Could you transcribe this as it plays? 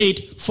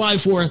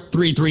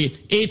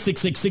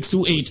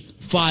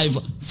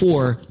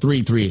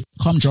866-628-5433.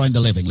 Come join the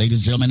living, ladies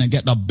and gentlemen, and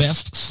get the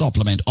best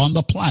supplement on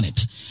the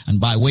planet. And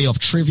by way of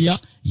trivia,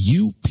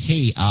 you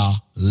pay a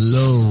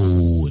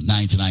low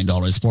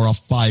 $99 for a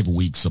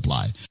 5-week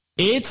supply.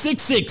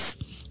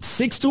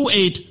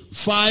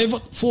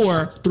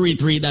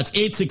 866-628-5433. That's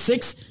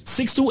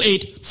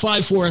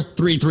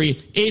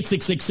 866-628-5433.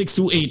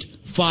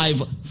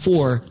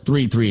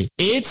 866-628-5433.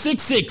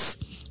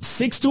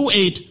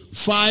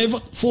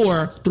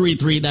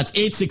 866-628-5433. That's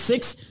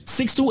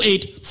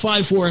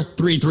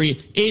 866-628-5433.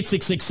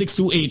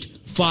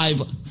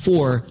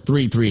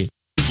 866-628-5433.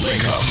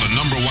 Wake up, the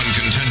number one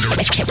contender.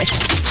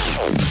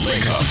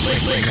 Wake up,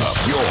 wake up.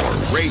 Your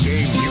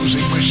reggae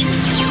music machine.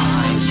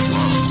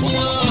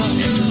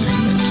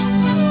 Entertainment.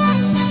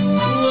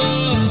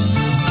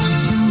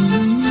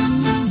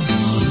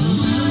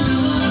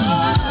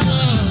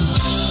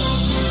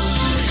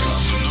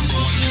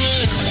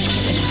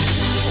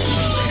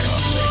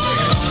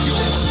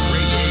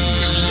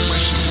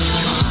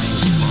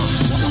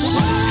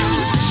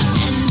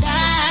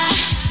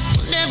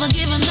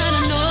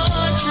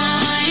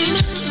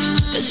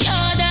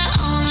 You're the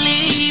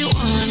only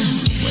one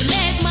will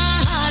make my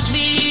heart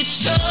beat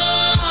strong,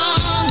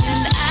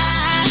 and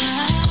I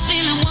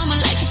feeling warmer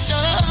like it's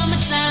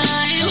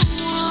summertime.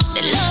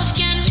 The love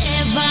can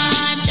never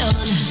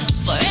done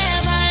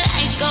forever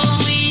like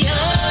going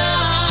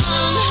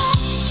young.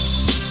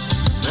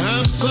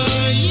 I'm for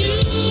you,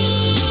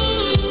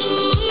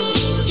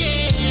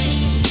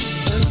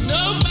 yeah, and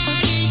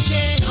nobody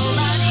cares.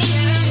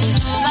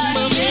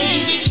 So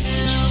baby,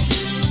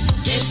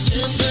 this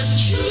is the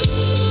truth.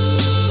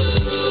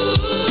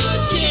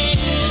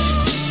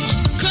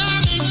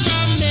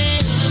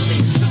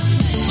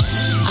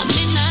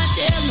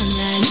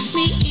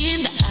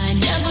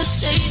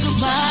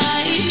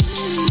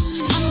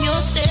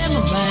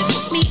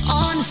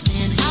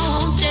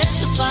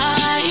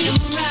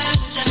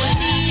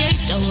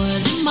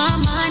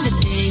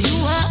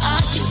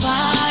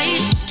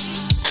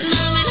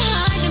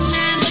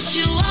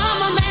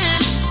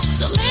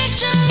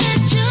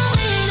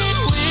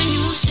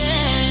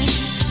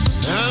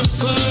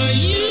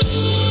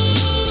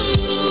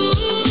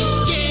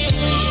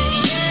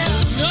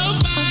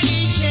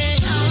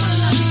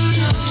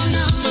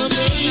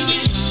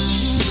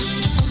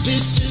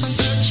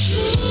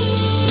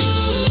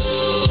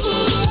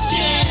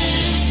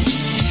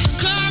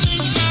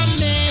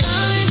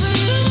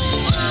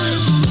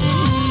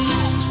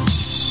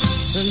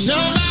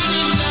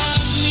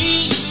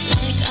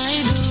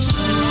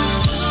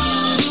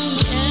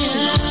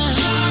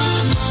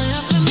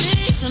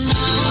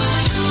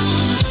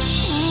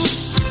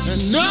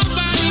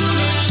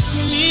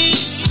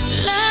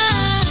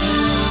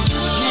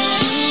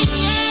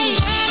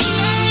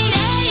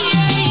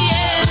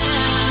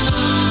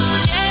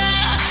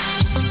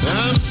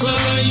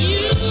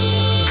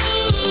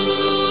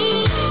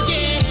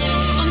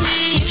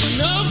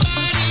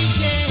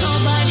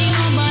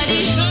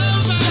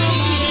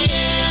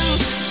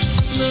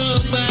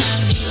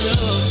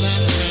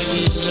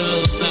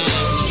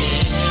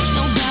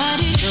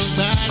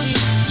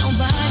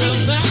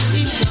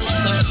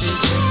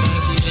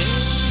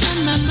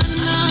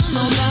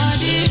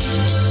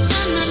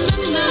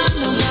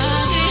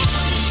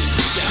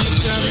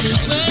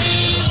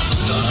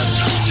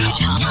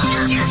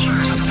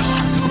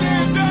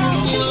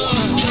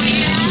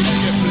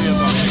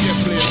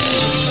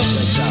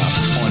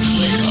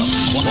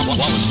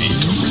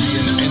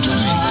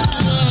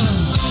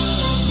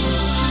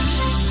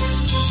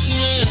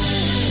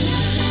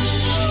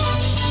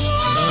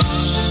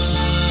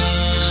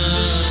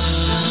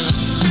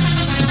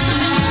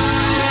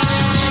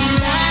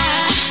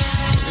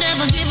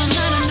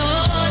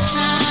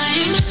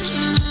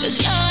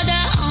 You're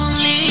the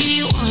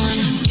only one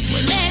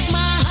will make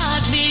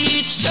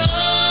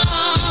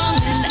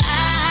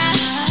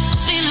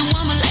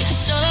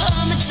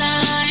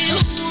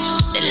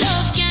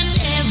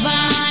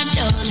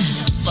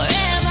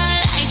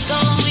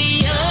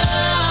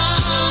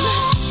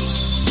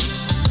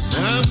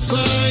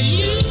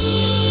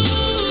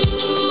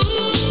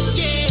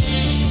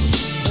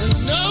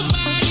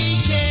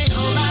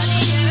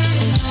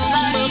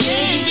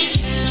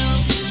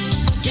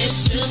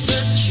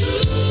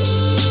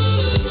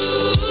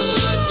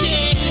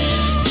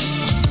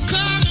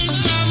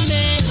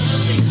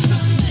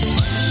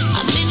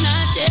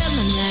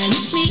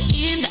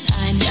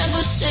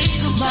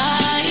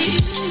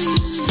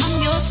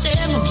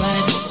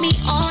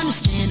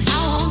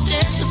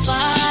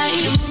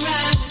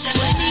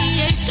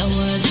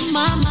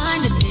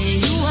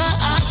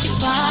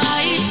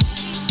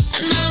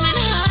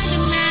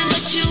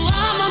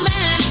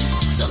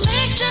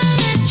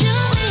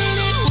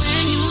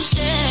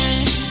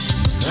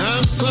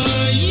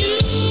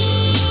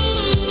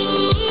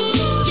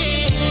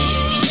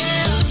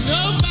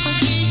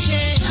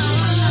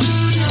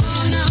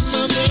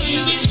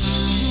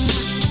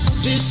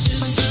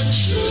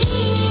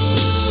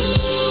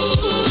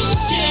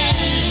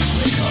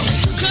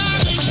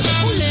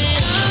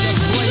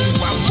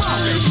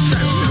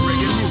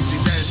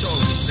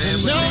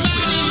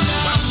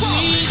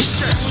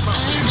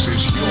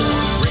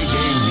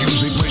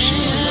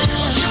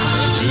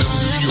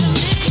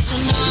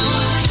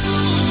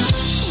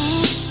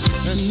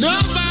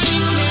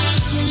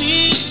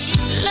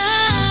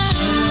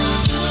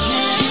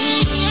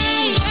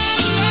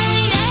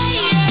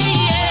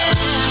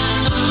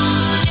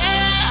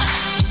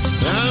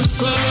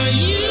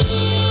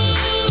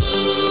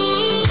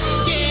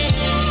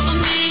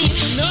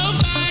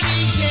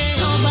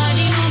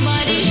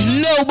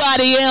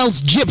Nobody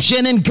Else,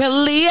 Egyptian and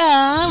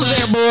Kalia,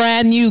 their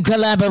brand new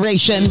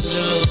collaboration.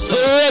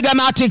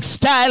 Reggae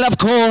style, of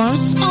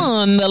course,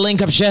 on the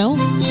Link Up Show.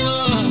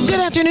 Good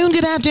afternoon,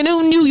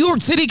 New York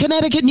City,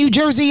 Connecticut, New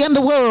Jersey, and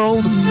the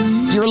world.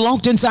 You're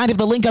locked inside of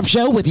the Link Up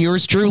Show with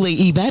yours truly,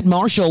 Yvette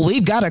Marshall.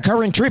 We've got a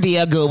current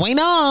trivia going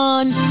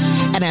on.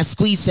 And as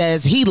Squeeze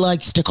says, he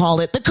likes to call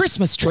it the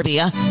Christmas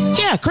trivia.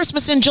 Yeah,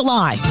 Christmas in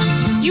July.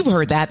 You've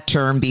heard that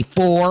term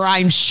before.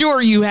 I'm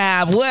sure you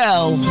have.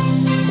 Well,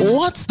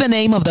 what's the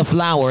name of the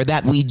flower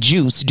that we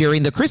juice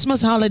during the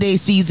Christmas holiday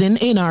season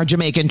in our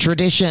Jamaican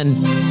tradition?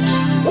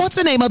 What's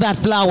the name of that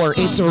flower?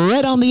 It's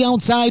red on the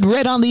outside,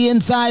 red on the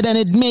inside, and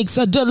it makes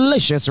a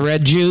delicious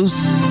red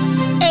juice.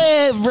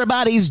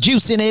 Everybody's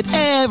juicing it.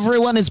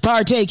 Everyone is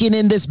partaking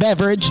in this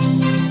beverage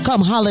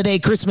come holiday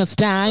Christmas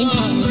time.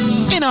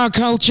 In our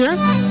culture,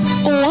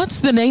 what's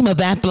the name of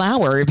that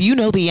flower? If you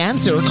know the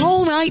answer,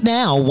 call right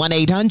now.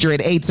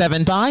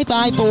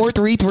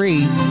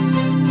 1-800-875-5433.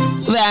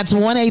 That's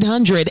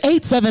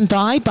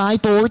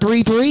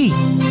 1-800-875-5433.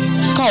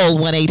 Call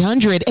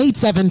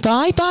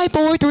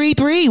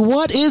 1-800-875-5433.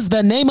 What is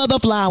the name of the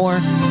flower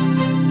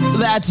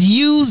that's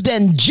used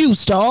and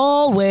juiced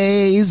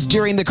always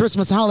during the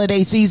Christmas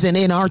holiday season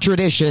in our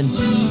tradition?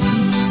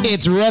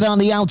 It's red on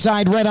the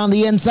outside, red on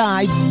the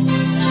inside.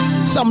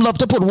 Some love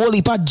to put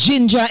woolly pot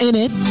ginger in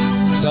it.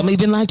 Some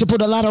even like to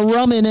put a lot of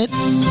rum in it.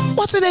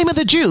 What's the name of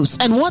the juice?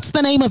 And what's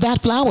the name of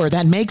that flower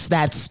that makes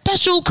that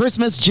special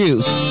Christmas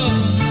juice?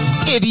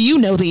 If you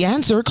know the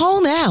answer,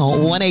 call now.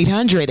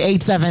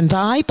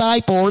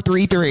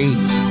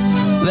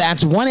 1-800-875-5433.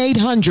 That's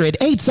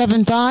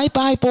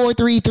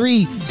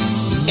 1-800-875-5433.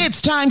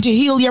 It's time to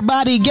heal your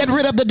body. Get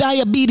rid of the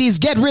diabetes.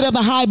 Get rid of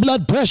the high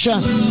blood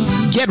pressure.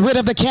 Get rid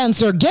of the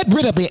cancer. Get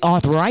rid of the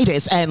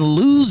arthritis and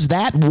lose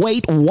that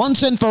weight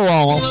once and for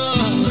all.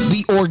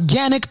 The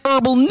organic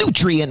herbal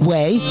nutrient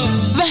way.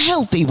 The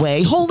healthy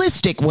way.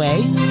 Holistic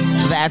way.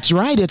 That's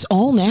right. It's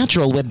all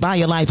natural with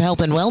BioLife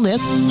Health and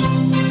Wellness.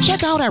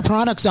 Check out our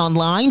products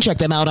online. Check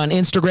them out on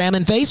Instagram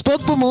and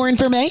Facebook for more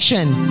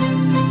information.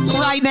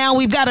 Right now,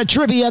 we've got a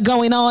trivia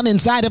going on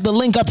inside of the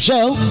Link Up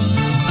Show.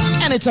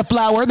 And it's a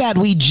flower that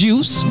we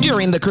juice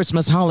during the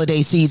Christmas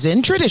holiday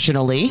season,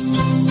 traditionally,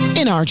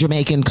 in our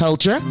Jamaican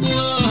culture.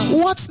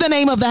 What's the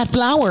name of that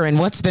flower and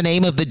what's the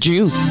name of the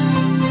juice?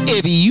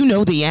 If you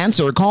know the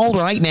answer, call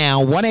right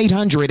now,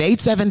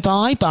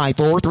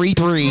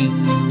 1-800-875-5433.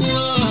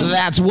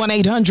 That's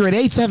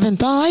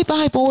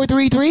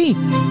 1-800-875-5433.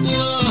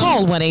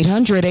 Call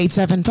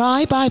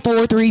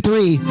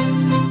 1-800-875-5433.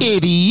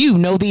 If you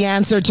know the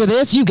answer to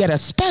this, you get a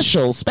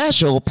special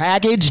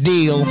package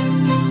deal.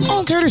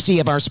 All courtesy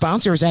of our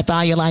sponsors at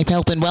BioLife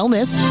Health and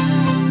Wellness.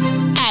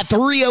 At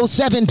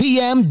 3:07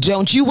 p.m.,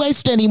 don't you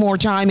waste any more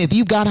time if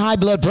you've got high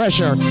blood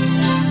pressure,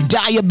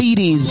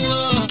 diabetes,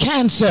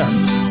 cancer,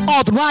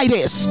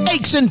 arthritis,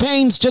 aches and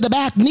pains to the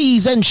back,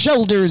 knees, and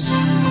shoulders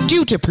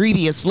due to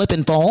previous slip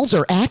and falls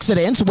or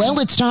accidents. Well,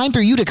 it's time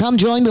for you to come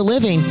join the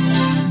living.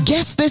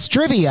 Guess this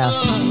trivia.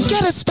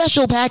 Get a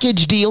special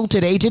package deal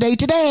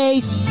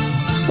today.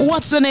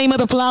 What's the name of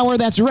the flower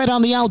that's red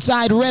on the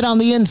outside, red on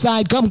the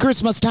inside? Come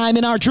Christmas time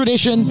in our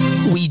tradition,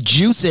 we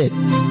juice it.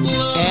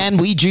 And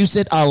we juice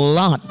it a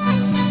lot.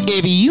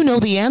 If you know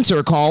the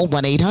answer, call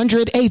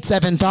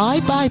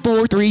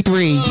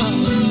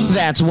 1-800-875-5433.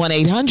 That's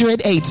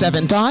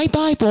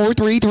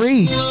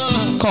 1-800-875-5433.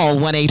 Call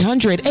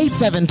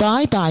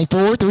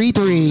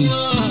 1-800-875-5433.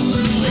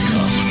 Wake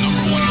up,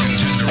 number one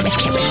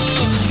contender.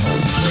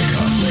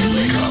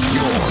 Wake up,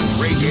 your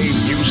reggae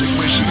music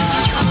machine.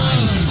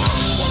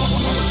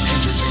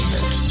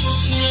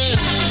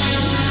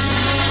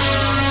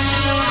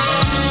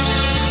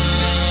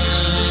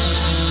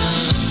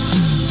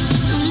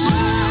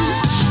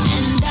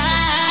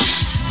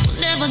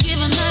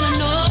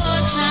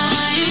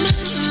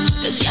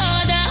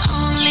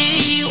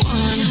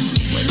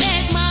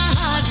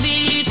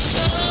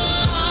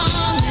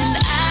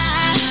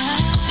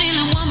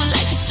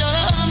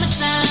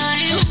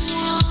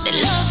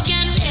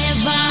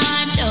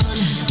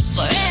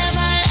 Forever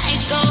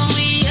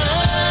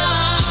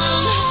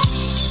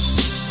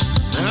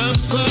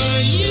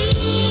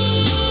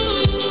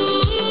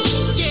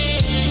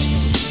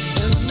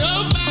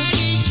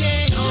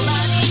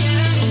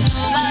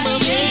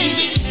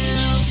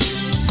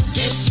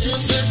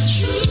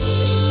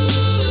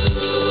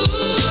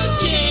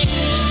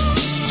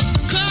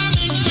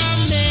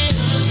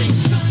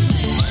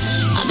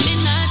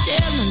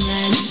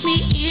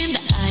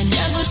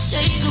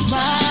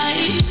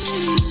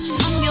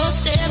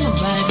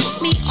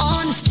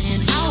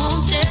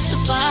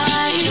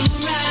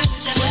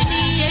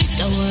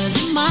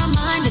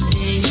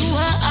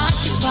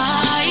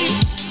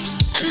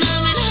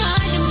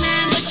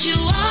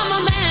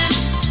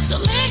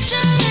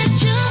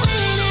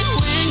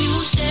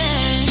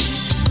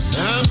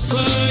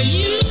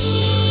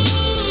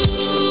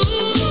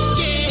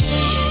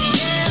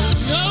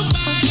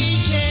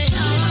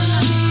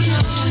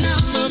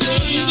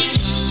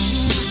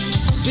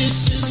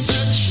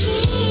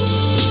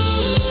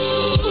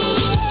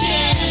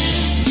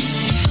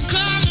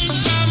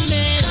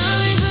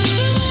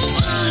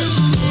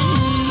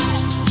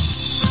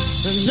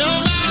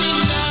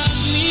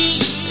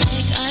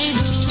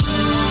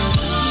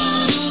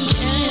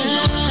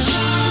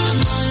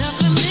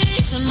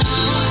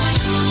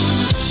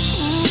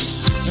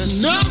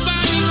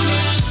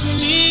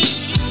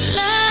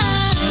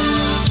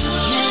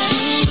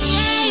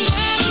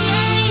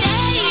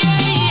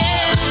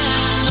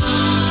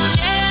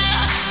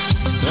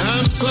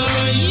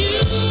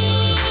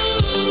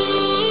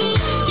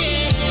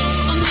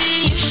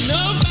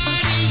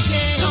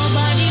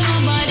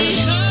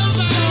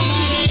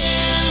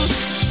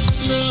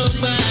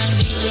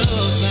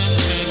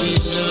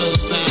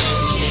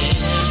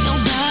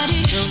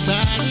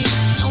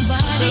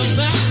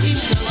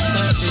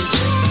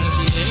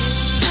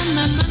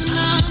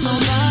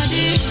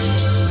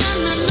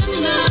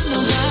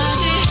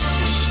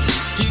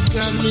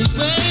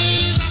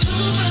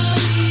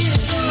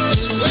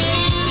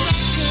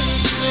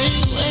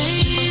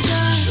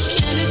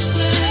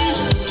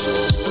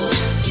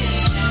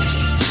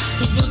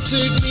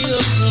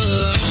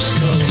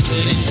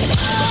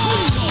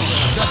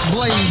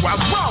boys. Wow,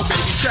 wow,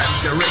 baby,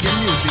 Shams, your reggae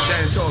music,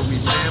 that's all we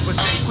never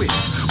say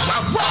quits.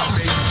 Wow, wow,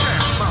 baby,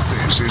 Shams,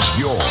 This is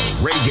your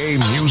reggae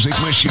music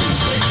machine.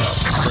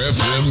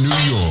 FM New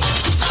York.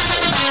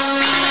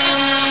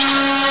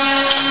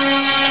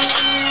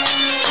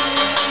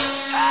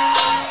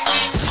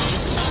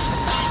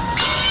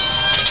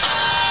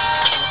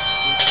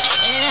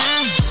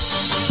 Yeah.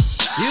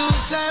 You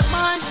set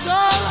my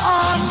soul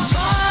on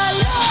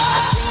fire.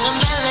 I sing a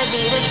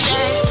melody to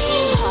take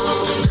me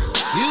home.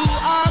 You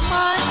are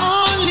my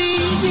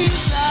only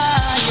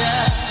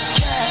desire.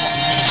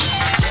 Yeah.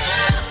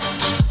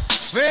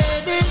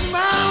 Spreading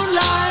round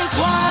like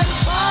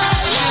wildfire.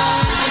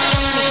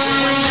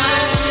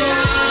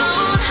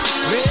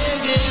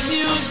 Reggae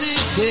music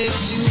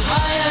takes you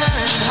higher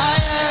and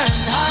higher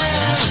and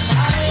higher and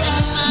higher.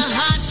 My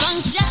heart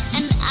puncture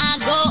and I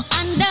go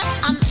under.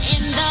 I'm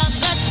in the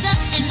gutter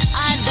and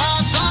I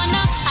dog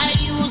corner. I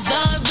use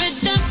the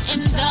rhythm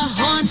in the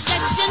horn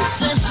section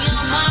to heal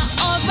my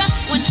aura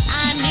when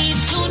I need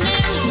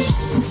tuning.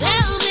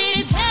 Tell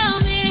me,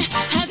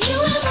 have you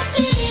ever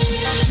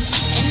been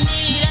in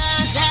need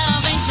of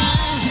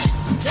salvation?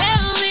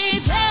 Tell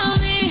me,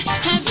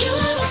 have you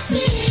ever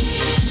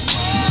seen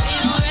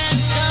real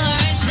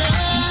restoration?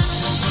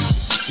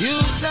 You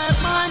set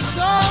my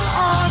soul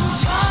on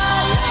fire.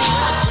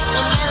 I sing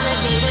a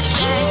melody to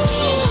take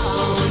me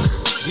home.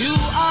 You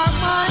are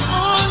my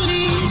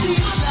only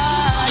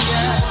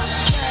desire.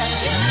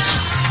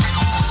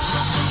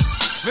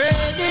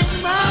 Spreading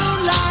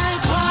round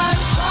like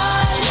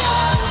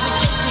wildfire. Music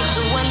take me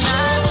to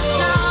another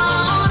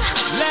zone.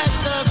 Let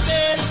the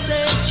bass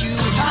take you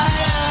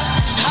higher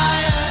and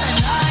higher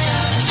and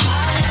higher and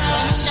higher.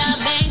 When the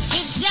bass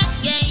hits ya,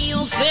 yeah,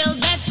 you feel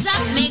better.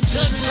 Make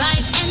good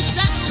right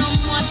enter. No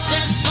more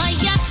stress for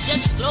ya.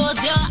 Just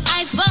close your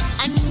eyes for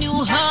a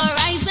new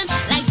horizon.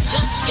 Life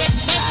just get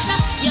better.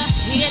 You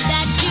hear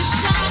that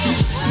guitar?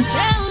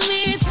 Tell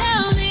me,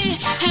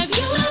 have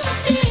you ever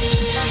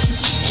been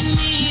in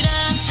need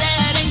of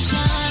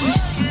sedation?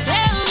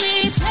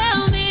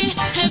 Tell me,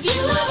 have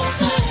you ever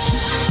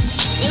felt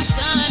your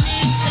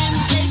sonic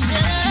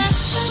sensation?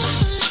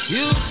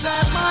 You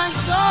set my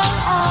soul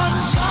on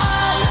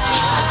fire.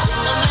 I sing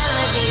a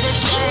melody to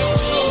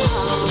take me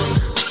home.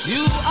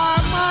 You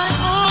are my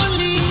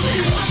only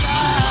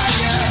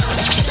desire.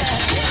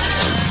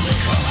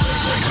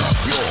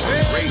 Your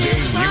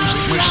reggae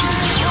music machine.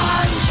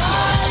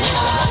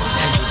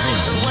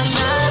 To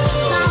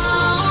another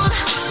zone.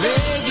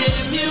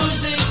 Reggae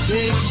music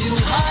takes you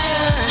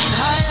higher and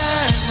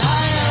higher and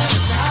higher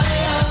and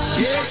higher.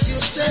 Yes, you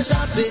set the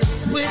pace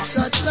with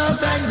such love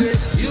and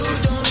grace. You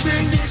don't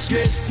bring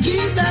disgrace.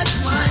 Keep that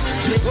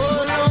smiling face.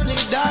 Oh, lonely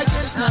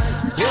darkest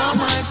night, you're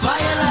my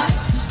firelight.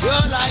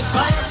 You're like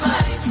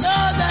fireflies.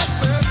 You're that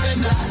perfect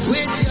light.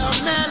 With your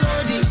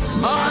melody,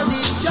 all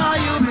this joy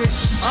you bring,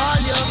 all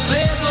your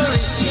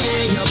flavoring,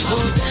 yeah, your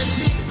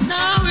potency.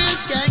 Now we're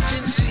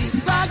skanking sweet.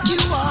 Rock you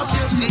off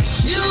your feet.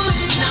 You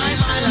ignite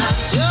my life.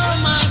 You're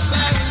my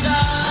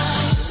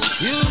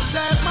paradise. You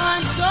set my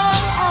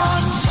soul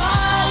on fire.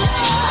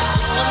 I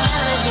sing a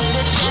melody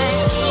to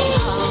take me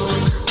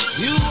home.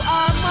 You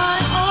are my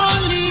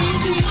only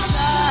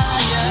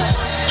desire.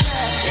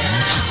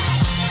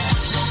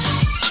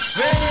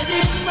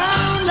 Spreading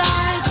round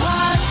like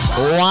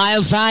wildfire.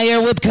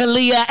 Wildfire with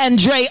Kalia and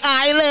Dre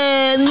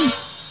Island.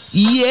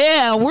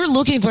 Yeah, we're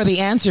looking for the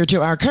answer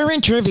to our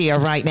current trivia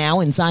right now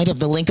inside of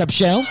the Link Up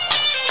Show.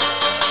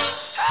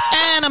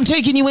 And I'm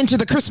taking you into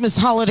the Christmas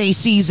holiday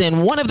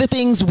season. One of the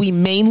things we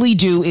mainly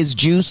do is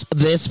juice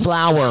this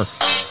flower.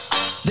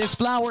 This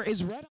flower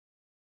is red.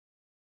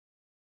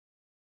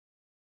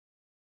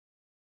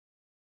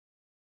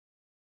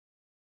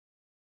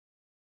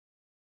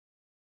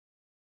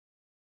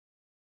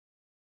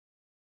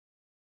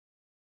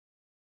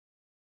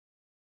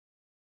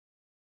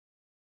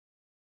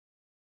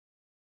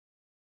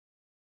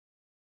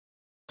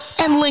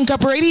 And Link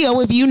Up Radio,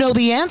 if you know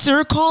the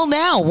answer, call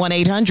now,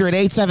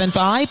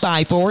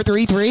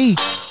 1-800-875-5433.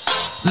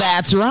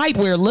 That's right,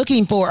 we're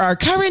looking for our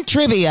current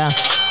trivia.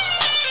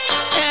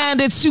 And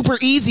it's super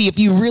easy if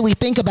you really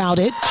think about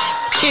it.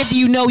 If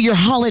you know your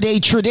holiday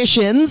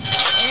traditions,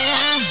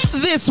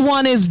 this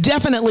one is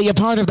definitely a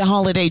part of the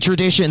holiday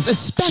traditions,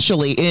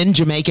 especially in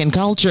Jamaican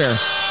culture.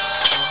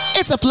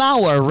 It's a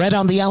flower, red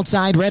on the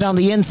outside, red on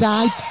the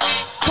inside.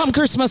 Come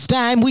Christmas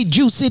time, we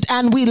juice it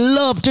and we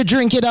love to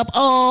drink it up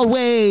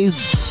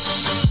always.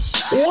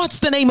 What's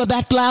the name of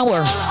that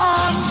flower?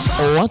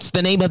 What's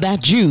the name of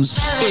that juice?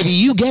 If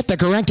you get the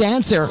correct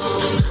answer,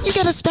 you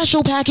get a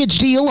special package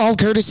deal, all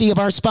courtesy of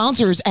our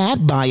sponsors at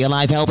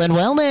BioLife Health and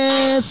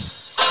Wellness.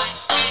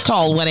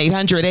 Call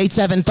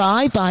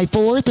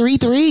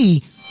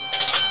 1-800-875-5433.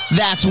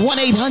 That's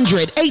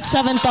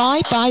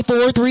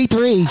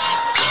 1-800-875-5433.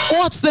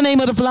 What's the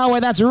name of the flower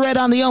that's red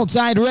on the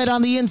outside, red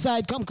on the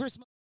inside? Come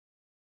Christmas.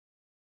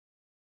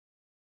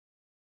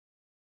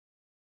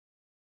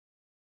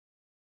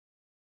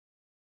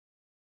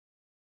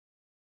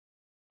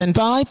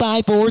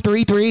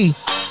 5433.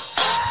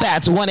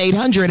 That's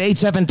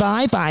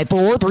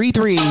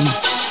 1-800-875-5433.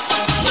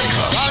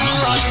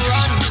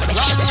 Run,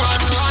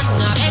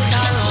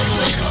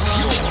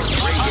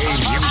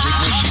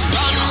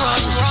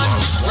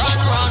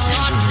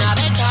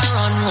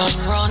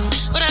 Run.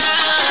 But I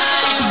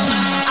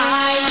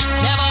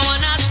never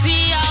wanna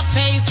see your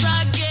face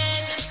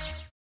again.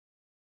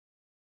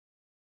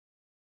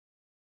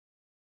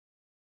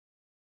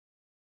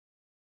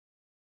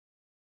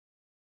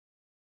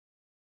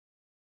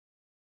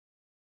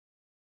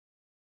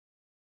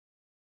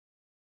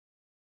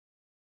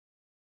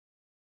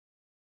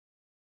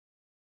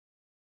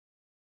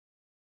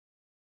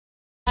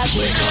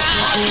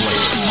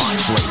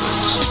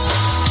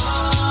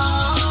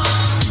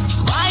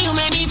 Why you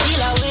make me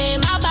feel away?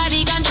 My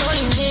body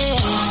controlling me.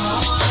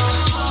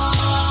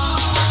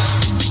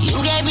 You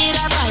gave me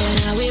that fire,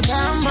 now we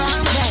burn,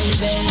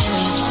 baby.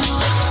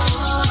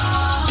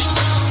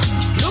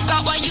 Look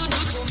at what you do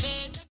to me.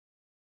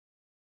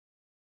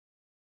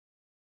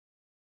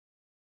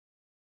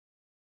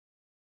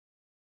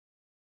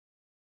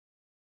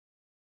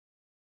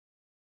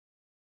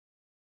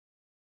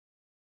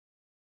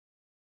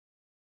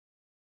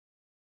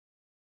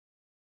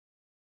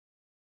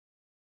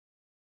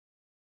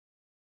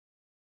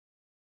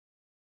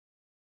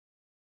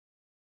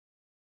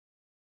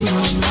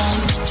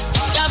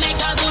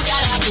 Jamaica good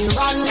girl, I be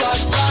run,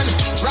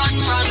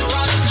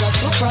 just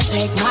to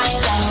protect my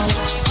love.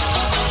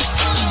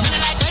 And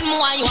like when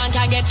more you want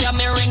to get you,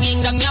 me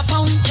ringing down your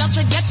phone, just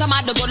to get some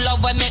of the good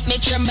love will make me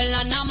tremble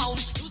and I'm out.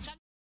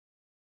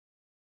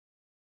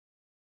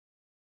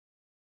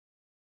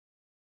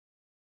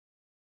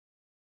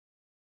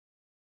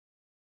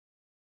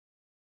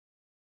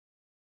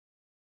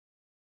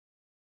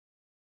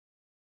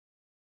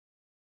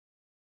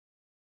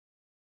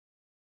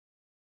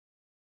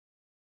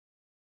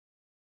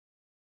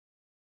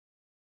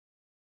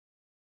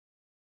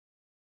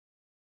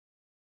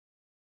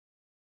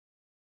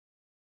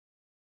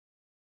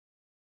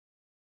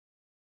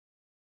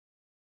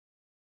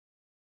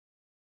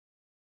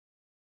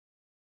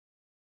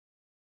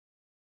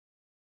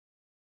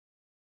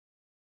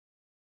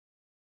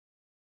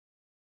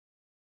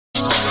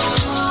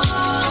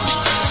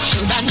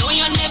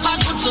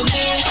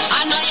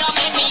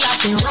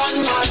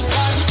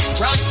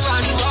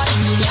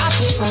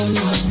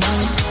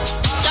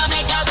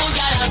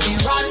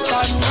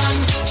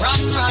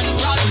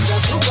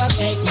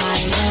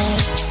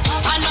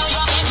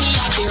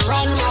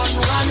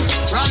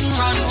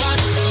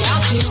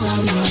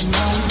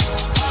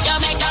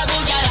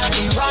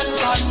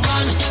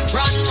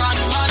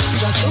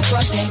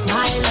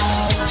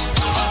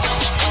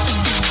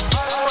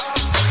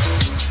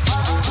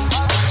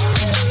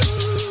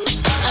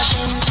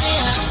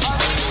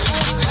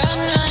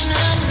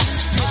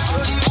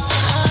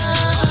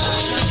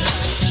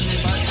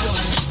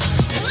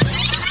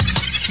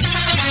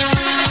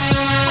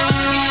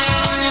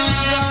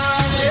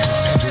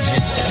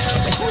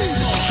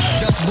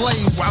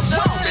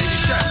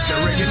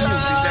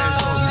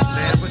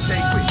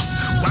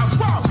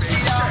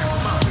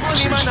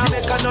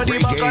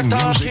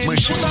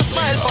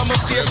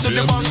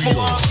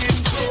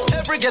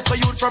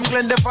 From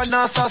Glendale and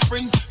Nassau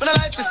Spring. When I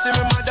like to see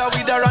my mother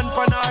with a run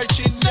for her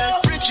chin.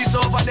 Yeah. Riches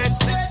over there.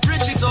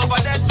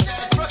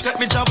 Protect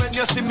me job when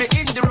you see me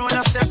in the road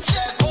and steps.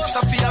 Boss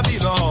of fear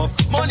below.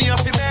 Money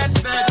off the bed.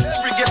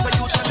 Every ghetto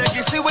youth and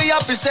legacy we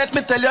have to set.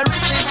 Me tell you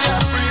riches are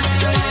free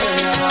for the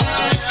area.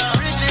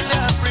 Riches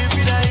are free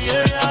for the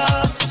area.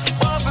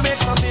 Want to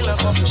make some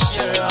millions of the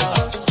share.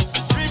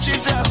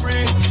 Riches are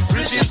free.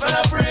 Riches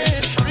are free.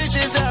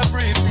 Riches are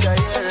free for the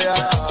area.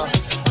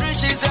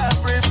 Riches are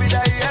free for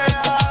the area.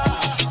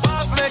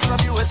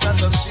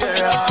 Some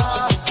share.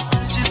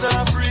 Riches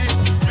are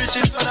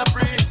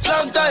free.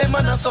 Long time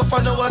and I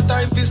suffer, no one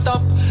time fi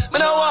stop. Me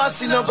no want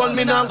see no gun,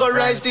 me no go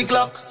rise the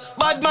clock.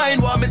 Bad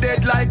mind want me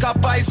dead like a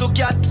paiso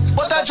cat.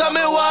 But I try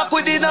me walk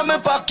with it in my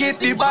pocket,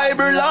 the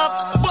Bible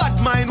lock.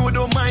 Bad mind who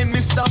don't mind me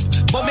stop.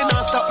 But me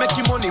not stop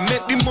making money,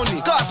 make the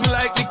money. Cause me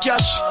like the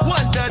cash.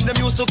 One time them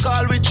used to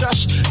call we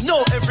trash.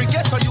 Now every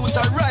ghetto youth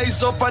I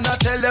rise up and I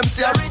tell them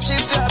say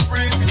riches are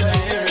free for the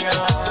area.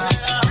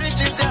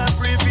 Riches are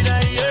free for the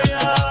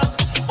area.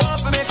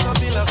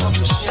 Some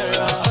to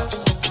share.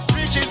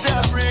 Riches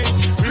are free.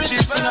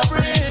 Riches are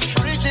free.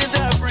 Riches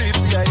are free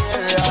for the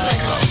area.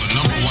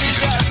 Riches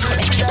are free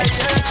for the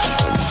area.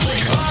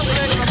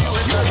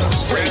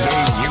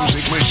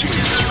 Music machine.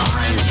 Riches are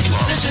free.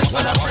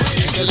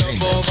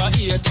 Over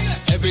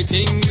 8.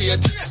 Everything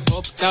great.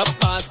 Up top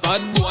pass,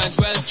 bad boys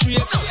well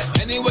straight.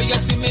 Anyway you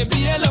see me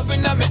be a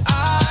loving on me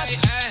eye.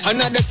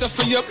 Another stuff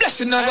for your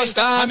blessing I go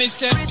start. Me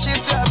say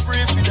riches are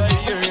free for the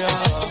area.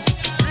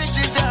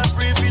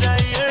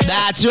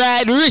 That's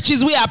right,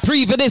 riches we are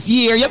pre for this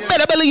year. You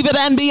better believe it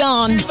and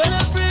beyond.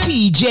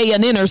 TJ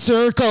and Inner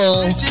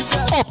Circle,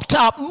 Up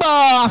Top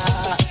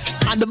Boss,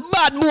 and the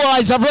bad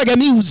boys of reggae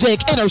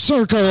music, Inner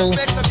Circle.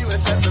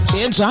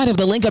 Inside of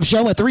the Link Up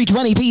Show at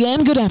 3:20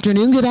 p.m. Good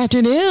afternoon, good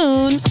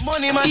afternoon.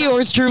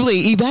 Yours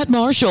truly, Yvette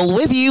Marshall,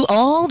 with you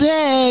all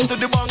day.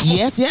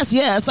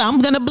 Yes,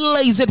 I'm gonna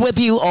blaze it with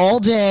you all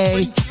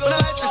day.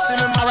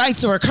 All right,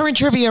 so our current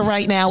trivia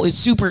right now is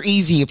super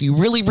easy. If you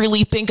really,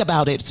 really think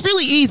about it, it's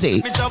really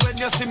easy.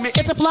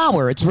 It's a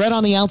flower. It's red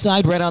on the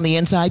outside, red on the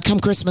inside. Come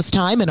Christmas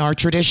time, in our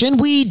tradition,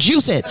 we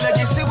juice it.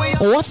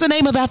 What's the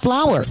name of that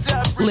flower?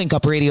 Link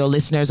Up Radio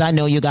listeners, I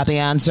know you got the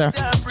answer.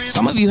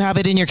 Some of you have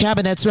it in your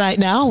cabinets right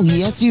now.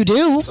 Yes, you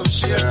do.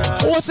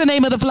 What's the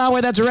name of the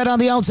flower that's red on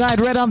the outside,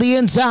 red on the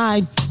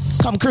inside?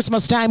 Come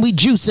Christmas time, we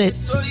juice it.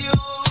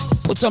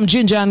 Put some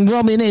ginger and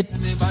rum in it.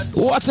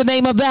 What's the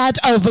name of that?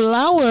 A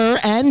flower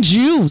and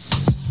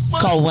juice.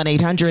 Call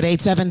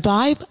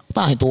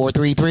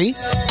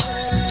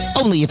 1-800-875-5433.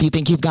 Only if you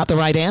think you've got the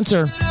right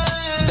answer.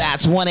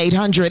 That's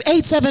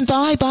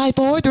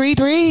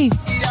 1-800-875-5433.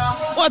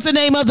 What's the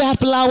name of that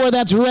flower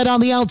that's red on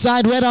the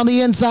outside, red on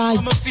the inside?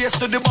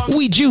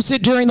 We juice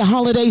it during the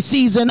holiday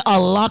season a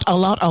lot.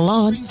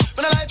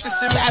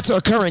 That's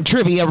our current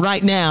trivia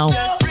right now.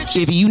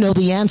 If you know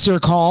the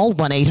answer, call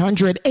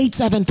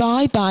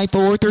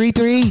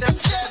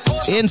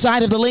 1-800-875-5433.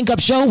 Inside of the Link Up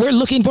Show, we're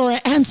looking for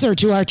an answer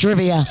to our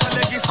trivia.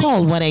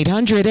 Call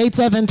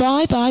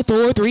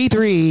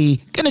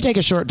 1-800-875-5433. Gonna take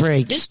a short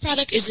break. This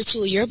product is the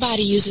tool your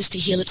body uses to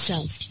heal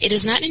itself. It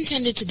is not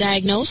intended to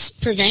diagnose,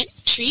 prevent,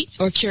 treat,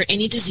 or cure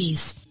any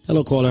disease.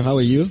 Hello, caller. How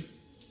are you?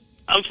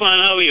 I'm fine.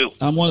 How are you?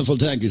 I'm wonderful.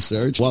 Thank you,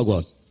 sir.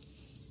 What?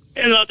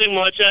 Nothing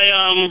much.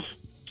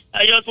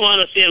 I just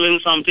want to say a little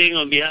something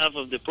on behalf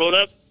of the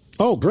product.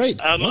 Oh, great.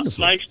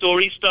 Wonderful. My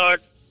story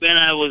started when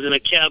I was in a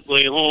cab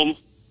going home,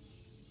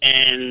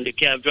 and the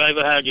cab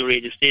driver had your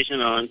radio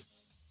station on,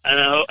 and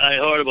I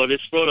heard about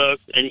this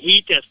product, and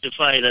he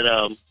testified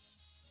that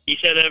he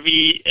said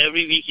every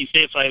week he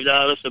saved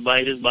 $5 to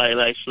buy this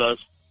BioLife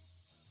Plus,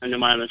 and the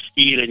man of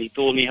steel, and he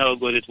told me how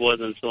good it was,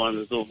 and so on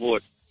and so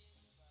forth.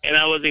 And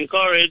I was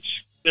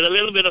encouraged with a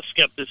little bit of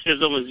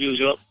skepticism as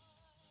usual,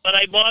 but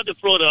I bought the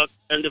product,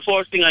 and the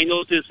first thing I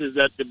noticed is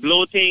that the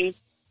bloating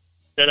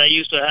that I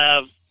used to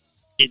have,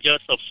 it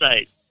just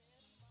subsided.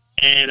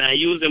 And I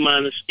used the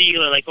Man of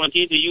Steel, and I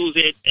continued to use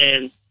it,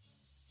 and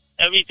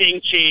everything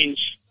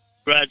changed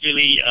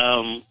gradually.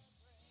 I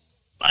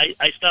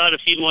started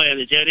to feel more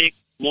energetic,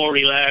 more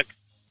relaxed,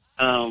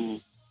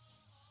 and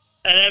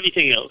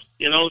everything else,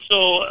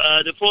 So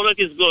the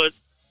product is good,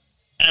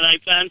 and I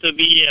plan to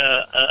be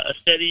a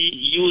steady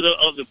user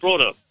of the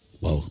product.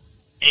 Wow.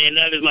 And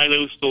that is my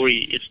little story.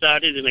 It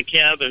started in a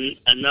cab, and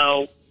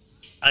now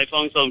I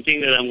found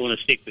something that I'm going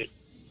to stick with.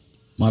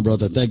 My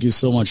brother, thank you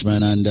so much,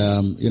 man. And,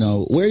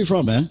 where are you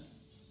from, man?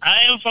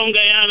 I am from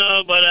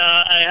Guyana, but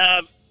I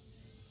have,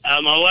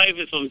 my wife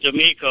is from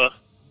Jamaica.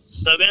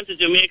 So I went to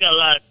Jamaica a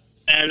lot.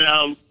 And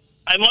I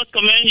must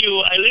commend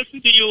you. I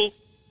listened to you,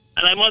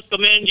 and I must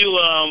commend you.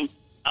 I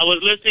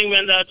was listening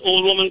when that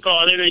old woman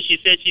called in, and she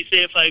said she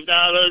saved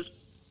 $5.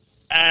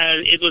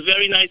 And it was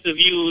very nice of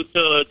you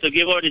to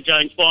give her the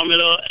giant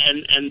formula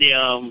and the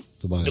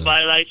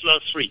BioLife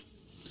Plus free.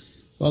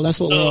 Well, that's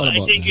what we're all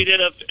about. I think you did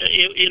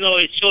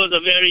it shows a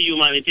very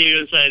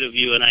humanitarian side of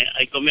you, and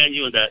I commend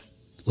you on that.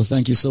 Well,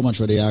 thank you so much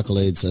for the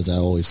accolades, as I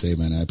always say,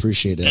 man. I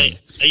appreciate it. Hey,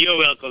 you're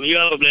welcome. You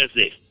have a blessed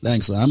day.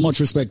 Thanks, man. And much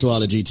respect to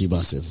all the GT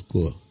Massive.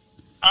 Cool.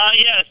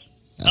 Yes.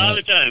 All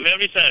the time.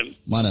 Every time.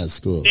 Manners.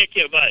 Cool. Take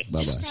care. Bye.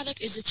 Bye-bye. This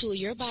product is the tool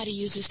your body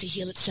uses to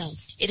heal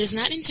itself. It is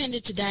not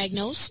intended to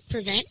diagnose,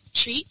 prevent,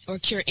 treat, or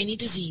cure any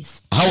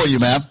disease. How are you,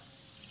 ma'am?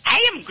 I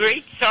am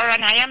great, sir,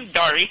 and I am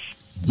Doris.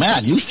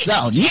 Man, you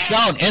sound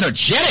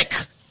energetic.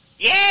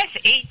 Yes,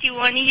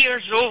 81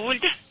 years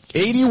old.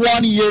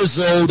 81 years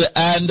old,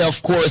 and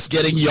of course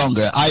getting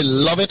younger. I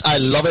love it.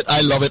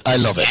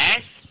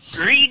 Yes,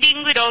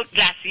 reading without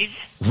glasses.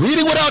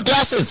 Reading without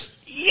glasses?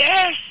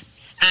 Yes,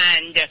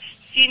 and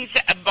since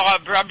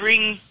Barbara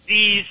brings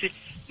these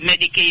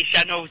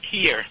medication out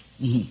here,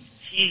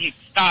 she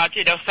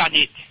started us on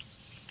it.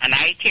 And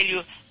I tell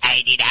you,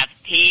 I did have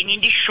pain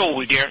in the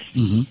shoulder.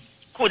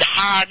 Could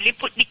hardly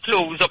put the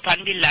clothes up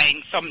on the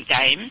line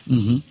sometime.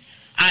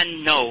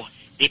 And now,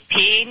 the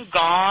pain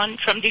gone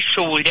from the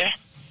shoulder.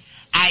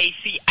 I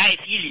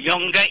feel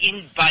younger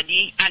in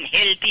body and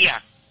healthier.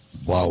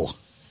 Wow.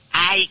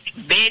 I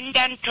bend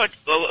and touch,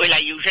 I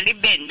usually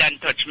bend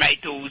and touch my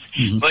toes,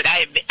 but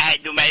I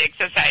do my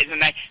exercise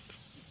and I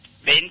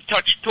bend,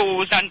 touch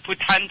toes and put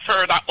hand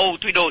further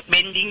out without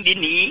bending the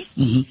knee.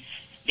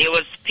 There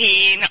was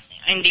pain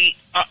in the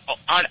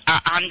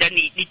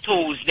underneath the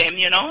toes, that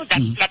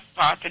flat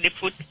part of the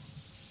foot.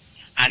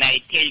 And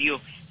I tell you,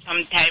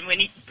 sometime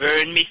when it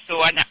burned me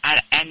so and I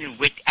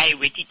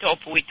wet it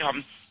up with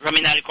rum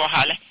and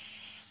alcohol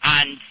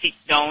and sit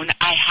down,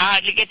 I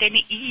hardly get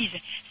any ease.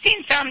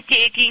 Since I'm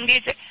taking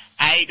this,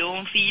 I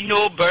don't feel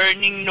no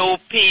burning, no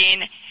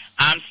pain.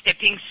 I'm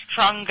stepping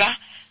stronger,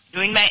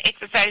 doing my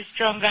exercise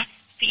stronger,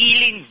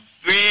 feeling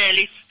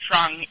really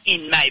strong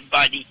in my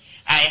body.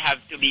 I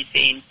have to be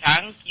saying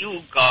thank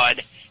you,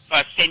 God,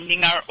 for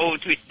sending her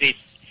out with this,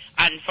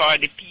 and for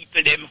the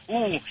people them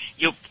who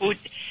you put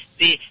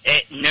the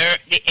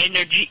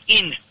energy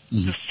in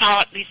to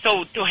sort this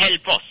out to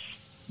help us.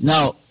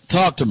 Now,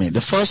 talk to me.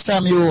 The first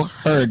time you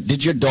heard,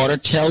 did your daughter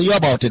tell you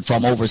about it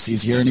from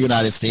overseas here in the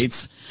United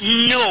States?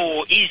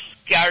 No,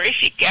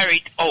 she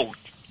carried it out.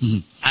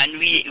 and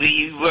we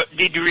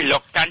did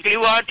reluctantly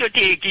want to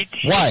take it.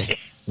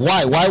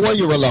 Why? Why were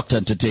you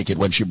reluctant to take it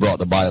when she brought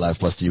the BioLife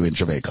Plus to you in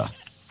Jamaica?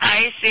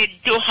 I said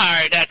to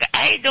her that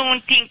I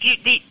don't think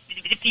the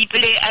people,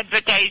 they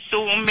advertise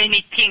so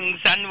many things,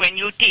 and when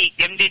you take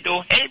them, they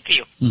don't help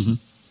you. Mm-hmm.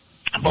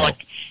 But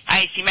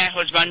I see my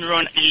husband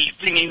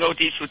flinging out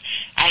his foot.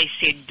 I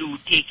said, do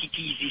take it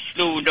easy,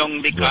 slow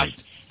down,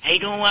 because I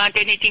don't want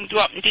anything to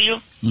happen to you.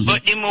 Mm-hmm.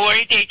 But the more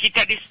you take it,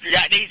 that is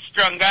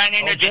stronger and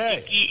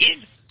energetic he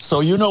is. So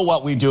you know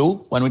what we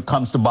do when it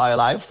comes to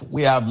BioLife.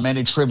 We have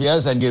many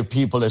trivias and give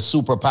people a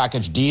super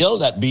package deal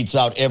that beats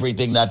out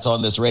everything that's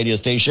on this radio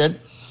station.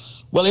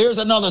 Well, here's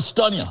another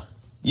stunner.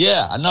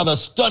 Yeah, another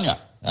stunner.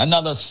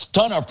 Another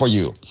stunner for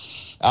you.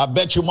 I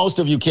bet you most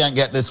of you can't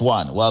get this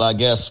one. Well, I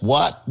guess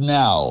what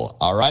now?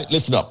 All right,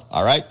 listen up.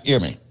 All right, hear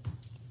me.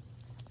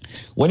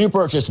 When you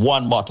purchase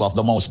one bottle of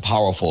the most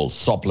powerful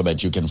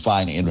supplement you can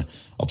find in,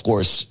 of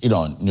course,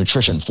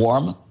 nutrition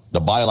form,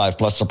 the BioLife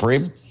Plus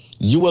Supreme,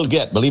 you will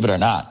get, believe it or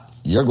not,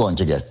 you're going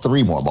to get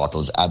 3 more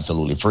bottles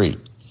absolutely free.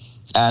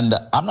 And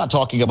I'm not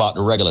talking about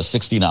the regular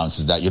 16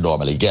 ounces that you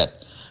normally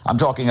get. I'm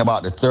talking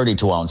about the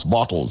 32-ounce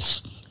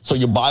bottles. So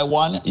you buy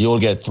one, you'll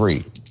get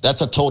 3.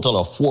 That's a total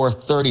of 4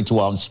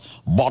 32-ounce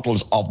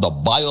bottles of the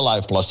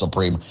BioLife Plus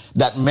Supreme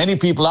that many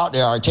people out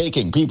there are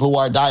taking. People who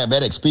are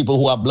diabetics, people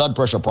who have blood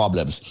pressure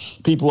problems,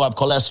 people who have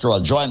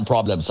cholesterol, joint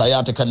problems,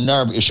 sciatica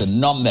nerve issue,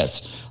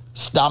 numbness,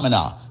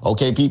 stamina,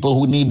 okay, people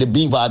who need the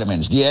B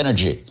vitamins, the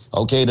energy,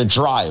 okay, the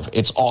drive.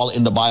 It's all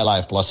in the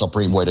BioLife Plus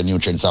Supreme where the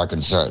nutrients are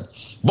concerned.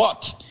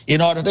 But in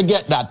order to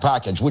get that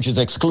package, which is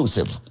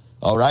exclusive,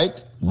 all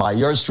right, by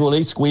yours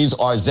truly, Squeeze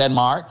or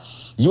Zenmar,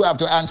 you have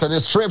to answer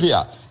this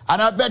trivia.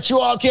 And I bet you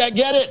all can't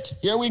get it.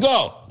 Here we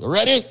go. You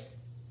ready?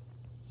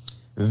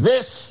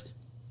 This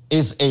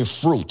is a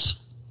fruit.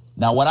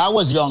 Now, when I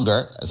was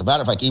younger, as a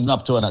matter of fact, even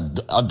up to an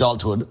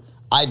adulthood,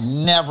 I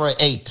never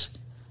ate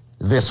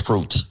this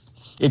fruit.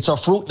 It's a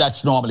fruit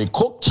that's normally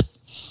cooked.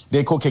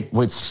 They cook it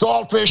with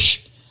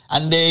saltfish,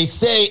 and they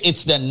say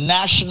it's the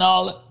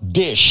national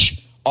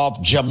dish of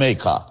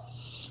Jamaica.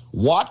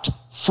 What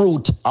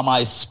fruit am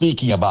I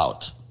speaking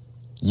about?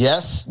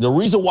 Yes, the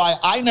reason why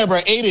I never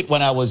ate it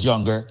when I was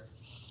younger,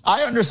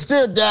 I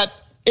understood that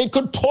it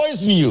could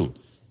poison you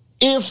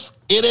if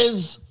it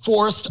is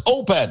forced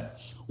open.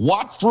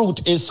 What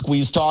fruit is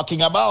Squeeze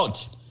talking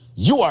about?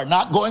 You are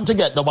not going to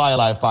get the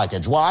BioLife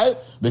package. Why?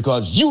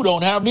 Because you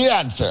don't have the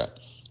answer.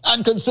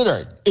 And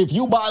consider, if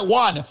you buy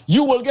one,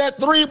 you will get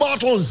 3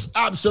 bottles.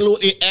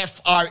 Absolutely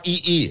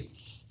free.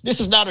 This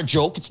is not a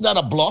joke. It's not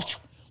a bluff.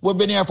 We've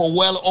been here for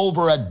well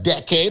over a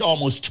decade,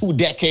 almost 2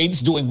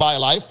 decades doing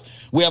BioLife.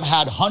 We have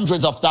had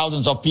hundreds of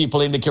thousands of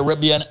people in the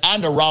Caribbean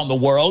and around the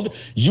world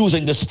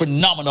using this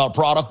phenomenal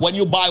product. When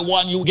you buy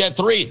one, you get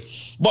 3.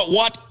 But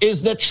what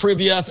is the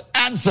trivia's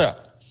answer?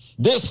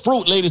 This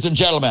fruit, ladies and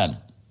gentlemen,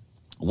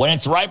 when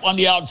it's ripe on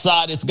the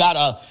outside, it's got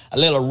a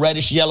little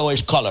reddish,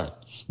 yellowish color.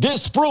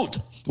 This fruit,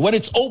 when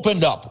it's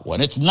opened up, when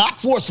it's not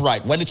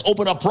forthright, when it's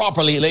opened up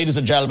properly, ladies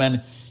and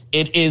gentlemen,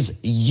 it is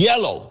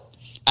yellow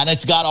and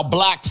it's got a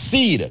black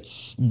seed.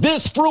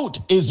 This fruit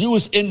is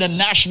used in the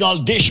national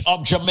dish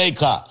of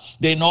Jamaica.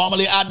 They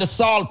normally add the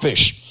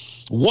saltfish.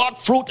 What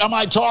fruit am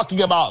I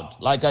talking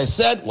about? Like I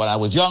said, when I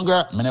was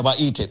younger, I never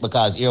eat it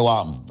because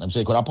I'm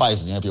saying could have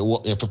poison if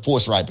you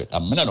force ripe it. I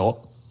don't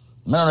know.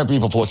 None of the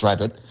people force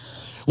ripe it.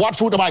 What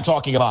fruit am I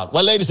talking about?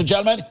 Well, ladies and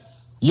gentlemen,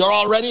 you're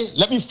all ready?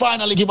 Let me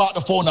finally give out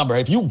the phone number.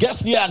 If you guess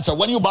the answer,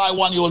 when you buy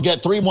one, you will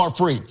get 3 more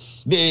free.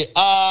 The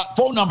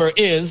phone number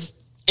is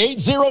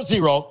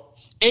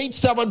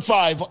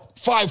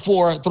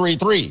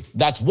 800-875-5433.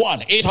 That's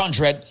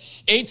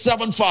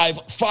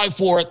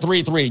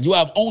 1-800-875-5433. You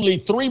have only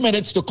 3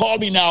 minutes to call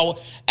me now.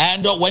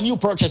 And when you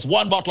purchase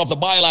 1 bottle of the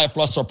BioLife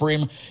Plus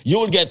Supreme, you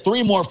will get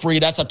 3 more free.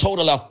 That's a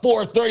total of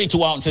 4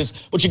 32 ounces.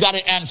 But you got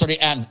to answer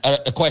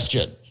the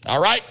question.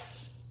 All right?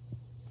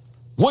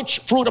 Which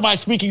fruit am I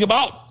speaking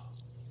about?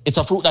 It's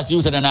a fruit that's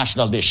used in a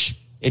national dish.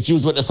 It's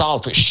used with the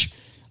saltfish.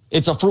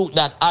 It's a fruit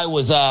that I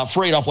was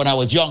afraid of when I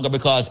was younger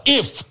because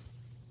if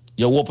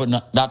you open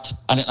that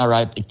and it's not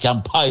ripe, it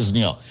can poison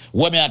you.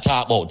 What may I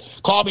talk about?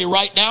 Call me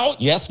right now.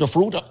 Yes, the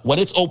fruit, when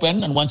it's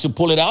open and once you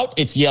pull it out,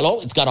 it's yellow.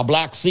 It's got a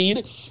black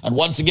seed. And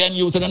once again,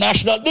 used in a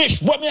national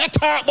dish. What may I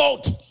talk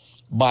about?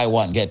 Buy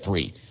 1, get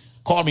 3.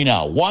 Call me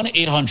now,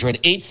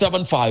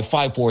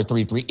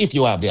 1-800-875-5433 if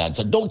you have the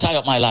answer. Don't tie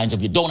up my lines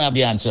if you don't have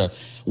the answer.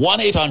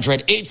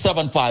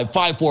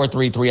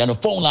 1-800-875-5433 and the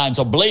phone lines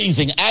are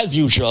blazing as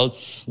usual.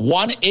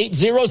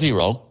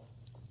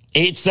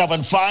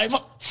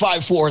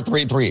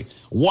 1-800-875-5433.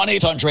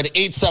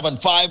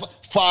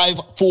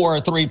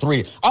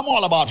 1-800-875-5433. I'm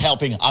all about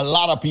helping a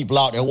lot of people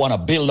out there who want to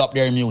build up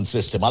their immune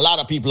system. A lot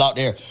of people out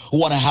there who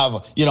want to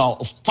have,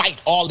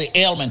 fight all the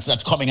ailments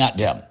that's coming at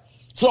them.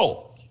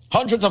 So,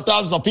 hundreds of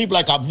thousands of people,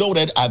 like I've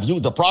noted, have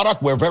used the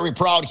product. We're very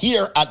proud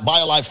here at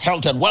BioLife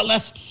Health and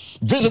Wellness.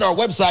 Visit our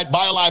website,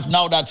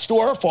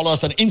 BioLifeNow.store. Follow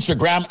us on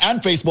Instagram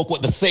and Facebook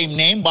with the same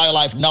name,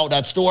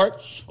 BioLifeNow.store.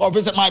 Or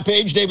visit my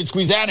page, David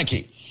Squeeze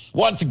Anarchy.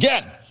 Once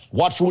again,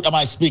 What fruit am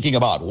I speaking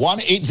about?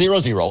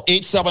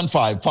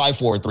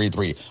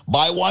 1-800-875-5433.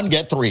 Buy one,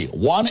 get three.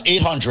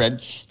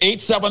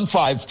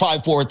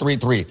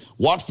 1-800-875-5433.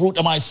 What fruit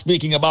am I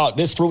speaking about?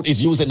 This fruit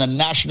is used in the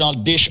national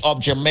dish of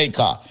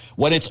Jamaica.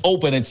 When it's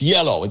open, it's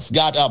yellow. It's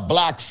got a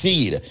black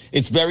seed.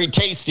 It's very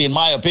tasty, in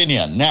my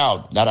opinion.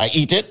 Now that I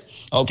eat it,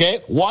 okay,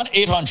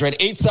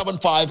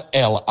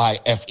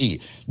 1-800-875-LIFE.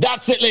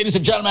 That's it, ladies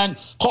and gentlemen.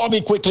 Call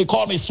me quickly,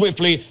 call me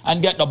swiftly,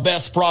 and get the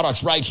best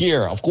products right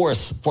here, of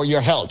course, for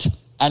your health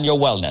and your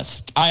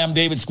wellness. I am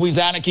David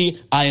Squeezaniki.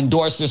 I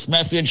endorse this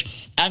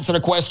message. Answer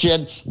the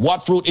question,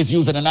 what fruit is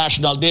used in a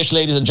national dish,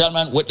 ladies and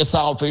gentlemen, with the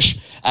saltfish,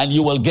 and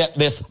you will get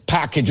this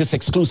package, this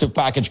exclusive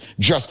package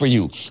just for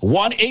you.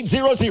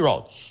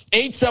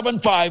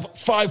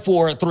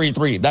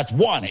 1-800-875-5433. That's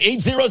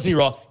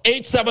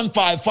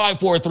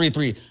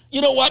 1-800-875-5433.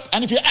 You know what?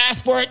 And if you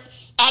ask for it,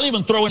 I'll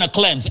even throw in a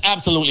cleanse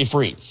absolutely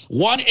free.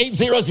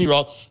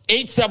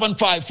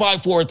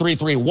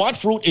 1-800-875-5433. What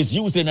fruit is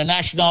used in the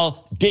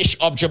national dish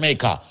of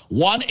Jamaica?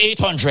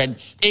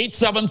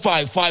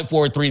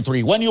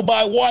 1-800-875-5433. When you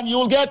buy one,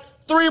 you'll get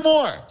three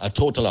more. A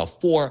total of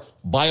 4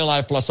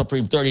 BioLife Plus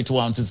Supreme 32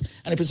 ounces.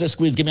 And if it says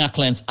squeeze, give me a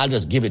cleanse, I'll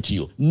just give it to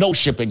you. No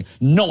shipping,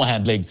 no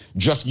handling,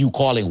 just you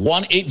calling.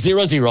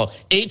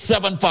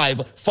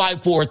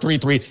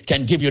 1-800-875-5433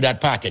 can give you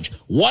that package.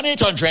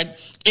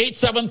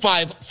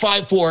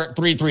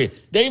 1-800-875-5433.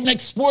 They're even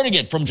exporting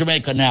it from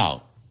Jamaica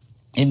now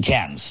in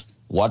cans.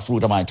 What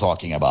fruit am I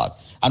talking about?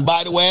 And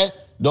by the way,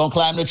 don't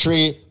climb the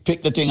tree,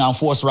 pick the thing and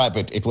force ripe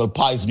it. It will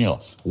poison you.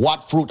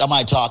 What fruit am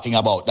I talking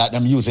about that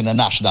I'm using the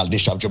national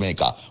dish of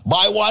Jamaica?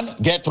 Buy one,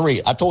 get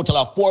three. A total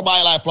of 4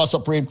 BioLife Plus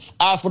Supreme.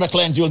 Ask for the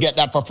cleanse, you'll get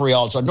that for free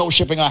also. No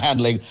shipping or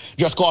handling.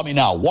 Just call me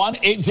now.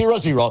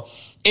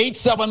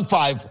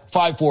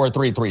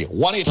 1-800-875-5433.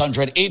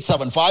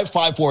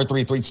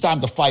 1-800-875-5433. It's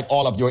time to fight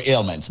all of your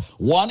ailments.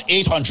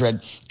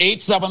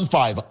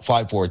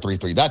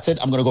 1-800-875-5433. That's it.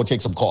 I'm going to go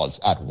take some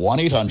calls at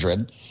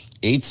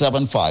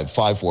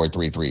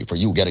 1-800-875-5433 for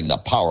you getting the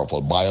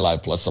powerful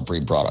BioLife Plus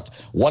Supreme product.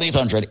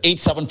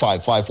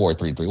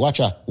 1-800-875-5433. Watch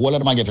out. What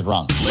am I get it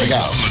wrong? Wake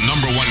up, the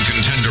number one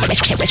contender. Wake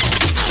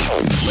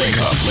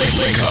up,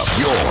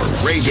 your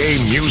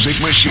reggae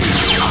music machine.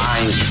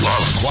 I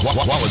love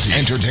quality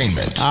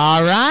entertainment.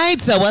 All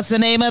right, so what's the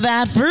name of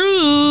that fruit?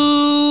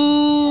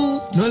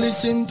 No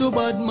listen to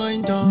bad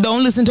mind talk.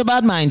 Don't listen to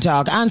bad mind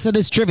talk. Answer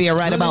this trivia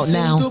right about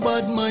now. To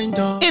bad mind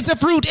talk. It's a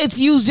fruit. It's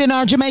used in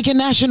our Jamaican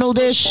national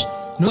dish.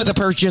 With a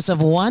purchase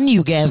of one,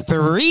 you get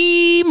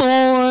 3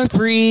 more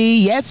free.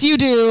 Yes, you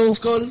do.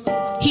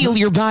 Heal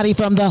your body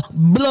from the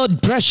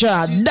blood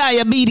pressure,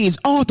 diabetes,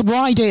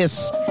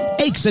 arthritis,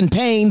 aches and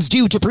pains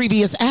due to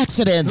previous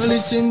accidents,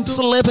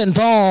 slip and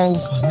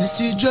falls.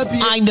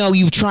 I know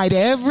you've tried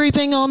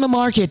everything on the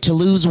market to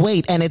lose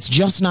weight and it's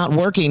just not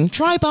working.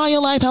 Try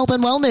BioLife Health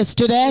and Wellness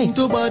today.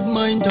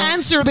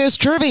 Answer this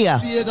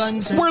trivia.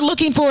 We're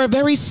looking for a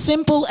very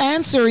simple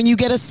answer and you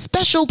get a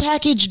special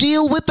package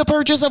deal. With the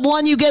purchase of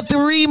one, you get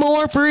 3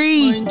 more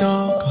free.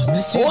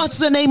 What's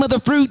the name of the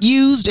fruit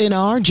used in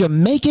our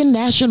Jamaican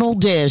national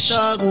dish?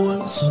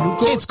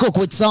 It's cooked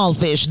with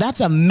saltfish.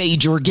 That's a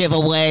major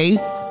giveaway.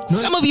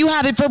 Some of you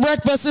had it for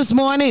breakfast this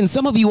morning.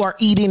 Some of you are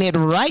eating it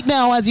right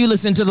now as you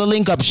listen to the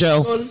Link Up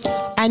Show.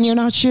 And you're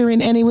not sharing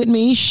any with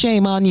me?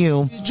 Shame on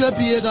you.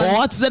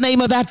 What's the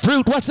name of that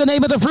fruit? What's the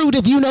name of the fruit?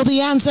 If you know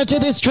the answer to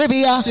this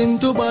trivia,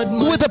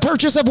 with the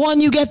purchase of one,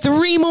 you get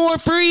 3 more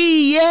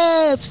free.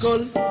 Yes.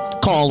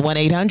 Call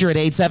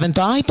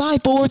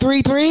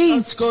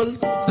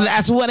 1-800-875-5433.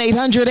 That's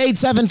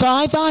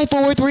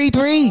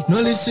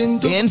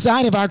 1-800-875-5433.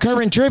 Inside of our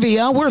current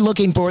trivia, we're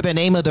looking for the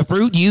name of the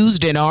fruit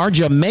used in our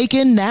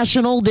Jamaican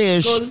national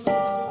dish.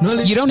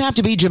 You don't have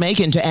to be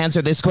Jamaican to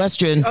answer this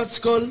question.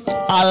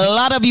 A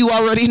lot of you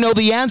already know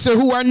the answer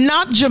who are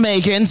not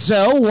Jamaican,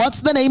 so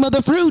what's the name of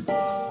the fruit?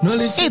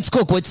 It's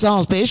cooked with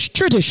saltfish,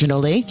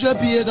 traditionally.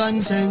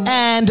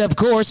 And of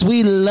course,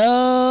 we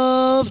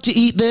love to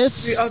eat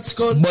this.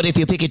 But if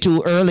you pick it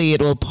too early,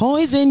 it will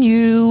poison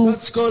you.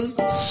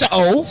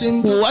 So,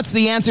 what's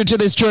the answer to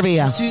this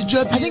trivia?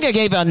 I think I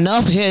gave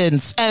enough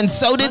hints, and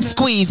so did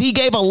Squeeze. He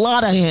gave a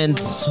lot of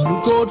hints.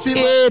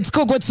 It's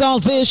cooked with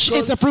saltfish.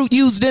 It's a fruit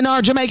used in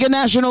our Jamaican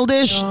national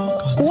dish.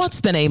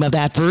 What's the name of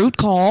that fruit?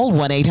 Call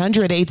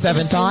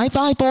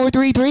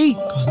 1-800-875-5433.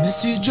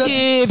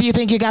 If you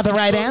think you got the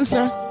right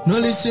answer.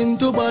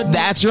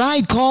 That's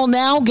right. Call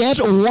now.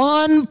 Get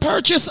one.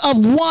 Purchase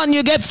of one,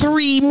 you get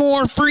 3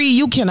 more free.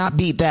 You cannot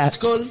beat that.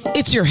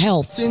 It's your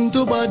health.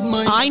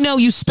 I know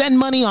you spend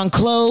money on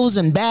clothes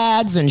and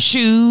bags and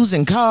shoes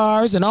and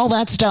cars and all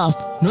that stuff.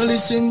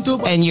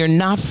 And you're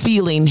not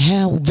feeling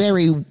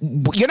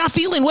you're not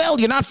feeling well.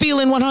 You're not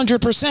feeling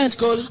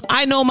 100%.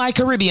 I know my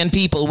Caribbean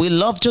people, we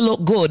love to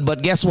look good,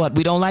 but guess what?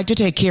 We don't like to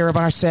take care of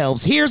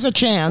ourselves. Here's a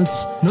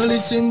chance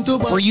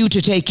for you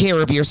to take care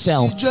of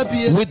yourself.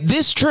 With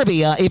this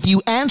trivia, if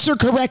you answer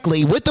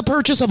correctly with the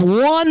purchase of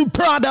one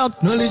product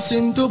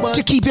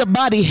to keep your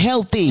body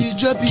healthy,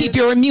 keep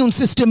your immune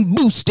system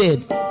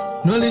boosted,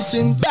 No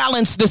listen.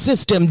 Balance the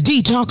system.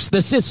 Detox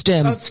the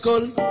system. That's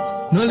cool.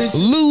 No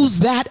listen. Lose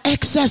that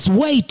excess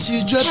weight.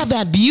 Have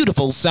that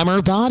beautiful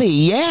summer body.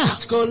 Yeah.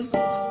 That's cool.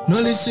 No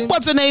listen.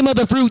 What's the name of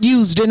the fruit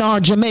used in our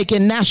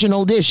Jamaican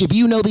national dish? If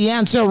you know the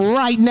answer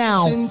right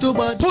now,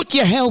 put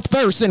your health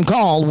first and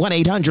call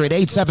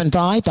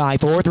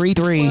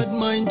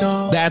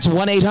 1-800-875-5433. That's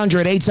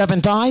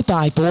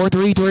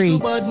 1-800-875-5433.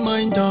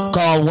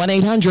 Call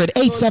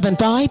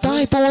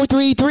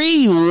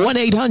 1-800-875-5433.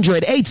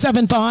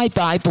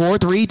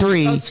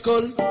 1-800-875-5433. That's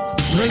cool.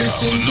 No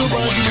listen to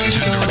bad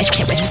mind talk.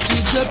 You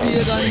see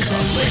Jamaican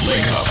sell.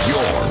 Wake up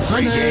your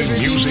reggae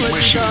music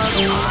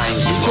machine.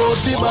 Go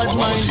see bad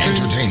mind.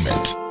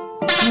 Entertainment.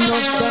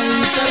 Enough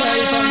time is a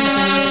life and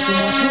feel too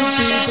much good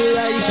people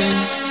life and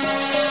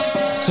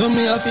so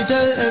me have to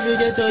tell every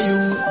ghetto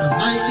you I'm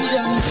Ivy.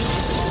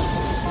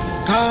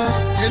 Cause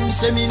them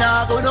say me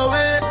nah go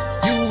nowhere.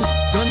 You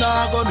don't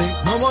nah go make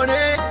no money.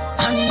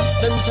 And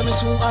them say me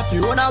soon have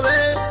to run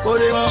away.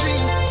 But them a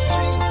dream.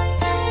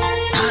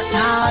 Not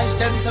nice.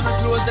 Them say me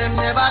clothes them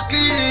never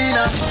clean.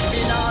 Me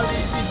now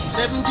live this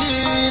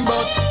 17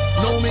 but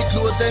now me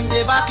clothes them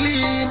never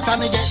clean.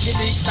 From me get the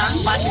big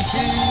song but me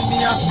see me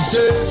have to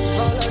say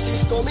all of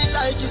this coming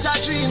like it's a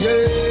dream.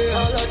 Yeah.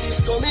 All of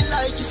this coming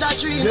like it's a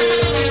dream. Yeah.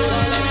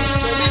 All of this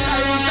coming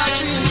like it's a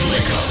dream.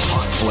 Wake up,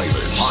 hot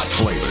flavors, hot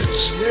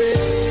flavors.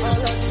 Yeah.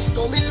 All of this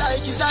coming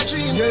like it's a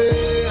dream.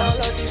 Yeah. All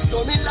of this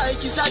coming like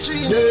it's a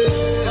dream.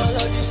 Yeah.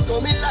 All of this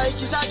coming like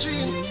it's a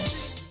dream.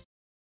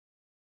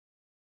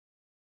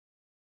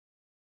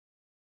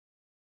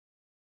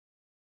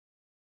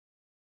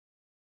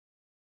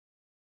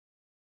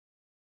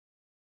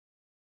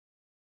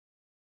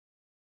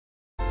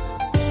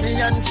 Me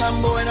and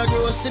some boy no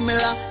grow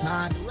similar.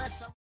 Nah, the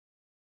West.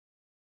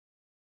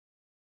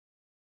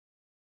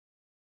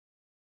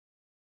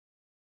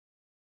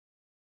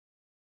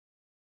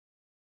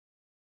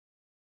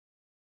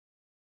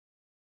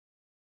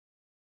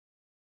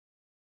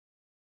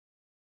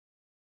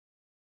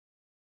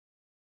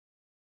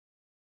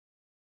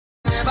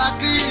 Never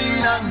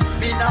clean and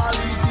me now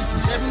live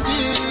this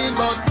 17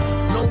 but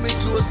now me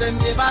clothes them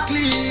never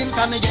clean.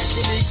 From me get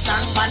the big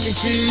song from the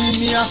scene.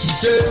 Me have to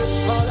say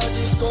all of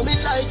this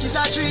coming like it's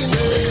a dream.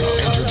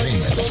 All of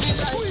this coming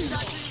like it's a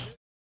dream.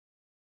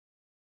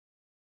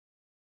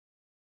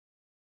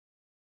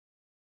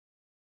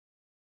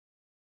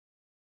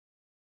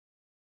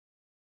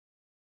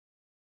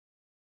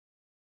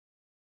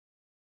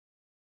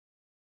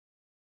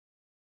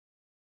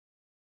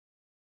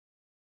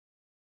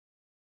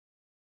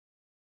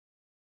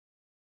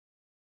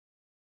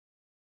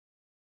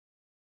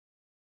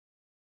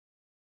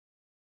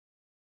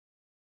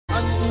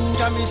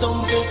 Can be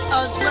some place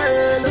as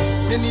well.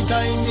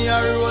 Anytime me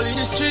a roll in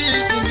the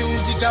street, the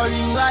music a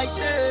ring like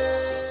that.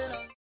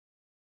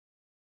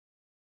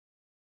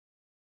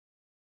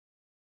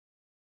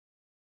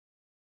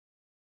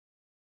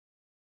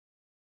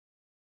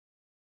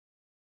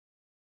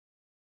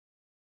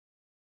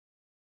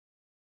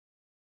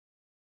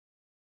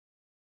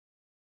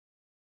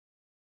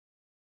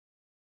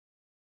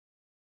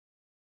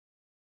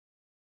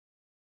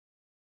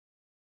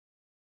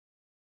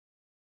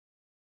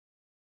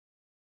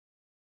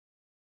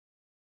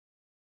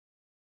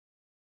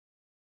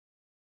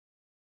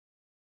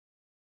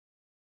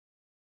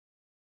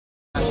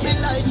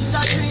 Like it's a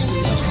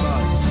dream.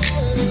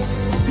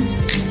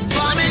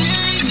 Family.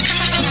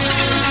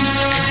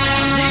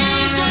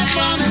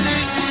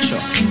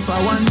 Sure. If I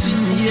want to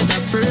me hate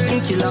a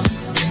fern killer,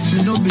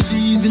 me no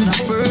believe in a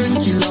fern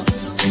killer.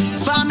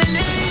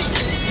 Family.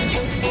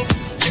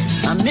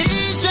 I me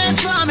say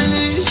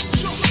family.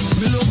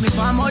 Me love me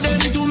family them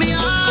to me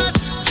heart.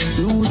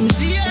 You do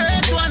the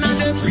earth one of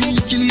them real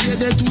kill it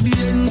dead to the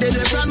end. They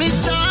from me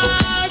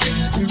start.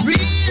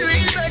 Real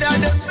better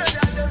them.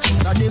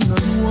 That them no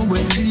know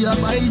when we a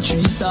buy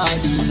 3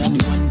 sardines and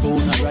the 1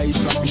 pound of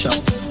rice from shop.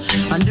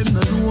 And them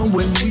no know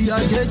when we a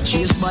get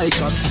chased by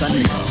cops and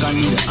the can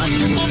and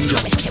the ninja.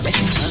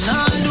 And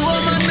all the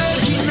woman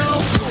making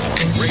now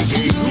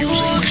Reggae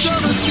music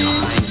struggle feel.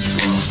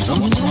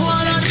 I'm know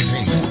all that.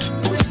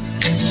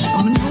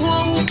 I'm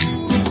know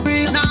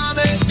we now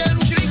make them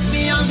trick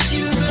me and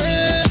kill me.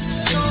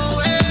 No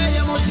way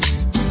you must.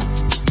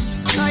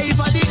 Life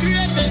are the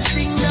greatest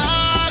thing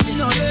that me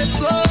no let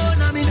go.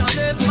 Now me no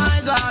let my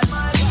God.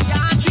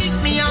 Trick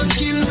me and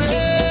kill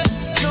me.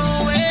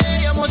 No way,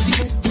 you must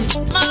see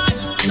man.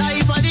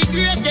 Life are the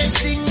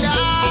greatest thing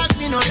that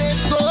me no let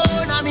go.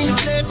 Now me no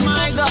let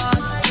my God.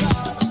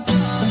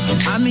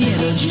 And me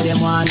energy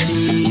them want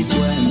it.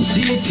 When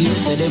see the team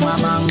say them a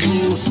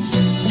mongoose.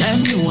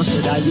 Them know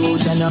say that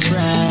you and a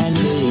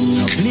friendly.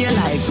 No play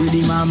like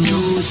rhythm and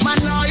blues.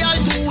 Man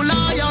loyal, too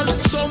loyal.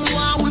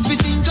 Someone with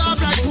his think off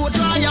like poor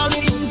trial.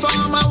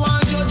 Informer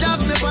want judge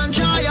have me on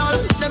trial.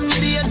 Them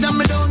days and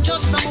me don't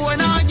just no boy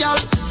no girl.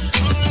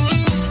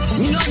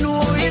 Me don't know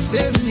if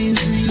them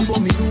is real,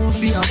 but me don't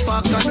feel a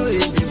fuck, I know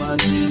every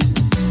man real.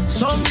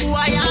 Some boy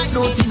I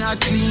don't think I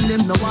clean,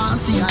 them no want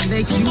see a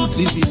next youth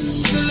living.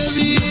 The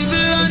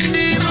evil and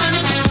demon,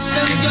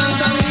 them can't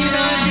stop me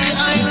on the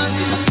island.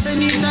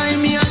 Anytime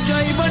me a try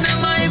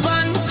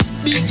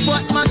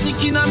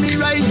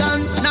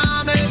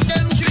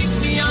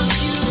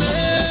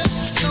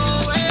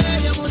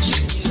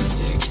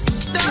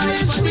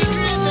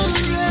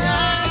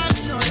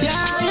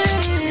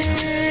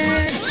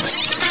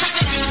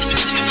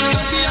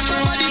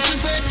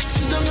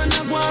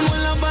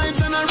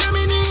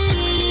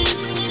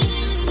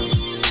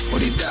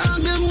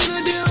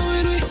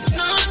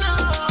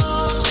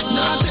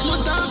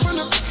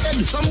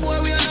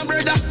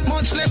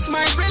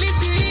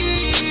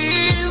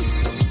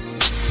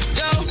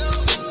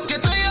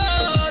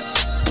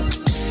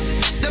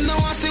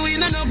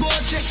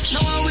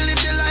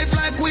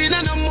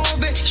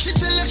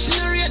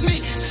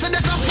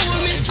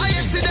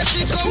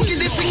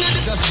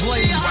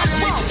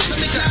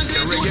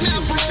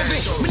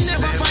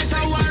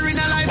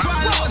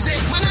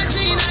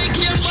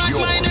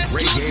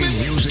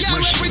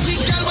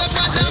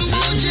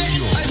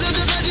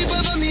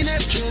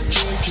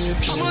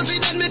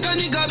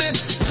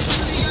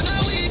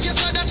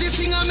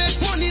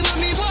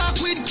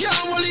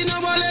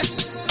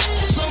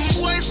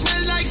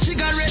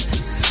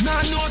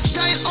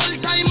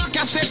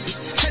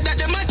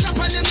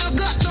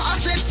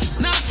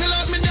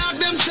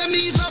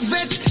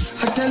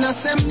tell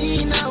us I'm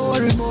me now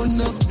worry about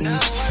no.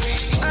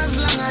 As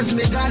long as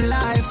me got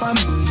life, I'm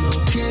doing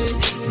okay,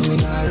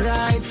 doing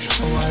alright.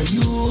 How are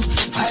you?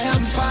 I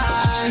am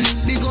fine.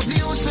 Big up the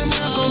house and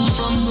I come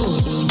from no.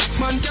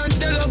 Man can't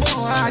tell about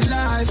hard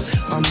life.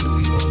 I'm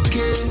doing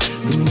okay,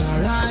 doing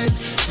alright.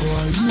 How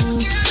are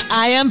you?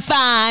 I am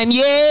fine.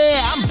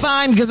 Yeah, I'm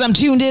fine because I'm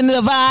tuned in to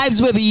the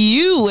vibes with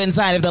you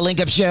inside of the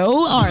Link Up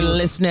Show. Our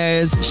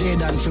listeners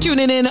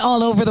tuning in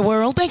all over the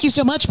world. Thank you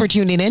so much for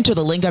tuning in to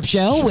the Link Up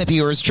Show with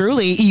yours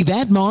truly,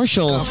 Yvette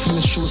Marshall.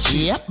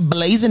 Yep,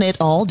 blazing it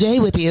all day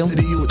with you.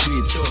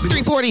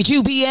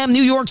 3:42 p.m.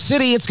 New York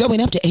City. It's going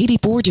up to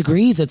 84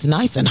 degrees. It's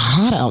nice and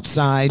hot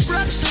outside.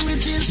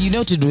 You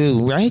know what to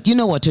do, right? You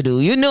know what to do.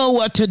 You know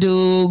what to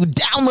do.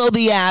 Download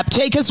the app.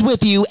 Take us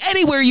with you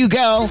anywhere you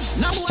go.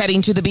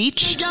 Heading to the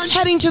beach.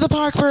 Heading to the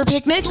park for a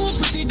picnic.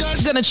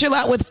 Gonna chill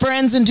out with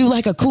friends and do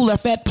like a cooler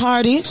fete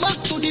party.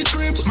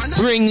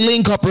 Bring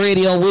Link Up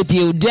Radio with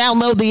you.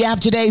 Download the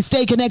app today.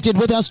 Stay connected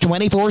with us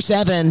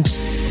 24/7.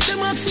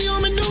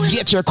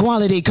 Get your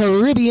quality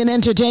Caribbean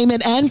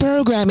entertainment and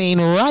programming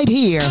right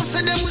here.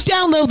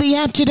 Download the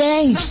app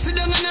today.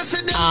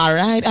 All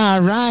right.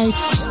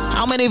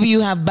 How many of you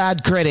have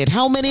bad credit?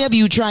 How many of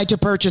you tried to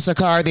purchase a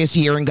car this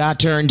year and got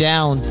turned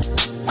down?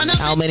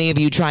 How many of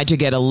you tried to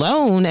get a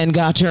loan and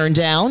got turned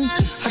down?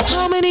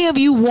 How many of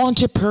you want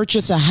to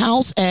purchase a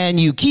house and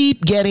you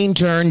keep getting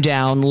turned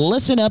down?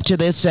 Listen up to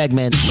this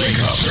segment. Link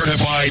Up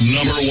certified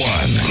number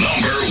one.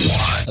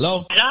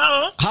 Hello?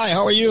 Hello? Hi,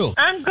 how are you?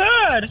 I'm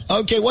good.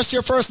 Okay, what's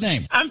your first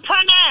name? I'm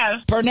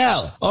Pernell.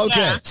 Pernell.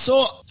 Okay, Yeah.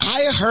 so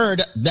I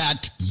heard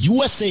that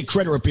USA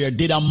Credit Repair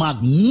did a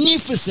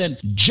magnificent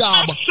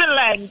job.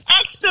 Excellent.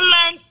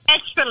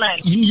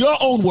 In your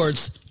own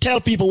words, tell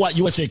people what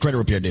USA Credit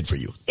Repair did for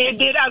you. It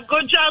did a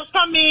good job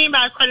for me.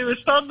 My credit was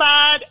so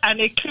bad,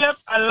 and it cleared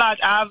a lot.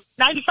 I have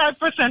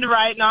 95%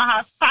 right now. I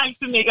have time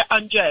to make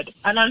 100,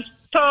 and I'm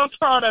so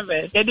proud of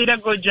it. They did a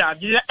good job.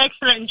 They did an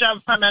excellent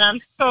job for me, and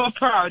I'm so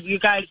proud. You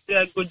guys did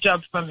a good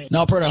job for me.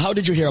 Now, Pernell, how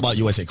did you hear about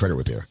USA Credit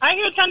Repair? I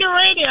hear it on the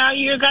radio. I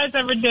hear you guys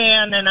every day,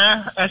 and then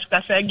I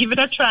said, give it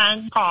a try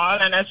and call,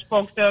 and I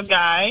spoke to a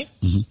guy.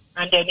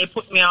 And then they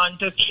put me on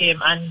to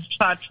Kim and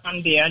start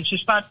from there. And she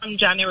started from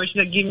January. She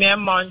said, give me a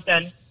month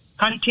and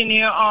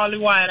continue all the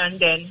while. And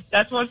then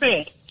that was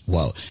it.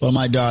 Wow. Well,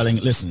 my darling,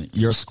 listen,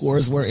 your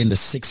scores were in the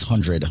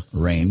 600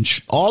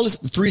 range. All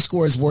three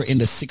scores were in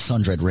the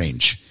 600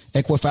 range.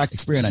 Equifax,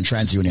 Experian, and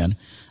TransUnion.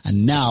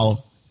 And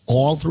now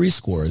all three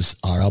scores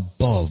are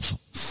above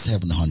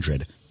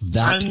 700.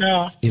 That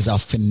is a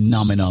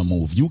phenomenal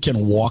move. You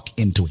can walk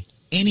into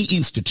any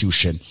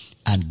institution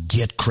and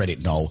get credit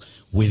now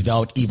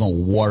without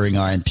even worrying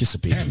or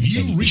anticipating. Have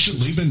you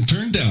recently been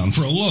turned down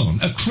for a loan,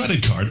 a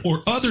credit card,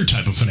 or other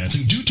type of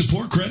financing due to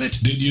poor credit?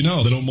 Did you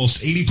know that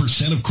almost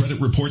 80% of credit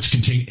reports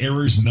contain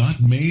errors not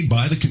made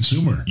by the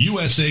consumer?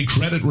 USA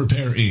Credit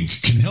Repair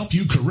Inc. can help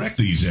you correct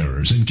these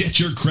errors and get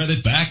your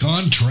credit back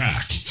on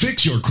track.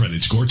 Fix your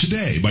credit score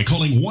today by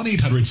calling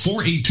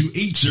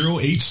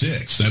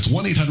 1-800-482-8086. That's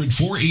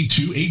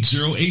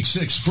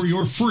 1-800-482-8086 for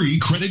your free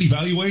credit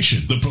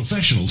evaluation. The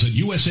professionals at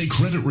USA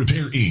Credit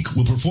Repair Inc.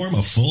 will perform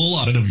a full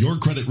audit of your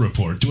credit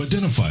report to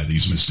identify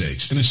these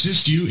mistakes and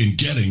assist you in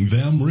getting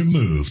them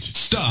removed.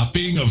 Stop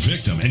being a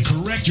victim and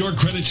correct your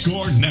credit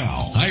score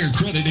now. Higher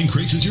credit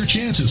increases your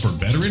chances for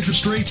better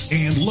interest rates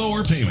and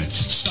lower payments.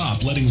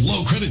 Stop letting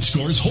low credit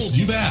scores hold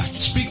you back.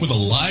 Speak with a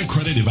live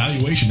credit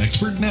evaluation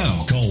expert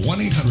now. Call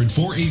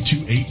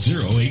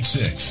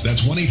 1-800-482-8086.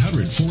 That's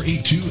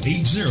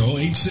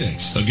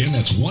 1-800-482-8086. Again,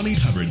 that's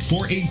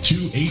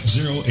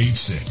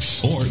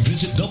 1-800-482-8086. Or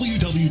visit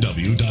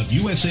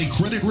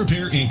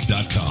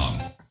www.usacreditrepair.inc.com.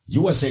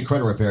 USA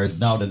Credit Repair is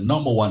now the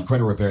 #1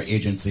 credit repair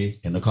agency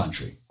in the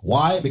country.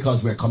 Why?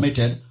 Because we're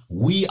committed.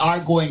 We are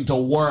going to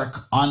work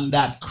on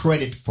that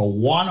credit for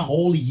 1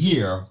 whole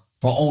year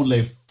for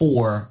only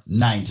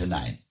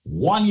 $4.99.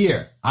 1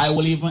 year. I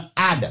will even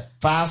add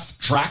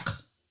Fast Track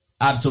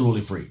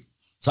absolutely free.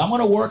 So I'm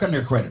going to work on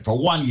your credit for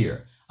 1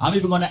 year. I'm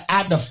even going to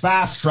add the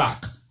Fast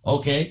Track.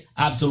 Okay?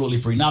 Absolutely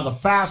free. Now the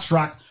Fast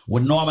Track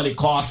would normally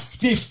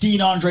cost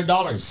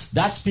 $1,500.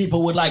 That's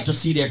people would like to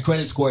see their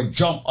credit score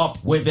jump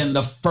up within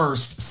the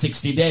first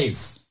 60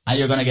 days. And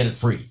you're going to get it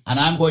free. And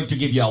I'm going to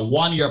give you a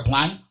 1 year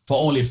plan for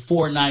only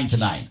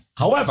 $4.99.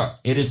 However,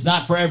 it is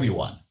not for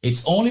everyone.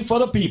 It's only for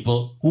the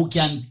people who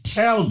can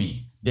tell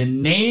me the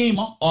name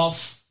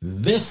of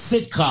this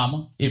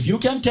sitcom. If you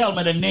can tell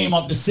me the name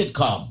of the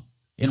sitcom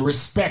in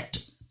respect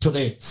to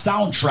the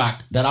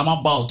soundtrack that I'm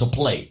about to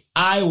play,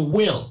 I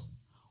will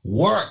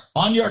work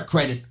on your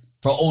credit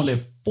for only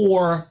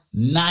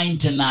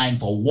 $4.99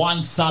 for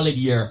 1 solid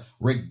year,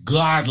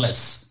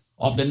 regardless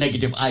of the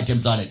negative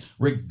items on it,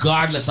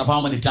 regardless of how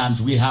many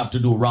times we have to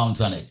do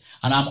rounds on it.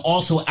 And I'm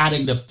also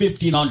adding the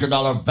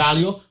 $1,500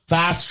 value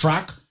Fast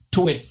Track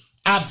to it,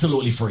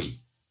 absolutely free.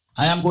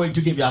 I am going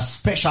to give you a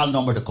special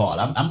number to call.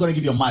 I'm going to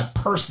give you my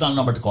personal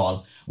number to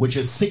call, which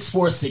is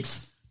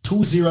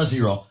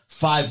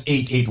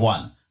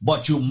 646-200-5881.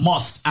 But you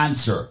must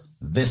answer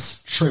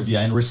this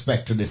trivia in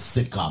respect to this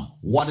sitcom.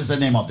 What is the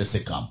name of the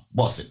sitcom?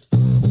 Boss it.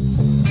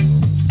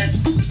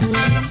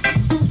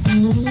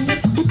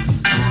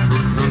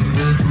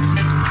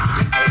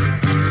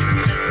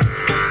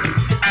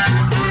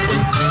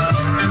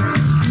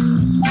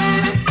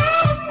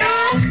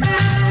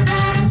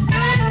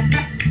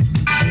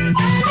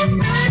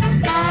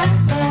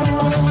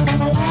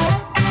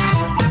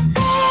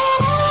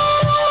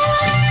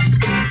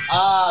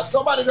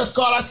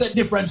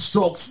 get different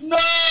strokes. No!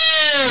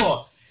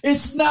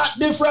 It's not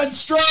different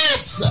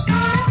strokes.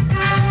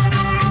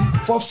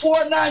 For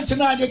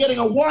 $4.99, you're getting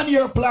a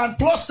 1-year plan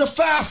plus the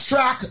fast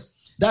track.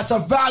 That's a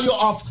value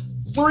of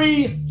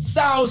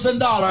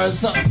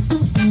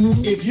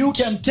 $3,000. If you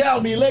can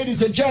tell me,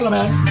 ladies and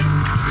gentlemen,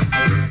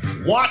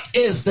 what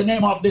is the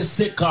name of this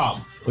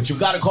sitcom? But you've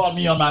got to call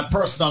me on my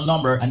personal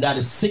number, and that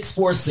is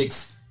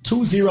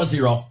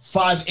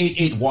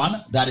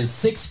 646-200-5881. That is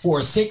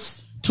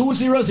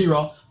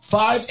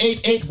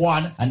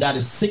 646-200-5881. And that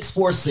is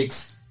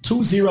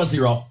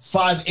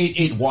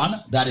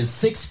 646-200-5881. That is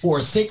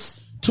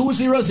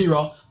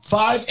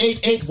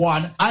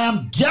 646-200-5881. I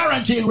am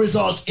guaranteeing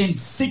results in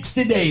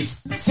 60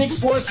 days.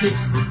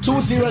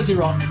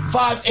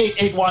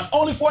 646-200-5881.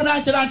 Only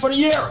 $4.99 for the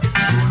year.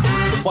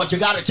 But you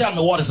got to tell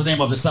me what is the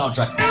name of the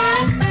soundtrack.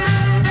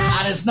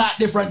 And it's not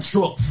different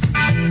strokes.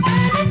 And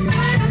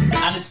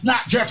it's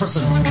not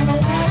Jefferson's.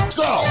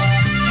 Go.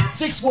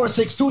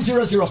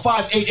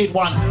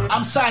 646-200-5881.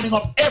 I'm signing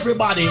up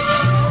everybody.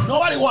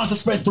 Nobody wants to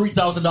spend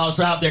 $3,000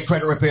 to have their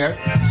credit repaired.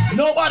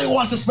 Nobody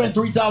wants to spend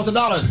 $3,000.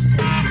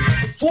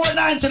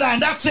 $4.99,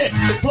 that's it.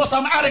 Plus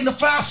I'm adding the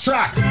fast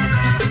track.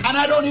 And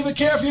I don't even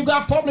care if you've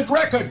got public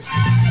records.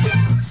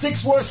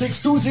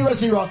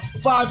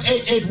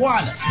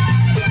 646-200-5881.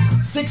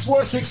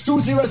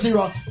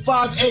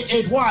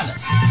 646-200-5881.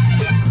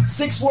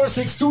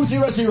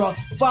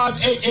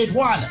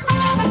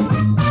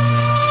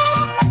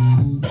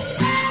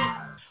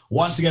 646-200-5881.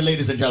 Once again,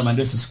 ladies and gentlemen,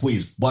 this is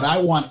Squeeze. But I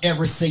want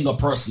every single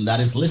person that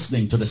is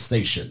listening to the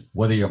station,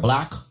 whether you're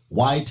black,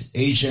 white,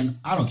 Asian,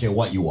 I don't care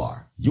what you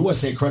are.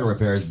 USA Credit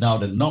Repair is now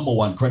the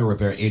 #1 credit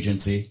repair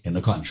agency in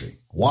the country.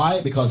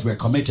 Why? Because we're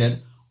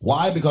committed.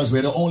 Why? Because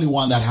we're the only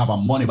one that have a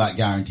money-back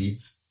guarantee.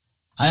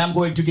 I am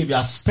going to give you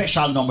a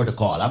special number to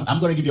call. I'm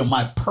going to give you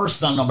my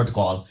personal number to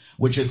call,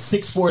 which is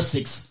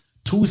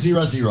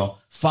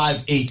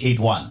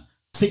 646-200-5881.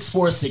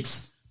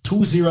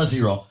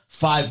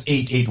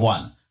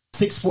 646-200-5881.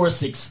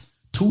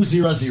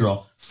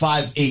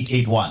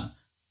 646-200-5881.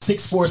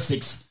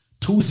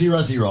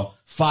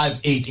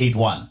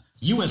 646-200-5881.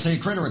 USA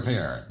Credit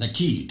Repair, the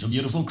key to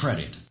beautiful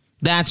credit.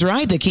 That's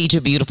right, the key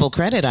to beautiful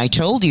credit. I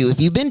told you,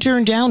 if you've been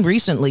turned down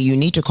recently, you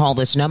need to call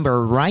this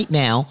number right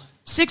now,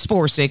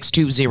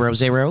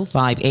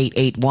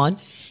 646-200-5881.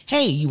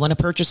 Hey, you want to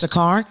purchase a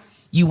car?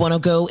 You want to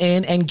go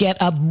in and get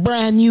a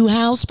brand new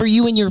house for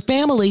you and your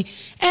family,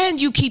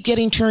 and you keep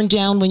getting turned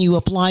down when you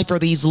apply for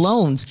these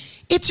loans.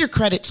 It's your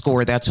credit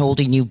score that's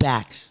holding you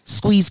back.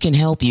 Squeeze can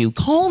help you.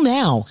 Call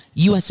now.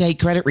 USA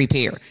Credit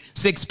Repair.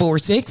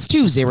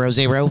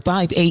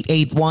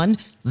 646-200-5881.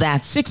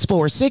 That's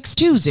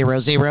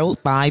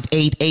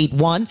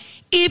 646-200-5881.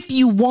 If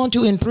you want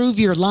to improve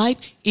your life,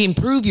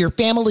 improve your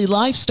family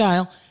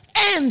lifestyle,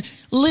 and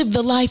live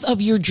the life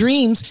of your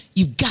dreams,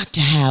 you've got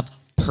to have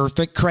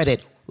perfect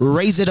credit.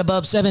 Raise it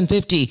above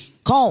 750.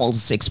 Call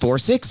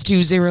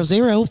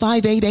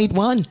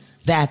 646-200-5881.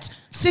 That's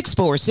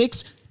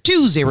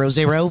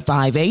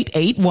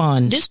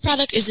 646-200-5881. This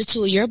product is a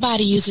tool your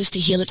body uses to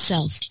heal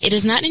itself. It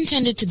is not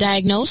intended to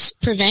diagnose,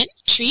 prevent,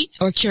 treat,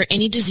 or cure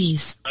any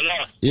disease.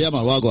 Hello? Yeah,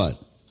 man, what going?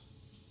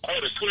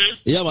 Oh, the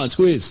Squeeze? Yeah, man,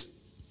 Squeeze.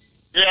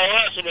 Yeah,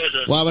 what's the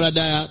matter? Why would I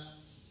die?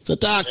 So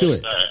talk to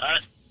it.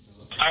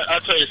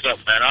 I'll tell you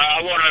something, man.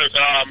 I want to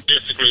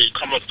basically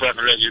come up front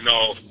and let you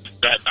know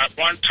that at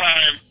one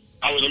time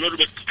I was a little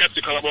bit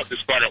skeptical about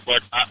this product,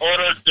 but I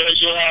ordered,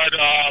 you had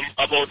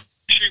about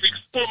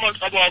 4 months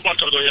ago,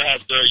 you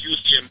have the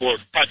UCN board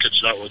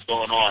package that was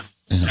going on.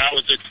 And I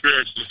was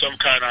experiencing some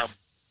kind of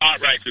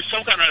arthritis,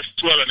 some kind of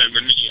swelling in the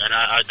knee, and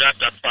I got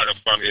that product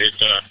from you. It's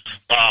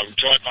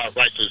joint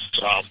arthritis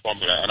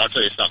formula. And I'll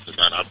tell you something,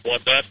 man. I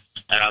bought that,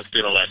 and I'm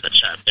feeling like a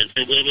champ. It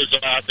was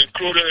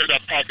included in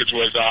that package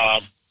was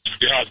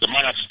you have the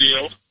Man of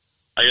Steel,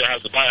 and you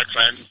have the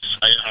BioCleanse,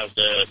 and you have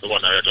the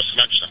one that I just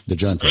mentioned. The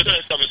joint. Let me tell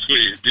you something,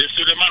 Squeeze. You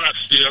see the Man of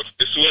Steel,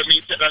 this is where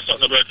me take that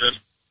something about it.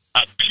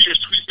 I Peter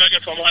Squeeze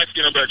Megan from my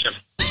skin about him.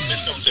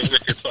 It's something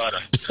wicked,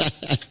 father.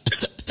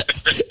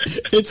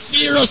 It's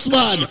serious,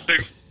 man.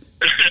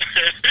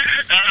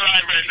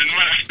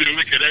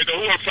 The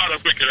whole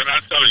product wicked, and I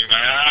tell you,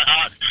 man,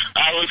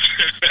 I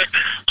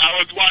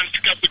was one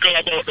skeptical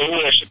about the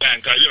whole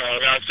shebang. You know,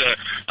 that's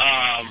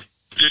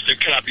this thing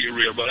cannot be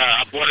real, but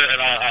I bought it,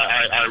 and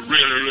I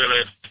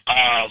really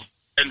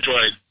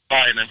enjoyed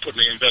buying and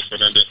putting the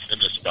investment in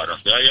this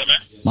product. Yeah,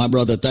 man. My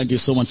brother, thank you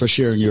so much for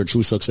sharing your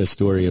true success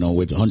story. You know,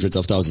 with hundreds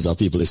of thousands of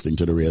people listening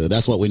to the radio.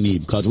 That's what we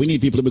need, because we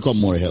need people to become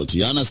more healthy.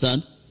 You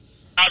understand?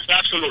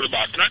 Absolutely,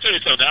 boss. Can I tell you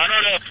something?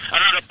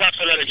 Another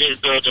possibility is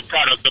the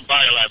product, the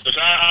BioLife,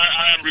 because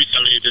I am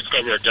recently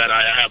discovered that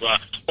I have a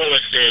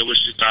OSA,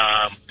 which is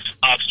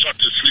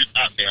obstructive sleep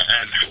apnea,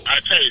 and I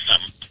tell you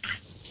something.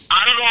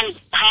 I don't know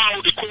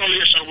how the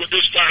correlation with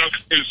this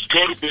product is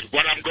good with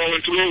what I'm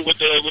going through with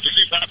the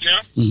sleep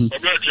apnea,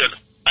 but Virgin,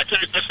 I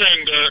tell you, the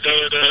thing,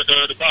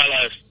 the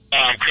BioLife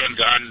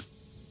cleanser, and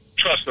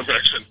trust me,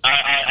 Brethren.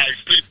 I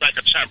sleep like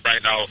a champ right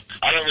now.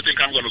 I don't even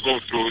think I'm going to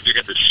go through to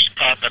get the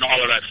CPAP and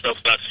all of that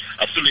stuff that's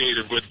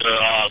affiliated with the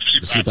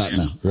CPAP.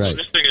 Now, right? So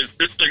this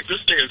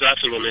thing is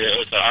absolutely.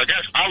 I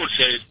guess I would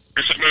say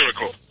it's a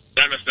miracle.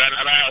 You understand?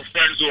 And I have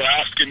friends who are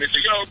asking me, say,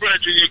 "Yo,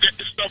 Brethren, you get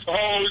this stuff?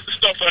 How is the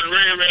stuff on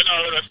Ray and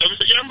all of that stuff?" I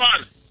say, "Yeah,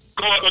 man.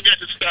 Go out and get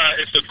it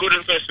started. It's a good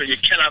investment. You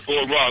cannot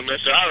go wrong." They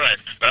say, "All right,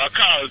 I'll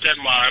call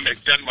Denmark and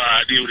make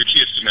Denmark deal with the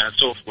case to me and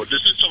so forth."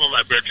 This is some of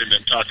my brethren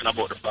them talking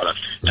about the product.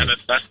 Right.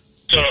 Understand?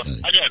 So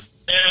again,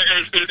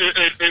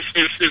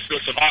 it's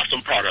just an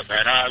awesome product,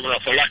 man.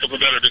 For lack of a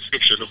better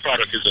description, the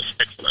product is just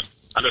excellent.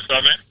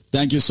 Understand, man?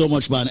 Thank you so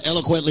much, man.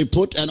 Eloquently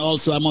put. And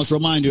also, I must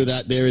remind you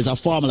that there is a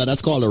formula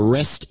that's called a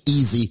Rest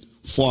Easy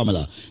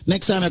formula.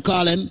 Next time you're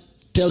calling,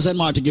 tell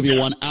Zenmar to give you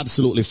one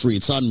absolutely free.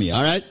 It's on me,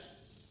 all right?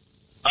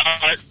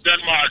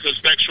 Denmark,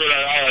 just make sure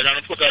that, all right, I'm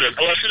going to put that in.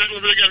 Oh, say that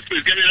again,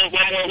 please. Give me that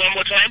one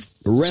more time.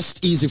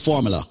 Rest Easy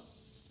formula.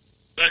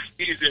 Rest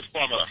Easy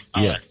formula.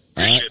 Yeah.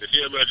 Appreciate it.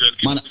 Here, brethren.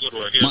 Keep the good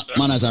work. Here, sir.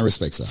 Manners and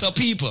respect, sir. So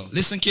people,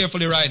 listen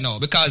carefully right now,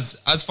 because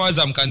as far as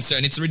I'm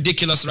concerned, it's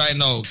ridiculous right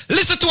now.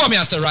 Listen to what me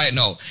I say right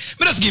now.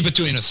 Me just give it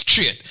to you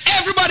straight.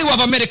 Everybody who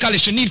have a medical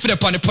issue need for the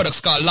upon the products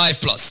called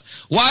Life Plus.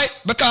 Why?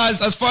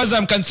 Because as far as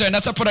I'm concerned,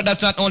 that's a product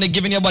that's not only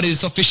giving your body the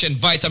sufficient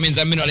vitamins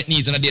and minerals it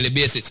needs on a daily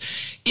basis.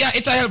 Yeah,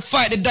 it'll help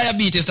fight the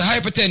diabetes, the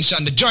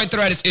hypertension, the joint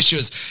arthritis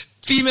issues.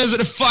 Females with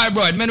the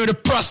fibroid, men with the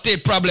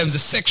prostate problems, the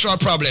sexual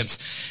problems.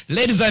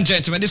 Ladies and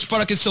gentlemen, this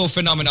product is so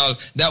phenomenal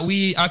that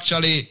we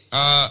actually,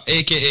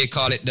 aka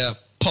call it the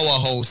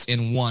powerhouse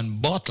in one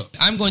bottle.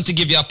 I'm going to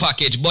give you a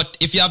package, but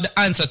if you have the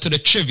answer to the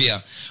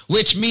trivia,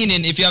 which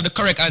meaning if you have the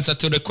correct answer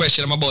to the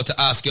question I'm about to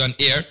ask you on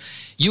air,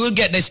 you will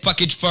get this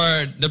package for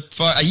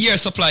a year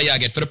supply you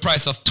get for the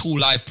price of 2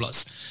 Life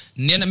Plus.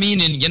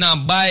 Meaning you're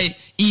not buy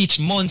each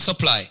month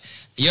supply.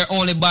 You're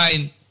only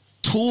buying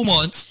 2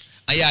 months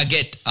and you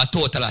get a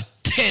total of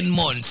 10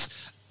 months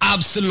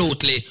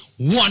absolutely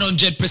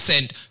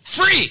 100%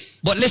 free.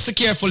 But listen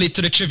carefully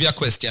to the trivia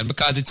question,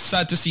 because it's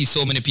sad to see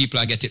so many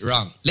people get it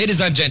wrong. Ladies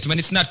and gentlemen,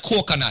 it's not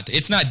coconut,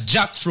 it's not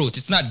jackfruit,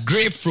 it's not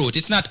grapefruit,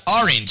 it's not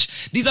orange.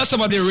 These are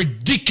some of the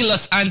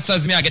ridiculous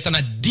answers me I get on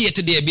a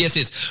day-to-day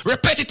basis,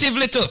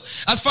 repetitively too.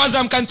 As far as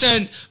I'm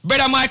concerned,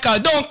 Brother Michael,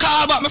 don't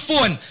call back my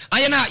phone.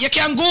 And you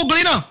can't Google,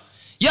 you know.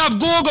 You have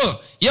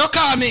Google. You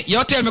call me,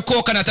 you tell me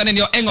coconut, and then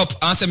you hang up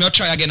and say me you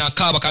try again and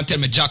call back and tell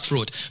me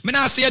jackfruit. Me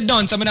not say you're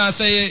done, so me not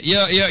say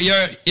you're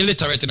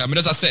illiterate. You know? Me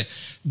just say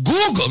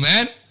Google,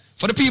 man.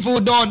 For the people who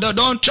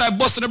don't try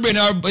busting the brain,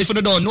 or if you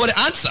don't know the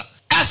answer.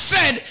 I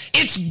said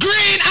it's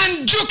green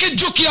and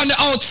juky on the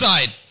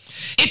outside.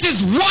 It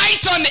is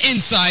white on the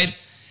inside.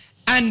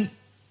 And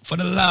for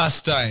the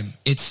last time,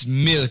 it's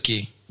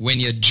milky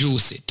when you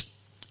juice it.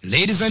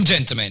 Ladies and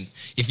gentlemen,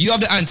 if you have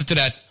the answer to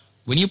that,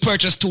 when you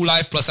purchase 2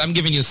 Life Plus, I'm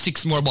giving you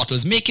 6 more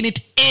bottles, making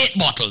it 8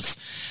 bottles.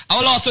 I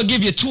will also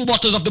give you 2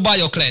 bottles of the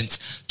BioCleanse,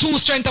 2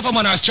 Strength of a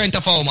Man or Strength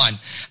of a Woman.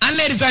 And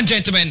ladies and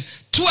gentlemen,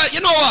 you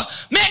know what?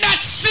 Make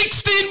that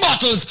 16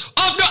 bottles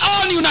of the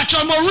all-new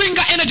natural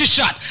Moringa Energy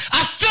Shot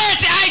at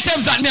 30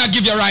 items that me I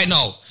give you right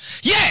now.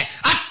 Yeah,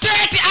 at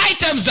 30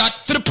 items that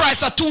for the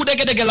price of 2 they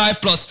get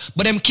Life Plus,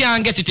 but them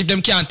can't get it if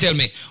them can't tell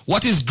me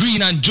what is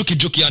green and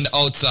juky on the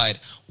outside,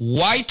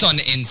 white on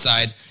the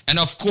inside, and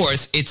of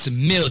course it's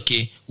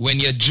milky when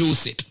you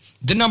juice it.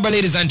 The number,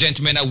 ladies and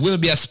gentlemen, will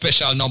be a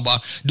special number.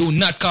 Do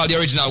not call the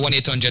original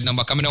 1-800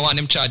 number, because I don't want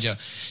them charge you.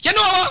 You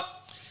know what?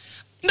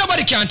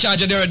 Nobody can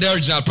charge you the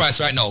original price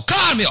right now.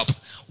 Call me up.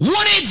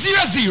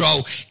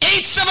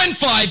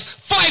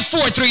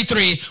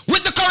 1-800-875-5433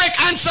 with the correct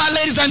answer,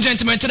 ladies and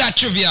gentlemen, to that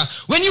trivia.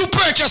 When you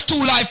purchase 2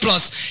 Life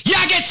Plus, you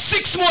get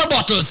 6 more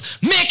bottles,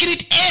 making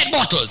it 8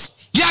 bottles.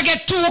 You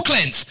get 2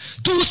 cleanse,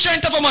 2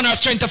 Strength of a Man or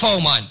Strength of a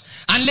Woman.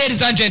 And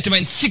ladies and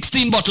gentlemen,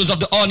 16 bottles of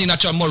the all-new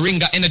natural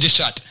Moringa Energy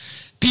Shot.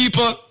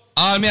 People,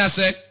 all me I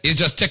say is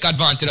just take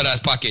advantage of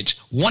that package.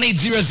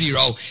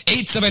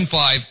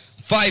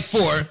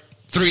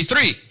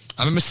 1-800-875-5433.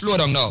 I'm going to slow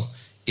down now.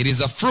 It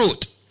is a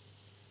fruit.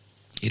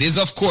 It is,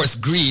 of course,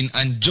 green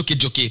and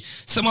juky.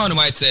 Someone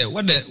might say,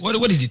 what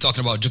is he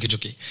talking about,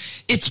 juky?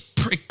 It's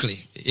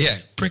prickly. Yeah,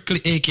 prickly,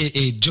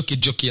 a.k.a.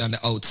 juky on the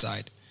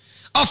outside.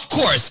 Of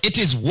course, it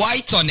is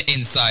white on the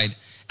inside.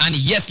 And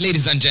yes,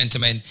 ladies and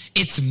gentlemen,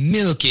 it's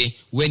milky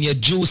when you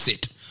juice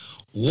it.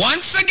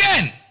 Once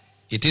again,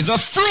 it is a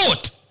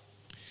fruit.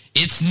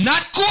 It's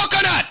not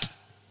coconut.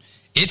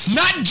 It's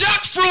not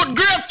jackfruit,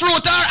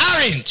 grapefruit, or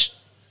orange.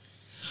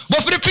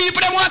 But for the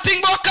people that want to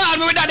think about call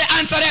me without the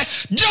answer there,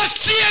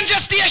 just change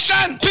your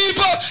station.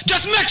 People,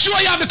 just make sure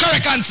you have the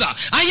correct answer.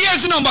 And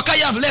here's the number,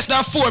 because you have less than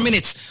 4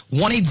 minutes.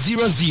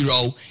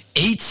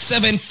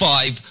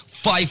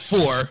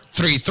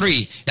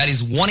 1-800-875-5433. That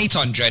is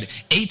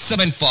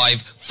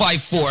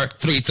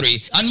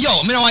 1-800-875-5433. And yo,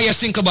 me don't want your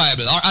Cinco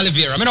Bible or aloe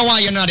vera. Me don't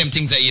want you none of them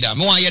things either.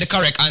 Me want you the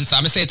correct answer.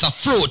 Me say it's a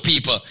fruit,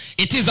 people.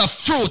 It is a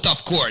fruit,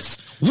 of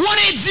course.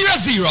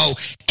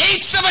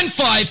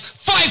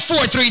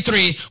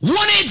 1-800-875-5433.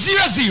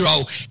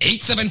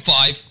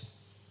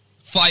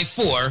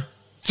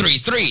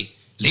 1-800-875-5433.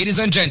 Ladies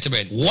and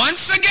gentlemen,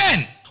 once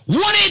again,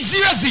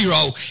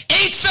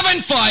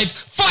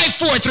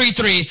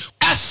 1-800-875-5433.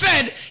 As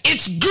said,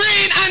 it's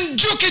green and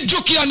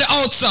juky on the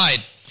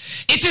outside.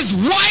 It is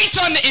white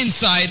on the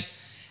inside.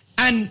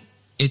 And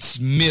it's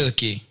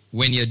milky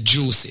when you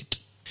juice it.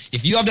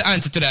 If you have the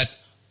answer to that,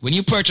 when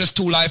you purchase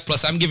 2 Life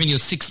Plus, I'm giving you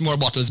 6 more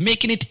bottles,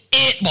 making it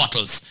 8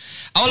 bottles.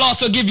 I will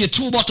also give you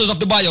 2 bottles of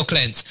the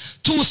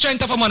BioCleanse, 2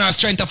 Strength of a Man or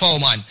Strength of a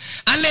Woman.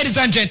 And ladies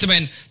and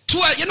gentlemen,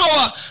 12, you know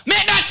what?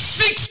 Make that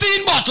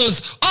 16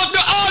 bottles of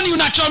the all-new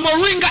natural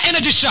Moringa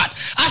Energy Shot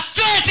at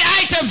 30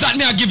 items that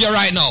me I give you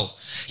right now.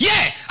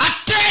 Yeah, at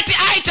 30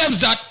 items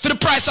that for the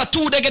price of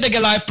 2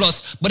 Dege Life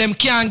Plus, but them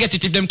can't get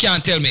it if them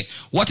can't tell me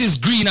what is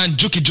green and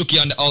juky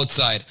on the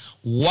outside,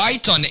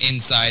 white on the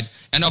inside,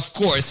 and of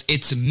course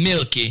it's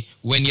milky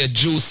when you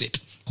juice it.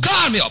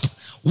 Call me up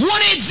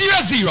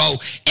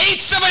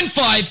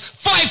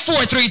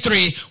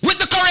 1-800-875-5433 with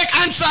the correct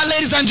answer,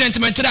 ladies and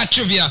gentlemen, to that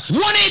trivia.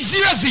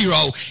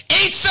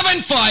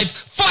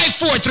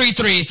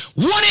 1-800-875-5433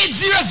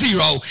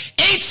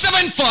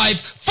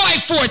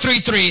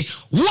 1-800-875-5433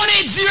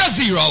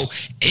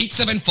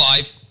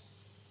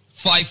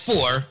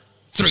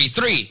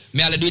 1-800-875-5433.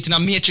 May I do it in a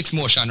matrix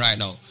motion right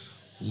now?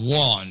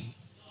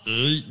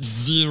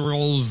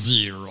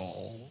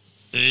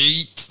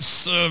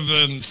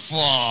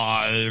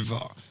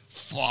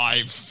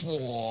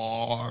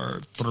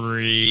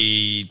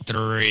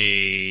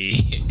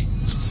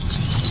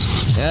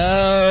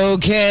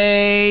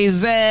 Okay,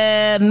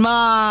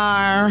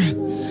 Zedmar.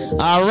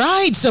 All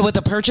right, so with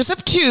the purchase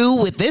of 2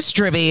 with this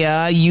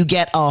trivia, you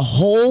get a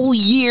whole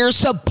year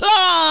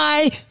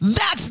supply.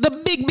 That's the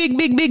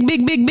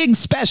big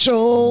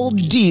special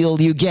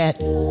deal you get.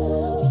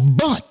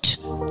 But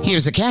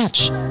here's a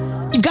catch.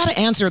 You've got to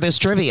answer this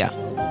trivia.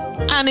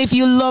 And if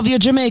you love your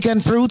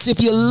Jamaican fruits,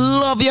 if you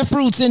love your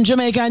fruits in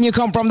Jamaica and you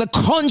come from the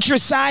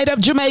countryside of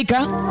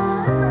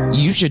Jamaica,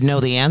 you should know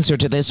the answer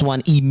to this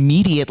one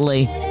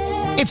immediately.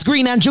 It's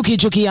green and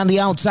juky on the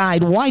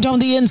outside, white on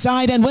the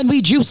inside, and when we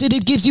juice it,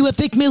 it gives you a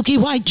thick, milky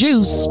white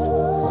juice.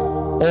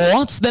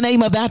 What's the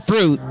name of that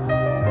fruit?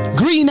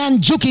 Green and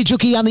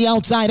juky on the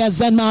outside, as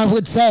Zenmar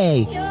would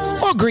say.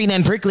 Or green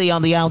and prickly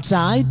on the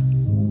outside,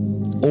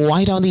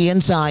 white on the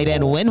inside,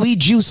 and when we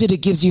juice it,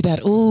 it gives you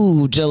that,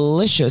 ooh,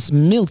 delicious,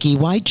 milky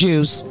white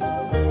juice.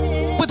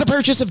 With the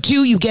purchase of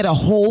 2, you get a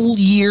whole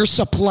year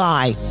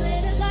supply.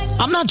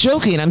 I'm not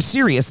joking, I'm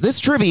serious. This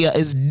trivia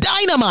is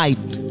dynamite.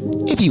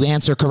 If you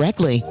answer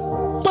correctly.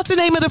 What's the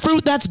name of the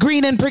fruit that's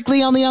green and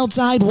prickly on the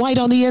outside, white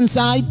on the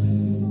inside?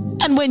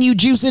 And when you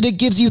juice it, it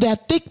gives you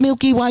that thick,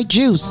 milky white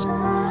juice.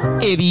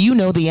 If you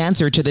know the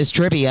answer to this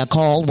trivia,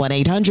 call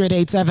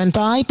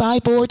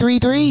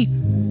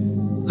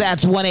 1-800-875-5433.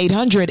 That's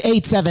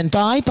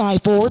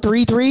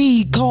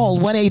 1-800-875-5433. Call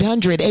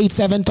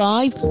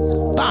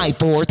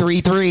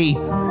 1-800-875-5433.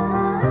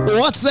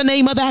 What's the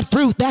name of that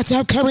fruit? That's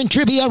our current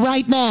trivia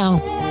right now.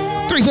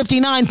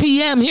 3:59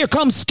 p.m. Here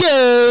comes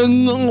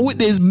Skeng with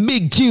this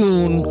big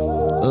tune,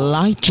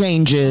 Life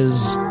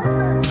Changes. Wake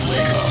up,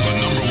 the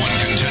number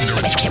 1 contender.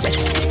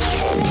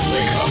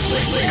 Wake up.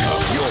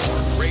 Your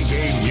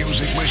reggae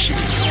music machine.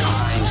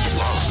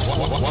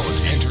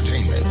 Quality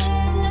entertainment.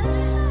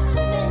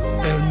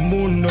 El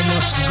mundo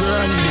más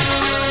grande.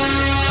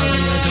 And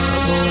you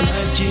talk about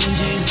life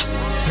changes.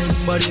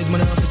 Everybody's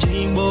man off a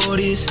dream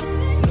bodies.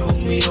 Know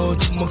me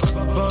out to my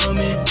papa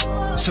me.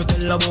 So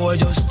tell a boy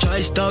just try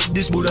stop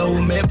this Buddha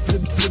will make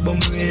flip on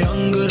me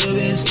younger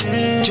best.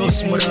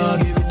 Just mother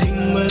give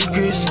everything well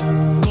grace.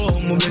 Come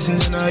my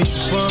blessings and I eat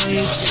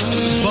fights.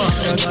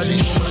 Father God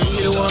you know me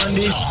really want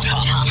this.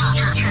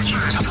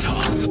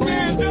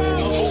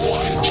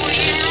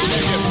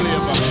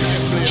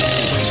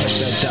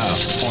 Set up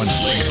on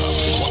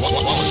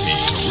Quality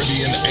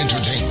Caribbean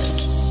Entertainment.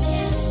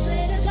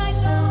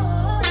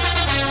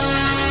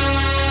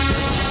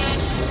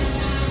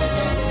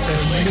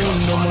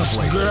 Mundo más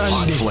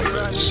grande.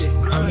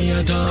 I'm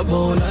here talk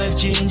about life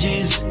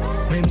changes.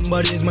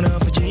 Everybody's man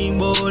off a dream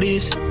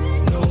bodies.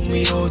 Know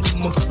me out to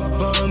my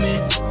papa me.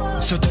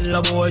 So tell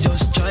a boy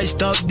just try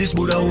stop this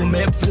Buddha will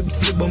make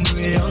flip on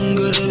me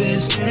younger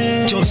best.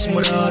 Just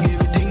mother give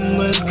everything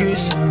well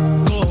grace.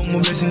 Come my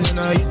blessings and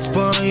I eat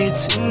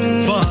fights.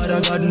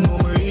 Father God know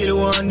me really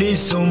want this.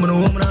 So me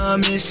know me I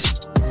miss.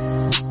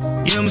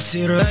 Yeah, me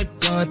see the right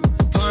path.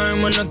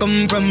 Farm when I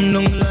come from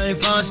long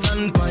life, fast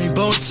and pipe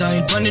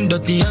outside, running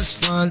dirty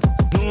asphalt.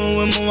 Know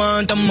when I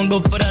want, I'ma go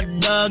for that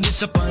dog.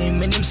 It's a pine,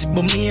 my name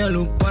but me, I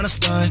look for the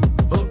star.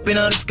 Up in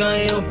the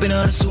sky, up in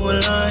the soul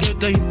line. You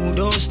tell you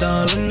don't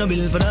start when I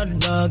build for that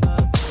dog.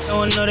 I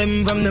want know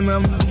them from them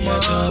ram. Yeah,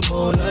 talk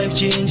about life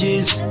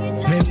changes.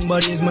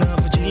 Memories, man,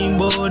 have a dream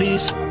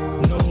bodies.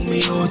 Know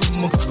me out to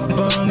my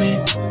papa me.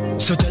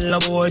 So tell a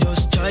boy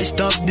just try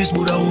stop this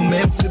Buddha will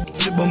make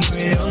flip on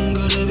me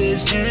younger the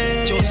best.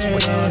 Just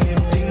when I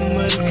everything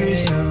well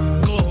grace.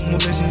 Come my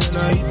blessings and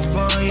I eat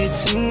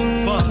fights.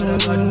 Father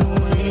God know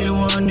I really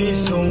want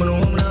this. So I know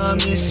I'm not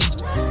miss.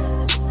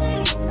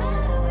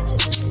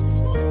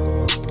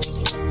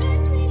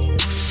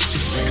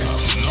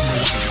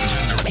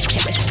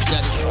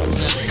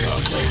 Wake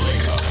up.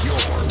 Your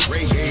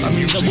reggae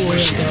It's a boy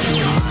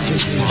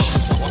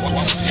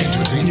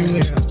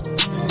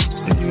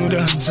the new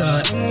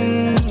dancer.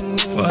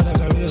 Father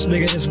God, we just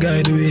make this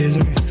guy do his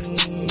and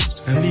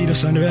lead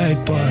us on the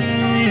right path.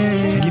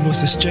 And give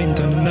us the strength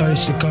and the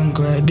knowledge to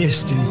conquer our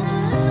destiny.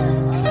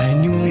 A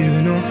new wave,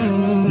 you know,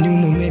 new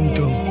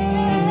momentum.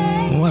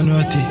 One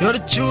rotty. You're the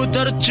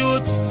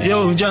truth.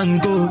 Yo, John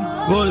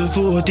Cobb, World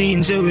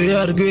 14, say we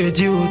are the great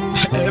youth.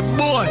 Hey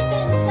boy,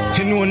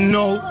 you know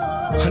now,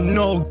 I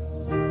know.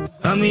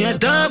 I mean, at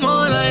time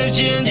all life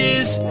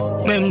changes.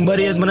 Remember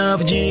days man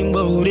have dream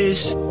about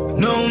this.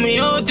 Now me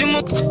out in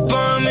my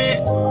for me.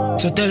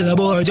 So tell the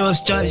boy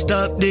just try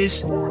stop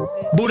this.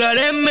 Buddha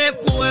them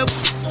make boy.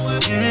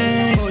 But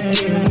me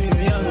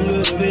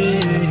younger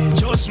baby.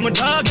 Just my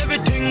dog,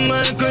 everything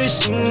man Chris.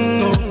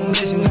 Don't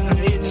listen and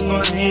it's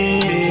my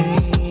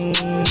hits.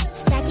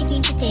 Static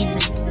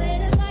Entertainment.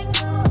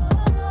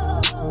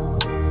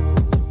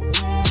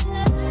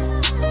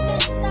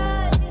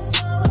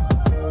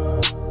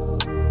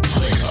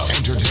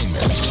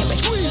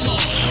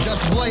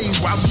 Blaze.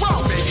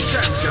 Wow, baby,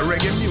 Shams, your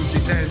reggae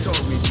music, that's all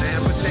we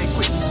never say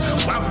quits.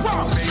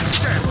 Wow, baby,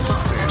 Shams.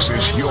 This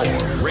is your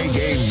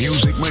reggae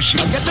music machine.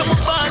 I get to my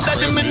band that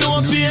they me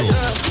know pain.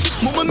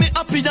 Mama me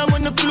happy than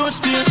when the close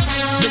to you.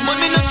 The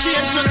money not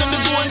change, none of the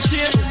gold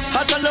chain.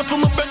 I can love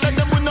for my brother,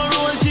 them with no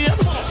roll tape.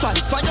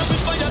 Fight fire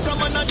with fire,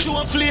 come on and show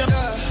a flame.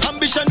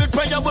 Ambition with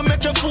prayer will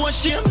make you for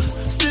shame.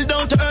 Still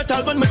down to earth,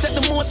 I'll when me take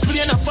the most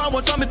plane. I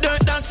forward from me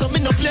dirt dance, so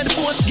me no play the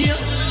boss game.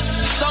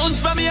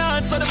 Sounds from me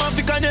heart, so them have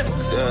to connect.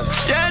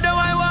 Yeah, the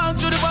way I walk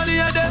through the valley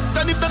of death.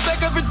 And if they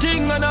take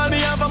everything and all me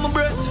have on my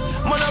breath,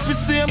 man, I be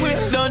same way.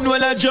 Done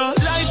well, I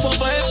just life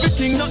over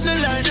everything, nothing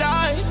like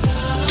life.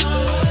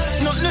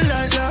 Nothing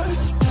like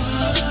life.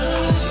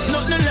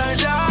 Nothing like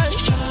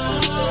life.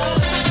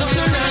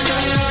 Nothing like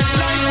life.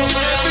 Life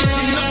over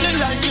everything, nothing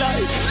like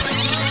life.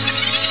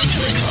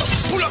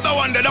 Pull up the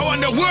one there,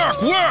 work.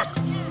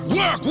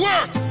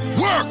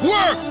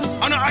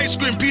 On an ice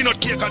cream, peanut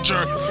cake, a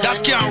jerk.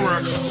 That can't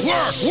work.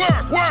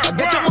 Work. I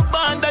get to my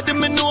band that they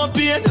me know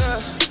pain.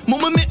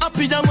 Mama me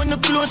happy than when the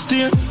close to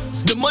you.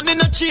 The money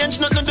not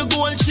change, nothing of the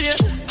gold chain.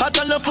 I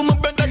can love for my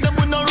brother, them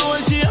with no roll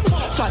tape.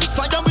 Fight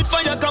fire with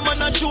fire, come on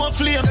and show a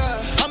flame.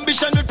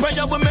 Ambition with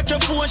prayer will make you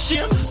for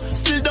shame.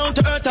 Still down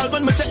to earth, I'll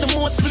when me take the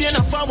most plane.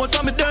 I forward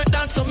from me dirt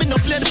dance, so me no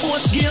play the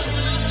boss game.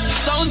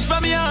 Sounds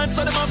from me heart,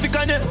 so them have to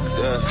connect.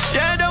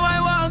 Yeah, the way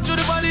I walk through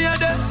the valley of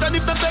death. And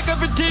if they take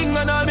everything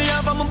and all me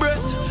have on my breath,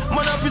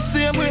 man, I be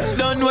same way.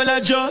 Done well, I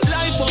just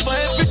life over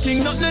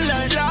everything, nothing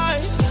like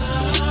life.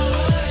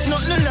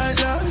 Nothing like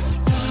life.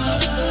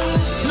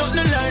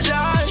 Nothing like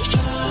life.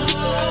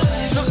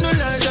 Nothing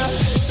like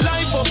life.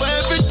 Life over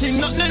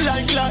everything, nothing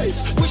like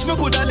life. Wish me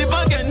coulda live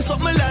again,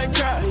 something like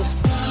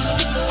Christ.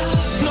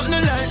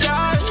 Nothing like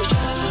life.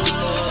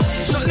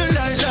 Nothing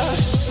like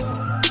life.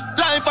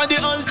 Life are the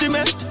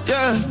ultimate,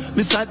 yeah.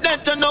 Me sad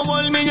that you no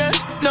hold me yet,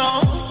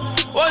 no.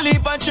 Only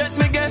if I check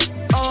me get,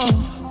 oh.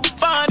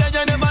 Father,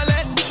 you never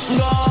let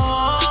go.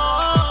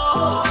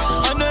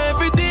 I know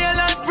every day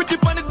life pretty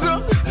on the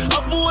ground.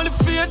 I full of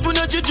faith when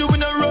I judge you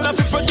in a roll. I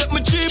feel protect my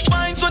 3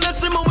 points when I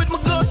see me with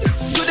my gun.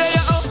 Today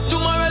you're up,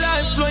 tomorrow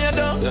life slow you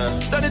down.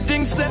 So the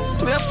things set,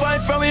 we fight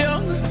from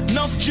young.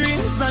 Enough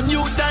dreams and you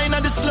dying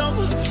at the slum.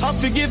 I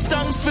forgive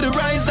thanks for the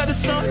rise of the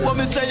sun. What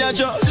me say I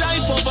just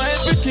life over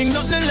everything,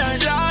 nothing like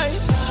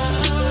life.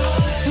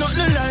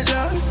 Nothing like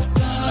life.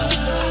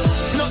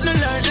 Nothing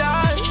like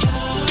life.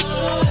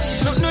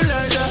 Nothing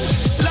like that.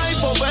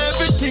 Life over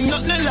everything,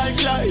 nothing like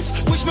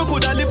life. Wish me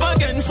coulda live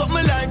again,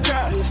 something like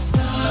Christ.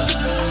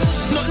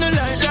 Nothing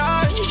like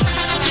life.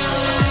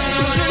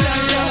 Nothing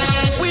like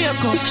that. We are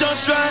come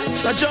just right,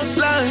 so just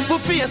life. We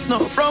face no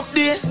rough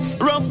days,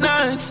 rough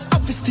nights.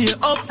 Have to stay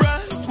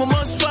upright, we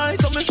must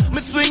fight. So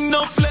me swing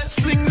no left,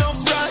 swing no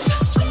right.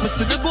 Me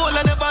see the goal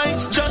and never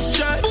it's just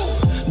try.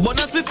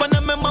 Bonus me and I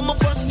remember my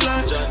first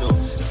flight.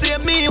 See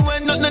me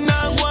when nothing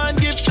I want.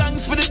 Give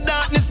thanks for the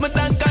darkness, my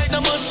damn kind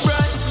of must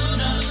bright.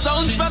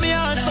 Sounds from me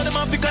heart, so them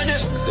have to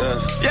connect.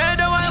 Yeah,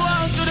 the way I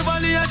walk through the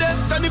valley of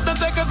death. And if they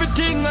take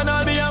everything and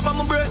all me have on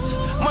my breath,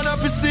 man, I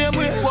be same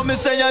way. What me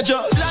say, I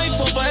just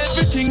life over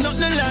everything,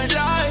 nothing like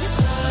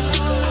life.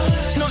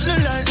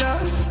 Nothing like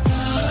life.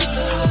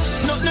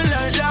 Nothing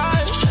like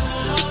life.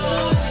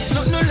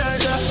 Nothing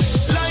like that.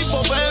 Life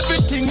over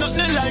everything,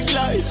 nothing like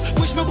life.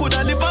 Wish me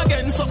coulda live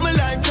again, something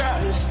like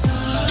Christ.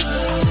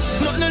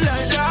 Nothing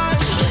like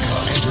life.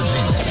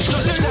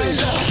 Nothing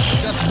like that.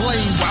 Just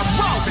blaze.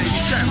 Wow, baby,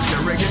 Shams,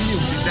 your reggae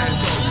music,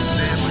 that's all we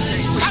never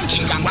say quits.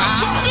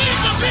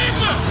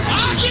 People,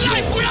 argue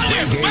like we are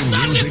live. What's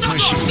on this about?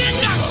 Ding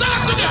dong,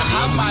 talk to them. I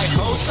have my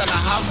house and I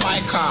have my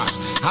car.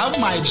 Have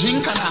my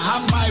drink and I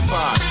have my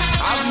bar.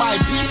 Have my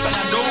peace and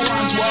I don't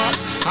want war.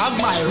 Have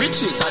my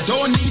riches, I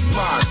don't need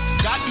bar.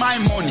 Got my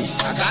money,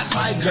 I got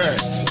my girl.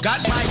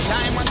 Got my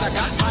diamonds, I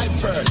got my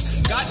pearl.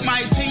 Got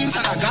my things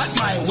and I got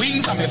my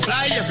wings. I may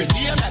fly every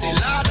day, I'm the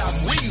Lord of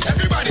wings.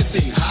 Everybody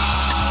sing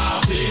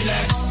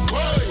happiness.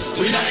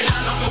 We not in a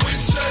number with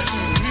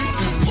stress.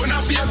 Gonna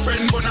feel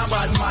friend, gonna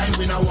bad mind.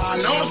 We not want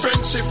no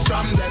friendship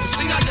from them.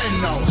 Sing again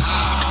now.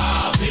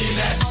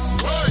 Happiness.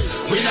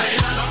 We not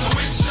in a nothing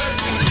with stress.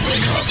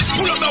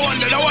 Pull up the one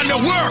that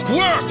work.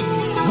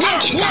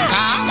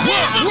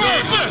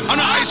 On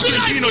a ice cream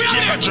peanut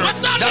cake,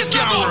 that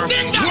can't work.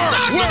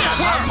 Work. I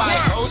have my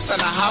house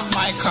and I have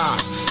my car.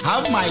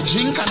 Have my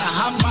drink and I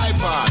have my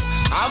bar.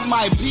 Have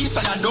my peace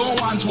and I don't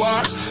want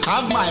war.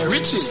 Have my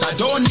riches, I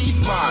don't need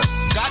bar.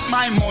 Got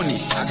my money,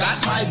 I got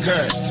my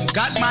girl.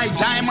 Got my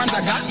diamonds,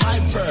 I got my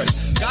pearl.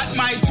 Got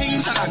my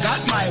things and I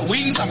got my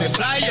wings. I may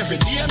fly every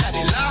day, I'm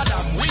the Lord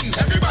of wings.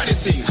 Everybody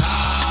sing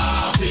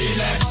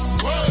happiness.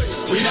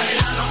 We not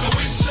in a nothing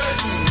with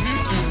stress.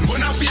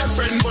 Bun a fake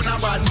friend, bun a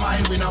bad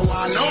mind. We not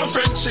want no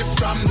friendship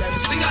from them.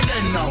 Sing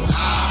again now.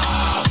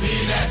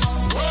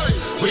 Happiness.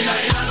 We not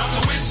in a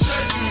nothing with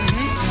stress.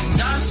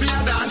 Dance me a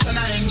dance and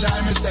I enjoy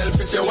myself.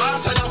 If you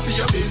want to for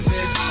your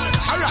business.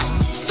 Alright,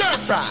 stir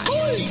fry.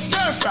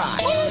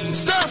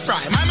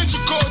 Mami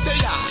chukote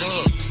ya.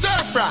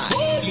 Stir fry.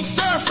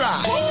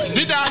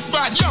 The dance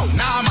bad, yo,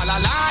 now I'm all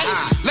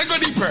alive. Lego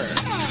the bird.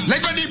 Hey,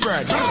 Lego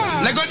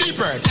the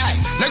bird.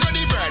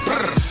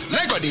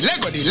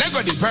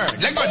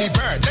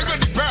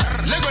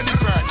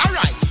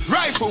 Alright,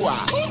 rifle war.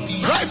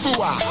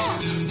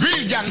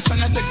 Real gangsta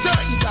not take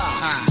certain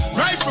time.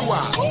 Rifle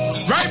war.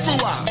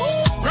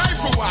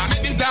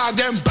 Make the dog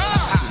them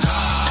bad.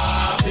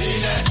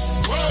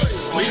 Happiness.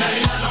 We not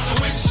in a nothing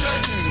with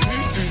stress.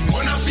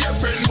 Bun a fake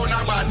friend, bun a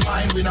bad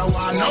mind. We not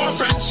want no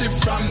friendship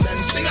from them.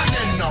 Sing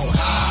again now.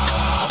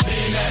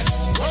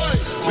 Happiness.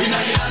 We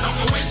not in a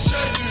nothing with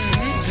stress.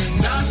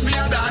 Dance me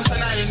a dance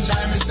and I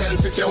enjoy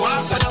myself. If you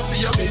want to for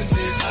your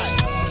business.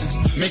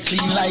 Me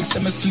clean like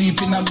some sleep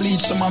in a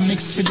bleach. Some a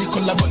mix for the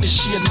color but the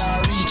shade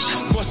not reach.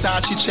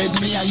 Versace tread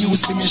me I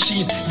use for me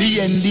sheet. The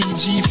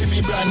NDG for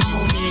me brand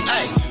unique.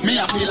 Ay, me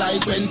happy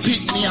like when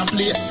pick me a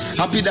play.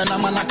 Happy than a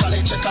man a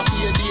college check a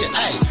pay day.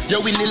 Ay,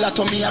 you win the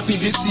lotto me happy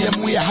the same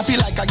way. Happy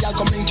like a girl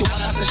coming to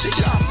and I say she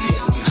can't stay.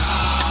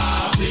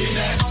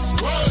 Happiness.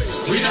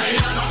 We not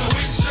in a nothing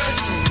with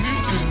stress.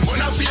 Bun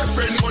a fake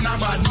friend, bun a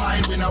bad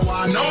mind. We not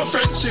want no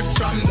friendship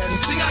from them.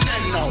 Sing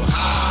again now.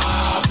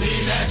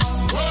 Happiness.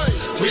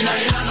 We not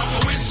in a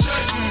nothing with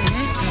stress.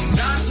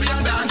 Dance me a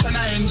dance and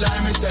I enjoy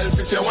myself.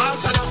 If you want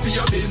to for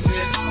your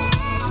business.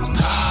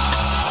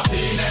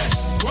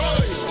 Happiness.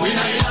 We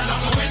not in a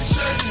nothing with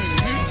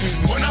stress.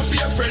 Bun a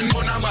fake friend,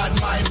 bun a bad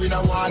mind. We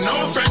not want no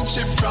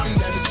friendship from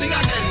them. Sing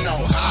again now.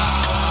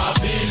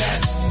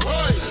 Happiness.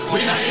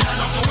 We not in a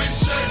nothing with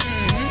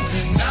stress.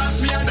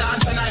 Dance me a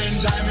dance and I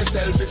enjoy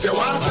myself. If you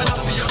want to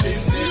for your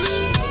business.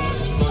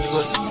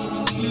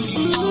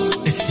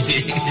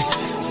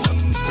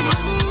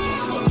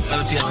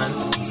 Out here, man.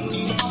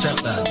 Check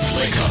that.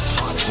 Wake up,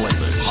 hot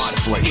flavors.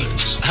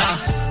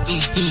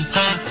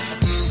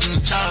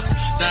 Chop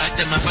that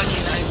them a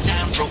banging like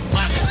jam broke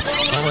back.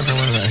 Come on.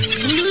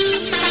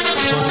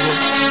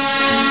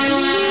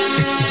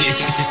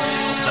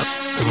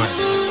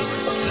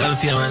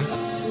 Out here, man.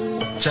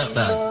 Chop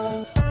that.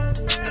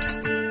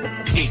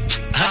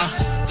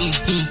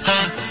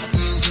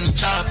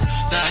 Chop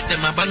that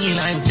them a banging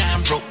like jam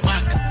broke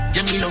back.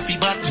 Give me love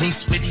bad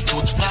miss where the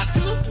coach back.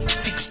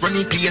 6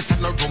 running players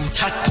and no room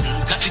chat.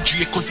 Got the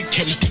Draco's it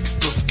Celtics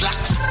plus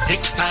clacks.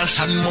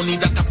 Extortion money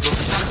that a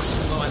plus tax.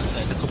 Go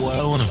inside the boy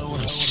I wanna.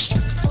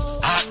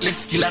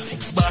 Heartless killer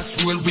 6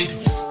 bars roll with.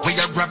 Where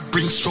you rap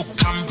bring stroke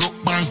and broke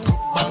bank.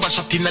 Baba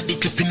shot in a the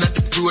clip in a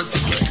the pros.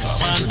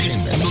 Wanted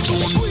no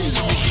don't know.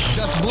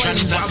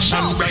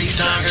 Transaction right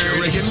and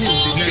early.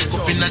 Wake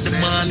up in the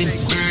morning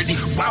birdie.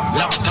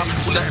 Laptop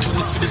full of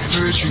tools for the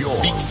surgery.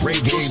 Big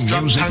freight just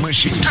drop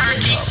hands.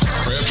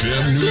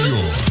 FM New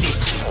York.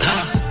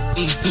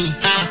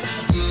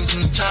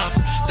 Chop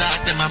that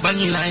them a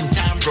banging line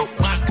jam broke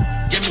back.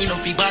 Give me no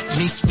bad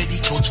miss where the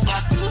coach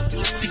back.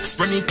 6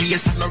 running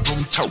players and no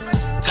room chow.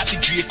 Got the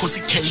Draco's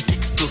it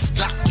Celtics plus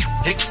slack.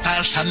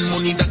 Extortion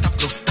money that a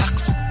plus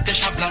tax.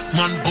 Cash a black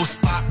man bus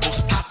park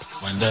bus stop.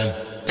 And then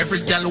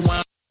every gal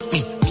want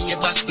me a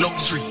back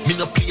luxury. Me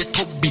no play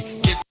tubby.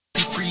 Get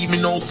free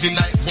me no ugly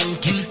like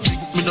monkey.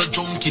 Drink me no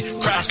junkie.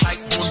 Crash like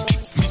monkey.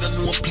 Me no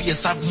know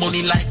place have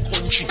money like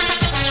country.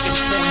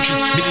 James Bondry,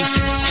 million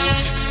 6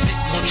 country.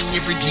 Make money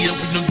every day,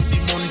 we don't do the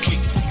monthly.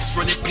 6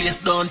 running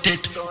place don't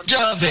it.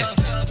 Jave.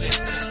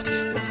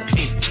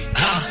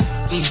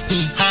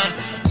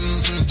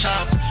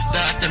 Chop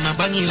that them a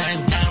banging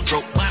line down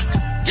broke back.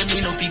 Give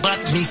me no bad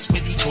miss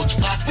where the coach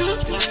back.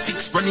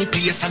 6 running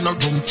place and no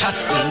room chat.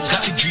 Got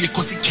the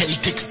Draco's it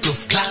Celtics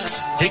plus clacks.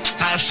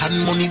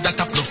 Extortion money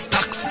that a plus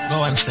tax.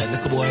 Go and say,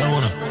 look boy I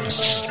wanna.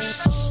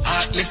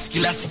 Heartless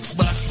killer 6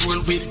 bars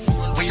roll with.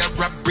 Where you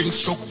rap bring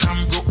stroke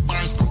and broke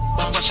bank.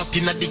 Baba shot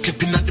in a the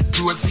clip in a the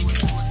pros.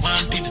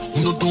 Wanted,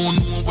 no don't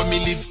know where me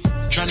live.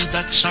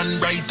 Transaction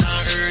bright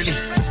and early.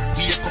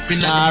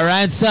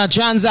 Alright, so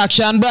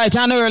transaction bright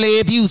and early.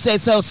 If you say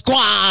so,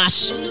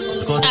 squash.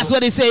 That's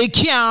what they say.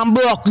 Can't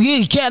broke.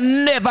 You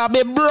can never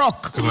be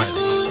broke.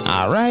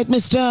 Alright,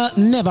 Mr.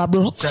 Never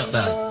Broke.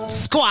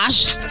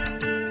 Squash.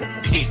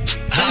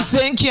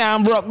 St.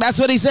 Cambrook. That's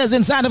what he says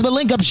inside of the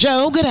Link Up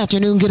Show. Good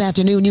afternoon,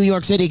 New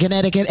York City,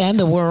 Connecticut, and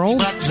the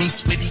world.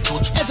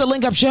 It's a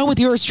Link Up Show with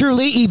yours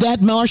truly,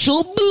 Yvette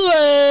Marshall,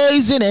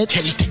 blazing it.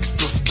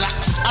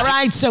 All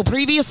right, so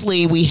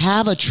previously we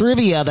have a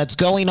trivia that's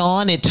going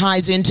on. It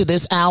ties into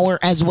this hour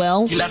as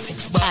well. At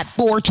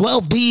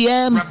 4:12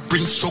 p.m.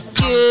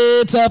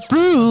 It's a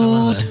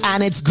fruit,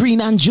 and it's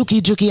green and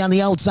juki on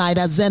the outside,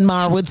 as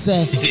Zenmar would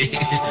say.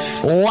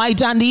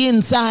 White on the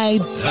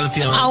inside.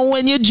 And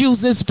when you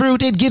juice this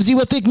fruit, it gives you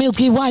a thick,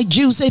 milky white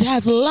juice. It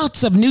has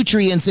lots of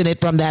nutrients in it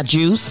from that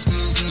juice.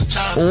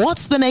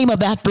 What's the name of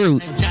that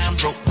fruit?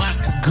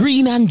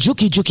 Green and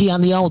juki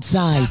on the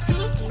outside,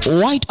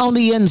 white on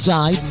the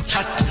inside.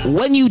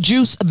 When you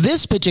juice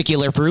this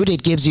particular fruit,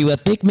 it gives you a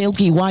thick,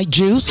 milky white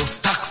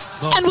juice.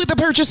 And with the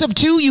purchase of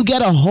 2, you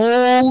get a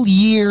whole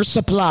year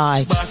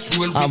supply.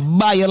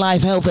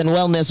 BioLife Health and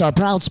Wellness are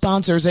proud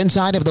sponsors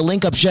inside of the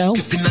Link Up Show.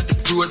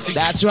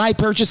 That's right,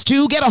 purchase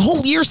 2, get a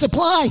whole year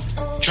supply.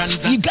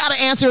 You gotta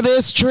answer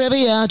this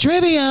trivia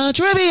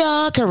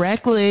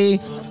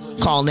correctly.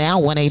 Call now,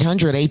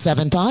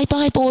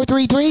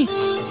 1-800-875-5433.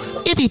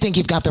 If you think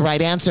you've got the right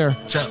answer.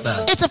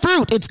 It's a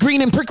fruit. It's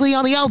green and prickly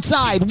on the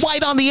outside,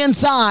 white on the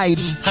inside.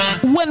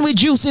 When we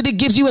juice it, it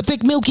gives you a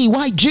thick, milky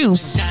white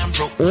juice.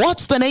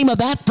 What's the name of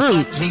that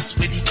fruit?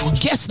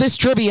 Guess this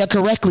trivia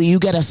correctly, you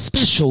get a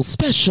special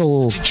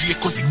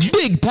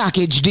big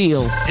package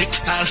deal.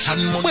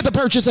 With the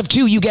purchase of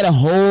 2, you get a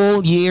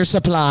whole year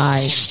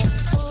supply.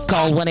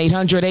 Call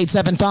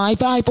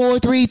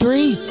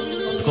 1-800-875-5433.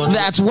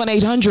 That's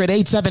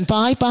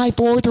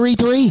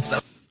 1-800-875-5433.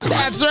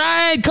 That's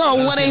right. Call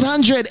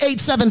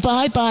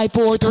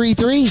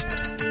 1-800-875-5433.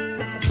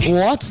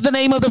 What's the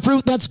name of the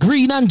fruit that's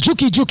green and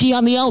juki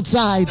on the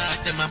outside,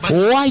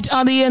 white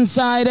on the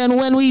inside, and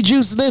when we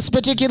juice this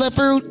particular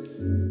fruit,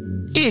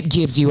 it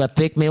gives you a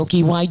thick,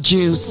 milky white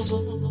juice.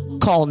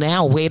 Call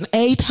now,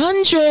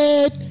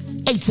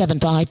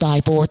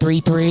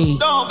 1-800-875-5433.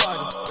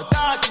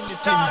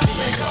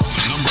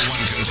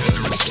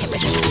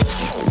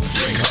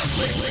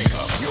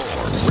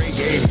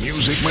 Reggae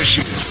music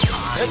machine.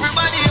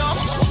 Everybody up.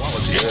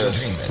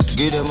 Entertainment.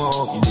 Give them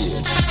up, yeah.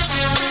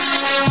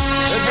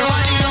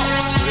 Everybody up.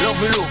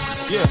 Love you look.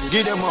 Yeah,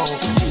 give them up,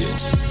 yeah.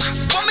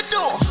 What me do?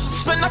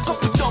 Spend a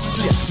couple dumb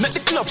play. Make the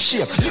club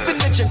shake. Living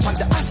legend on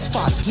the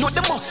asphalt. Know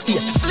the must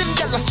here. Slim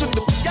gal swing the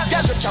gal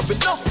carry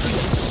enough play.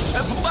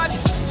 Everybody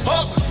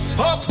up.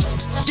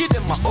 Give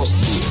them a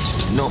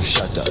update. Enough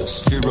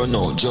shatters, fear run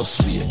out,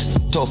 just wait.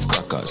 Tough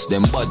crackers,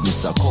 them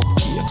badness a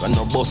cupcake. And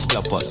no bus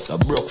clappers, a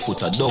broke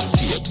foot, a duct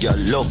tape. Girl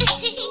love,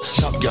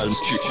 top girl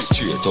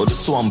straight. How the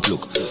swamp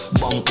look,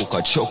 bang hook,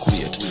 a chuck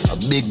weight. A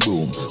big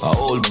broom, a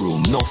old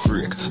broom, no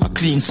freak. A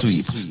clean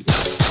sweep,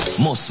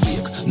 must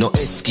wake, no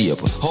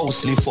escape.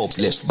 House lift up,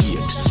 left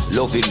gate.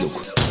 Love it look,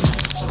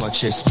 a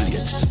chest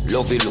plate.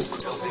 Love it look,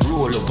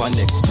 roll up a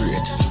next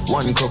grade.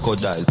 One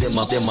crocodile, them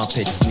a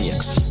pet snake.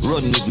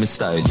 Run with me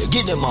style, yeah,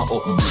 give them a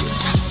upgrade.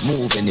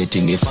 Move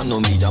anything, if I know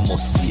me, I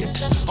must fear.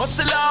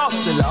 Hustler,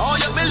 oh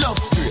you me love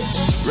straight.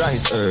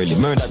 Rise early,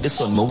 murder the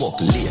sun, me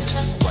walk late.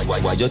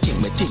 Why you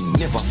think me thing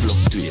never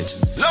fluctuate?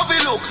 Love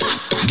it look,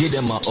 give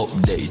them a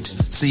update.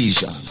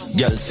 Seizure,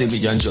 girl see me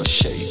and just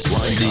shake.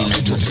 One day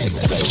little thing,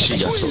 like she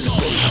just so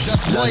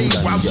London,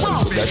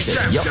 girl, could I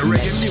say, yup man.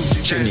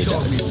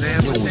 Trinidad, New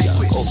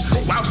York,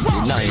 upstate.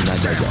 The 9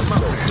 of the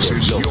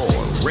love.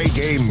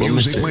 Reggae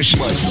music machine.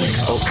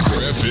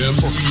 FM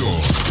New York.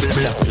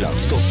 Black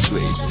clocks, tough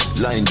suede.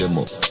 Line them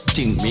up.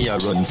 Think me a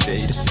run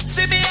fade.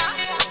 See me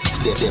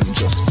say them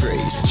just afraid.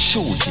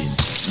 Shooting.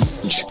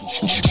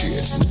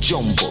 Straight.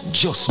 Jump up,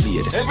 just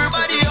made.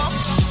 Everybody up.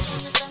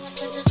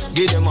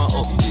 Give them a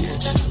update.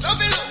 Love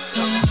it look.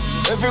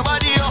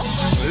 Everybody up.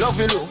 Love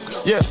it look.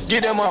 Yeah,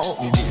 give them a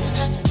update.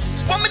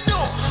 What me do?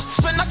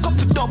 Spend a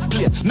couple dub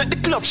play. Make the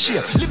club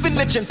shake. Living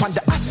legend on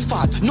the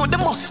asphalt. Know the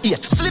must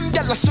eat. Slim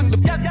gal swing the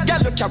gal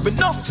carry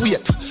enough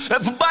weight.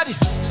 Everybody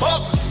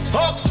up.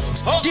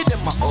 Give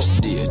them a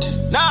update.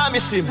 Nah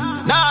miss him.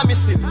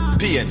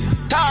 Pain.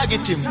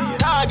 Target him.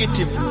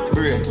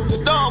 Brain. The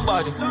down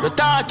body. The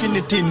talking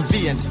it in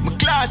vain. Me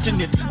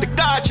clotting it. The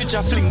cartridge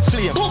a fling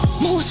flame.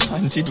 Most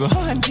haunted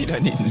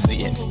and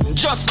insane.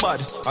 Just bad.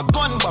 A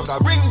gun bag a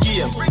ring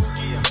game.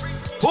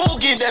 Who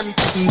give them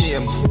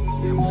name?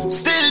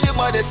 Still the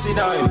baddest in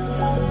I.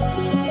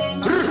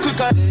 Quick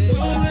and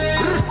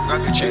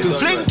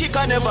fling kick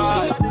and never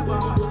hide.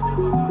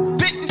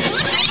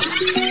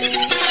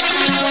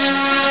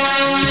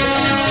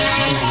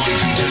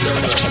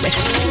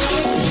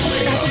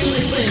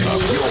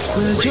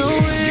 Spread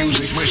your wings.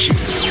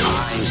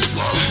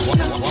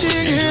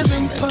 Nothing is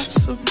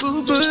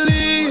impossible,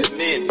 believe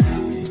me.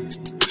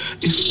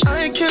 If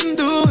I can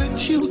do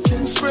it, you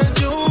can spread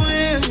your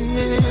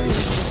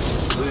wings.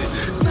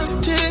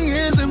 Nothing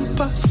is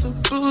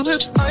impossible.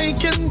 If I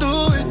can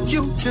do it,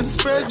 you can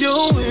spread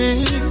your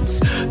wings.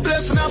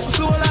 Blessing off a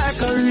flow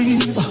like a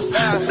river.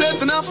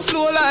 Blessing off a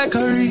flow like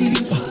a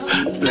river.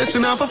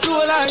 Blessing off a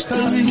flow like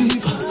a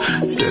river.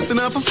 Blessing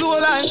off a flow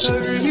like a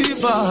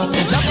river.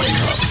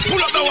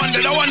 Pull up the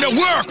one that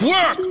work.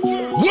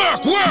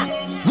 Work, work,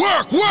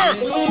 work, work.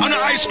 And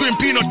an ice cream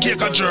peanut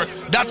cake and jerk.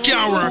 That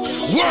can't work.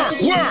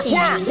 Work, work,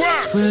 work, work.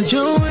 Spread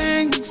your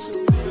wings.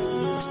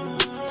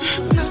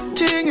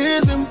 Nothing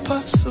is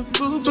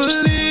impossible,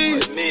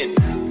 believe me.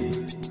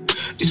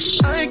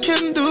 If I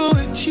can do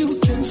it, you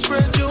can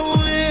spread your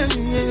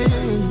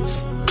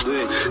wings.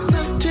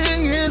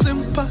 Nothing is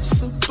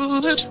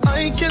impossible. If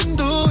I can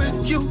do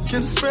it, you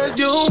can spread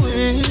your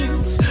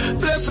wings.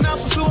 Blessing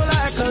off a flow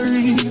like a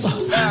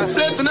river.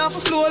 Blessing off a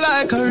flow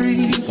like a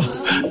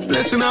river.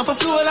 Blessing off a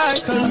flow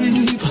like a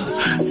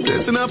river.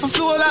 Blessing off a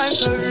flow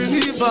like a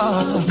river.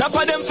 That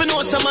for them for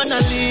know some man a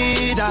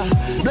leader.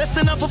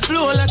 Blessing off a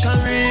flow like a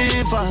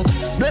river.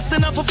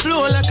 Blessing off a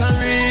flow like a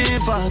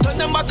river. Turn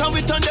them back and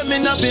we turn them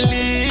in a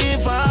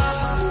believer.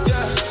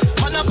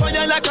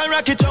 Fire like a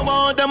rocket, you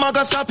want them, I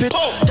go stop it.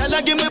 Tell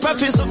her give me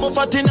profit, something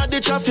fat in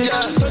the traffic.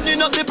 Turning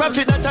up the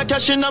profit that I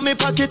cash in my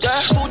pocket.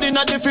 Food in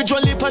the fridge,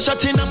 only pass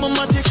shot in my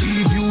matic.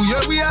 See you,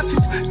 yeah, we at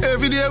it.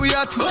 Every day we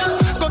at it.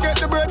 Go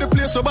get the bread, the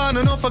place so bad,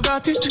 and I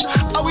forgot it.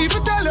 I will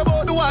even tell you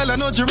about the wild, I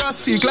know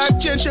Jurassic. Like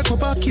change, shake up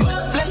pocket.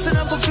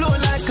 Blessing off a flow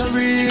like a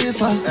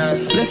river.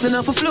 Blessing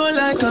off a flow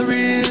like a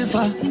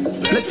river.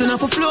 Blessing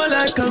off a flow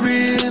like a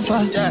river.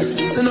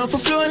 Blessing off a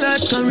flow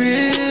like a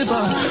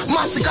river.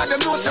 Massacre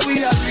them know say we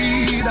are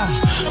leader.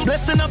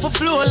 Blessing off a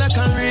flow like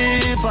a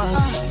river.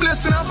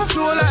 Blessing off a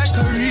flow like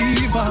a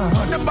river.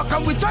 On them back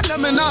and we touch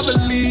them and I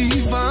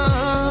believe.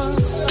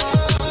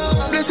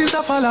 Blessings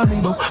are follow me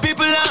now.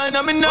 People line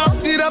on me now.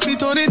 Did I be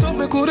turn it up?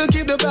 Me couldn't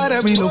keep the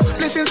battery low.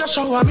 Blessings are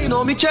shower me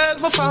now. Me care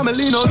my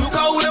family now. Look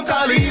how them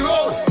call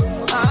hero.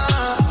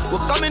 We're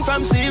coming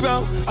from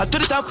zero, to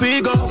the top we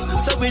go.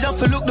 So we don't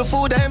look the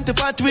food, the empty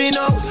pot we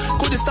know.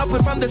 Could stop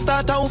it from the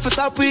start, how for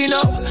stop we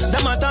know.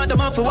 Them I thought them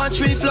off for watch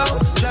we flow.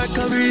 Like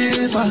a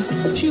river,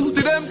 you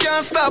to them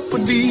can't stop a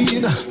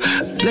dinner.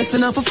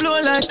 Blessing off a flow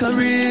like a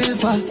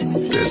river.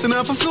 Blessing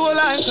off a flow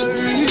like a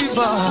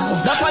river.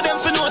 That's why them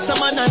for know some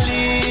man a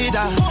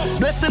leader.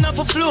 Blessing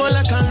off a flow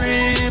like a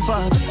river.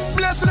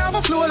 Blessing off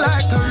a flow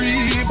like a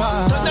river.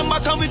 Turn them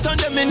back and we turn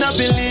them in a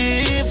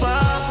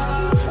believer.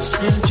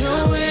 Spread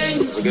your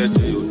wings. Forget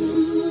to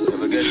you.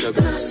 Forget to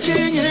you.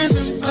 Nothing is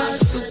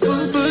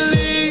impossible,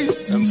 believe.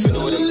 I'm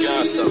finna them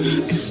can't stop.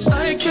 If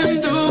I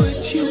can do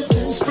it, you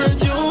can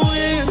spread your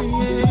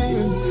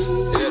wings.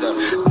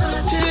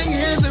 Nothing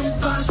is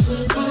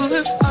impossible.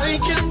 If I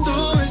can do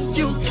it,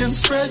 you can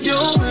spread your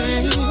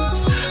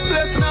wings.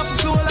 Blessing off a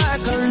flow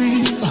like a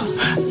river.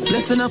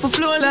 Blessing off a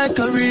flow like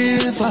a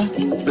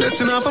river.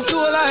 Blessing off a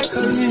flow like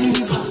a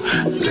river.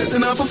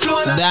 Blessing off a flow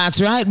like.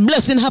 That's right.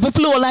 Blessing off a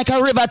flow like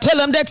a river. Tell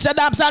them Dexter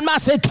Dabs and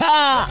Massacre.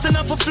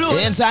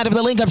 Inside of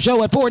the Link Up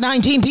Show at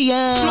 4:19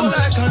 p.m.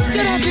 Like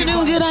good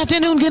afternoon, good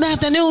afternoon, good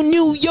afternoon,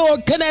 New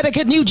York,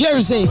 Connecticut, New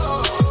Jersey.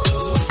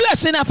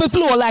 Blessing off a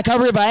flow like a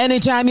river.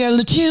 Anytime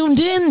you're tuned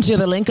in to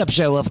the Link Up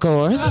Show, of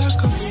course.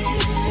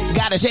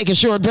 Gotta take a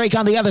short break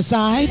on the other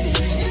side.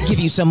 Give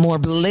you some more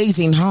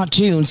blazing hot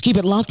tunes. Keep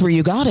it locked where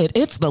you got it.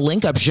 It's the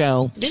Link Up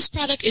Show. This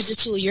product is a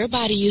tool your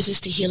body uses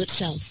to heal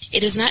itself.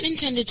 It is not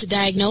intended to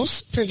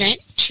diagnose, prevent,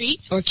 treat,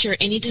 or cure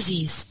any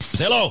disease.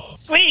 Hello.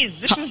 Please,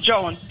 this is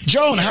Joan.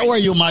 Joan, how are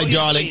you, my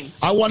darling?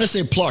 I want to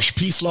say plush,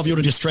 peace, love,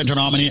 unity, strength, and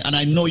harmony. And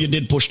I know you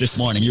did push this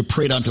morning. You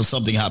prayed until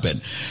something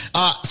happened.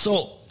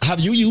 So, have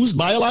you used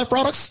BioLife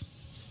products?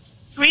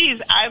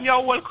 Please, I'm your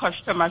old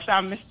customer, so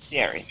I'm Miss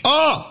Jerry.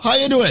 Oh, how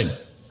you doing?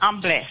 I'm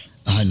blessed.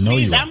 I know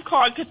Please, you are. I'm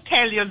called to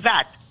tell you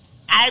that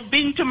I've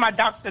been to my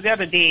doctor the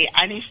other day,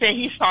 and he said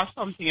he saw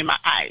something in my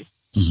eyes.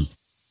 Mm-hmm.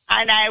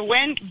 And I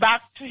went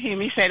back to him.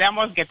 He said I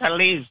must get a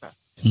laser.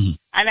 Mm-hmm.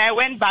 And I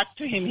went back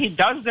to him. He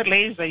does the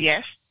laser,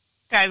 yes,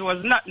 because it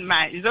was not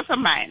mine. It's just a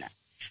minor.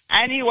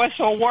 And he was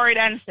so worried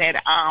and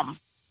said,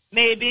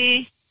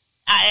 maybe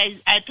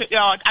I took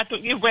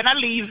when I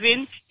leave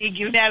in, he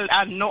gave me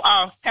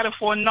a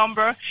telephone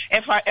number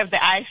if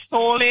the eye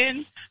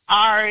swollen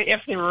or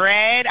if it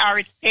red or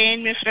it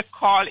pain me to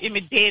call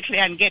immediately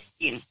and get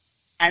in.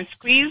 And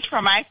squeeze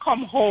from I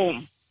come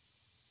home.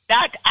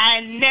 That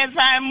I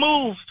never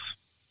moved.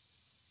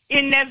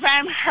 It never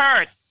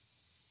hurt.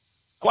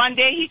 One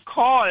day he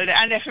called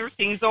and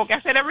everything's okay. I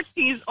said,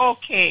 everything's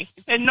okay.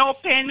 He said, no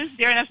pain is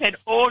there. And I said,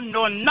 oh,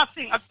 no,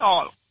 nothing at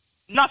all.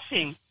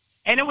 Nothing.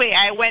 Anyway,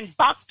 I went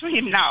back to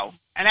him now.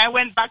 And I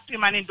went back to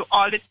him and he do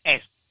all the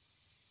tests.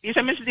 He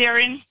said, Miss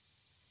Daring,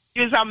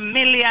 there's 1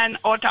 million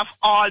out of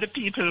all the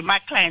people, my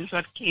clients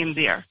that came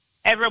there.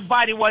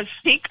 Everybody was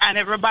sick and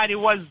everybody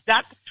was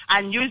that.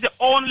 And you're the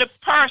only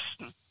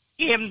person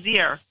came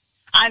there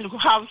and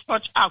have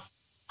such a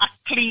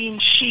clean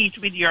sheet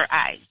with your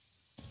eyes.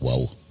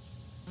 Wow.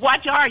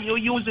 What are you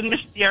using,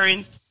 Miss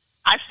Daring?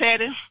 I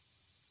said,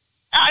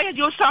 I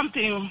use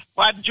something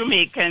what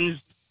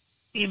Jamaicans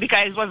see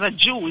because it was a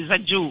Jew. It's a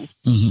Jew.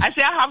 Mm-hmm. I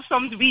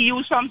said, we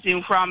use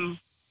something from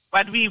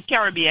what we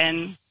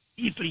Caribbean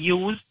people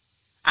use,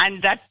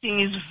 and that thing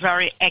is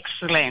very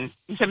excellent.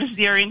 He said, Miss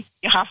Daring,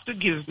 you have to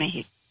give me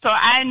it. So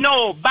I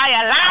know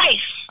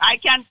BioLife. I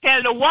can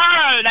tell the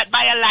world that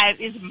BioLife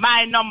is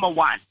my number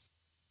one.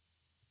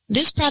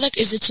 This product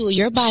is a tool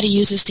your body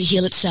uses to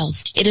heal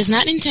itself. It is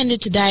not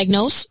intended to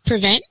diagnose,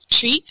 prevent,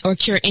 treat, or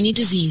cure any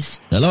disease.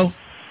 Hello?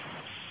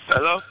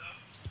 Hello?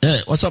 Hey,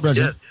 what's up,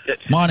 Roger? Yes.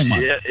 Morning, man.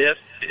 Yes,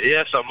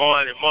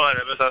 morning,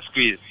 Mr.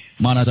 Squeeze.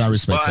 Manners and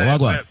respect. So, what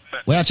go on?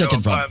 Where are you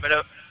checking from?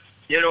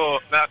 You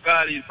know, my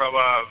call is from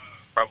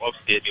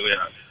upstate New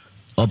York.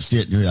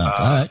 Upstate New York.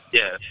 All right.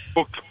 Yeah,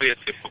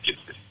 Poughkeepsie.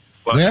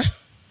 Where?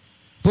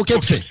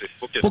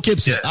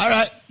 Poughkeepsie. Yeah. All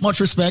right.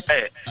 Much respect.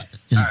 Hey,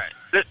 all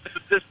right.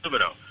 Listen to me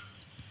now.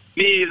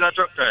 Me is a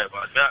truck driver.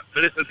 I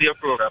listen to your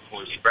program,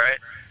 right?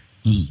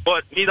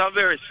 But me is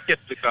very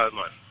skeptical,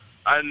 man.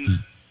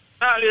 And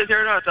always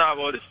you're not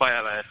talking about this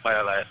fire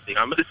line thing.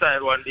 I'm going to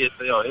decide one day to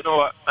say, you know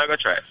what, I'm going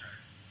to try it.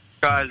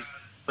 Because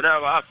when I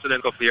have an accident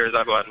a couple of years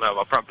ago and I have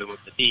a problem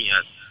with the knee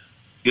and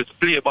used to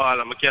play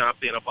ball and I can't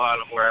play the ball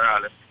and more and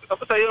all that. So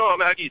I say, you know what, I'm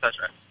going to give it a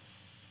try.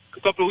 A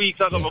couple of weeks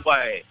ago, I'm going to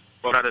buy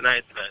one of the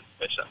 99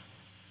 special.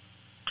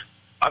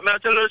 I'm going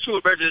to tell you the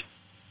truth, Bridget.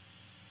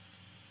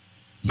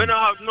 I don't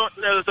have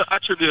nothing else to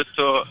attribute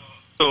to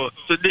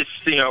this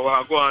thing that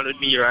will go on with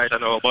me right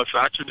now, but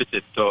to attribute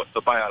it to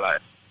BioLife.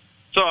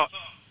 So, I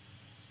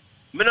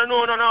don't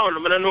know I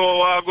don't know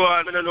what go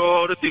on, I don't know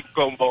how the thing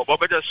come about,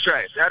 but I just try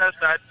it. You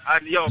understand?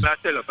 And I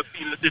tell you, I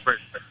feel the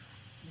difference.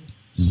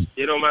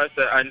 You know what I'm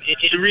saying? And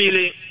it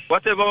really,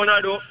 whatever I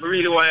do, I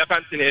really want to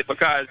continue it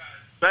because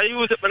I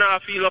use it when I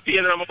feel a pain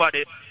in my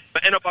body.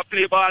 I end up I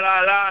play ball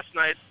all last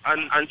night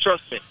and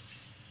trust me,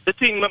 the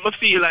thing that I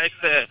feel like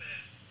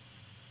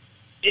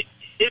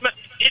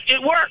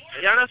it works.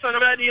 You understand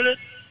what I mean?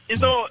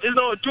 It's no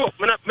joke.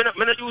 I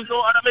don't use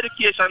no other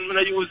medication. I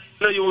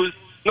don't use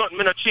nothing.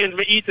 I don't change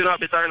my eating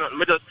habits or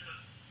nothing. I just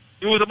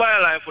use the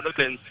BioLife for the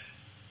cleanse.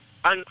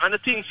 And the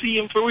thing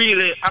seems to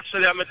really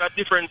actually make a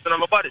difference in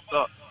my body.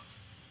 So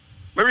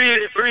I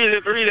really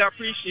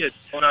appreciate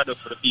what I do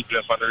for the people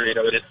on the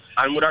radio with it.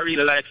 And would I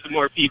really like some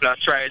more people that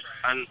try it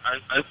and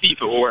see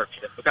if it will work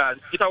for them. Because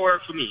it'll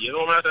work for me, you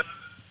know what I'm saying?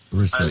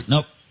 Respect.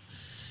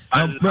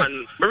 And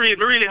I'm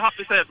really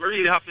happy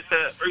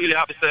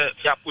to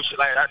yeah, push it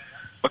like that.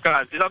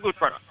 Because it's a good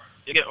product.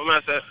 You get what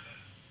I'm saying?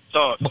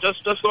 So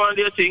just go on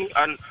their thing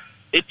and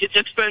it's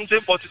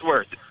expensive but it's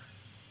worth it.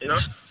 You know?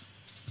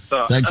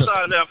 So that's all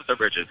I have to say,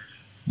 Bridget.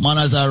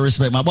 Manners and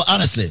respect, man. But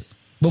honestly,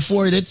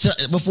 before they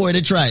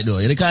try it though,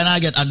 they kind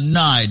of get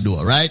annoyed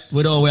though, right?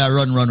 We don't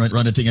run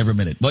the thing every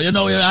minute. But you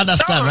know, you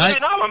understand,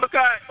 right? No, man,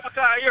 because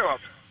I hear them.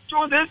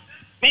 Truth is,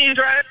 me is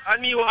right,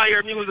 and me want to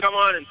hear music on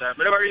morning time.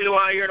 I never really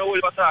want to hear the whole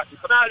of talking.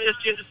 So now I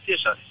just change the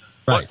station.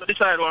 Right. But I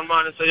decide one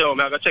morning and say, yo,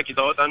 man, I gotta check it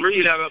out and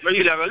really have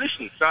a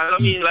listen. Because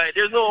I mean, like,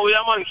 there's no way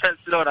a man can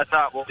sit down and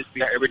talk about this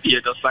thing every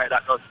day just like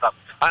that, non-stop.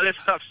 Unless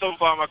it have some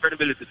form of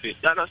credibility to it.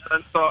 You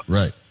understand? So,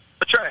 right.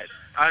 I tried.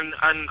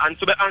 And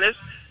to be honest,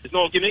 it's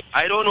no gimmick.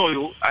 I don't know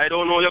you. I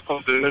don't know your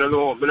company. I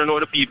don't know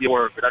the people you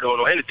work with. I don't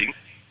know anything.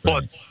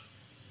 But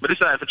I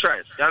decided to try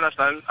it. You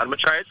understand? And I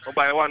tried it. I'll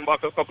buy one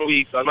bottle a couple of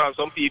weeks. And I have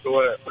some people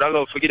but I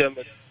love to give them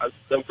as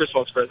them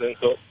Christmas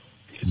presents. So,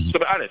 to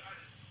be honest,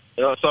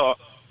 you know, so,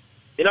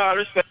 you know, I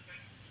respect,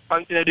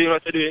 continue doing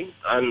what you're doing.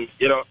 And,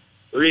 you know,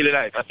 really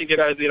like, I think you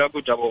guys did a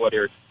good job over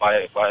there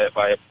by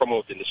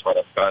promoting this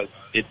product. Because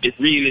it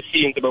really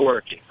seems to be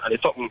working. And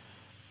it's something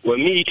where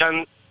me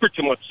can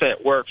pretty much say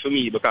work for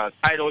me because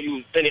I don't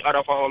use any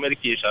other form of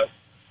medication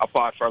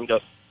apart from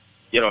just,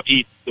 you know,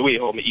 eat the way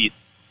how I eat.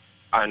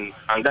 And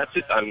that's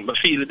it. And I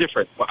feel the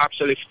difference. I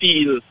actually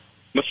feel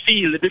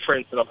the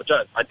difference in my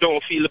joint. I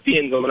don't feel the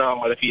pain that I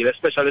normally feel,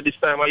 especially this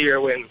time of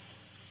year when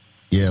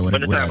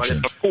the time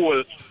it's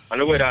cold and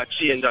the weather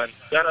change. And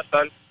you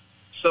understand?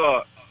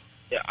 So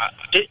yeah,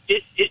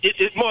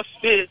 it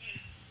must be,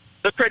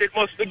 the credit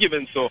must be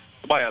given to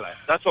BioLife.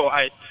 That's how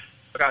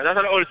because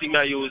that's the only thing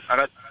I use,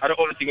 and that's the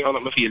only thing that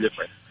make me feel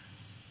different.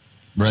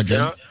 Roger. You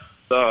know?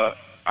 So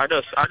I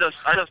just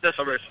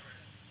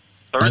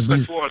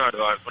respect for one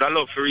another, but I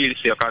love to really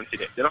see a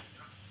continent, you know?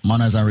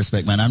 Manners and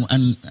respect, man.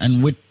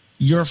 And with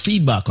your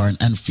feedback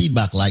and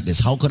feedback like this,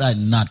 how could I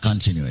not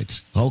continue it?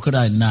 How could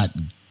I not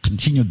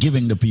continue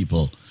giving the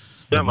people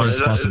the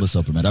best possible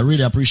supplement? I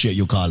really appreciate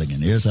you calling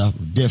in. Yes, sir.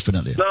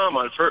 Definitely. No,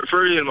 man, for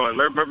real, man.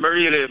 I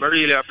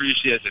really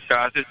appreciate it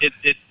because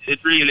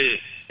it really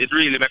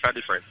make a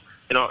difference.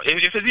 You know,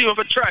 if it's even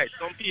for try it,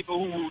 some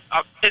people who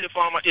have any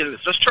form of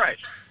illness, just try it.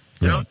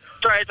 You know,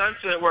 try it and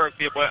see it work,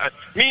 people.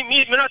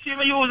 Me not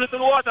even use it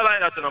in water like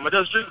that, you know. I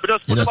just put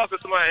the bottle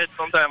to my head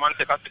sometime and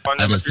take a sip and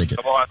then drink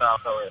some water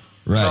afterwards.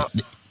 Right.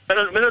 So, I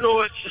don't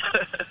know it.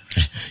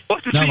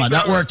 No, man,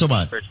 that worked,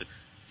 man.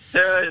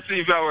 Yeah, it's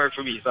really work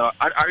for me. So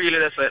I really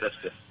just say this.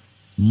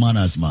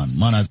 Manners, man.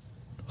 Manners.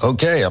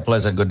 Okay, a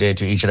pleasant good day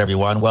to each and every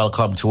one.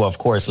 Welcome to, of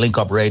course, Link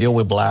Up Radio.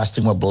 We're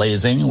blasting, we're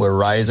blazing, we're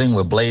rising,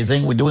 we're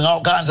blazing, we're doing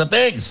all kinds of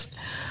things.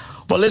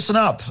 But listen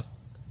up.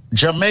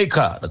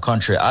 Jamaica, the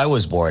country I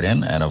was born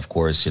in, and of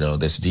course, you know,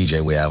 this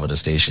DJ we have at the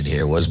station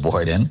here was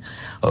born in,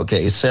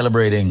 okay, is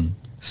celebrating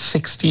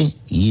 60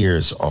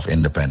 years of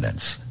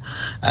independence.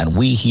 And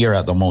we here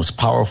at the most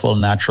powerful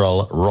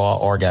natural, raw,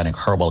 organic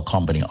herbal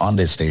company on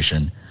this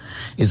station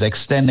is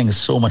extending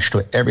so much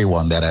to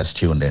everyone that has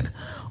tuned in.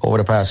 Over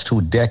the past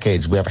 2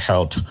 decades, we have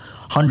helped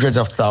hundreds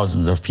of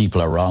thousands of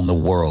people around the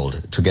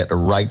world to get the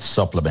right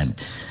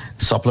supplement.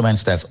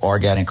 Supplements that's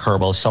organic,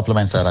 herbal,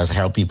 supplements that has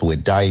helped people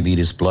with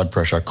diabetes, blood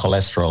pressure,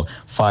 cholesterol,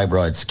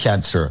 fibroids,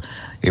 cancer,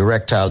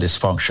 erectile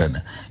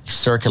dysfunction,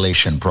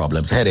 circulation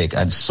problems, headache,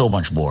 and so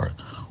much more.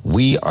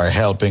 We are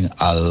helping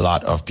a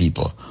lot of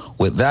people.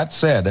 With that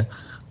said,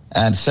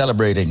 and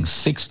celebrating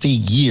 60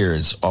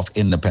 years of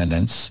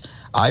independence,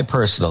 I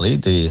personally,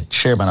 the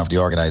chairman of the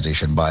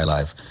organization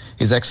BioLife,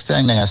 is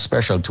extending a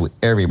special to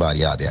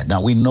everybody out there.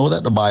 Now, we know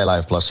that the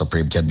BioLife Plus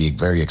Supreme can be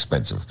very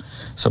expensive.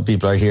 Some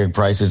people are hearing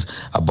prices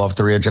above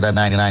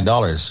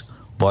 $399.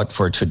 But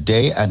for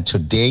today and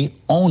today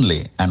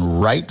only,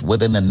 and right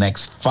within the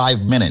next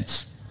 5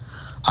 minutes,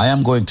 I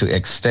am going to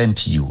extend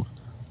to you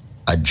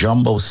a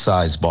jumbo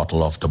size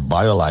bottle of the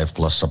BioLife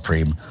Plus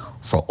Supreme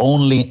for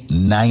only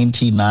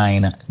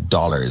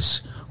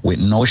 $99 with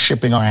no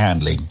shipping or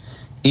handling.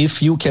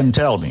 If you can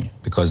tell me,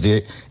 because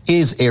there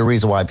is a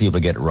reason why people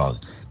get it wrong,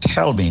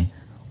 tell me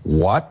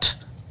what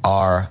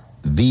are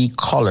the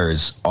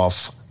colors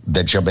of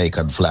the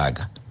Jamaican flag?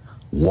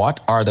 What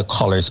are the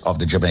colors of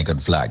the Jamaican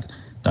flag?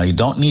 Now, you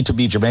don't need to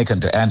be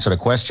Jamaican to answer the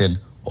question.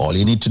 All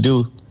you need to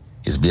do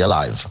is be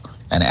alive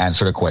and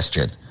answer the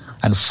question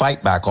and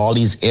fight back all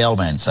these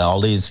ailments, all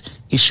these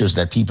issues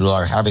that people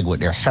are having with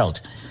their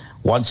health.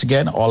 Once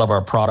again, all of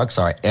our products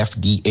are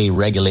FDA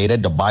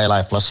regulated. The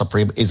BioLife Plus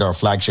Supreme is our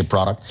flagship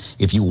product.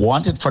 If you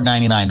want it for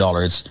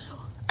 $99,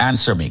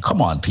 answer me.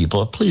 Come on,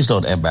 people. Please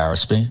don't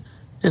embarrass me.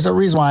 There's a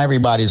reason why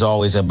everybody's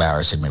always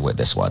embarrassing me with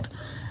this one.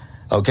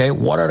 Okay,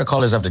 what are the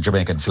colors of the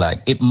Jamaican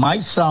flag? It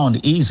might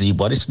sound easy,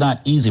 but it's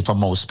not easy for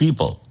most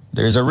people.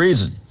 There's a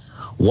reason.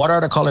 What are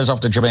the colors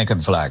of the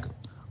Jamaican flag?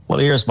 Well,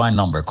 here's my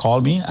number.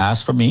 Call me,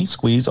 ask for me,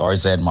 Squeeze or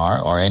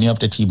Zedmar or any of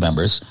the team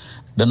members.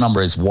 The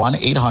number is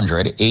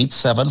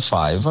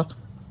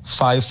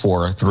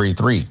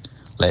 1-800-875-5433.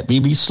 Let me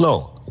be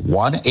slow.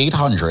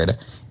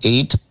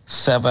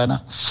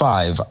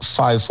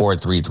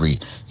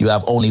 1-800-875-5433. You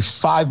have only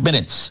 5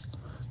 minutes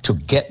to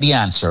get the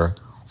answer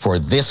for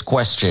this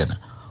question.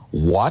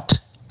 What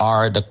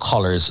are the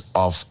colors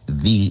of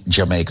the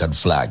Jamaican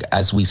flag?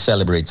 As we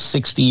celebrate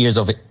 60 years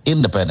of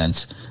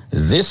independence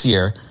this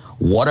year,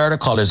 what are the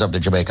colors of the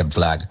Jamaican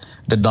flag?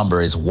 The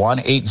number is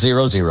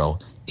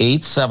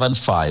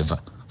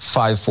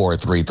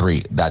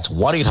 1-800-875-5433. That's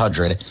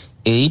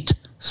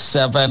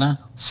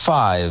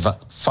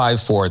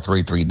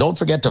 1-800-875-5433. Don't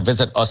forget to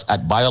visit us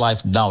at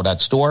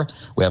BioLifeNow.store.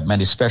 We have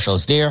many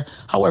specials there.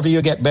 However,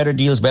 you get better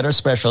deals, better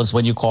specials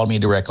when you call me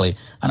directly.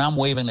 And I'm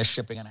waiving the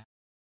shipping and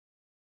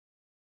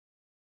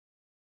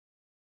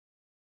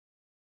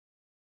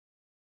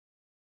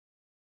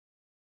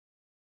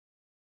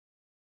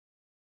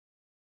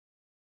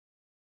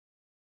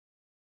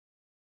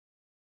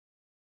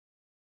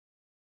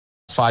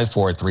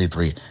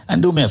 5433.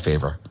 And do me a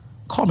favor,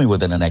 call me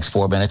within the next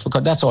 4 minutes,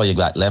 because that's all you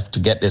got left to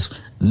get this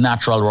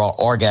natural, raw,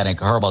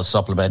 organic herbal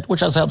supplement,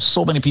 which has helped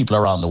so many people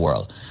around the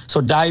world.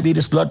 So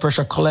diabetes, blood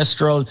pressure,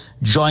 cholesterol,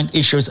 joint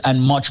issues,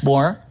 and much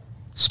more,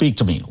 speak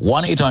to me.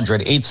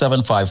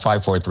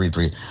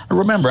 1-800-875-5433. And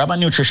remember, I'm a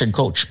nutrition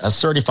coach, a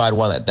certified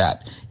one at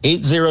that.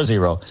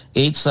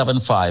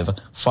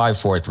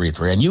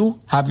 800-875-5433. And you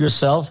have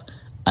yourself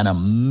an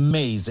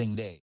amazing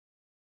day.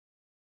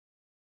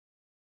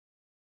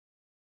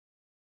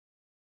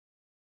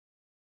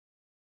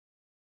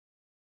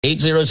 Eight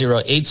zero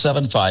zero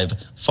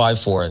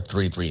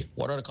 875-5433.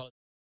 What are the calls?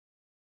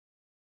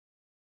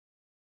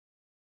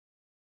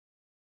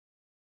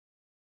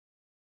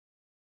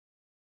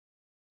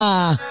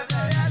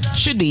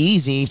 Should be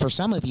easy for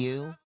some of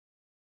you.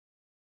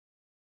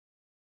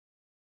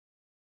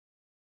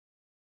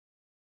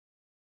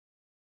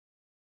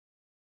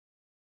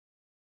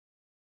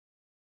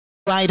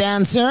 Right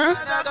answer?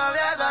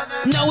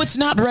 No, it's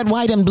not red,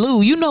 white, and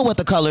blue. You know what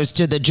the colors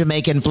to the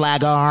Jamaican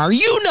flag are.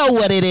 You know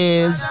what it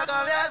is.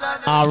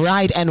 All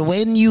right, and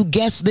when you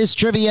guess this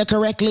trivia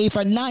correctly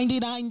for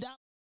 $99...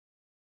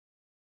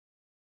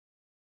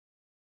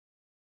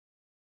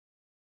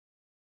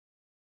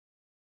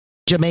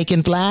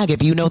 Jamaican flag,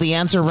 if you know the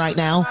answer right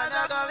now,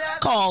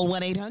 call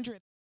 1-800.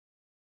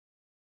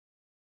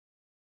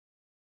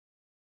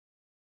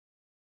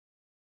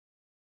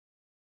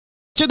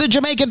 To the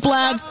Jamaican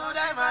flag.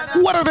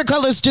 What are the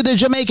colors to the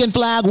Jamaican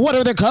flag? What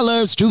are the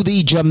colors to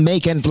the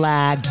Jamaican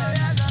flag?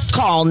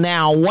 Call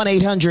now,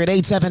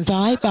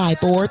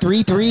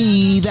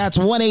 1-800-875-5433. That's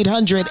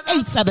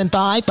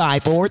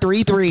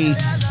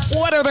 1-800-875-5433.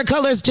 What are the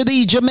colors to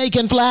the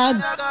Jamaican flag?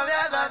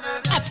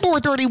 At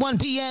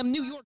 4:31 p.m.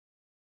 New York.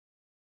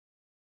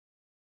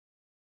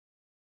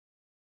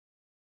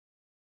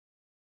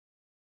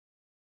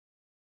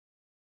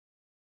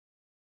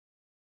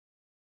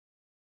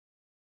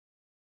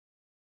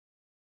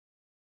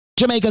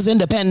 Jamaica's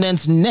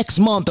independence next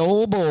month.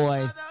 Oh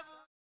boy.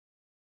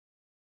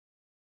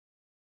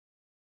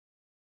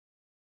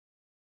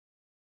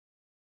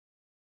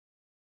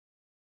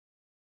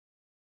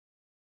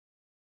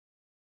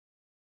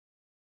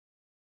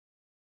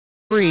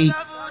 Free.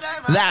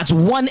 That's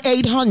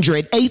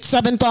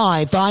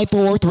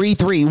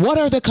 1-800-875-5433. What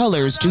are the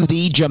colors to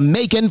the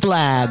Jamaican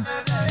flag?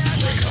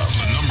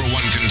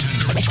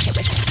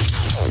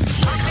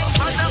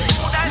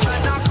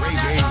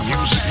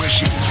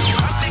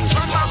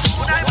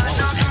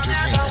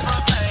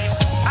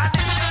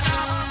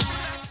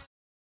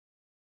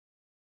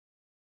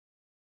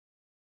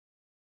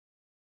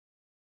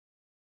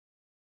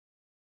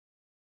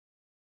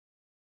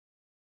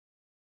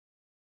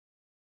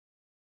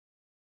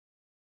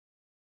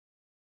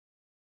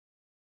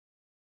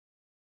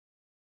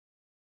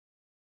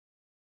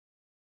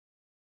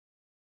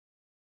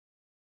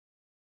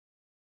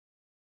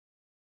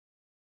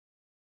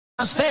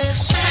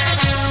 Space.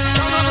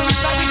 Don't know the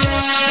style we take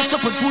just to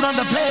put food on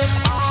the plate.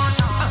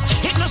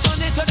 Hit no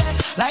Sunday today,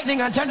 lightning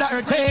and turn the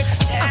earthquake.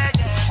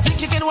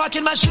 Think you can walk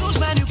in my shoes,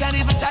 man? You can't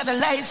even tie the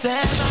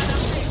laces.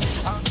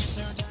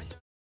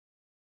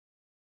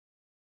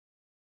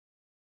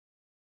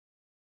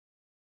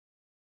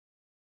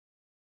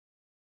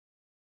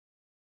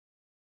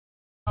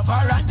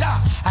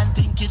 Veranda and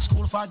think it's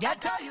cool.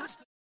 Forget I used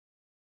to.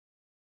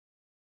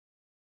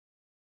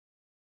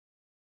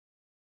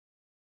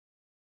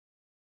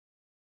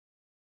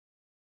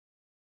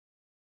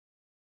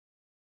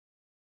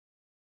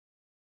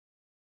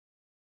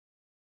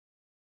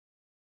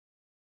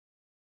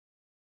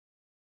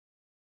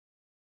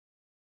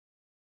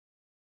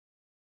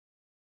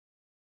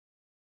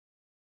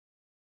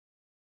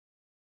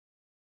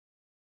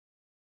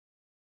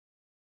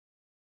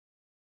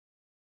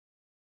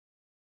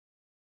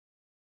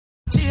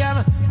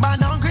 Man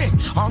hungry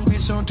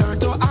soon turn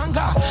to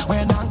anger.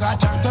 When anger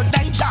turn to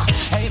danger,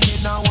 hey, me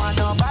no want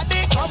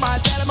nobody come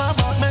and tell me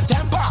about my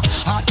temper.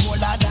 Hot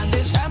colder than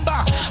December,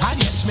 and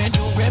yes, me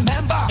do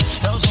remember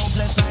those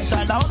hopeless nights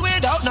alone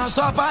without no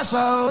supper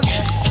sound.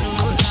 Yes,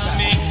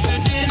 make the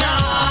dinner.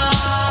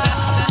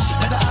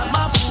 Better have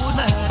my food,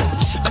 man.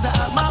 Better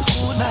have my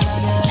food,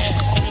 man.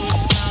 Yes,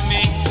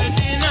 make the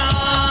dinner.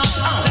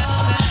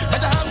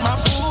 Better have my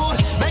food.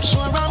 Make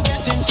sure I'm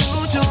getting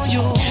through to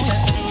you.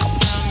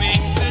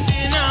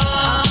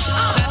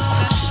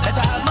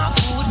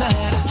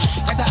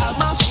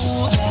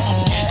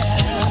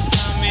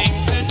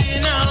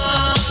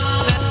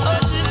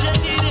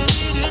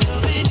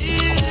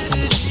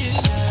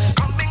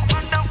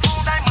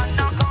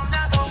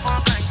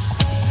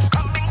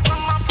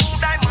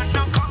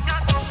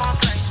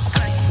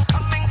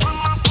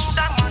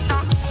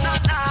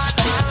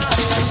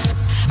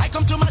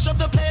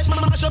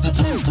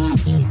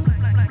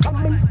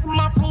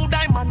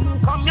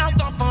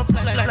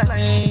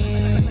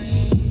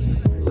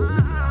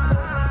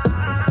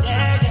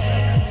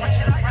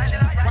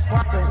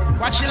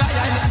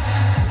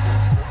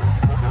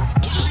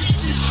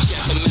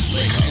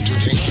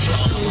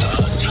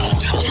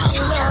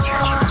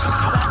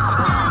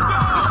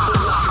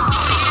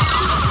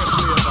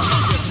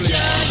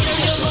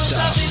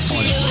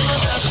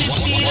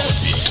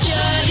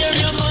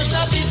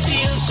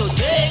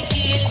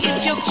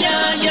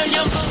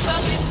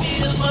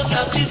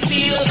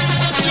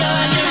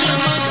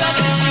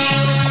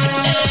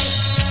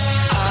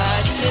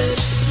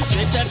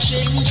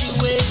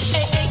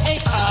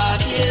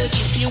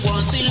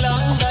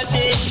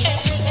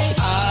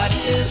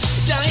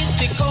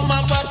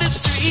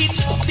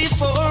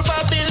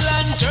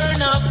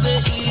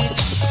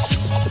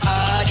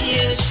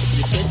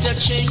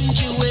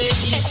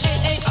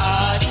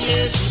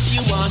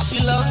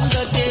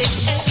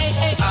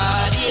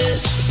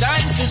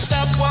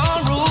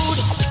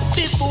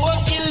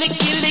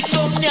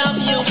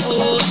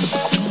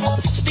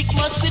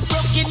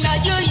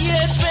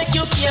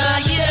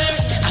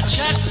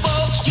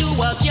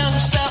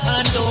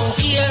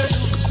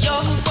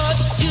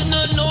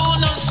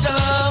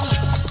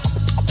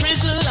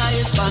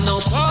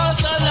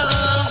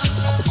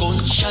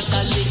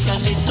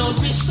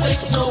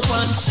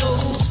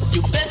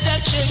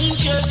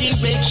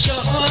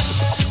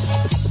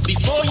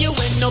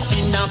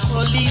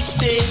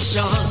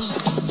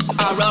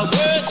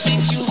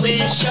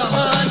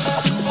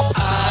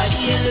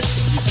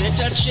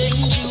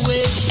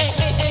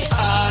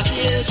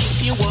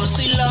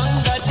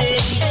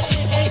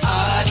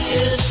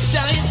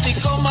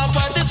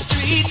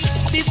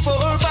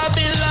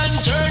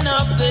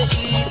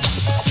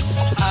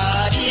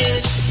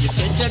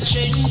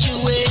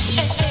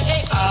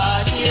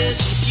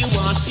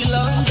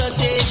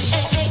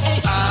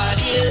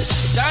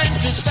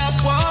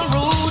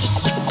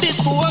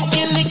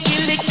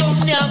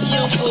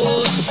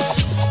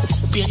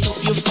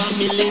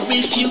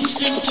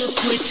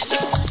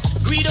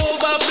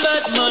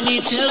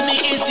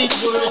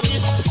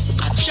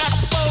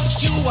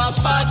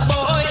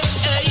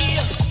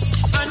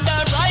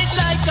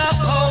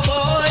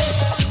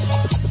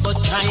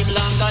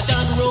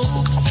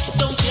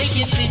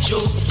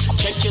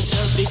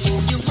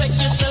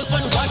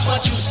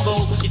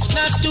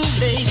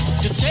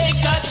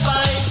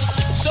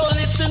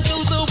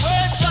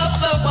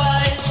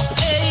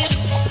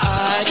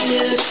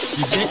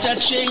 better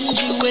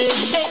change your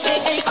ways.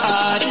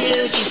 Hard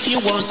years if you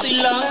want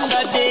see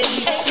longer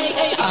days.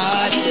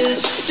 Hard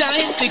years,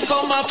 time to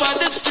come off of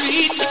the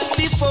street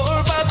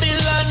before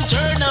Babylon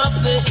turn up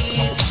the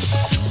heat.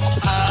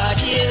 Hard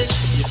years,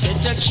 you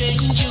better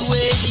change your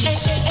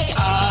ways.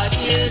 Hard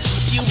years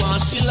if you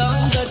want see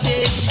longer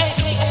days.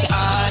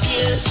 Hard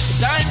years,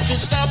 time to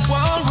stop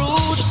one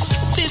rude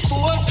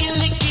before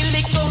kill it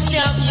come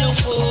down your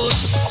food.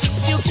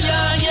 If you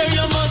can't hear,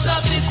 you must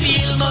have to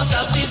feel, must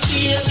have to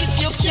feel.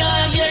 If you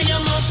can't hear, you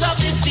must have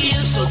to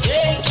feel. So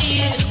take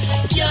it.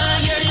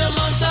 Can't hear, you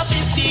must have to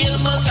feel,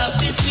 must have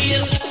to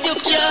feel. If you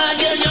can't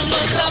hear, you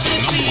must have to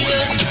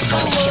feel.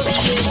 Oh,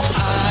 yeah.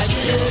 Hard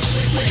years,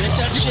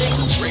 better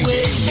change your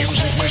ways.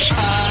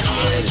 Hard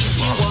years, if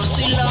you want to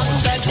see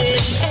longer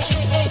days.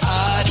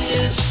 Hard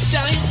years,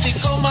 time to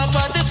come off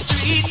of the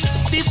street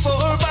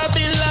before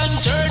Babylon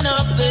turn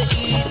up the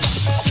heat.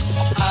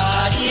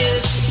 Hard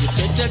years, you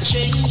better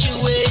change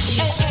your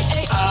ways.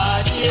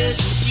 Hard years,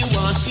 if you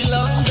want to see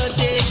longer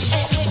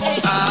days.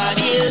 Hard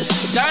years,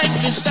 time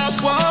to stop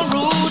one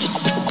rude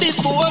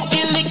before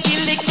kill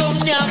it come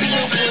down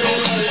your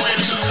road.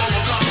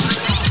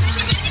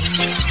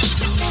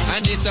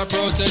 And it's a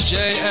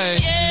protege, eh?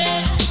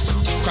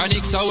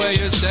 Chronics are where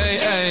you stay,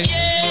 eh?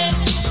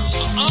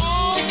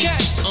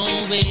 Okay.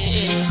 Oh,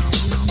 yeah.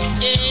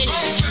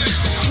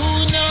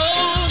 Who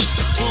knows?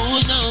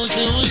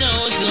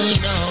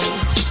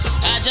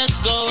 I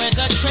just go where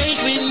the trade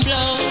wind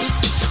blows,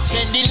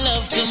 sending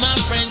love to my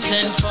friends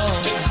and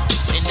foes.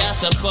 And I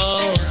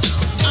suppose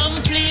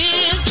I'm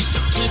pleased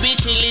to be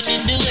chilling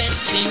in the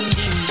West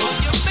Indies.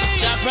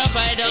 Jah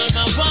provide all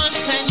my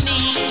wants and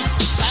needs.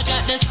 I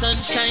got the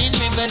sunshine,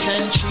 rivers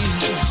and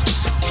trees.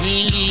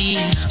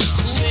 Release,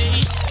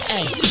 wait,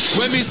 hey.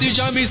 When me see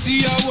Jah, me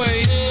see a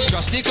way.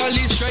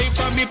 Drastically straight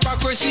from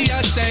hypocrisy,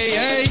 I say,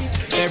 hey.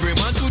 Every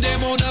man to them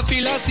own a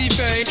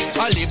philosophy.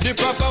 I live the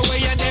proper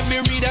way and then me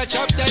read a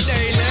chapter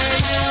daily.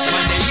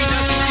 When they in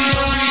a city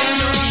hungry and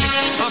no eat,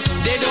 and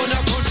food they down a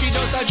country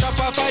just a drop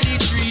off of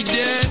the tree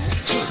then.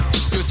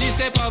 You see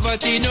say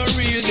poverty no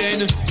real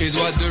then,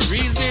 is what the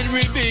reason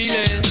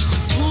revealing.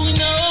 Who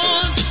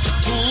knows?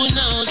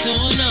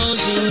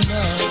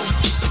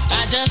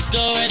 I just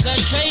go where the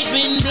trade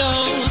wind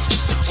blows,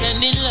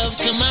 sending love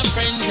to my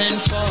friends and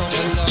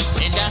foes.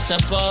 And I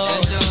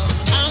suppose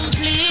I'm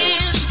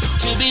pleased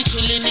to be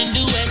chilling in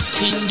the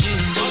West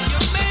Indies.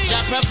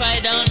 Jah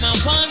provide all my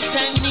wants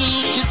and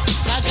needs.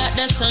 I got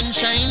the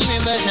sunshine,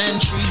 rivers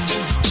and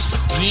trees.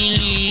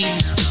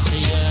 Release,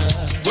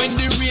 yeah. When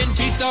the rain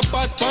beats up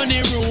on the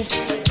roof,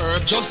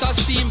 herb just a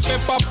steam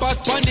pepper pot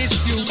on the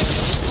stew.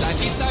 Life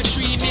is a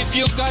dream if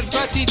you got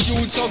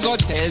gratitude. So go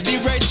tell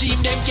the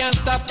regime them can't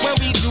stop what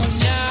we do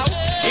now.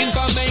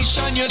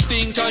 Information you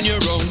think on your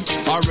own,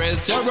 or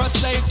else you're a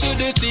slave to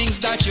the things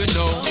that you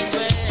know.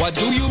 What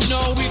do you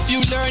know if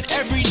you learn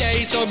every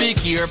day? So be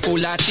careful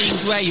of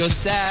things where you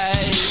say.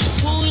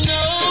 Who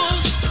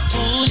knows?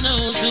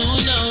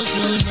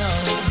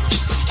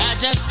 I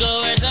just go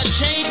where the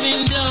trade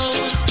wind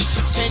blows,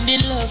 sending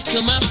love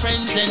to my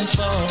friends and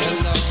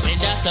foes.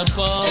 And I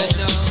suppose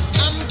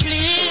I'm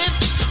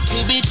pleased to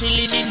be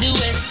chilling in the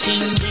West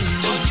Indies.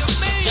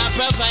 Jah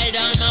provide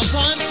all my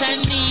wants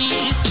and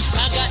needs.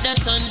 I got the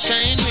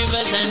sunshine,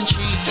 rivers and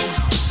trees.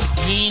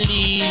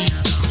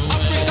 Release.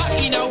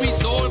 Africa in our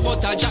soul,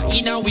 but a Jah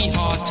in our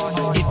heart.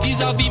 It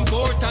is of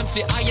importance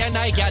for I and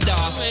I gather.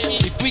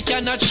 If we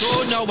cannot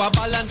show now a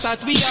balance that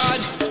we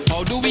had,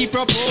 how do we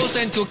propose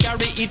then to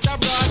carry it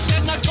abroad?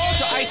 Then I go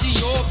to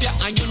Ethiopia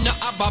and you not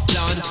have a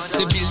plan.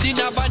 The building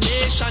of a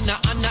nation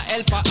and a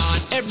helper on.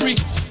 Every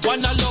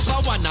one a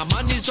lover, one a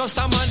man is just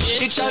a man.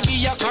 It shall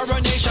be a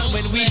coronation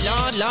when we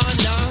land.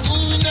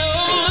 Who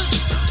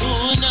knows?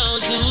 Who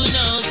knows?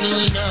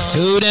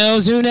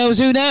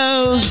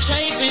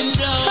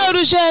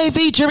 Protege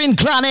featuring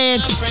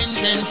Chronics.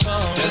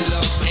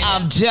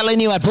 I'm telling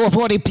you at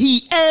 4:40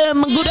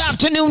 p.m. Good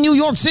afternoon, New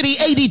York City,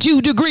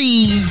 82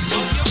 degrees.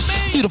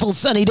 Beautiful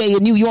sunny day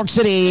in New York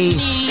City.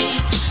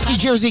 New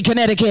Jersey,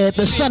 Connecticut.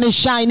 The sun is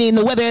shining.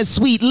 The weather is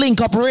sweet.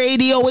 Link Up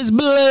Radio is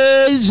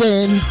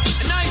blazing.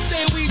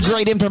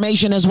 Great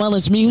information as well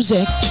as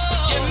music.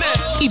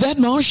 Yvette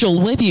Marshall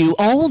with you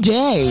all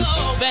day.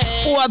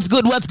 What's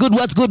good,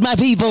 my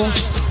people?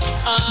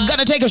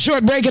 Gonna take a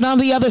short break and on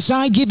the other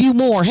side give you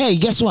more. Hey,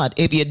 guess what?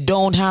 If you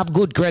don't have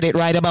good credit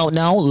right about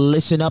now,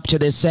 listen up to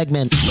this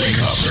segment.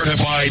 Wake Up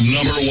Certified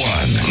number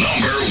one.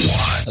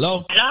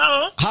 Hello?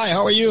 Hello? Hi,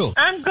 how are you?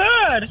 I'm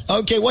good.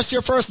 Okay, what's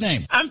your first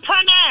name? I'm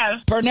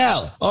Pernell.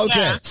 Pernell. Okay.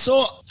 Yeah.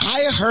 So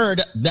I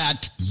heard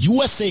that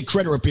USA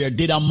Credit Repair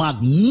did a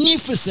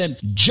magnificent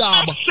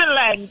job.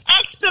 Excellent.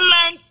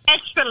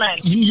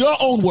 In your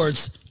own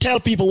words, tell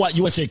people what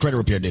USA Credit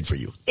Repair did for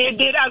you. It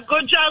did a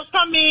good job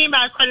for me.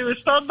 My credit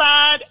was so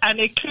bad, and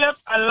it cleared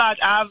a lot.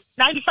 I have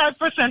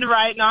 95%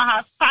 right now. I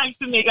have time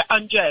to make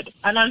 100,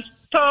 and I'm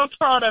so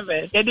proud of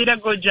it. They did a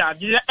good job.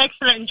 They did an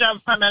excellent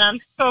job for me, and I'm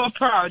so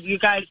proud. You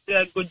guys did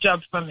a good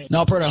job for me.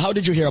 Now, Pernell, how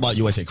did you hear about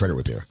USA Credit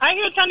Repair? I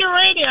hear it on the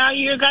radio. I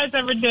hear you guys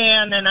every day,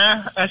 and then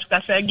I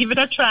said, give it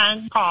a try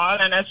and call,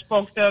 and I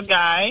spoke to a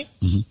guy.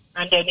 Mm-hmm.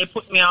 And then they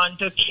put me on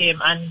to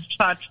Kim and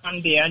start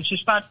from there. And she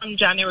started from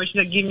January. She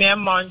said, give me a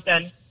month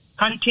and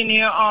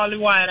continue all the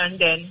while. And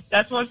then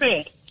that was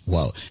it.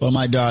 Wow. Well,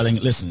 my darling,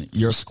 listen,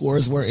 your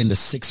scores were in the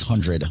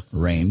 600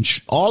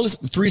 range. All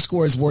 3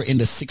 scores were in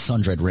the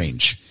 600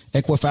 range.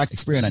 Equifax,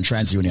 Experian, and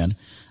TransUnion.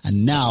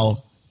 And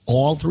now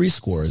all 3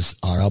 scores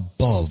are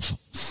above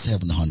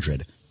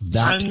 700.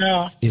 That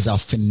is a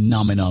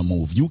phenomenal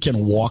move. You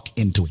can walk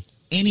into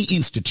any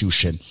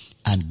institution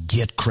and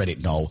get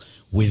credit now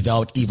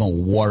without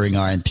even worrying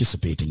or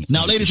anticipating it.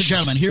 Now, ladies and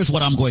gentlemen, here's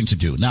what I'm going to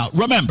do. Now,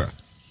 remember,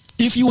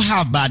 if you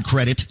have bad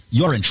credit,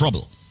 you're in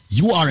trouble.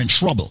 You are in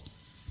trouble.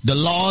 The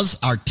laws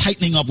are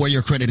tightening up where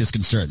your credit is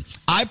concerned.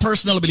 I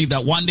personally believe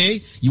that one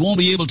day you won't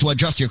be able to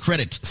adjust your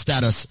credit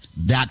status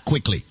that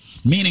quickly,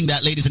 meaning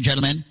that, ladies and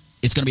gentlemen,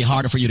 it's going to be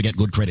harder for you to get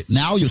good credit.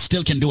 Now you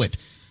still can do it.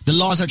 The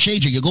laws are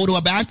changing. You go to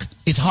a bank,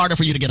 it's harder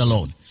for you to get a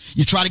loan.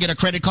 You try to get a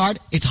credit card,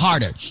 it's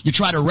harder. You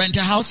try to rent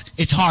a house,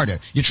 it's harder.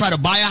 You try to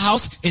buy a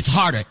house, it's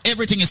harder.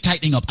 Everything is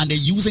tightening up, and they're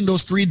using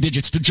those 3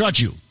 digits to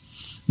judge you.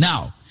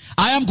 Now,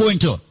 I am going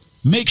to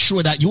make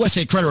sure that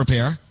USA Credit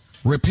Repair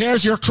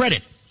repairs your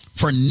credit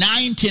for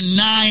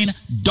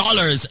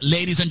 $99,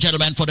 ladies and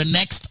gentlemen, for the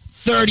next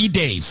 30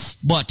 days.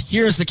 But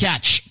here's the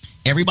catch.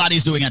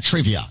 Everybody's doing a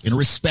trivia in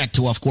respect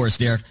to, of course,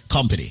 their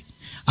company.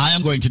 I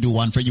am going to do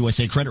one for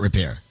USA Credit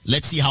Repair.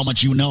 Let's see how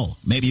much you know.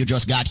 Maybe you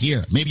just got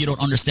here. Maybe you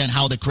don't understand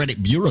how the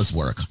credit bureaus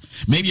work.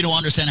 Maybe you don't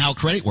understand how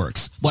credit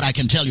works. But I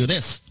can tell you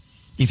this.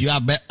 If you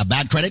have a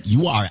bad credit,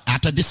 you are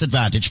at a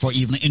disadvantage for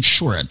even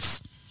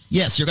insurance.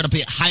 Yes, you're going to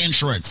pay high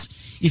insurance.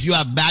 If you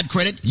have bad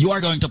credit, you are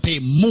going to pay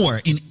more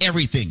in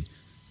everything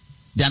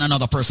than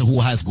another person who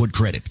has good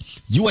credit.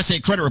 USA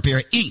Credit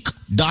Repair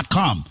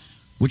Inc.com,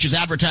 which is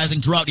advertising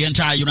throughout the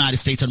entire United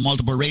States and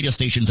multiple radio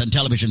stations and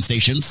television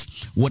stations,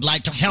 would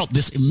like to help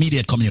this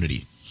immediate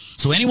community.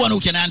 So anyone who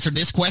can answer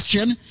this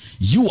question,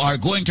 you are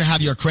going to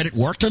have your credit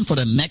worked on for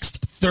the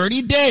next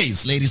 30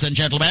 days, ladies and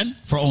gentlemen,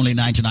 for only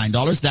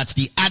 $99. That's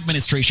the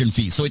administration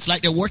fee. So it's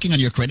like they're working on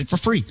your credit for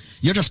free.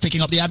 You're just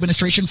picking up the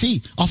administration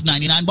fee of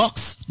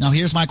 $99. Now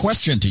here's my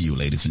question to you,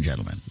 ladies and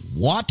gentlemen.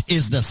 What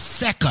is the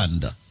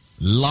second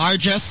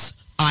largest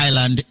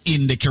island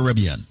in the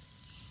Caribbean?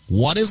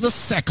 What is the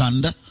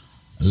second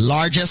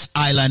largest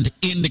island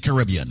in the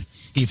Caribbean?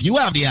 If you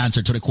have the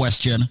answer to the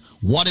question,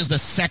 what is the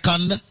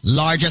second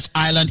largest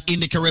island in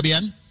the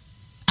Caribbean?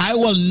 I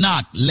will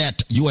not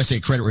let USA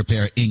Credit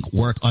Repair Inc.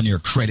 work on your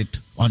credit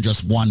on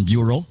just one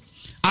bureau.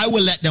 I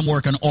will let them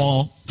work on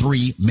all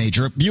 3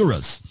 major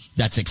bureaus.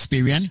 That's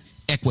Experian,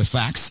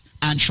 Equifax,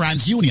 and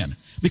TransUnion.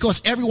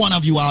 Because every one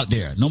of you out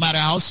there, no matter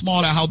how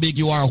small or how big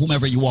you are or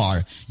whomever you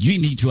are, you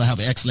need to have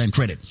excellent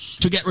credit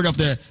to get rid of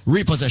the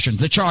repossessions,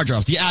 the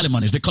charge-offs, the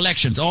alimonies, the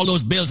collections, all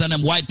those bills and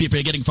them white people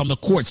you're getting from the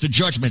courts, the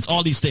judgments,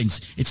 all these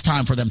things. It's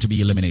time for them to be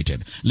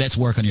eliminated. Let's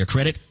work on your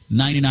credit.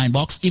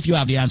 $99. If you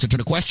have the answer to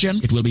the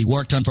question, it will be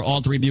worked on for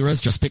all 3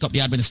 bureaus. Just pick up the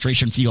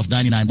administration fee of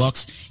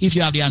 $99. If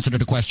you have the answer to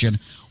the question,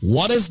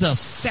 what is the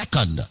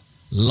second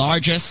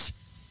largest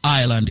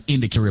island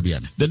in the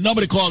Caribbean? The number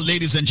to call,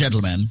 ladies and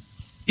gentlemen,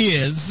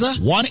 is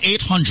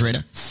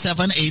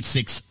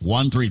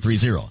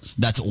 1-800-786-1330.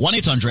 That's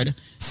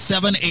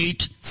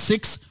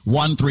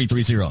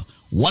 1-800-786-1330.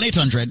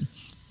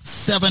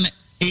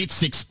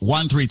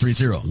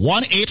 1-800-786-1330.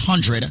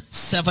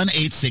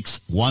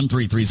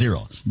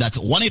 1-800-786-1330. That's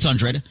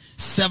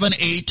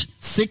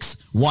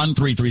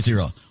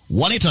 1-800-786-1330.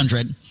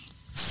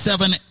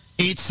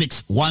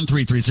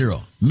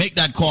 1-800-786-1330. Make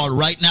that call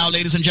right now,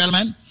 ladies and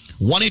gentlemen.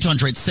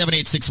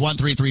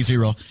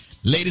 1-800-786-1330.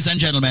 Ladies and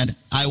gentlemen,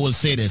 I will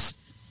say this.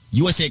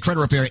 USA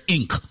Credit Repair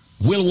Inc.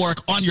 will work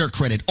on your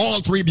credit,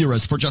 all 3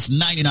 bureaus, for just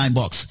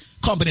 $99.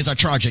 Companies are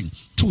charging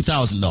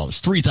 $2,000,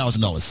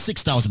 $3,000,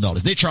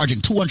 $6,000. They're charging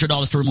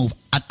 $200 to remove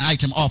an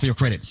item off your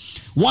credit.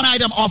 One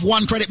item off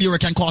one credit bureau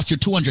can cost you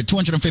 $200,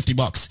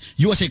 $250.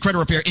 USA Credit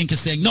Repair Inc. is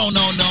saying no.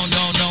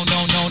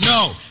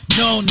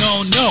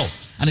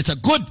 And it's a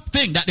good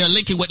thing that they're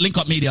linking with Link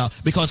Up Media,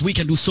 because we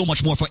can do so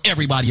much more for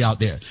everybody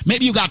out there.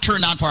 Maybe you got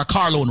turned down for a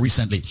car loan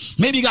recently.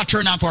 Maybe you got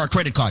turned down for a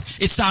credit card.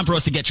 It's time for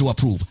us to get you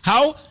approved.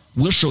 How?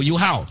 We'll show you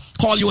how.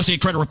 Call USA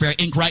Credit Repair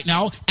Inc. right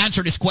now.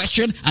 Answer this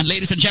question. And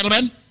ladies and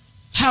gentlemen,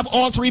 have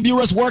all 3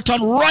 bureaus worked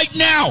on right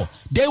now.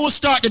 They will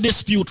start the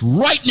dispute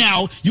right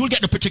now. You'll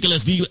get the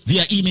particulars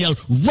via email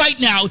right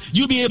now.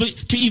 You'll be able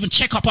to even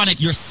check up on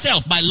it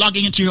yourself by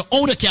logging into your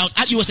own account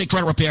at USA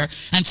Credit Repair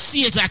and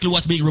see exactly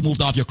what's being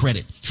removed off your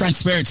credit.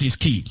 Transparency is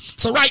key.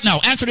 So right now,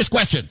 answer this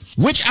question.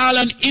 Which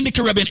island in the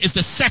Caribbean is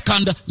the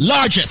second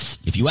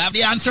largest? If you have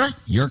the answer,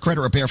 your credit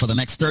repair for the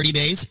next 30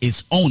 days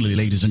is only,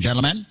 ladies and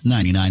gentlemen,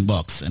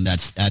 $99. And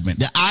that's admin.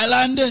 The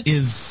island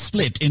is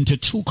split into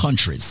 2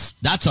 countries.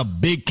 That's a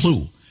big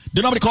clue.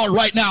 The number to call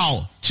right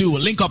now to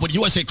link up with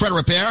USA Credit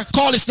Repair.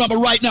 Call this number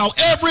right now.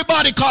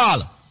 Everybody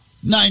call.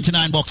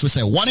 $99. We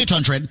say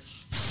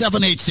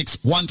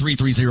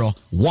 1-800-786-1330.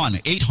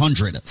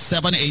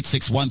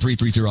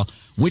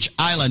 1-800-786-1330. Which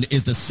island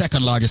is the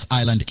second largest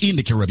island in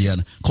the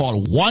Caribbean?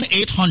 Call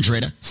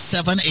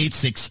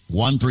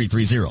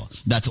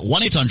 1-800-786-1330. That's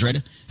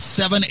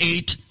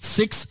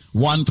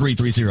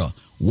 1-800-786-1330.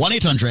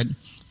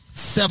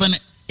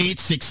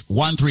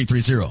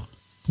 1-800-786-1330.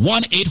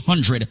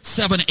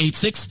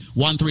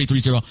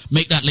 1-800-786-1330.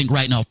 Make that link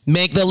right now.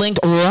 Make the link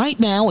right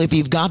now. If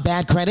you've got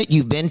bad credit,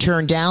 you've been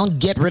turned down,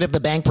 get rid of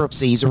the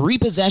bankruptcies,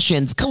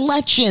 repossessions,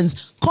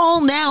 collections. Call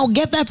now.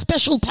 Get that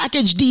special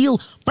package deal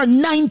for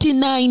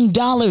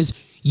 $99.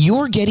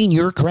 You're getting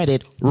your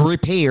credit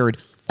repaired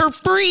for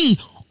free.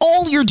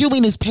 All you're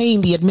doing is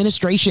paying the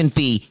administration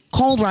fee.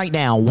 Call right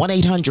now.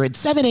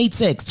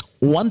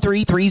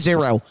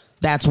 1-800-786-1330.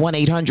 That's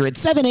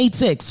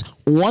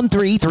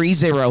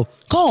 1-800-786-1330.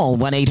 Call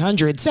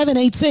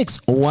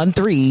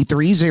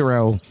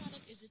 1-800-786-1330.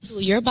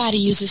 Tool your body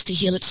uses to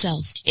heal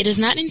itself. It is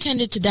not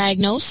intended to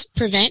diagnose,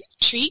 prevent,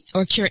 treat,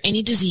 or cure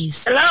any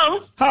disease. Hello?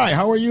 Hi,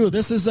 how are you?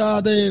 This is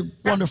the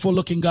wonderful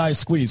looking guy,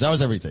 Squeeze.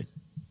 How's everything?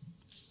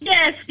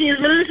 Yes, Steve.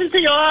 I listen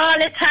to you all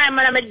the time,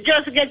 and I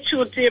just get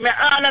through to you.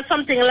 I ordered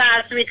something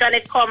last week, and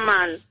it come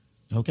on.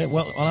 Okay,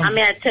 well... I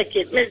mean, I take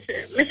it. Me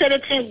say the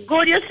thing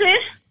good, you see?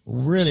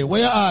 Really?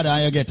 Where you order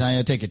and you get and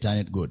you take it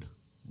and it's good?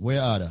 Where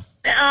you order?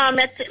 I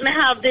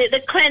have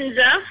the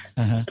cleanser,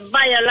 the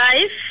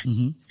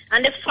BioLife,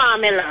 and the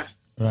formula.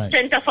 Right.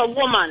 Strength of a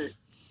woman.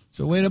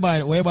 So where you buy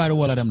the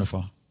whole of them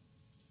for?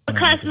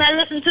 Because I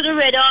listen to the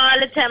radio all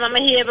the time, and I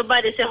hear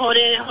everybody say how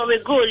we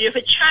good, you have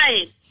to try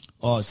it.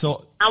 Oh,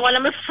 so... And one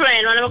of my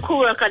friends, one of my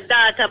co-worker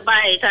daughter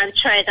buy it and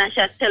try it, and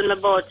she tell me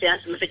about it,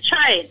 and so I have to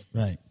try it.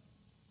 Right.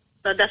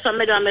 So that's what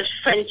I do, and my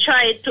friend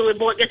try it too, we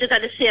both get it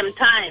at the same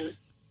time.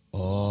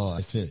 Oh,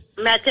 I see.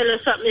 May I tell you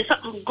something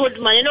good,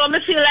 man? You know what I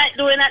feel like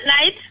doing at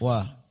night?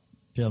 What?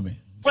 Tell me.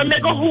 When I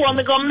go home,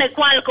 I go make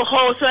one little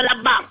house on the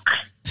back.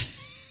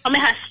 I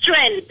have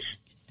strength.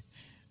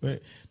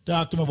 Wait,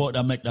 talk to me about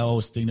that make the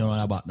house thing around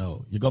the back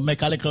now. You gonna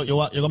make a little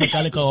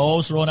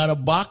house around the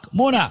back?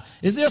 Mona,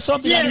 is there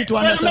something I need to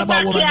understand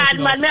about women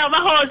making man, I have a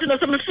house, you know,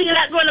 so I feel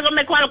like going to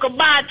make one little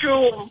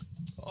bathroom.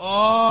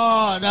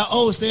 Oh, that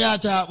house they are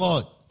talking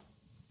about.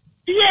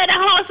 Yeah, the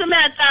house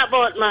I talk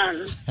about,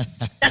 man.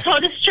 That's how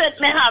the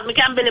strength I have. I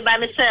can't believe by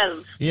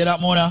myself. Hear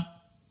that, Mona?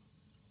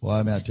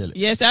 What may I tell you?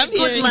 Yes, I'm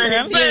hearing good, man.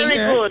 It's very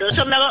good.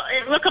 So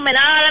I recommend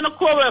all of my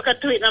co-workers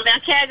to it. Now, I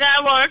can't go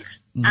to work.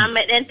 I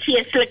make them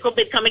taste a little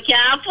bit because I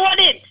can't afford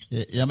it.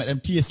 Yeah, make them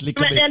taste a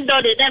little bit. Make them do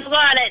it. Them go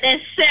out like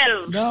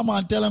themselves. No,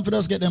 man, tell them for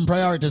us get them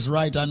priorities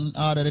right and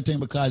all of the thing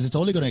because it's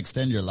only going to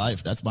extend your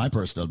life. That's my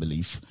personal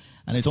belief.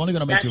 And it's only going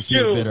to make you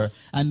feel better.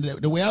 And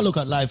the way I look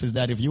at life is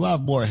that if you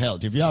have more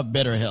health, if you have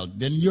better health,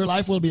 then your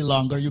life will be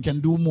longer. You can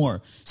do more.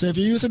 So if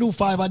you used to do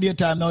 5 a day a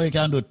time, now you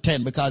can do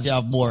 10 because you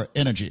have more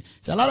energy.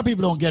 So a lot of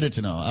people don't get it,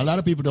 you know. A lot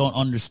of people don't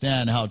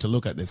understand how to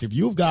look at this. If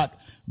you've got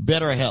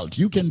better health,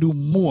 you can do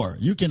more.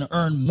 You can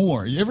earn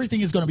more. Everything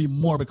is going to be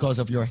more because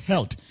of your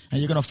health. And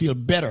you're going to feel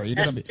better. You're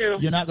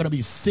not going to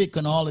be sick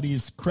and all of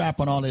these crap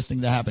and all this thing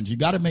that happens. You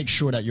got to make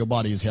sure that your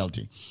body is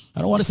healthy.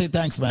 I don't want to say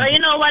thanks, man. But you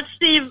know what,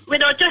 Steve?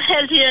 Without your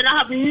health, you don't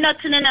have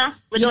nothing, you know.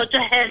 Without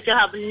your health, you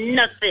have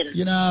nothing.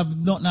 You know,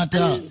 not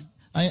at all.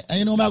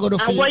 You know, I'm going to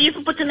feel. And what you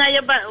put in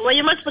your body, what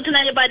you must put in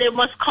your body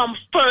must come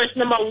first,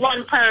 number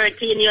one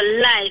priority in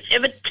your life.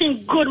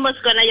 Everything good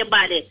must go in your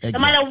body. Exactly. No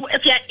matter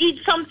if you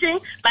eat something,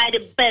 buy the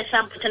best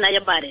and put in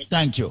your body.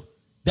 Thank you.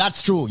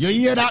 That's true. You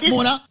hear that,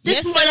 Mona?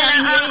 This yes, sir,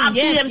 I'm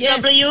hearing.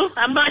 BMW,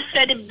 I'm going to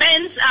say the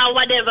Benz or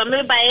whatever.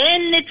 Maybe buy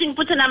anything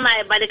put in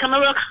my body. Come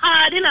and work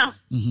hard, you know.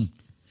 Mm-hmm.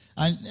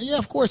 And yeah,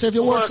 of course, if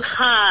you work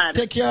hard,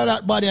 take care of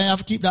that body, and you have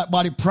to keep that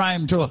body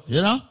primed too,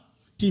 you know?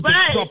 Keep it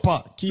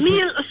proper. Steve, me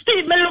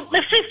look,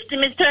 me 50,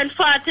 me turn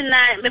 49,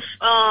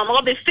 I'm going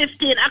to be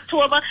 50 in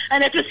October,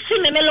 and if you see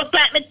me look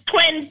like me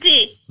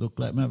 20. Look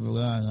like me,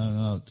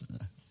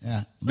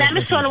 yeah. Like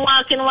my son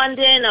walking one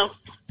day, you know,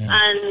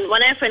 and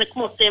when my friend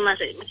come up to him and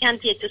say, I can't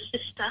take your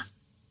sister.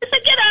 I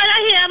said, get out of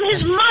here, I'm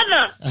his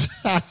mother.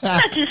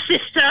 That's his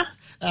sister.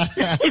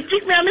 He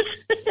picked me on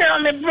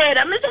my bread.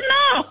 I said,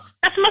 no,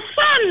 that's my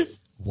son.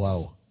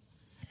 Wow.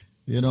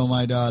 You know,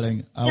 my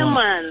darling.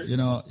 Man. You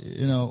know.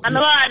 I'm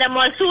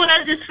as soon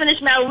as this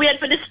finish, I wait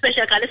for the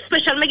special, because the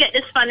special, me get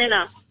this fun, you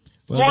know.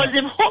 Well,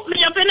 Moses hook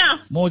me up, you know.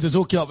 Moses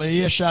hook you up,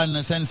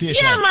 Asian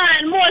sensation. Yeah,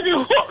 man.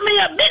 Moses hook me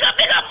up. Big up,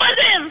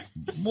 Moses.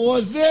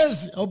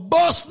 Moses, a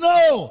boss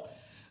now.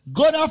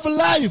 Good enough for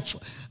life.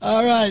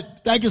 All right.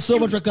 Thank you so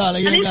much for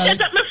calling. And he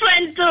set up my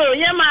friend too.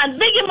 Yeah, man.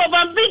 Big him up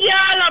and big you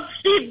all up,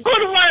 Steve.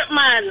 Good work,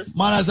 man.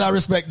 Manners and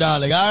respect,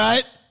 darling. All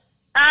right?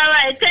 All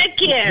right. Take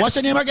care. What's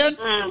your name again?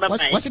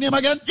 What's your name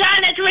again?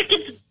 Janet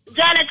Ricketts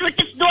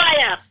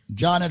Dwyer.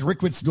 Janet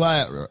Ricketts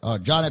Dwyer.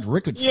 Janet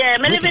Ricketts. Yeah,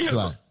 I live in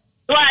Dwyer.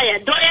 Dwyer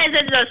is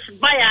just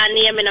buy a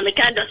name and I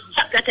can't just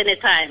drop that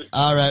anytime.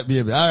 All right,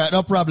 baby. All right,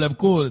 no problem.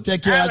 Cool.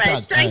 Take care. All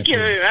right, thank you.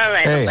 All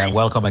right. Hey, bye-bye. and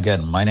welcome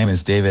again. My name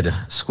is David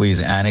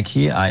Squeeze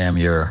Anarchy. I am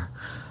your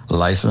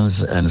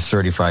licensed and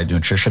certified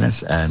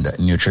nutritionist and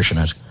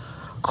nutritionist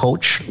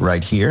coach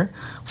right here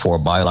for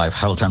BioLife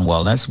Health and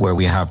Wellness, where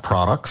we have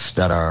products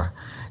that are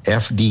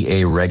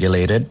FDA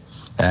regulated.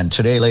 And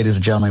today, ladies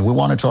and gentlemen, we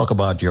want to talk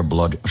about your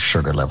blood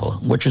sugar level,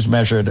 which is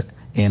measured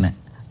in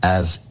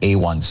as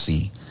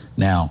A1C.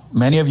 Now,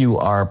 many of you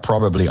are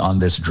probably on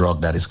this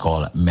drug that is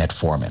called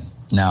metformin.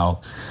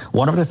 Now,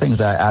 one of the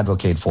things I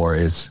advocate for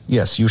is,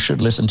 yes, you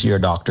should listen to your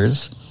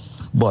doctors,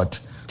 but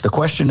the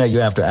question that you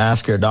have to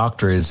ask your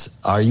doctor is,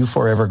 are you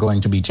forever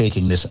going to be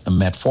taking this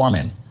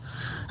metformin?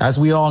 As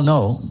we all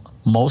know,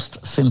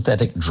 most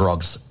synthetic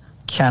drugs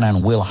can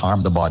and will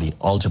harm the body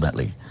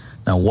ultimately.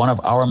 Now, one of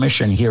our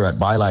mission here at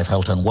BioLife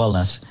Health and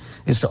Wellness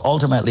is to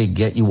ultimately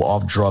get you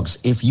off drugs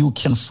if you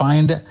can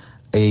find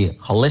a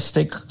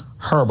holistic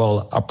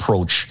herbal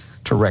approach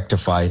to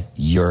rectify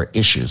your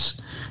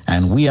issues.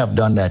 And we have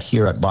done that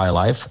here at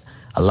BioLife.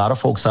 A lot of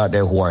folks out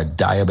there who are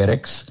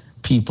diabetics,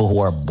 people who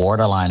are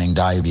borderlining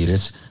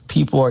diabetes,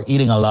 people who are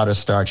eating a lot of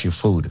starchy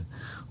food.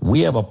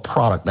 We have a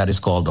product that is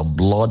called the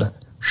blood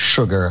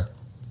sugar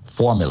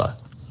formula.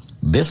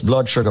 This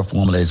blood sugar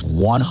formula is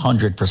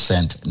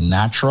 100%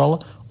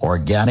 natural,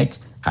 organic,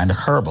 and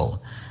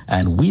herbal.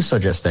 And we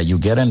suggest that you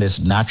get in this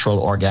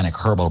natural, organic,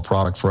 herbal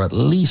product for at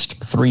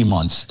least 3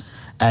 months.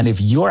 And if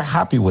you're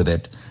happy with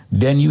it,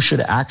 then you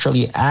should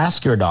actually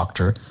ask your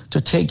doctor to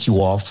take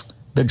you off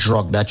the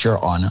drug that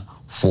you're on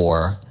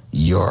for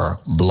your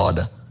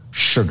blood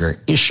sugar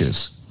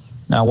issues.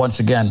 Now, once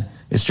again,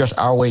 it's just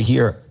our way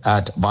here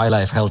at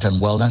BioLife Health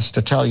and Wellness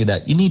to tell you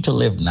that you need to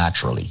live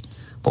naturally.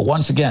 But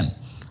once again,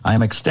 I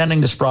am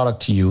extending this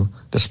product to you.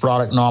 This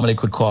product normally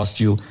could cost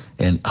you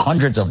in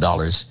hundreds of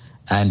dollars.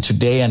 And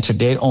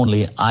today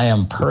only, I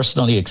am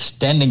personally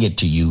extending it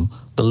to you,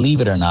 believe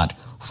it or not,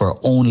 for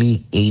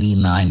only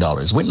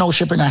 $89 with no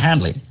shipping or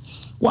handling.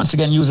 Once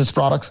again, use this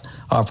product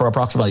for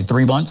approximately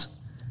 3 months.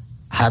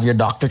 Have your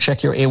doctor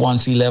check your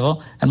A1C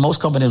level. And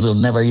most companies will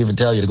never even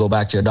tell you to go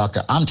back to your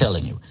doctor. I'm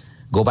telling you,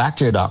 go back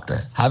to your doctor.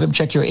 Have him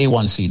check your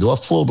A1C. Do a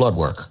full blood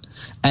work.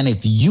 And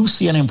if you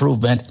see an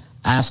improvement,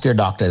 ask your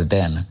doctor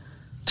then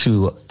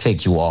to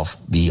take you off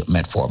the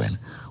metformin.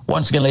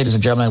 Once again, ladies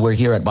and gentlemen, we're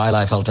here at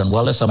BioLife Health and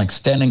Wellness. I'm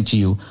extending to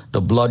you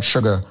the blood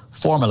sugar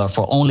formula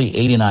for only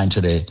 $89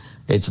 today.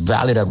 It's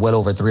valued at well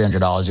over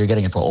 $300. You're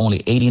getting it for only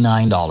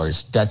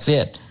 $89. That's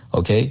it.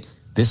 Okay.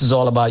 This is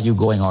all about you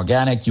going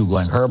organic, you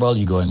going herbal,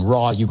 you going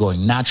raw, you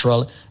going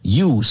natural,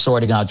 you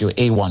sorting out your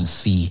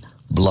A1C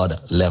blood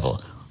level.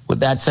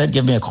 With that said,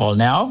 give me a call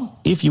now.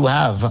 If you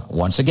have,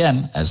 once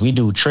again, as we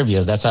do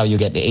trivias, that's how you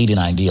get the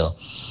 $89 deal.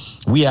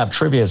 We have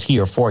trivias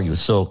here for you.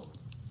 So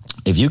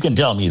if you can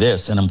tell me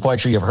this, and I'm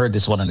quite sure you've heard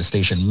this one on the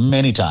station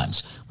many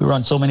times. We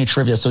run so many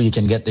trivia so you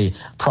can get the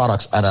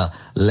products at a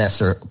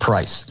lesser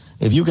price.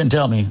 If you can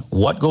tell me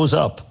what goes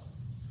up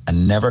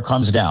and never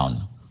comes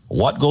down,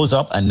 what goes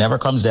up and never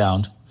comes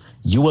down,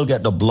 you will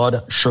get the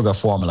blood sugar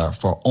formula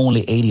for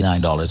only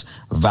 $89,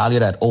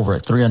 valued at over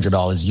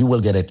 $300. You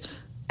will get it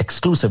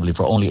exclusively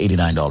for only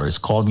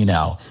 $89. Call me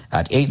now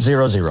at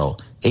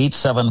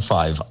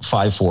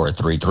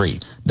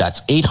 800-875-5433.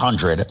 That's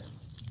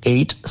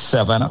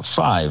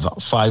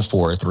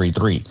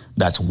 800-875-5433.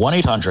 That's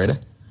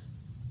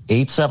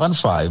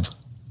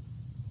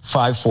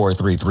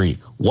 1-800-875-5433.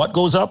 What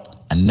goes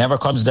up and never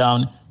comes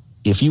down?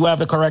 If you have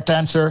the correct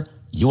answer,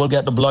 you will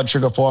get the blood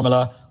sugar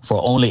formula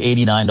for only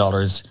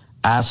 $89.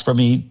 Ask for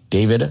me,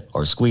 David,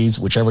 or Squeeze,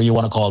 whichever you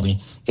want to call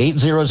me,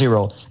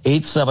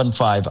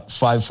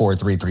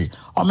 800-875-5433.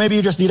 Or maybe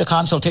you just need a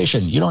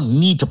consultation. You don't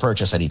need to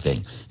purchase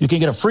anything. You can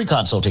get a free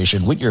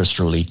consultation with yours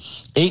truly,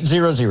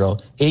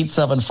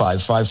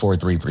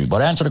 800-875-5433.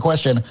 But answer the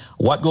question,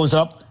 what goes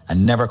up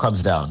and never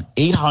comes down?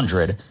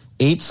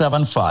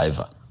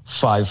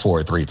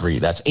 800-875-5433.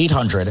 That's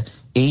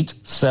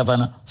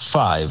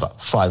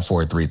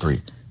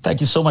 800-875-5433. Thank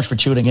you so much for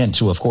tuning in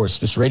to, of course,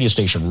 this radio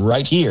station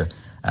right here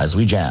as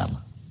we jam.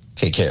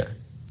 Take care.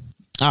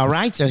 All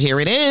right, so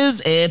here it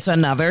is. It's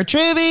another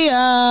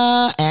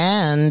trivia.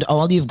 And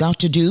all you've got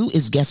to do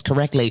is guess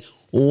correctly.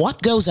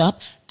 What goes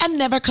up and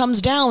never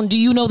comes down? Do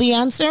you know the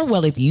answer?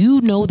 Well, if you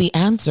know the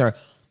answer,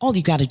 all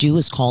you got to do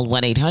is call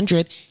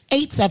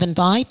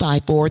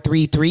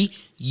 1-800-875-5433.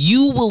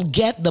 You will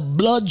get the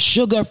blood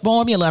sugar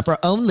formula for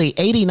only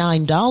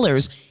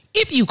 $89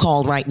 if you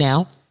call right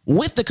now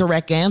with the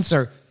correct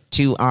answer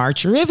to our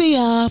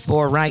trivia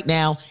for right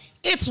now.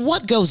 It's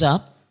what goes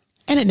up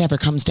and it never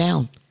comes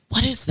down.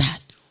 What is that?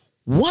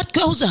 What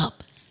goes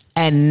up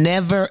and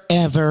never,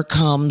 ever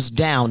comes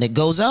down? It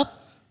goes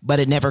up, but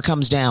it never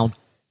comes down.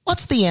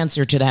 What's the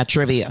answer to that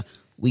trivia?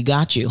 We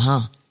got you,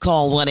 huh?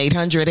 Call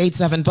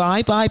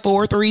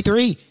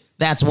 1-800-875-5433.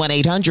 That's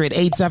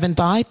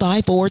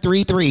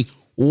 1-800-875-5433.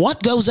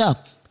 What goes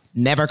up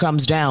never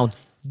comes down.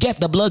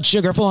 Get the blood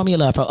sugar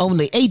formula for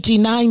only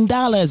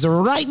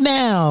 $89 right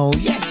now.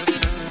 Yes.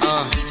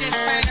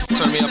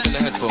 Turn me up in the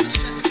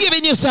headphones.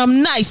 Giving you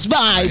some nice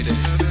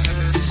vibes.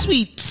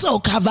 Sweet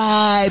soca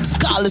vibes.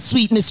 Call the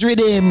sweetness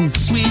rhythm.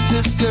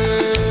 Sweetest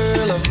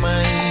girl of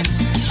mine.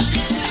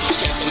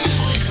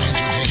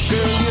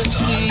 Girl, you're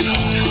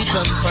sweet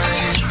and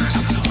fine.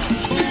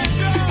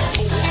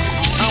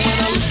 And when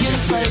I look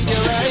inside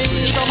your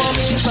eyes, I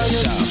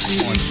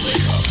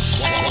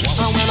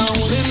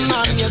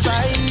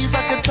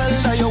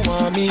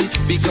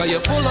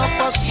full up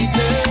of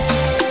sweetness.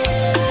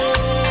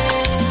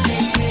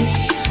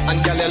 And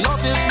girl, your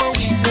love is my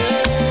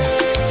weakness.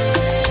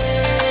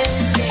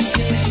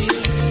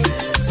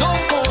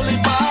 Don't hold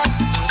it back.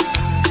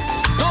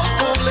 Don't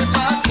hold it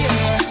back,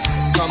 yeah.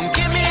 Come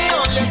give me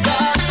all you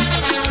got.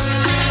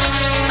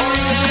 All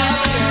you got,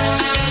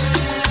 yeah.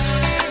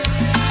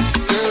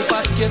 Girl,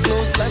 back your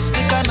clothes, let's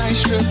stick a nice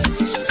strip.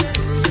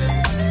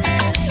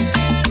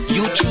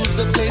 You choose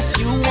the place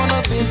you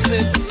wanna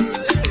visit.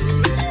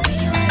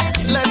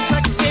 Let's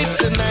escape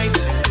tonight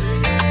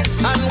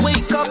and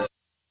wake up.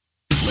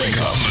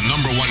 Wake up, the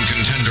number one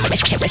contender.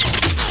 Wake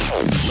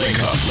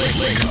up,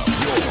 wake up.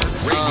 Your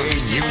reggae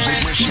music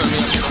machine.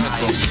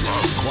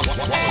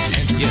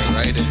 Yeah,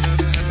 right.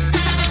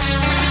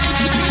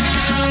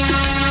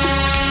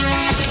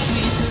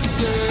 Sweetest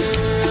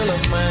girl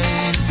of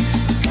mine.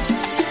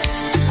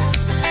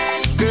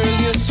 Girl,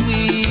 you're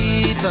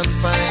sweet and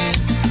fine.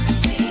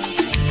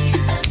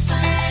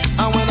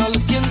 And when I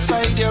look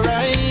inside your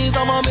eyes,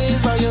 I'm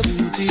amazed by your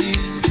beauty.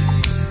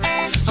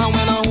 And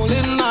when I'm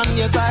holding on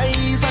your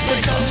thighs, I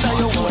can tell that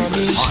you want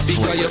me.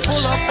 Because you're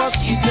full up of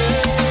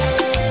sweetness.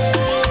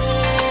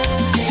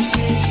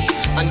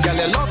 And girl,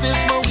 your love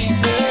is my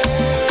weakness.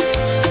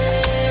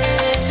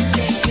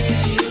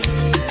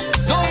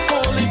 Don't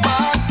hold it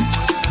back.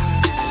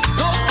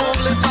 Don't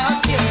hold it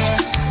back, yeah.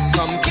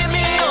 Come give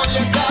me all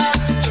you got.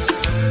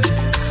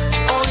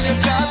 All you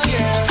got,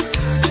 yeah.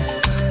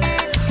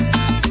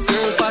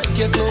 Girl, back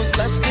your clothes,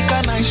 let's stick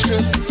a nice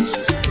strip.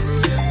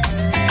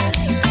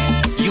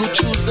 You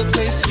choose the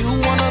place you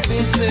wanna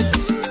visit.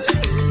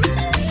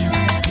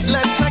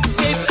 Let's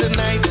escape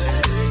tonight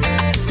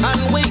and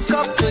wake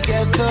up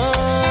together.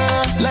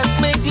 Let's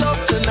make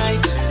love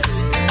tonight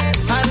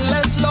and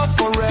let's love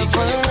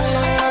forever.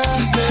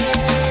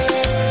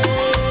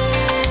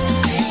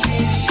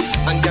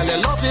 And girl, your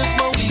love is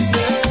my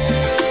weakness.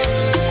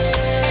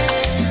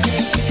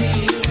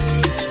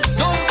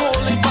 Don't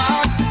hold it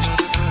back.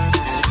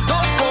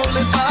 Don't hold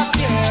it back,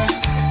 yeah.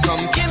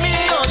 Come give me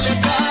all you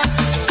got.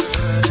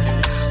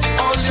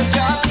 All you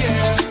got,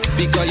 yeah.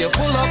 Because you're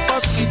full up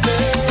of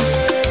sweetness.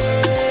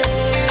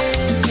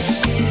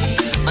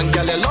 And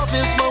girl, your love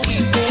is my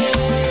weakness.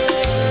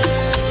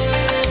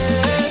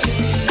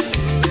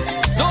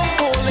 Don't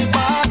hold it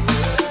back.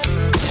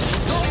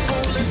 Don't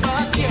hold it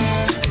back,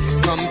 yeah.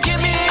 Come give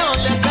me all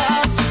you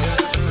got.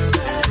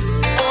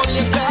 All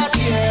you got,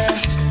 yeah.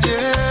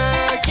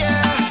 Yeah,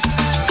 yeah.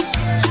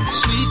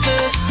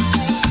 Sweetness.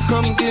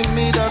 Come give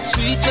me that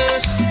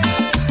sweetness.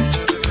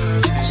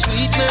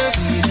 Sweetness.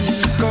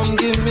 Come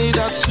give me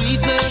that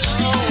sweetness.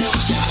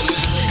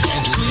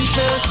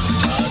 Sweetness.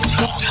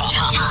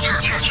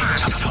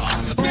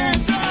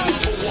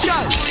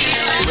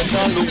 When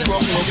I look wrong.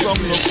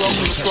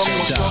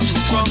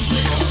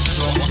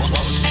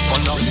 On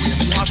the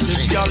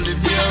hottest girl in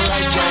here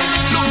right now.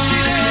 Look, she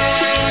there,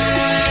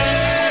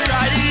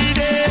 right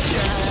there.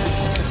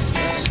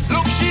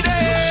 Look, she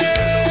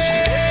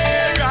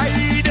there,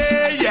 right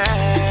there, yeah.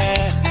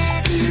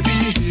 Baby,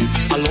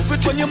 I love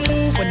it when you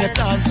move and you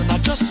dance, and I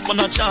just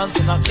wanna chance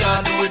and I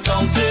can't do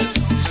without it.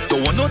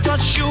 Don't wanna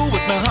touch you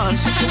with my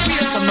hands, just your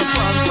waist and my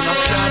pants, and I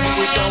can't do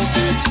without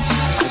it.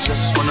 I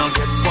just wanna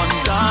get one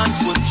dance,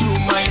 would you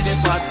mind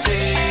if I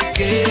take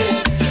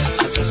it?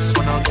 I just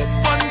wanna get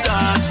one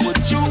dance,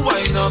 would you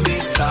wine on me,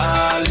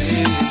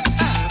 darling?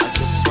 I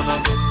just wanna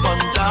get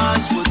one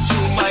dance, would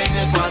you mind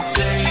if I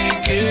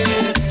take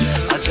it?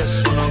 I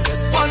just wanna get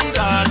one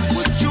dance,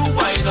 would you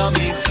wine on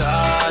me,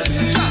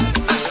 darling?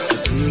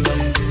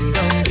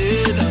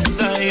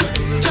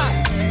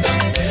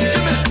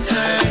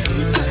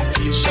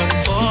 Patient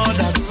for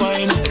that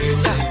wine.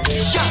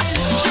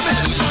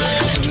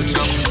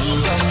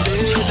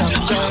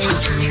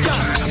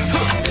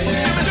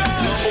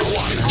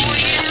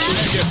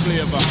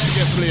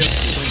 Get flavor.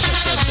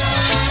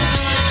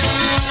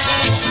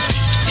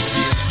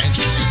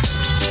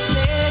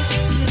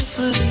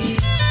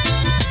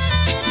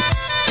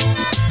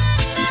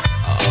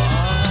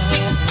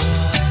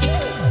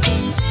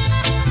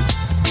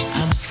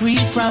 I'm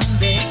free from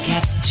their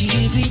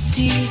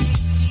captivity.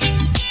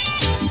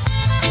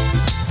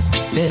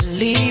 They're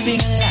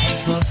living a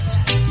life of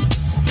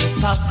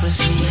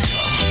hypocrisy.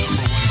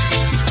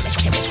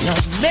 Now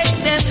make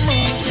them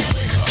move,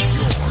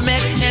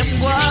 make them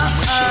walk.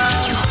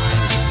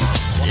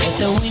 Let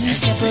the wind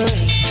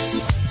separate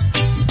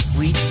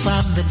wheat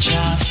from the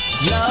chaff.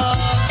 Lord,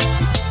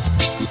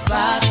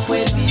 back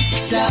with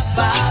Mr.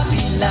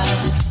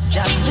 Babylon,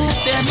 just move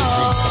them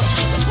all.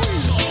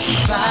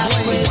 Back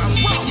with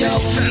your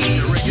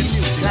wicked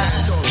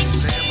plans.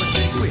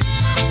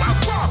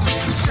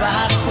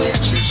 Back with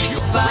Mr.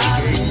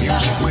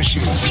 Babylon.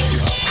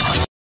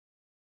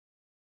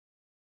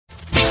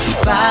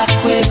 Back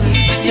with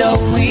your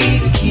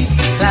wicked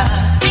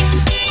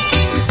plans.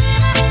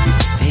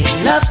 They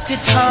love to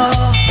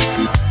talk,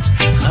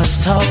 'cause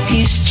talk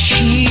is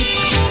cheap.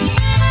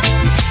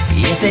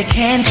 Yet they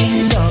can't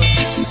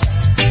endorse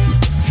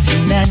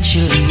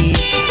financially.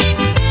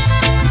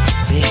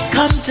 They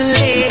come to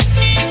lay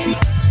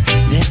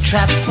their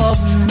trap for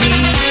me,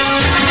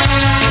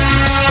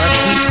 but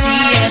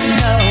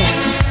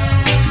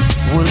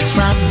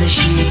the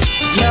ship.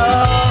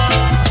 You're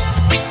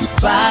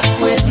back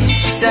with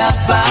Mr.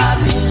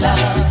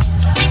 Babylon.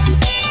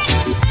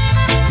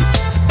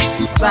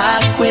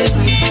 Back with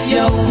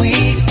your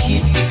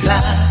wicked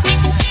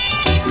plans.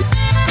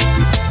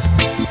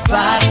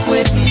 Back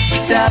with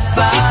Mr.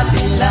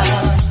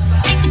 Babylon.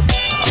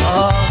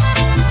 Oh,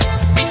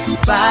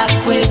 back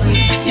with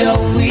your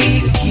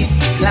wicked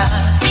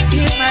plan.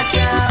 Hear my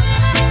sound.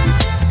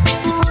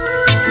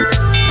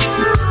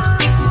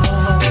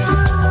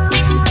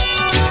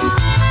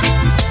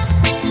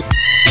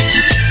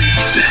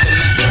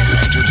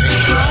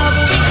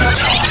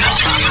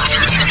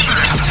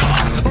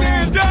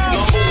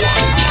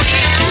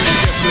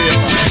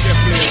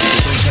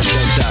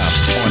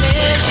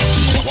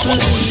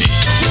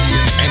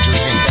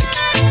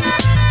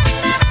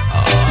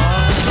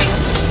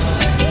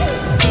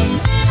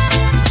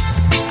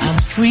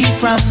 Free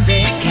from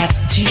their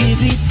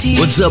captivity.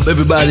 What's up,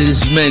 everybody?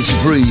 This is Mancy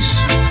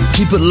Breeze.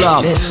 Keep it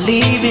locked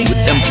with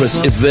Empress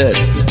Yvette.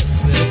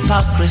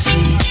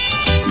 Hypocrisy.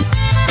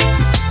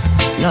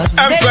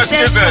 Empress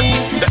Yvette,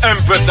 the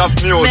Empress of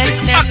music.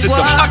 Act it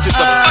up, act it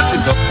up, act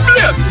it up.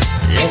 Blaze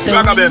it.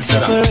 Let the wind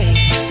separate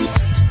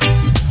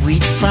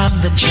wheat from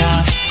the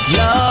chaff.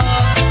 Lord,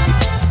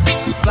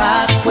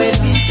 back with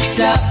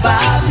Mr.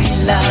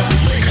 Babylon.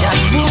 Can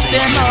move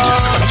them all.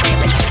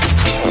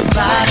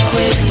 Back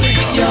with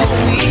your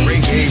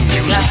wicked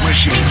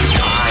plans.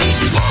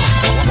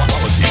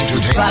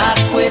 Back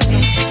with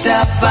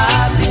Mr.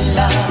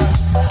 Babylon.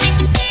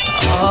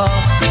 Oh,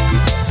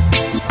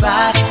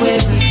 back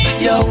with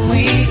your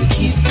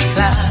wicked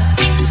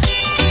plans.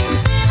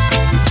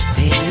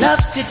 They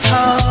love to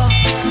talk,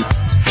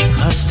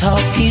 'cause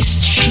talk is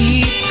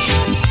cheap.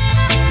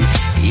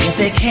 Yet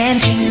they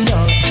can't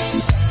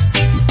endorse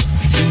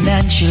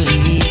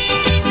financially.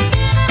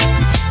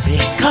 They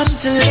come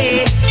to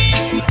late.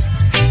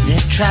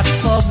 They're trapped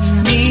for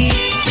me,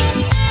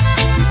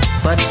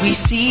 but we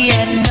see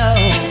and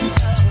know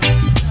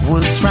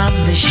wolves from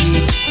the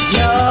sheep.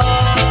 You're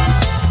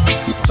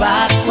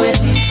back with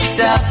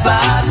Mr.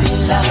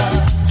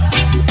 Babylon.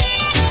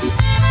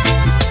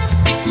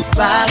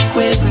 Back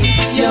with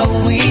your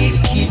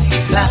wicked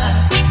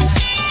plans.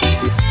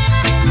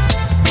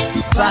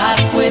 Back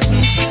with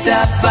Mr.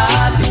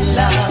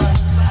 Babylon.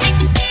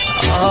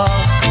 Oh,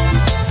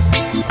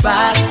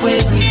 back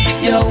with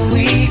your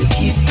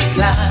wicked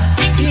plans.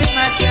 Hear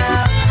my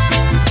sound.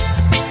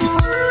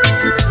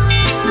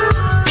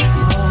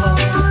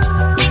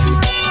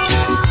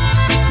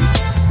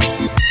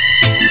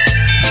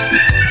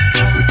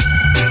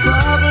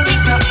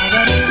 Bubbles the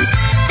others.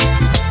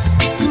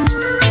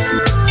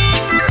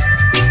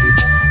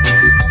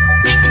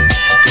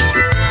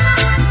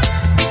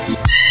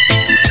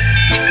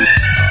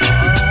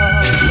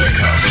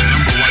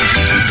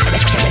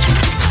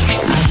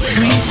 I'm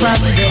free from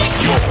the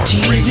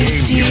captivity.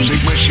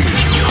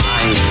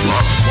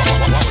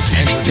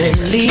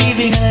 They're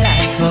living a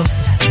life of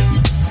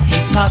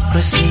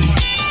hypocrisy.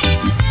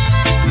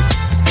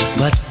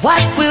 But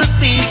what will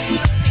be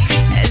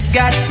has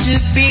got to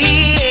be.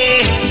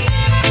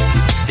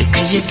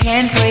 Because you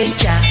can't praise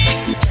Jah,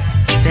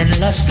 then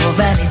lust for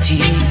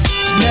vanity.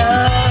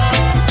 No,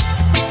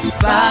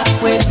 back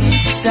with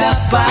Mr.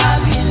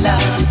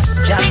 Babylon.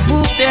 Jah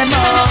move them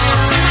all.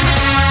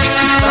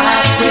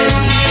 Back with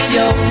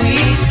your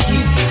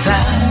wicked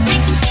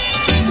plans.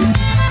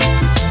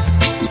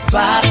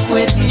 Back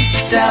with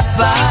Mr.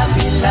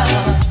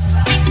 Babylon.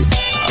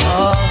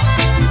 Oh,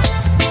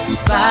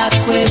 back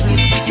with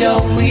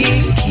your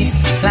wicked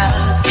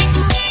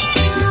plans.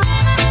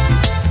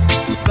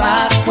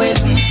 Back with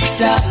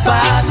Mr.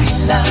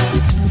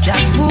 Babylon.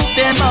 Just move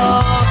them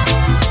all.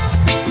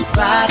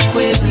 Back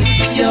with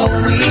your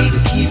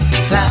wicked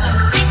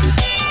plans.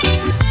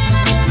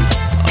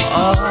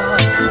 Oh,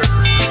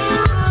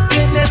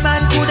 then the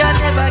man could have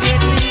never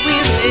get me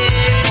weary.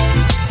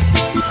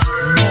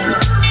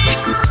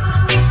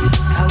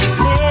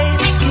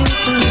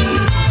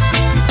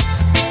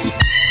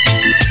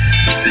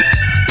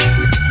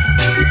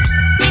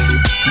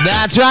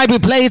 That's right, we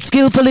play it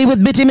skillfully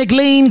with Bitty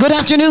McLean. Good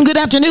afternoon,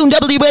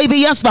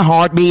 WAVS, the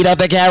heartbeat of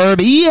the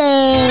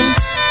Caribbean.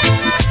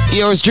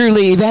 Yours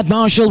truly, Yvette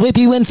Marshall, with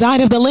you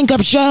inside of the Link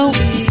Up Show,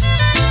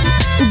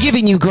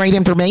 giving you great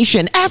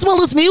information as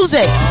well as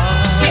music.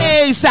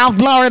 Hey, South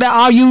Florida,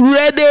 are you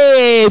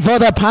ready for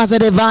the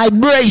positive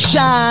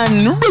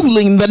vibration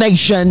ruling the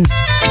nation?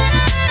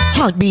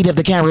 Heartbeat of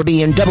the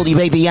Caribbean,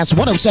 WAVS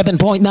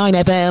 107.9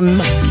 FM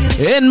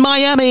in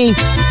Miami.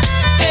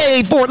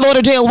 Hey, Fort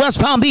Lauderdale, West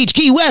Palm Beach,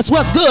 Key West,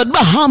 what's good?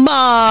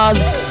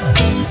 Bahamas.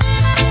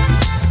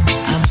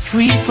 I'm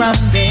free from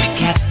their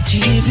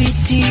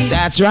captivity.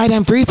 That's right,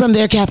 I'm free from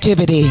their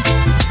captivity.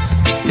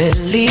 They're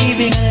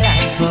living a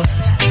life of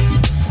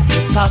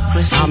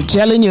hypocrisy. I'm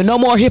telling you, no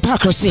more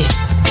hypocrisy.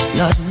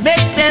 Lord,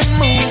 make them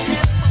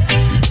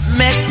move,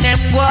 make them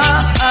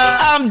walk.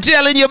 I'm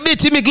telling you,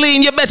 Bitty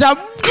McLean, you better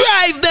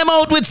drive them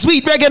out with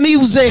sweet reggae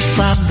music.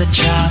 From the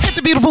it's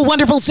a beautiful,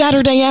 wonderful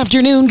Saturday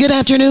afternoon. Good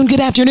afternoon,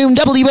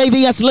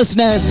 WAVS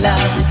listeners.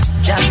 Love.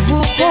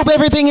 Hope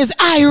everything is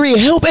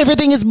irie. Hope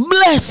everything is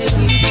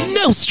blessed.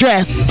 No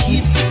stress.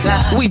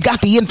 We've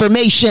got the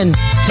information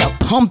to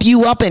pump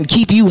you up and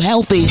keep you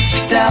healthy.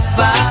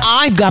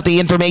 I've got the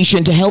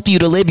information to help you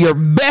to live your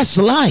best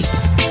life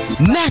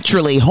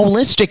naturally,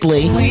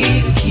 holistically,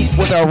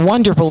 with our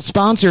wonderful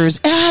sponsors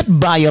at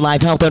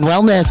BioLife Health and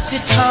Wellness.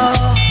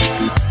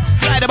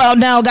 Right about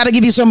now, gotta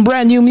give you some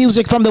brand new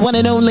music from the one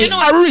and only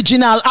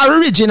original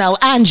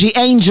Angie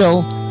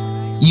Angel.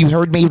 You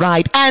heard me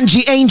right.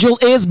 Angie Angel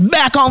is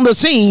back on the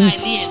scene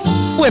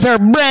with her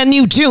brand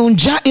new tune,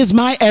 Jah Is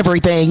My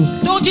Everything.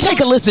 Take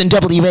a listen,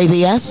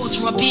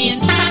 WAVS.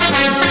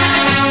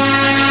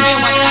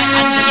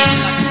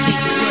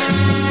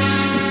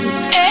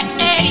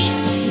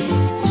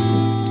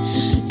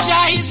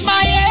 Jah is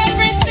my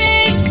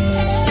everything.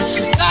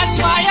 That's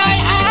why I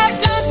have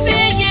to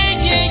sing.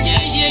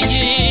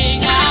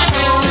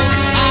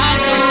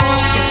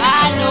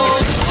 I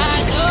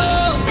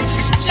know.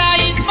 Jah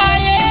is my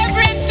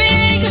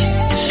everything.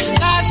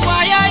 That's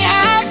why I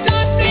have to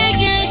sing.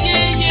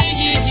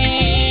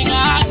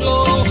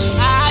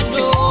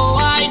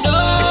 I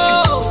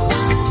know.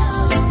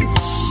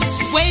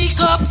 Wake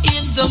up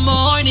in the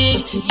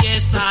morning.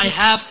 Yes, I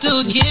have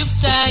to give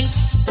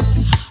thanks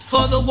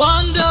for the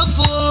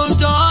wonderful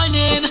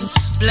dawning,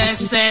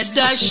 blessed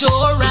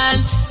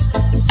assurance.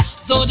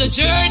 Though the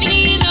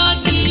journey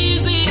not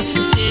easy,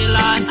 still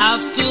I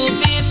have to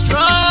be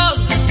strong.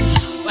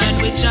 When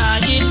we are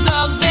in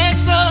the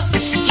vessel,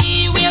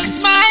 He will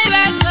smile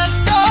at the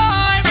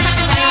storm.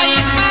 Jah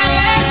is my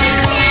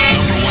everything.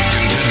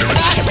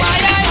 That's why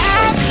I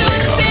have to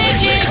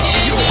sing it.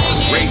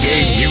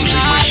 Reggae music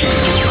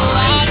machine.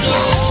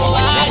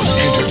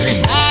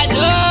 I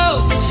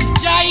know.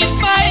 Jah is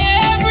my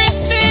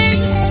everything.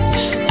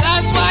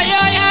 That's why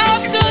I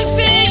have to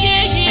sing it.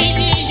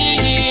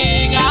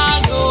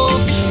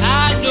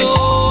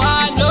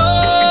 I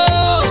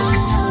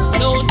know.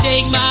 Don't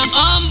take my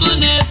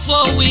humbleness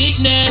for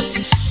weakness,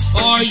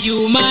 or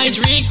you might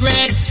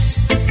regret.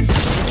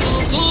 Do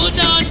good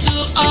unto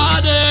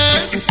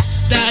others.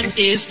 That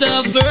is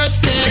the first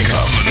step.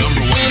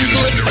 When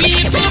good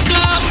people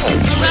come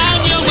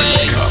around your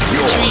way,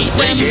 treat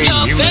them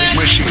your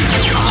best,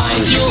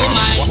 cause you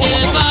might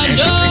never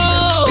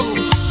know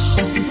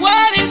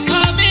what is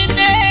coming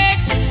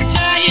next.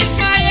 Jah is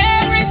my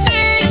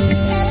everything.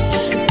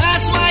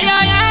 That's why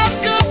I have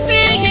to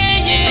sing.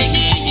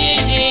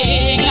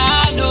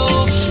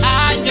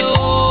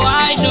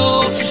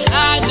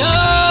 I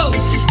know.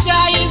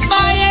 Jah is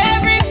my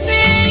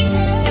everything.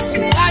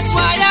 That's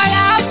why I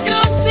have to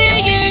sing.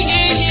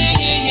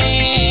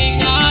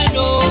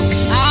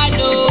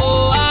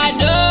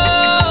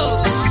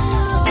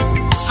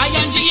 I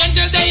am the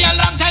angel day a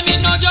long time, me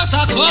no just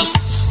a come.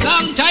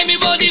 Long time me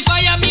body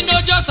fire, me no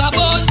just a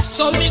burn.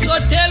 So me go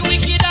tell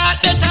wicked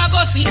heart better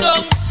go sit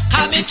down.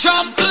 Cause me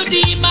trample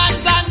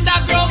demons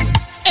underground.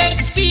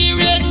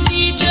 Experience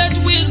teacheth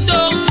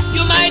wisdom.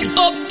 You might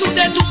up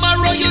today,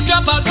 tomorrow you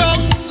drop a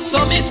ground.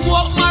 So me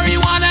smoke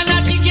marijuana and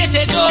I can get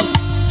it done.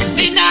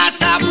 Me not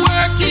stop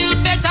work till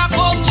better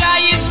come. Jah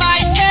is my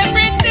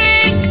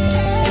everything.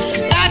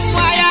 That's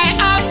why I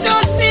have to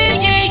sing.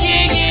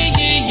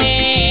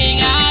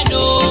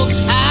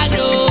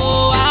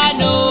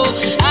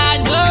 I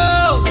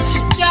know.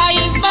 Jah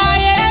is my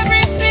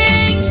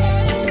everything.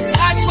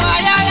 That's why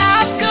I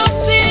have to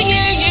sing.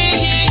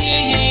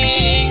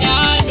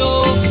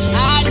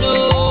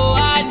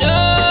 I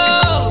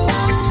know.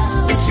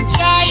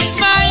 Jah is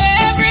my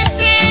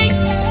everything.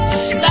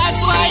 That's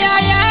why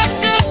I have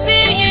to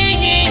sing.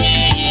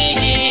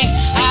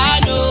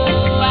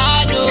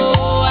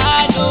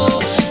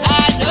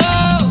 I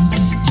know.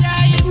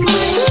 Jah is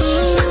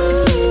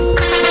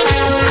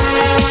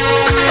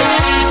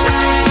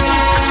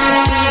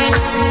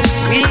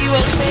We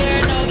will fear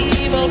no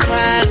evil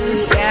plan,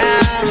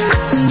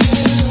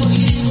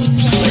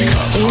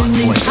 In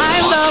these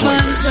times of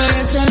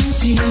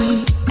uncertainty,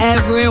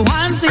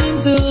 everyone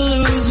seems to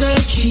lose the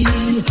key.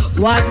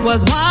 What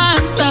was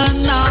once the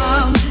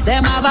norm,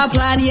 them have a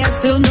plan, yet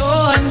still no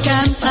one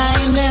can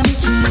find them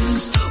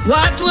peace.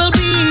 What will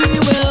be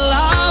will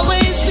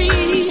always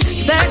be.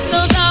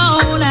 Settle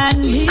down and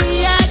be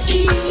at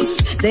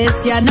ease.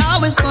 This year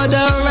now is for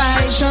the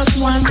righteous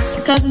ones,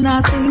 cause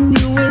nothing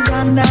new is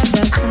under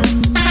the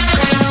sun.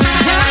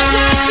 Just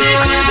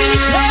to be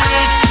clear.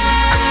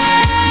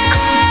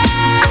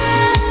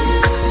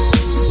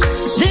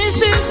 This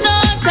is no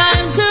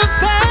time to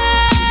pay.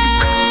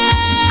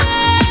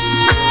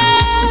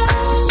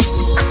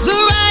 The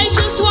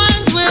righteous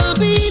ones will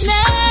be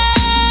named.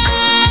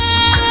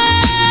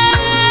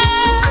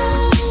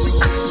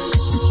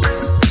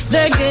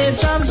 The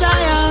gates of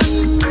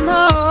Zion,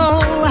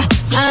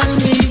 and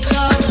be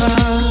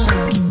covered.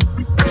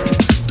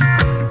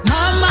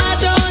 Mama,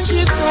 don't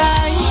you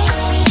cry.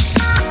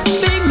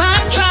 Big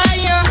man, cry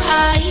your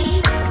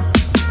eye.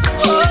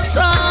 Hold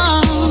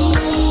strong.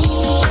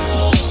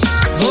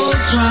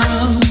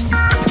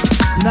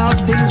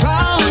 Nothing's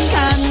wrong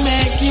can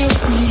make you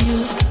feel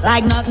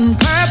like nothing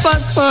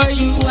purpose for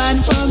you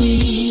and for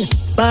me.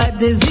 But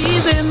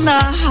disease in the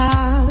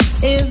heart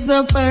is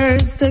the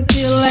first to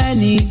kill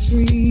any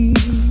dream.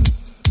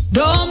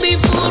 Don't be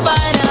fooled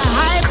by the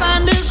hype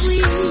and the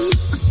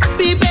greed.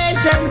 Be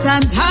patient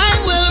and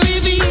time will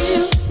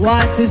reveal.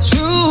 What is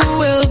true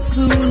will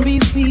soon be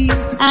seen,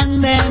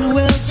 and then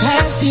we'll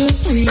set you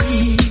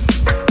free.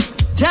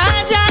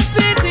 Jaja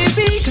City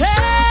be clear.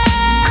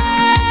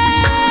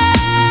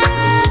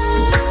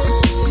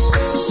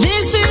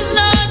 This is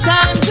no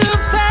time to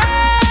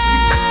fail.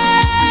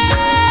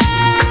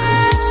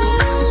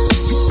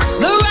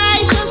 The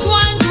righteous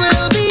ones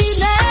will be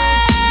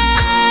there.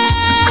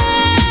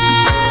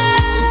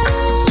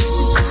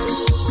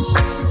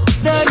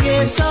 The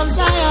gates of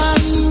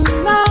Zion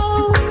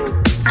now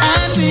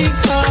and be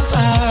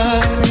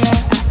covered. Yeah.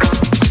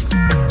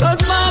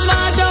 'Cause mama,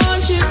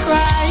 don't you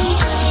cry.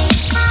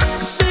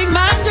 Big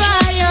man,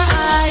 dry your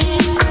eye.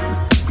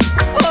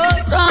 Hold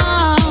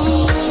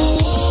strong.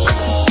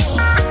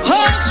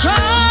 Hold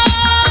strong.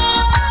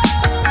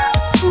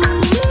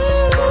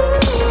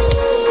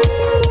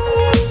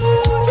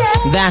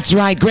 That's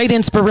right. Great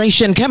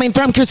inspiration coming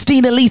from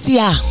Christina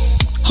Alicia.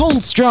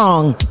 Hold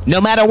strong,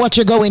 no matter what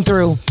you're going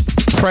through.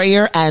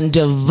 Prayer and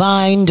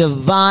divine,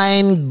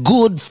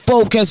 good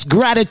focus,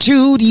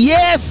 gratitude.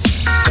 Yes,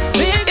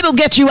 it'll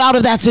get you out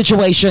of that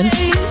situation.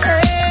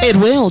 It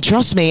will,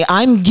 trust me.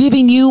 I'm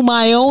giving you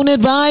my own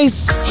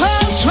advice.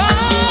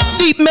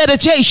 Deep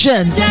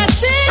meditation.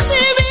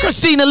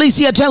 Christina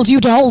Alicia tells you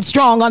to hold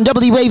strong on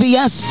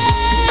WAVS,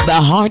 the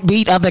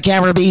heartbeat of the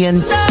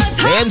Caribbean.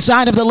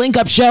 Inside of the Link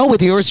Up Show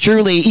with yours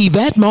truly,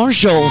 Yvette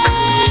Marshall.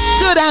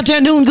 Good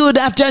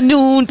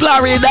afternoon,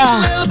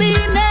 Florida.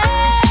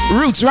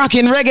 Roots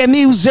rockin' reggae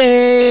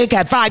music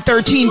at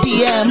 5:13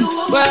 p.m.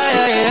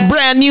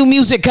 Brand new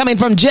music coming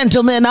from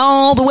Gentleman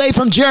all the way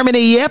from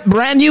Germany. Yep,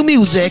 brand new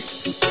music.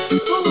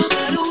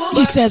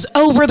 He says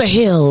over the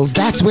hills,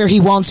 that's where he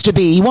wants to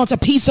be. He wants a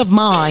peace of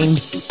mind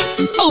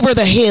over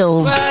the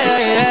hills.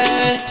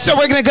 So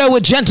we're going to go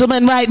with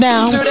Gentleman right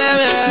now.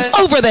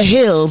 Over the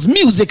hills,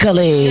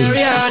 musically. I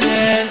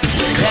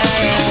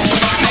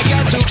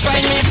got to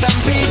find me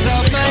some peace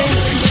of mind.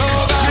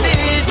 Over the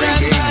hills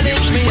and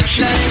valleys me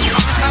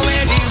climb.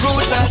 Where the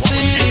roots are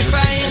still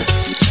defined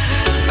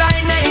by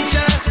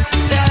nature.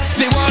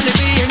 They want to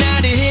be in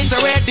the hills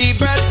where the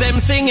birds them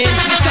singing.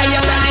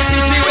 Tired of the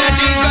city where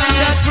the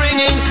gunshots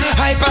ringing.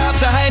 Hype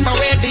after hype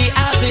where the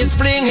art is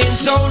blinging.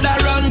 Soul that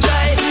run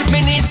dry,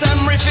 me need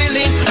some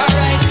refilling.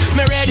 Alright,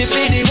 me ready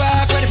for the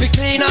walk, ready for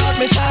clean out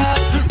me thought.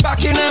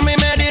 Back in on me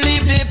ready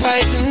leave the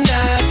pies and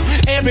that.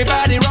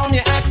 Everybody round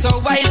you act so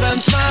wise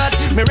and smart.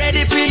 Me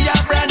ready for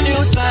your brand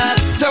new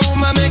start. So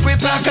ma make we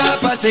pack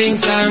up a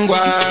things and go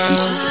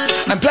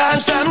and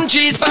plant some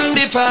trees on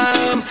the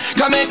farm.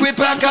 Come make we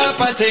pack up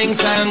a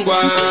things and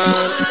go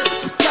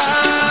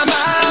come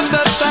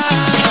after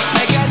storm.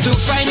 I got to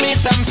find me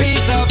some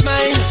peace of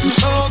mind.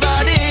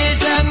 Over the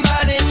hills and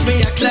valleys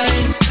me a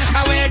climb.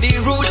 Where the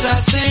roots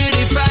are still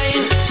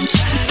defined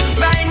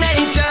by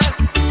nature,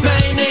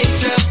 by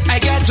nature. I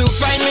got to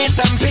find me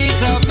some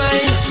peace of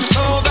mind.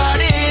 Over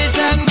the hills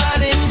and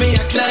valleys me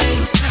a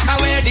climb.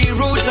 Where the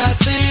roots are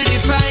still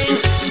defined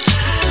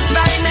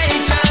by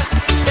nature.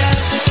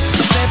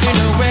 Stepping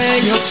away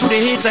up to the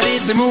hits, that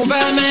is the move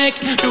I make.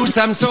 Do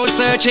some soul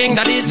searching,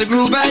 that is the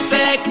groove I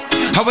take.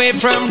 Away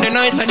from the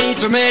noise, I need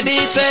to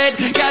meditate.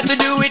 Got to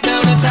do it now,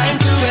 no time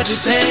to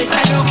hesitate.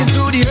 I look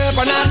into the earth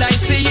and all I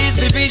see is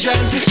division.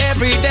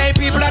 Every day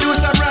people I do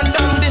some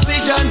random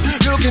decision.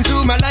 Look into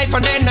my life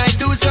and then I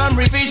do some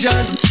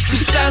revision.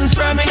 Stand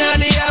firm in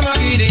the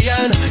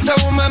Armageddon. So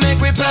ma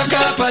make we pack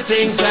up a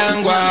things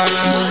and go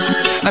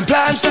and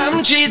plant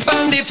some trees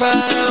on the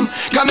farm.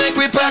 Come make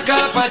we pack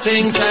up a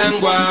things and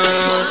go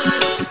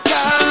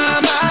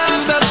come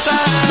after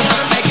storm.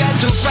 I got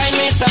to find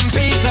me some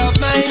peace of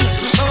mind.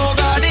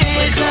 Over the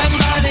hills and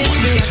valleys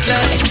me a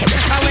climb.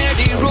 Where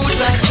the roots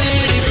are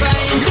still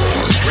defined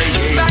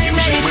by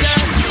nature,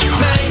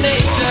 by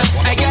nature.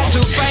 I got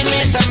to find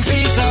me some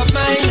peace of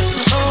mind.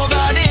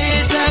 Over the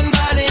hills and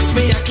valleys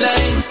me a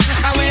climb.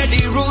 Where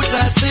the roots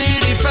are still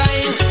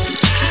defined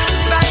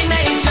by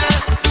nature.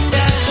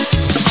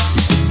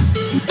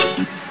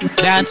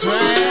 That's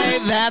right,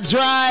 that's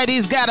right.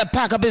 He's got to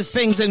pack up his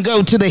things and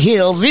go to the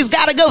hills. He's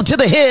got to go to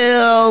the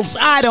hills.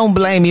 I don't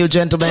blame you,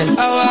 gentlemen.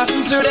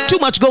 Too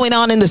much going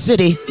on in the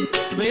city.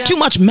 Too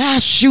much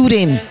mass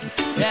shooting.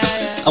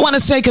 I want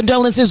to say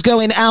condolences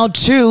going out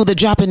to the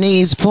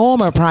Japanese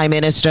former prime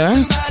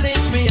minister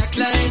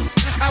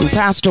who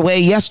passed away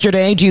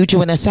yesterday due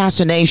to an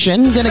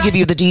assassination. Going to give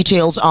you the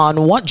details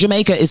on what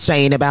Jamaica is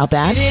saying about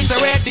that.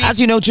 As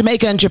you know,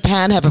 Jamaica and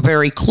Japan have a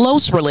very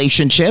close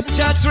relationship.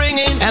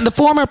 And the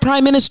former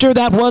prime minister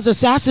that was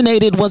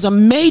assassinated was a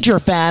major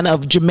fan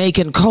of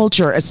Jamaican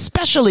culture,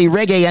 especially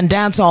reggae and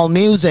dancehall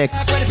music.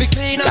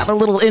 Got a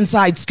little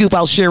inside scoop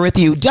I'll share with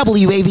you.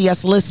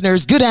 WAVS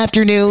listeners, good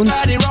afternoon.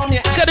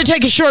 Gonna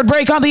take a short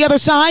break. On the other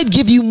side,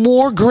 give you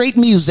more great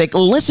music.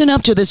 Listen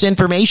up to this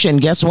information.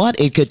 Guess what?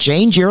 It could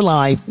change your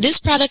life.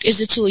 This product is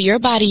the tool your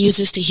body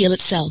uses to heal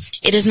itself.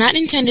 It is not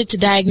intended to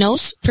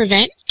diagnose,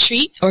 prevent,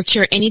 treat, or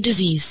cure any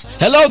disease.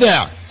 Hello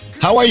there.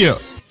 How are you?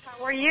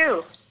 How are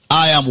you?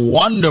 I am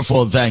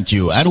wonderful, thank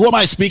you. And who am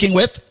I speaking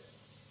with?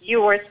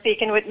 You were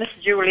speaking with Miss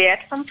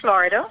Juliet from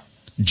Florida.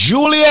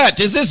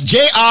 Juliet, is this JR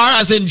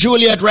as in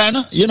Juliet Wren?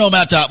 You know what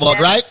I'm talking about,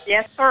 right?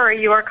 Yes, sir,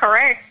 you are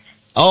correct.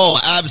 Oh,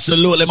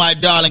 absolutely, my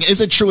darling. Is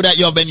it true that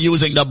you've been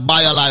using the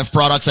BioLife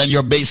products and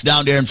you're based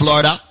down there in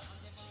Florida?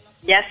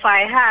 Yes, I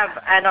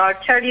have. And I'll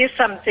tell you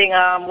something.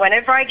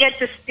 Whenever I get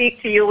to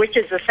speak to you, which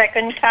is the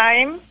second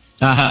time,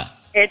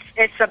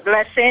 it's a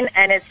blessing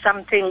and it's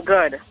something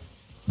good.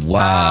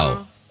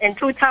 Wow. In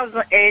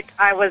 2008,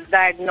 I was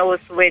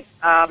diagnosed with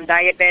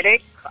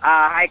diabetic,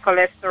 high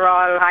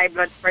cholesterol, high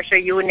blood pressure,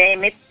 you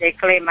name it. They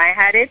claim I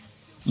had it.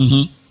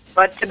 Mm-hmm.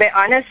 But to be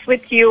honest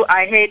with you,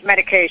 I hate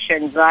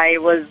medications. I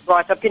was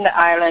brought up in the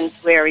islands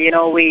where,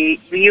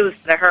 we use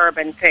the herb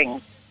and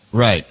things.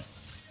 Right.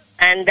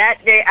 And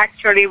that day,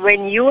 actually,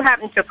 when you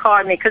happened to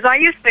call me, because I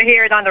used to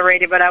hear it on the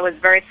radio, but I was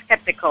very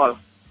skeptical.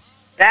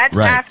 That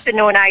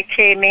afternoon, I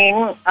came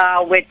in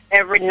with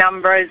every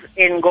numbers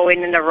in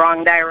going in the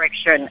wrong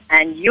direction.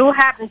 And you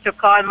happened to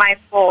call my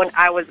phone.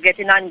 I was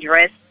getting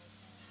undressed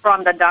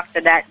from the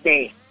doctor that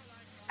day.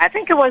 I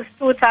think it was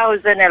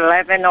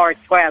 2011 or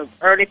 12,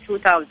 early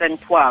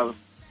 2012.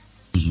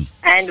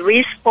 And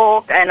we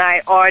spoke, and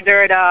I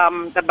ordered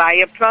the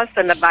BioPlus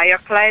and the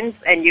BioCleanse,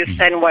 and you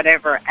send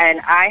whatever. And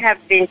I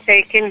have been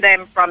taking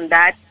them from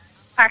that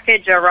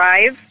package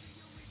arrived.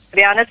 To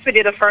be honest with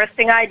you, the first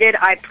thing I did,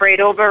 I prayed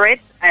over it,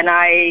 and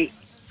I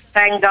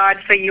thank God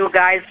for you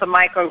guys, for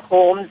Michael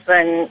Combs,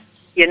 and,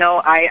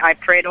 I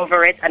prayed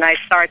over it, and I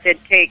started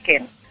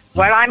taking.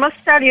 Well, I must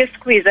tell you,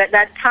 Squeeze, at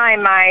that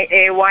time, my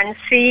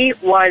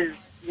A1C was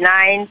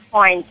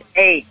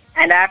 9.8.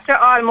 And after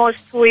almost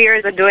 2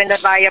 years of doing the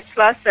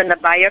BioPlus and the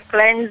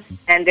BioCleanse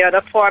and the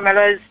other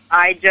formulas,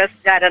 I just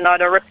got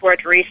another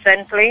report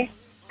recently,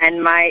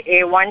 and my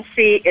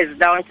A1C is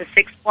down to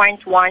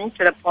 6.1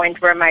 to the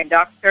point where my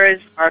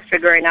doctors are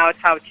figuring out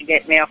how to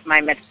get me off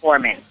my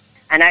metformin.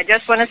 And I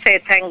just want to say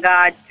thank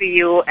God to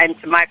you and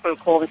to Michael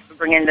Combs for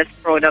bringing this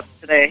product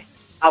to the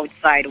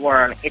outside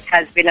world. It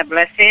has been a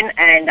blessing,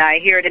 and I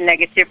hear the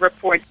negative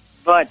reports.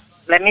 But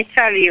let me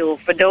tell you,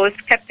 for those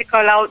skeptical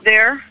out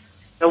there,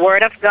 the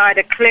Word of God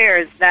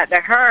declares that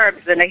the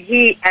herbs and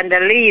the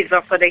leaves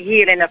are for the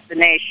healing of the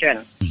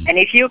nation. And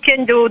if you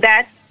can do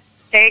that,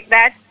 take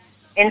that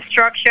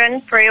instruction,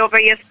 pray over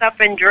your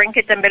stuff and drink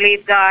it and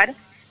believe God,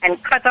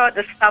 and cut out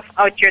the stuff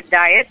out your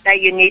diet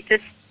that you need to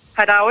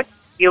cut out,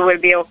 you will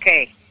be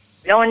okay.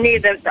 We don't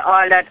need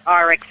all that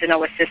RX in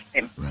our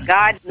system. Right.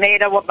 God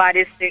made our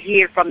bodies to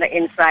heal from the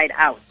inside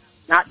out,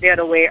 not the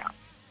other way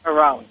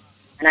around.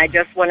 And I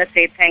just want to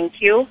say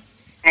thank you.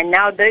 And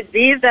now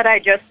these that I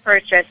just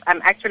purchased,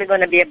 I'm actually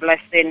going to be a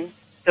blessing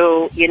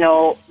to,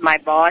 my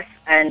boss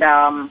and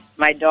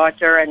my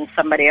daughter and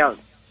somebody else.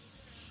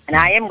 And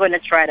I am going to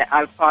try the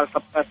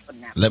Alpha Plus for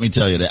now. Let me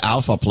tell you, the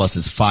Alpha Plus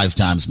is 5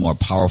 times more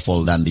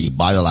powerful than the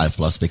BioLife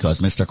Plus because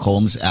Mr.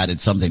 Combs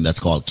added something that's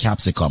called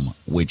capsicum,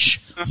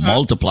 which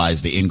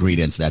multiplies the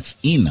ingredients that's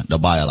in the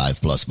BioLife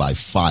Plus by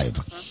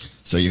 5.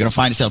 So you're going to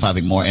find yourself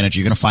having more energy.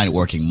 You're going to find it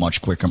working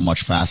much quicker,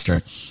 much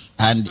faster.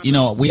 And,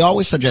 we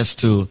always suggest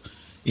to,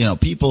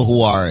 people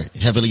who are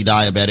heavily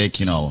diabetic,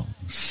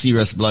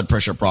 serious blood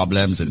pressure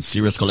problems and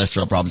serious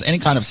cholesterol problems, any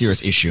kind of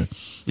serious issue.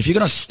 If you're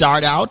going to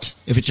start out,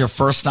 if it's your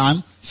first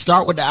time,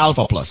 start with the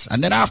Alpha Plus.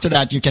 And then after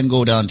that, you can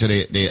go down to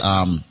the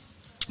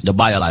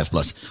BioLife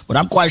Plus. But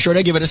I'm quite sure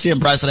they give it the same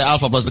price for the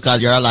Alpha Plus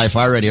because you're alive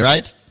already,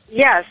 right?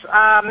 Yes,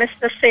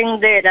 Mr. Singh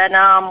did.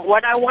 And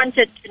what I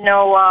wanted to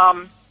know,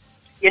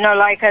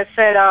 like I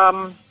said,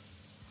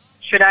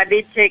 should I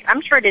be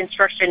I'm sure the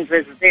instructions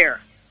is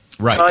there.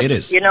 Right, but, it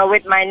is.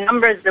 With my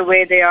numbers the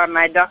way they are,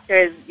 my doctor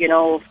is,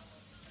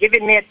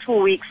 giving me a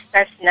 2-week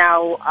test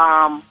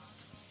now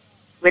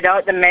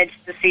without the meds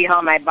to see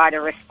how my body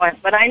responds.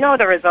 But I know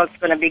the result's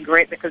going to be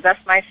great because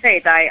that's my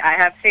faith. I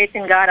have faith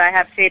in God. I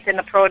have faith in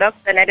the product,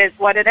 and it is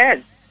what it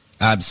is.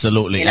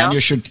 Absolutely. And you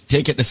should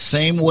take it the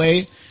same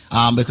way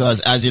because,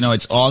 as you know,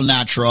 it's all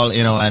natural,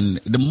 and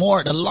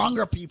the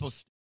longer people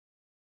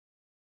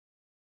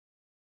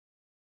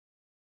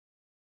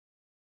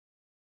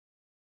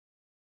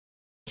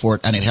for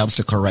it, and it helps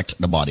to correct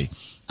the body.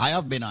 I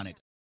have been on it.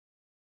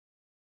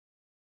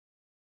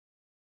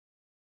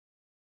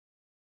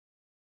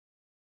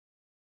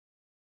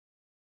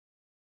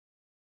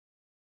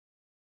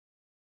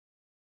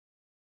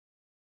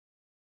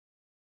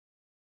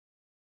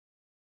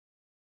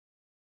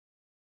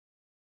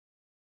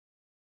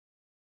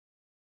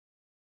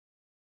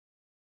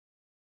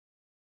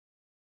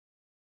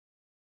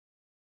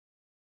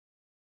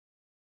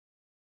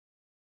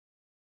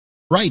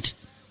 Right.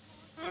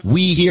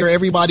 We hear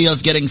everybody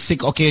else getting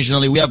sick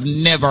occasionally. We have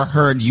never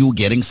heard you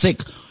getting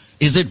sick.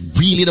 Is it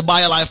really the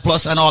BioLife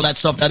Plus and all that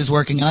stuff that is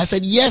working? And I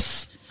said,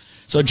 yes.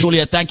 So,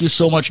 Julia, thank you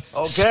so much.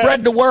 Okay.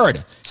 Spread the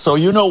word. So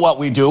you know what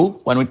we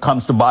do when it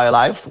comes to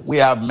BioLife. We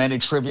have many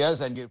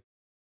trivias and give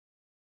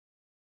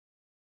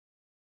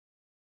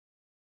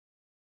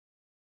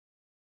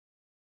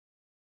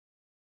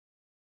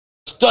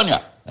stunner,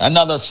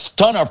 another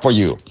stunner for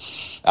you.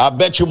 I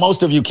bet you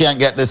most of you can't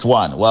get this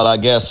one. Well, I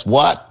guess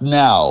what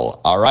now?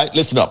 All right,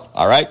 listen up.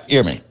 All right,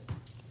 hear me.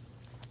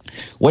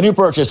 When you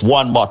purchase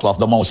one bottle of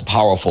the most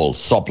powerful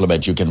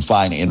supplement you can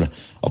find in,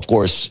 of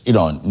course,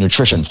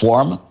 nutrition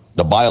form,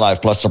 the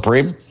BioLife Plus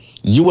Supreme,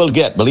 you will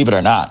get, believe it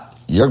or not,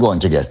 you're going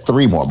to get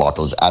 3 more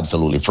bottles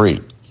absolutely free.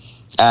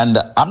 And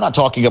I'm not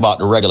talking about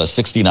the regular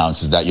 16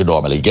 ounces that you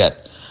normally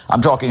get.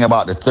 I'm talking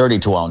about the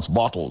 32-ounce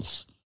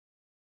bottles.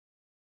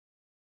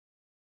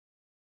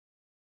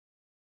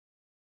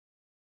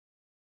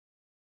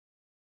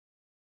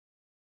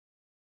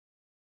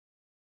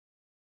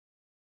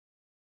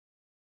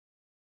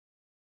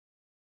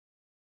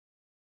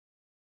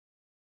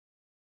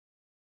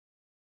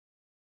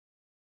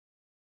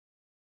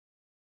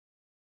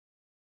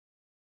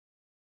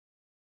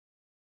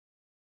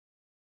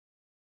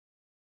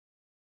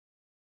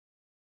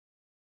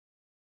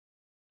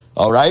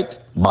 All right,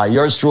 by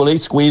yours truly,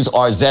 Squeeze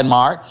or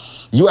Zenmar,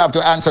 you have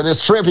to answer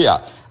this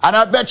trivia. And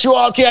I bet you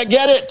all can't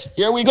get it.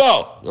 Here we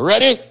go. You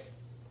ready?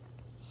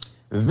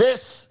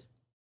 This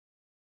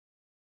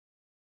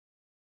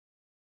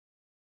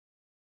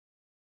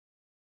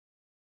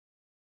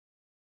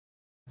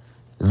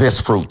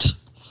fruit.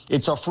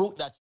 It's a fruit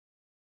that's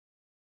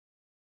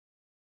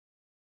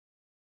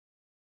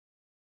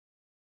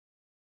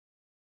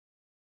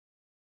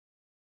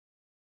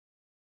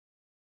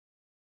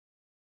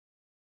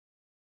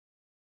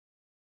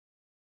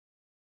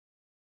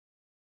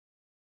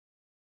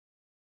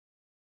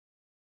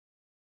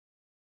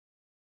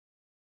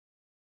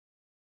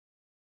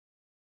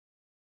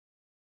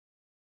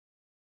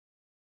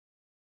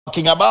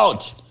talking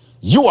about.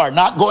 You are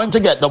not going to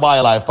get the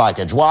BioLife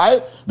package.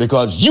 Why?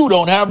 Because you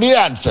don't have the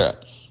answer.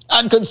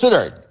 And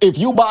consider, if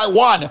you buy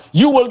one,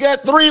 you will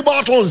get 3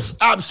 bottles.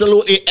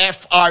 Absolutely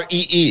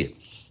free.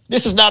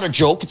 This is not a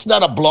joke. It's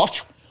not a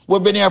bluff.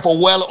 We've been here for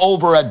well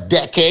over a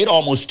decade,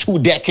 almost 2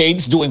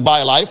 decades doing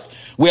BioLife.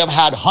 We have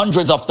had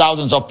hundreds of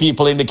thousands of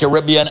people in the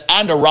Caribbean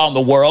and around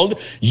the world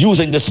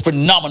using this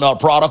phenomenal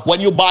product. When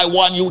you buy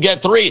one, you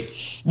get 3.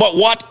 But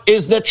what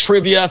is the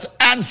trivia's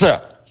answer?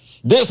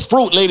 This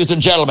fruit, ladies and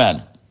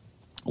gentlemen,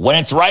 when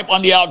it's ripe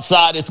on the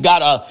outside, it's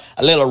got a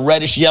little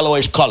reddish,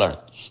 yellowish color.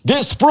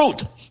 This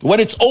fruit,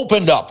 when it's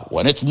opened up,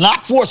 when it's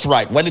not force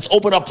ripe, when it's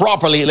opened up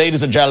properly,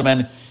 ladies and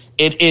gentlemen,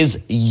 it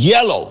is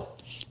yellow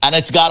and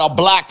it's got a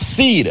black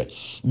seed.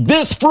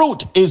 This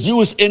fruit is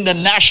used in the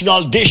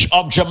national dish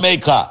of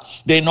Jamaica.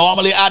 They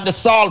normally add the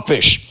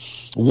saltfish.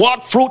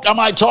 What fruit am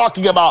I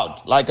talking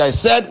about? Like I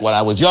said, when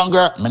I was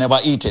younger, I never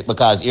eat it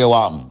because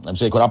I'm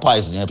saying could I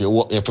poison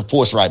you if you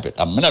force ripe it.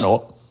 I don't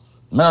know.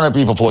 None of the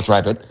people force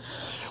ripe it.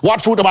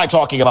 What fruit am I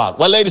talking about?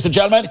 Well, ladies and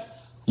gentlemen,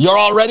 you're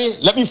all ready?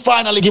 Let me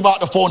finally give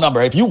out the phone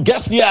number. If you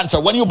guess the answer,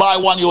 when you buy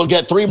one, you will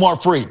get 3 more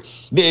free.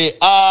 The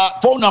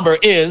phone number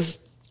is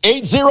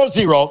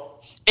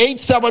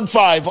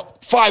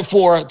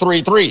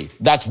 800-875-5433.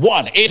 That's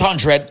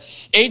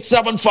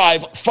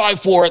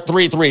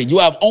 1-800-875-5433. You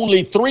have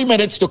only 3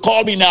 minutes to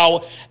call me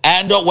now.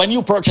 And when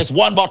you purchase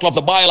one bottle of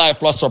the BioLife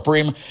Plus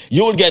Supreme,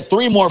 you will get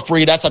 3 more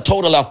free. That's a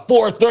total of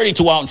 4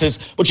 32 ounces.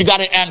 But you got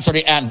to answer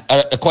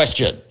the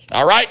question.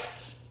 All right?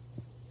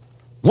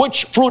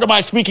 Which fruit am I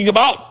speaking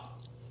about?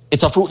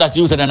 It's a fruit that's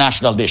used in a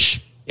national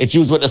dish. It's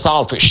used with the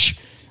saltfish.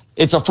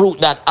 It's a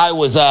fruit that I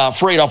was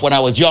afraid of when I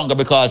was younger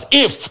because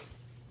if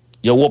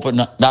you open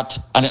that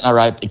and it's not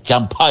ripe, it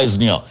can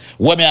poison you.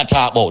 What may I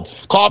talk about?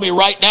 Call me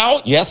right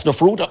now. Yes, the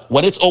fruit,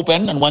 when it's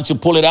open and once you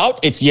pull it out,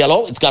 it's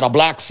yellow. It's got a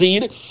black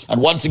seed.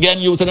 And once again,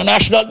 used in a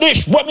national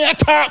dish. What may I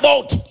talk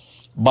about?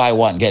 Buy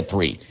one, get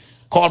 3.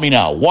 Call me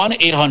now,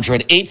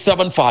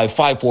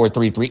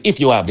 1-800-875-5433 if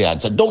you have the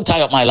answer. Don't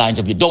tie up my lines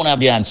if you don't have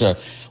the answer.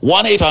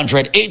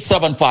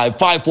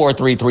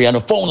 1-800-875-5433 and the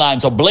phone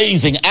lines are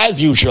blazing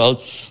as usual.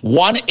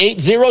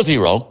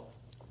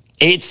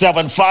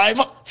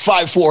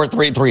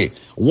 1-800-875-5433.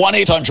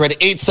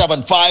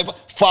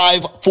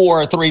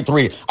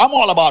 1-800-875-5433. I'm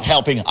all about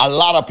helping a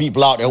lot of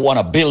people out there who want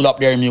to build up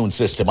their immune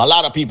system. A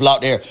lot of people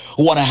out there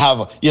who want to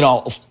have,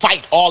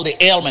 fight all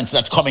the ailments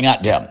that's coming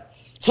at them.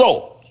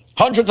 So,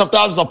 hundreds of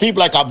thousands of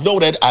people, like I've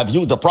noted, have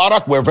used the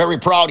product. We're very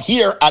proud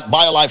here at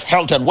BioLife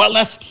Health and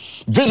Wellness.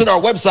 Visit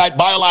our website,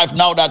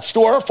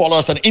 BioLifeNow.store. Follow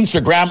us on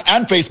Instagram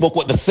and Facebook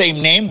with the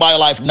same name,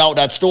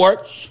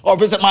 BioLifeNow.store. Or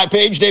visit my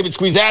page, David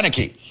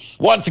Squeezaniki.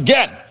 Once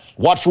again,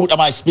 what fruit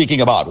am I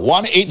speaking about?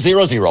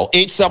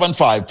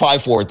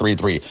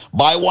 1-800-875-5433.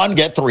 Buy one,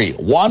 get 3.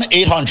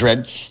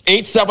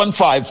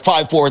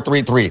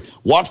 1-800-875-5433.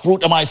 What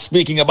fruit am I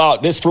speaking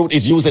about? This fruit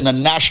is used in the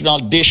national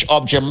dish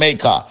of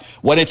Jamaica.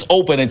 When it's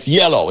open, it's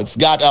yellow. It's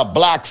got a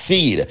black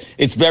seed.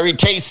 It's very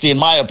tasty, in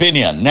my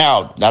opinion.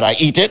 Now that I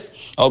eat it,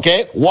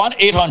 okay?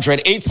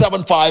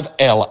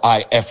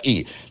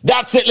 1-800-875-LIFE.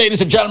 That's it,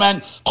 ladies and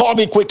gentlemen. Call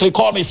me quickly,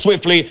 call me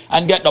swiftly,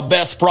 and get the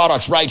best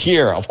products right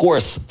here, of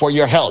course, for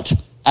your health.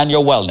 and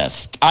your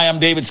wellness. I am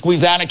David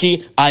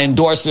Squeezaniki. I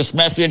endorse this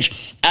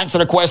message. Answer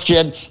the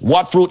question,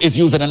 what fruit is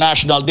used in a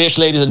national dish,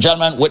 ladies and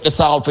gentlemen, with the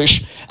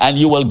saltfish, and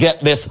you will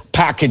get this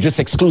package, this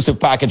exclusive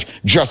package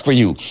just for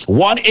you.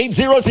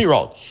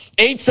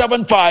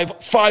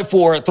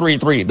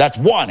 1-800-875-5433. That's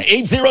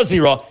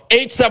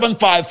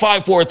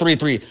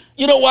 1-800-875-5433.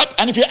 You know what?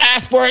 And if you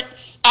ask for it,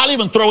 I'll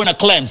even throw in a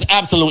cleanse,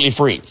 absolutely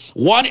free.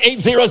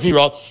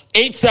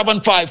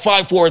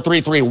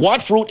 1-800-875-5433.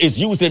 What fruit is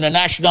used in the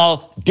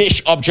national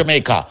dish of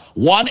Jamaica?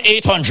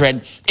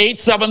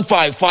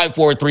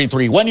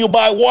 1-800-875-5433. When you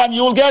buy one,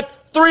 you'll get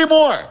 3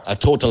 more. A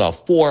total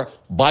of 4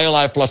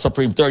 BioLife Plus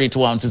Supreme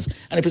 32 ounces.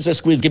 And if it says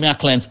Squeeze, give me a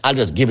cleanse, I'll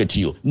just give it to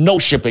you. No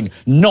shipping,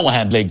 no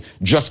handling,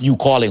 just you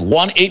calling.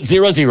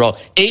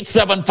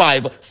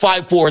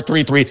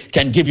 1-800-875-5433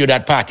 can give you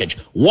that package.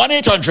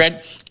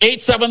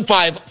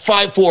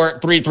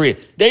 1-800-875-5433.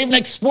 They're even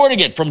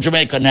exporting it from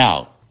Jamaica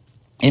now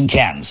in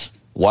cans.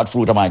 What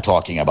fruit am I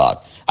talking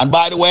about? And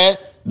by the way,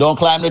 don't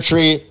climb the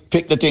tree,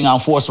 pick the thing and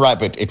force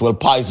ripe it. It will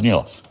poison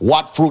you.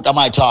 What fruit am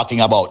I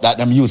talking about that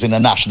I'm using the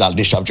national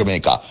dish of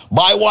Jamaica?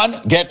 Buy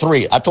 1, get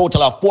 3. A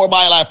total of 4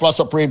 BioLife Plus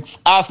Supreme.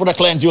 Ask for the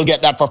cleanse, you'll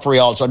get that for free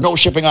also. No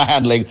shipping or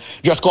handling.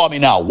 Just call me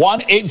now.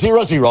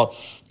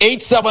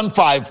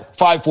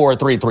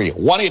 1-800-875-5433.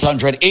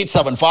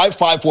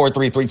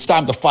 1-800-875-5433. It's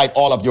time to fight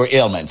all of your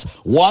ailments.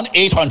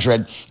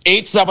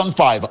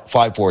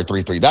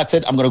 1-800-875-5433. That's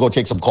it. I'm going to go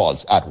take some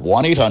calls at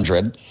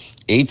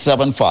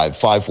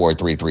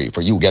 1-800-875-5433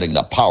 for you getting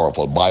the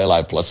powerful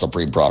BioLife Plus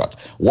Supreme product.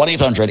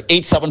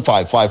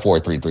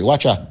 1-800-875-5433.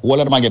 Watch out. What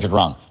am I get it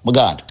wrong? My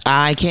God.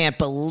 I can't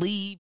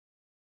believe.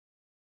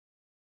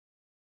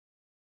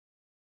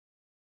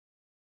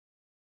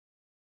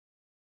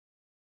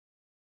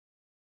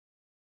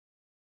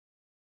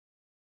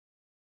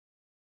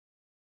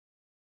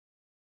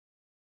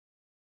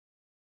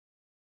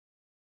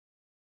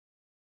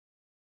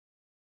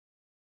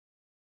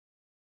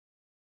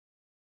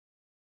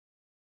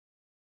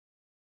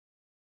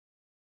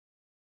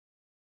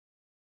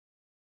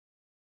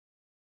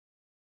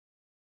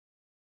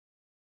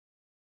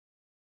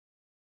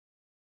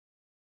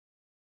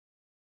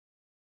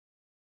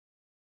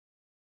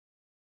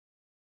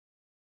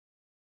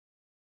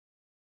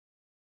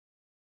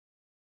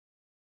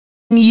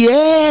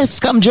 Yes,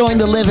 come join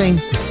the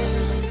living.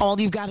 All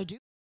you've got to do.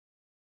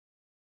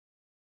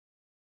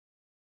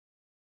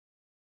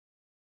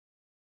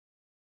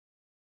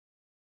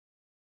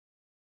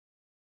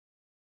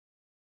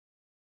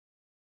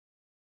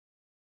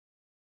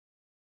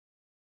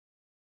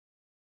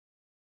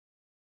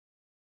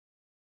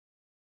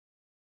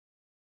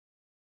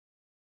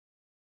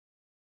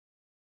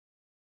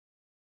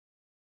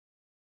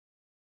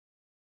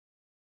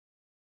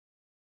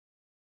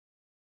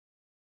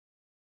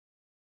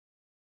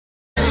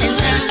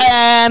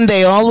 And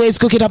they always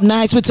cook it up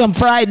nice with some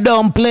fried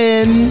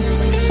dumpling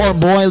or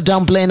boiled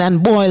dumpling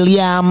and boiled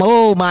yam.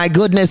 Oh my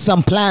goodness,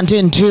 some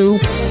plantain too.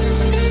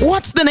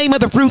 What's the name of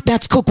the fruit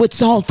that's cooked with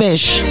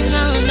saltfish?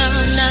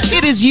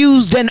 It is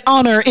used in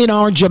honor in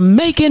our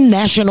Jamaican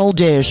national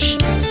dish.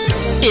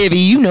 If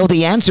you know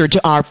the answer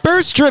to our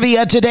first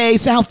trivia today,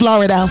 South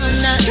Florida,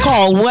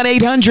 call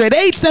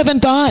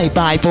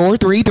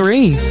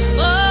 1-800-875-5433.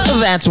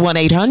 That's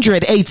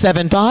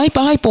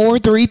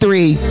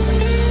 1-800-875-5433.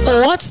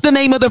 What's the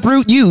name of the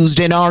fruit used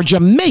in our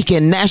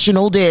Jamaican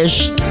national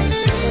dish?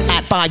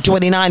 At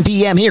 5:29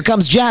 p.m., here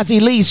comes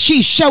Jazzy Lee.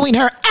 She's showing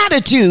her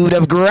attitude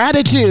of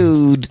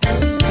gratitude.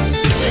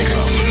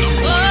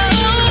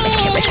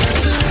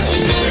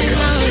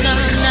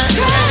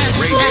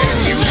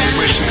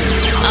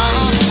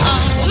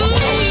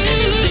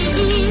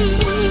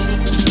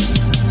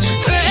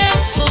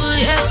 Grateful,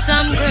 yes,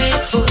 I'm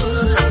grateful.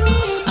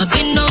 I've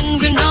been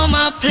hungry, now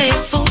my plate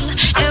full.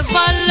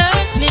 Ever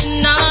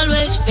learning,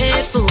 always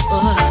faithful.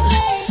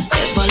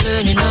 Ever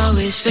learning,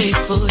 always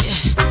faithful.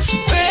 Yeah.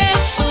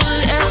 Grateful,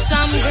 yes,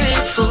 I'm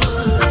grateful.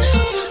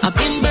 I've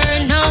been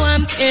burned, now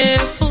I'm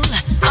careful.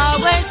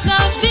 Always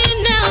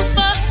loving,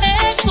 never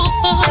hateful.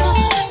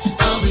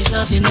 Always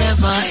loving,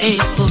 never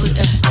hateful.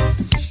 Yeah.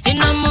 In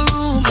my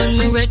room and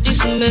me ready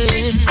for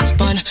me.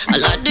 Span a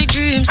lot of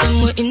dreams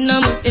and we're in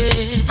my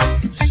head.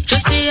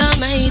 Trust the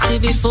Almighty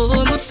before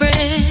I'm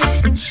afraid.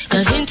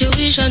 Cause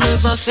intuition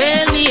never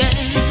failed me yet.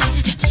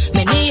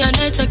 Many a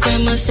night I cry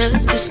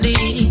myself to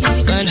sleep.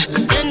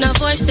 And then a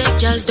voice said,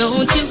 just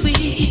don't you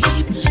weep.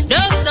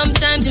 Though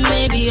sometimes it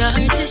may be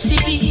hard to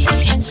see.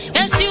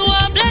 Yes, you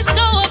are blessed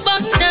so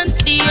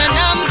abundantly. And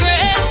I'm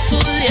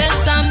grateful,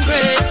 yes, I'm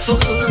grateful.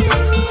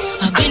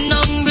 I've been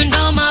hungry,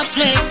 now my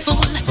plate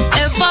full.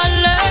 Ever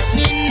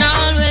learning,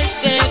 always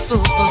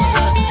faithful.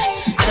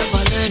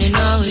 Ever learning,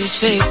 always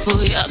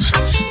faithful, yeah.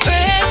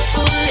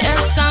 Grateful,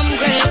 yes, I'm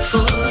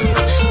grateful.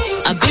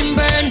 I've been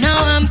burned,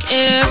 now I'm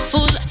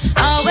careful.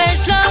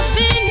 Always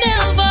loving,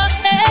 never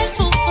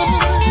hateful.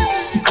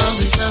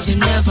 Always loving,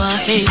 never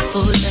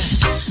hateful,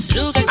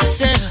 yeah. Look at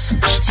yourself,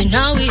 see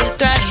now we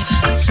thrive.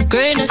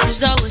 Greatness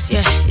is always,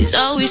 yeah, is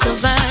always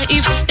survive.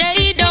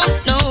 They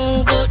don't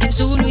know, but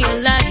them soon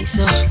realize.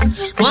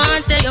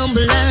 Once they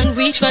humble and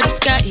reach for the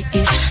sky,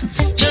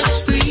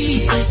 just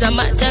breathe, it's a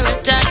matter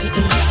of time.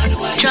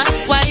 Track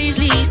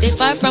wisely, stay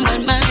far from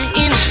bad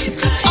mind.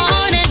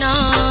 On and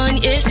on,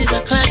 yes, it's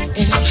a climb.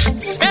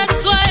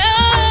 That's why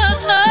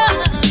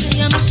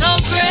I'm so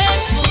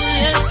grateful,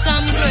 yes,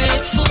 I'm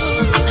grateful.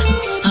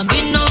 I've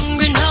been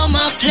hungry, now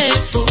my plate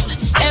full.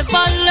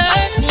 Ever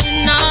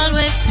learning,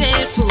 always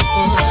faithful.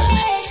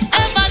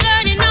 Ever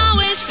learning,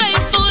 always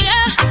faithful,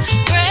 yeah.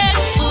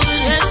 Grateful,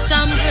 yes,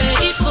 I'm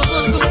grateful.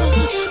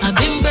 I've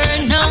been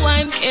burned, now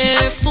I'm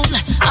careful.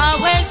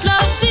 Always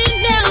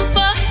loving,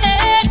 never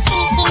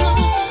hateful.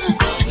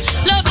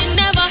 Loving,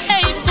 never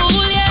hateful,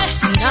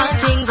 yeah. In all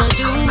things I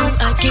do,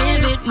 I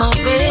give it my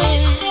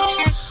best.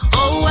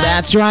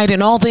 That's right.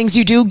 In all things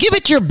you do, give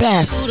it your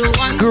best.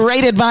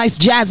 Great advice,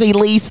 Jazzy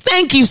Lees.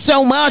 Thank you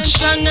so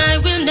much. I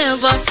will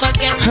never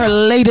forget. Her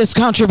latest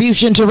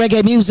contribution to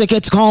reggae music,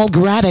 it's called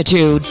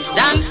Gratitude.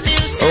 I'm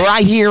still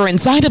right here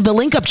inside of the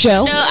Link Up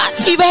Show.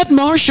 Yvette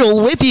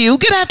Marshall with you.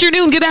 Good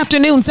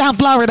afternoon, South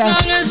Florida.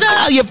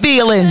 How you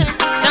feeling?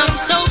 I'm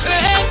so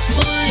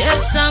grateful.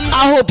 Yes,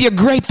 I hope you're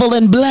grateful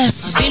and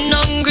blessed. Been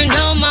hungry,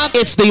 now my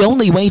it's the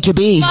only way to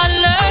be,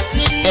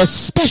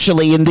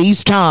 especially in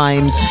these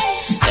times.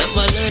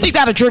 We've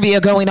got a trivia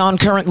going on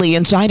currently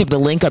inside of the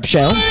Link Up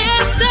Show.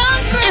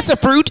 It's a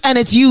fruit and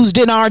it's used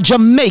in our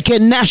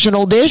Jamaican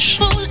national dish.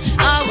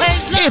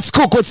 It's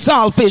cooked with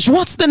saltfish.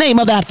 What's the name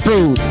of that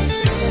fruit?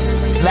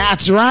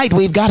 That's right,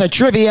 we've got a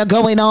trivia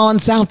going on,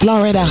 South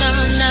Florida.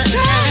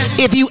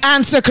 If you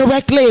answer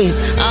correctly,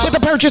 with the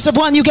purchase of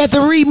one, you get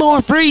 3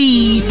 more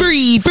free,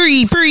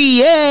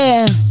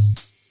 yeah.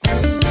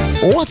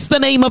 What's the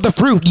name of the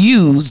fruit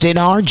used in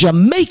our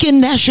Jamaican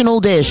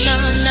national dish?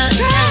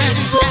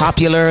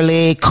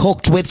 Popularly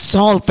cooked with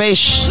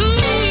saltfish.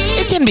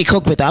 It can be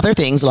cooked with other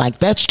things like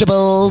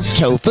vegetables,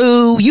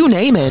 tofu, you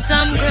name it.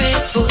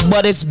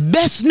 But it's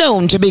best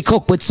known to be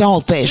cooked with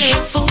saltfish.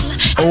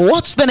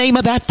 What's the name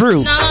of that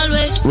fruit?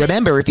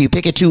 Remember, if you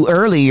pick it too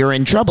early, you're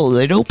in trouble.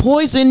 It'll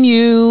poison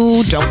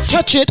you. Don't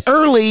touch it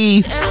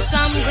early.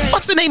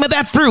 What's the name of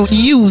that fruit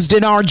used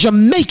in our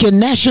Jamaican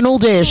national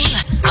dish?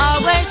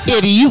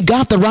 If you've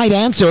got the right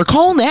answer,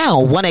 call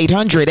now.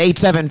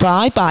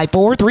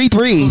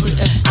 1-800-875-5433.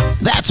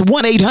 That's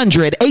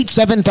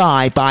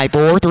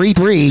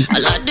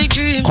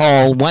 1-800-875-5433.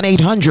 Call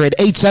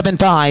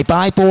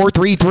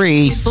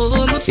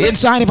 1-800-875-5433.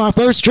 Inside of our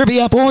first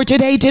trivia for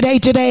today,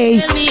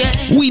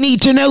 we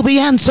need to know the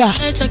answer.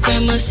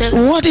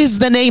 What is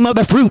the name of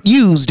the fruit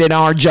used in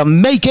our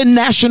Jamaican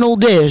national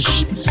dish?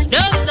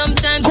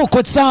 Cooked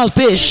with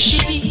saltfish.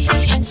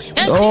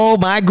 Oh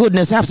my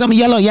goodness, have some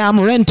yellow yam,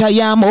 renta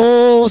yam,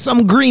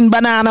 some green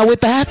banana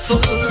with that.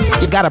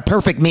 You've got a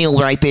perfect meal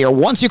right there.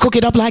 Once you cook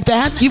it up like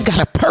that, you've got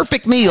a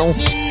perfect meal.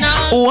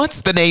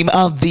 What's the name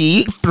of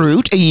the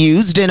fruit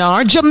used in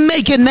our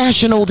Jamaican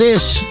national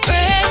dish?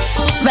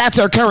 That's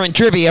our current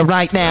trivia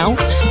right now.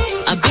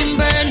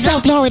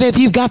 South Florida, if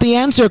you've got the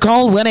answer,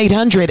 call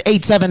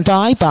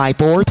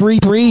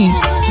 1-800-875-5433.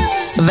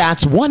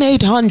 That's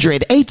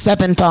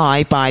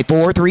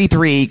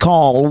 1-800-875-5433.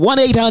 Call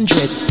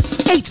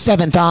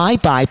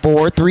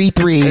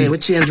 1-800-875-5433. Hey, we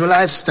change your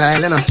lifestyle,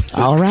 you know.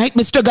 All right,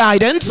 Mr.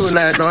 Guidance.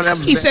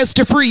 He says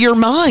to free your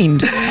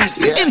mind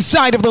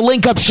inside of the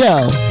Link Up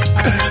Show.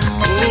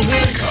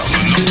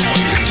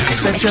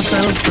 Set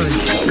yourself free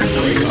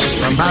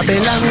from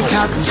Babylon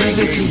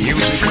captivity.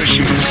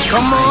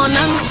 Come on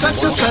and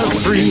set yourself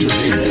free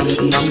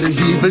from the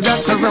evil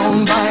that's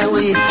around by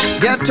way.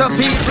 Get up,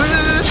 people,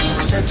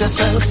 set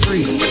yourself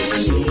free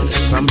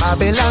from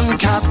Babylon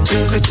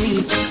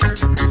captivity.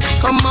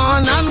 Come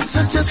on and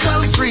set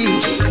yourself free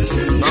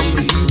from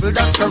the evil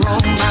that's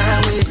around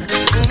my way.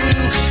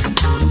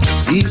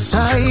 East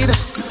side,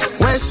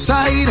 west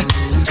side,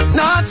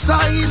 north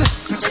side,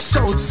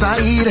 south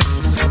side.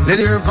 Let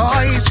your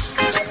voice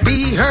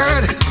be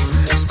heard.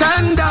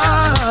 Stand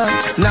up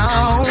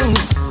now.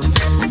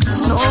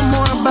 No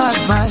more bad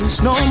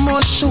vibes, no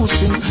more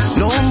shooting,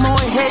 no more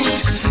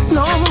hate,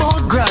 no more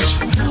grudge,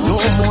 no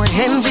more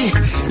envy.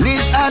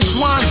 Live as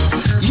one,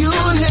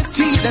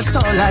 unity, that's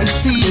all I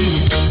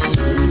see.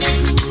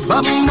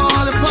 Bob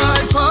Marley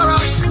fight for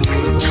us,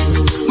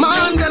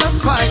 Mandela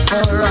fight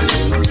for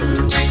us,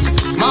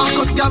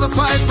 Marcus Garvey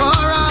fight for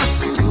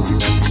us,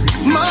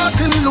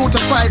 Martin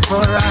Luther fight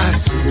for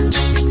us.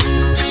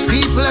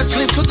 People let's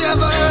live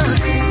together,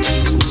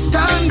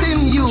 stand in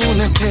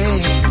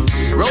unity.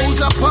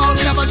 Rosa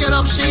Parks never get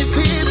up, she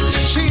sit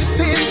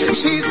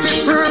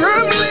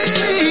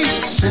firmly.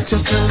 Set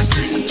yourself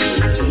free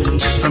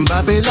from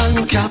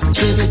Babylon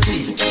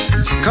captivity.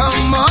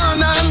 Come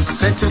on and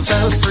set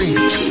yourself free.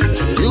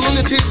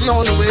 Unity is the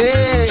only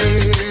way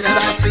that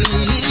I see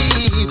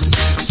it.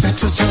 Set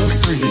yourself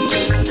free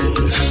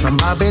from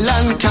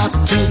Babylon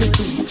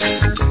captivity.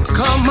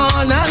 Come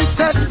on and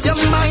set your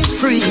mind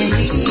free.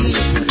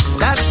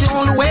 That's the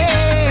only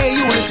way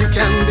unity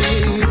can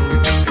be.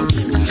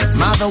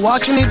 Mother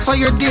watching it for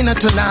your dinner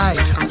tonight.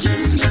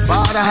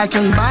 Father, I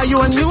can buy you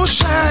a new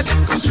shirt.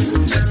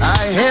 I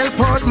help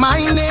out my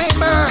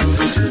neighbor.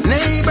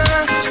 Neighbor,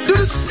 do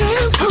the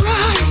same for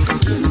I.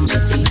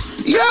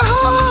 Your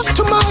half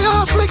to my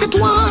half, make it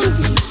one.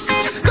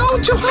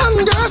 Don't you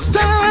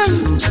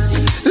understand?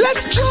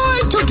 Let's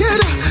join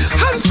together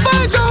and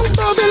fight down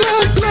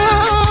Babylon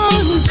plan.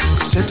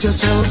 Set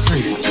yourself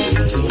free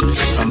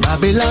from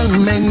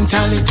Babylon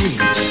mentality.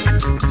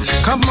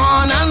 Come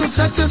on and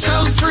set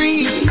yourself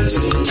free.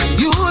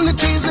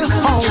 Unity is the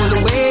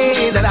only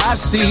way that I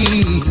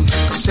see.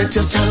 Set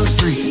yourself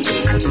free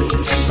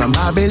from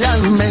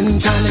Babylon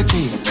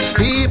mentality.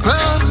 People,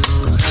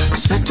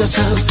 set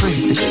yourself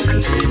free.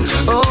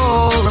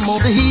 Oh,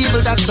 remove the evil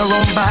that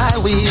surround by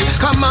we.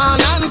 Come on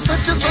and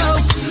set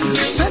yourself free.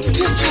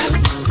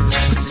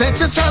 Set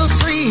yourself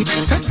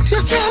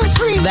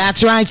free.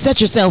 That's right,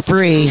 set yourself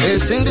free. Hey,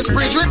 sing this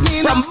bridge with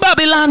me now. From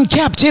Babylon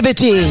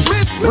captivity.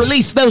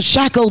 Release those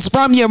shackles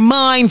from your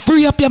mind.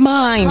 Free up your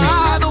mind.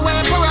 The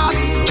way for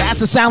us. That's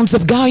the sounds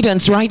of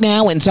guidance right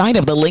now inside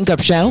of the Link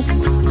Up Show.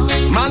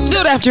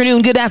 Good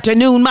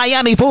afternoon,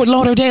 Miami, Fort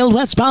Lauderdale,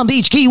 West Palm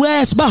Beach, Key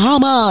West,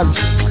 Bahamas.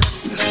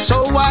 So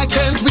why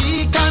can't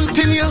we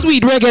continue?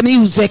 Sweet reggae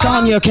music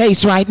on your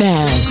case right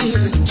now.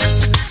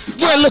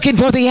 We're looking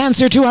for the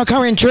answer to our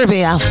current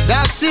trivia.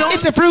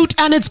 It's a fruit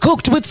and it's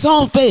cooked with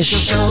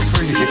saltfish.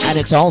 And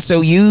it's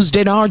also used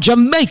in our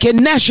Jamaican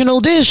national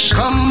dish.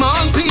 Come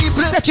on,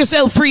 people. Set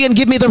yourself free and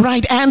give me the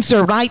right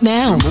answer right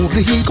now.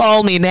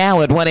 Call me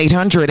now at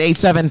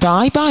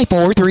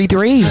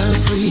 1-800-875-5433.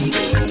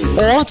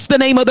 What's the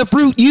name of the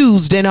fruit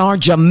used in our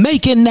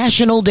Jamaican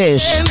national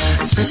dish?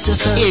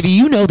 If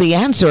you know the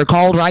answer,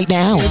 call right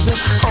now.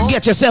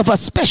 Get yourself a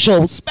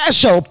special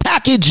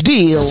package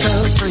deal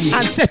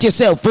and set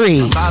yourself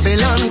free.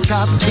 Babylon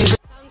captive.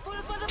 Thankful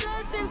for the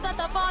blessings that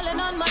are falling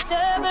on my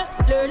table.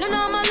 Learning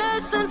all my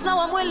lessons, now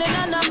I'm willing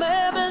and I'm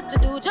able to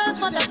do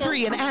just what I can.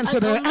 Free and answer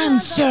the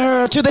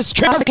answer to this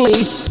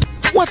tragically.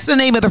 What's the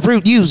name of the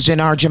fruit used in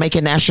our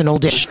Jamaican national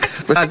dish?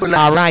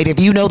 All right, if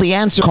you know the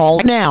answer, call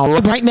now.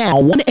 Right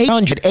now,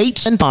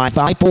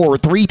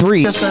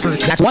 1-800-875-5433.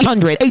 That's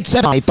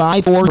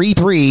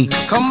 1-800-875-5433.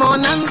 Come on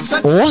and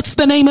set. What's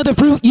the name of the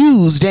fruit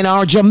used in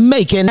our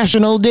Jamaican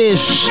national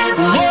dish?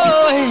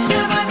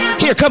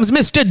 Here comes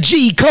Mr.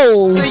 G.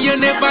 Cole. So you're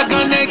never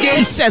gonna get.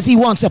 He says he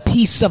wants a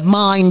piece of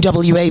mind,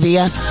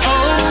 WAVS.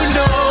 Oh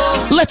no.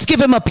 Let's give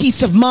him a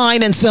piece of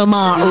mind and some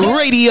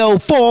radio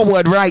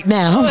forward right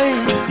now.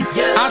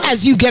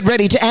 As you get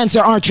ready to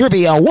answer our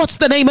trivia, what's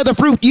the name of the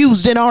fruit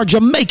used in our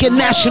Jamaican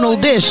national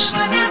dish?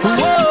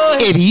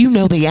 If you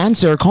know the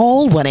answer,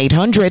 call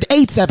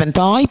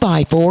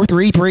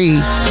 1-800-875-5433.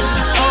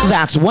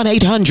 That's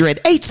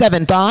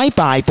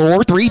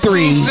 1-800-875-5433.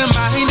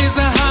 Mine is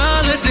a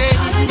holiday,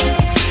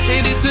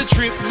 and it's a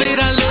trip that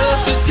I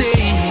love to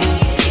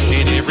take.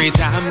 And every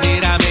time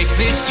that I make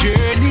this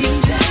journey,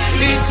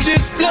 it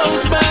just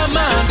blows my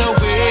mind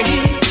away.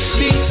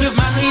 Peace of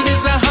mind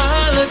is a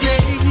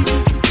holiday,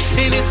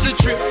 and it's a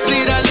trip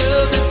that I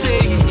love to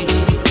take.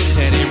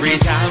 And every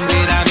time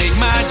that I make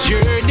my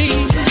journey,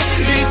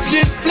 it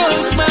just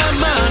blows my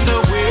mind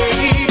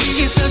away.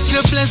 It's such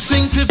a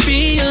blessing to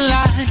be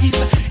alive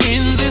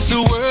in this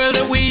world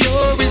that we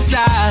all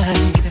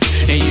reside.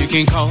 And you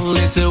can call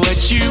it to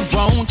what you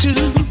want to.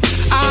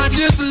 I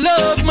just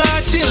love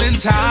my chilling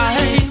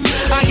time.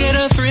 I get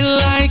a thrill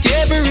like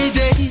every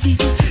day,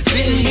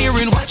 sitting here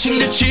and watching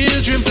the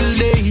children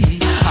play.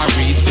 I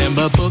read them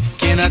a book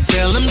and I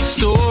tell them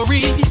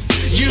stories.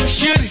 You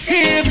should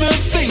hear the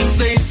things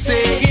they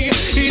say.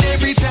 And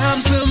every time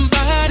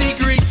somebody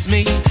greets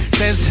me,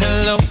 says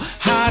hello,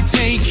 I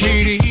take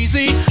it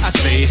easy. I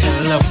say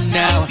hello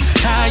now,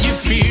 how you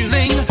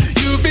feeling?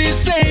 You be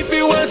safe,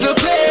 it was a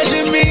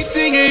pleasure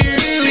meeting you.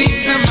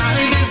 Peace of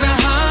mind is a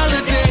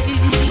holiday,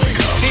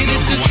 and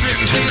it's a trip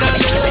that I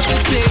love to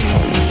take.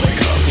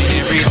 And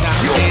every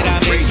time that I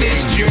make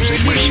this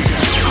journey,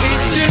 it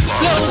just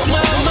blows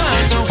my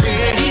mind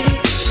away.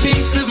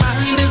 Peace of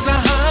mind is a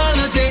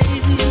holiday,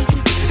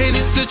 and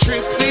it's a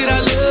trip that I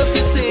love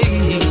to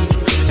take.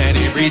 And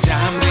every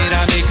time that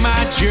I make my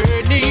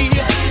journey,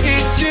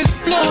 it just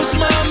blows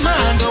my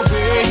mind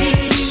away.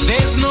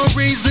 There's no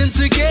reason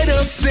to get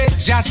upset.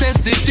 Jah says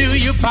to do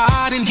your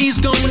part and he's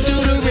going to do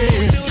the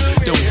rest.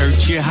 Don't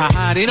hurt your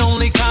heart, it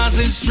only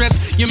causes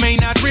stress. You may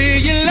not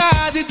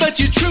realize it, but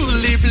you're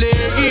truly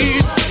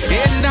blessed.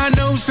 And I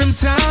know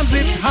sometimes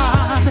it's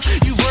hard.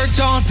 You've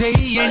worked all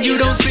day and you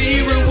don't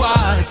see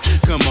rewards.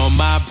 Come on,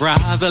 my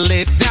brother,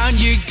 let down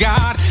your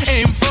guard.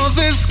 Aim for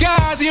the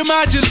skies, you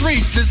might just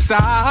reach the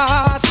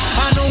stars.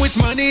 I know it's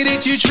money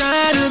that you're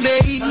trying to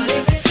make,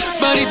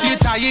 but if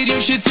you're tired, you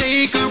should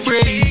take a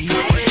break.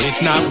 It's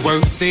not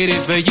worth it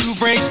if you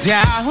break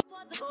down.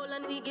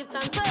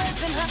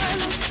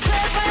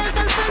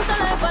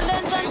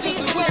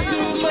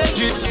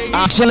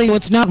 Actually,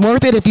 it's not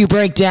worth it if you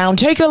break down.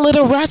 Take a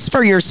little rest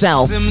for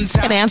yourself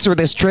and answer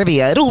this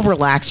trivia. It'll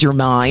relax your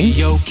mind.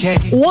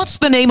 What's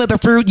the name of the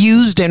fruit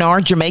used in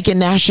our Jamaican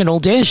national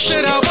dish?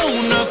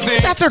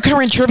 That's our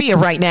current trivia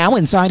right now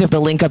inside of the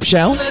Link Up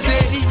Show.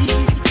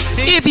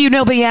 If you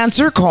know the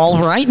answer, call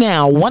right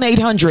now.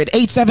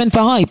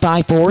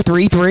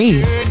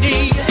 1-800-875-5433.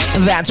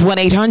 That's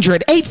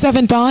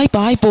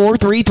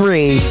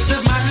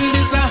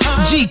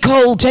 1-800-875-5433. G.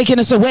 Cole taking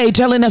us away,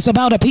 telling us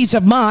about a peace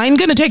of mind.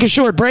 Gonna take a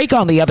short break.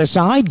 On the other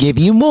side, give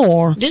you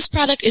more. This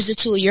product is the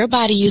tool your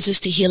body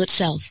uses to heal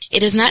itself.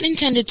 It is not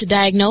intended to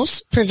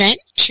diagnose, prevent,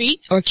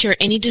 treat, or cure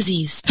any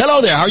disease. Hello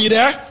there. Are you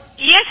there?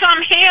 Yes,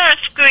 I'm here,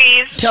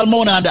 Squeeze. Tell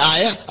Mona and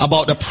I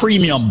about the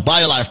premium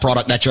BioLife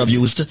product that you have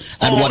used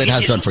and what it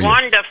has done for you.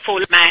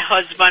 Wonderful. My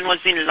husband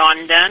was in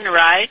London,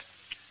 right?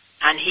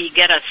 And he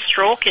got a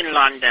stroke in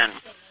London.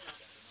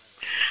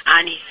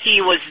 And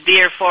he was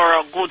there for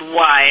a good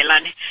while.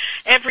 And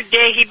every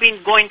day he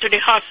been going to the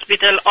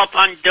hospital up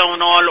and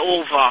down all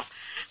over.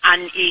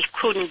 And he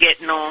couldn't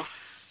get no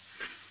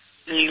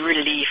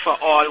relief for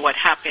all what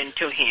happened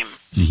to him.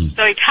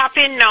 So it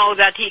happened now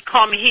that he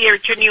come here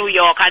to New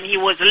York, and he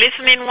was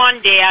listening one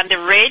day on the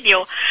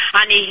radio,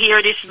 and he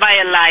hear this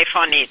BioLife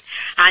on it.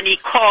 And he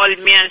called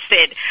me and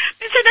said,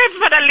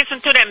 everybody listen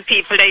to them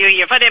people that you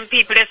hear. For them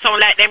people, they sound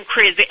like them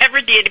crazy.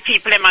 Every day the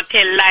people, them a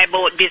tell lie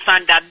about this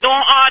and that.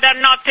 Don't order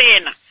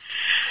nothing.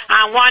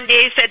 And one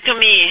day he said to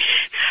me,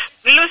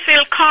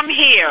 Lucille, come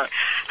here.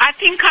 I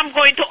think I'm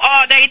going to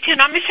order it.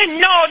 And I said,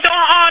 no,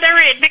 don't order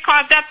it,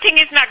 because that thing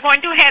is not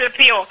going to help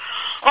you.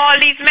 All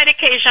these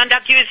medication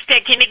that you're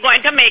taking is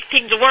going to make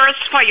things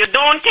worse for you.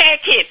 Don't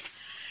take it.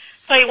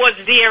 So he was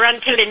there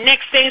until the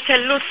next day. He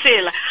said,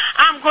 Lucille,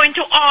 I'm going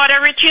to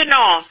order it, you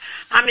know.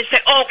 And I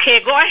said, okay,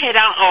 go ahead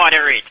and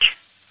order it.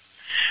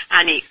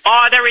 And he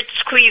ordered it,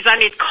 Squeeze,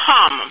 and it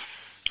come.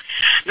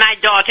 My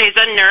daughter is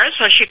a nurse,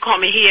 so she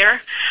come here,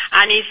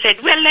 and he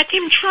said, well, let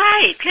him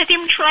try it. Let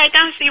him try it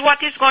and see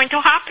what is going to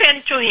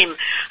happen to him.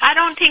 I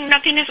don't think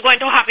nothing is going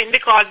to happen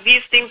because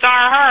these things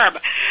are herb.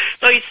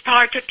 So he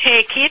start to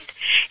take it.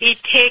 He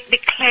take the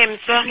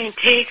cleanser, he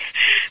take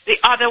the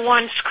other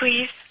one,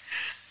 Squeeze,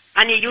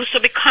 and he used to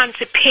be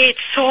constipated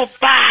so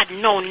bad.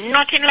 No,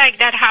 nothing like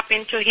that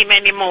happened to him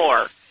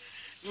anymore.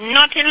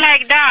 Nothing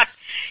like that.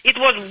 It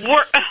was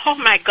oh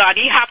my God,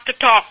 he have to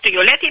talk to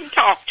you. Let him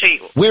talk to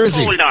you. Where is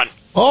he? Hold on.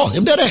 Oh,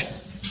 him there.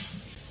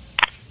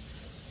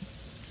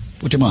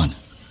 Put him on.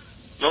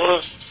 No.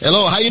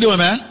 Hello, how you doing,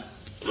 man?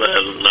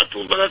 Well, not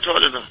too bad at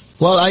all, you know.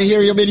 Well, I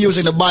hear you've been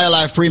using the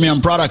BioLife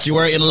premium products. You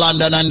were in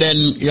London and then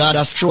you had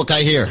a stroke, I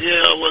hear.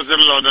 Yeah, I was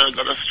in London and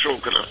got a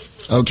stroke, you know.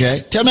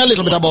 Okay. Tell me a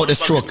little bit about the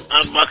stroke.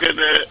 I'm back in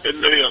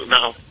New York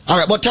now. All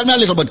right, but tell me a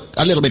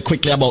little bit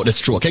quickly about the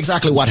stroke.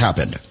 Exactly what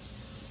happened.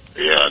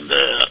 Yeah, and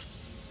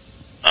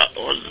I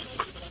was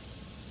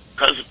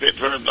constipated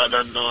very bad,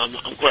 and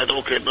I'm quite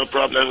okay, no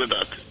problem with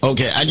that.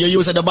 Okay, and you're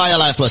using the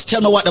BioLife Plus.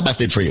 Tell me what the BioLife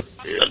did for you.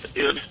 Yeah,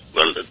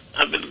 well,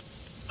 I'm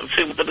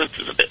feeling better,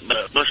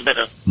 much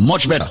better.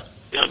 Much better?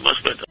 Yeah,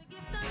 much better.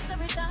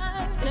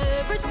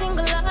 Every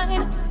single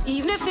line,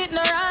 even if it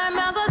no rhyme,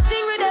 I go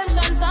sing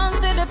redemption songs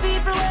to the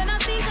people when I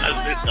think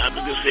I'm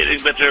just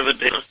feeling better every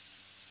day.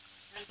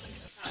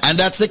 And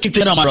that's the key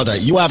thing, my brother.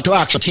 You have to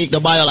actually take the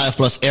BioLife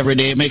Plus every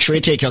day. Make sure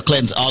you take your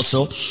cleanse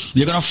also.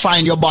 You're going to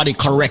find your body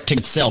correcting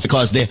itself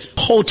because the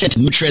potent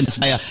nutrients,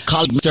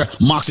 Mr.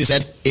 Moxie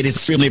said, it is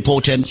extremely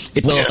potent.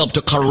 It will help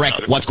to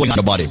correct what's going on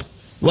in the body.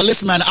 Well,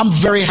 listen, man, I'm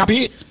very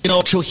happy,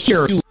 to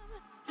hear you.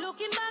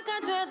 looking back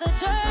at where the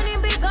journey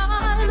began,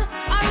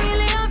 I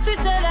really have to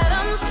say that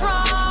I'm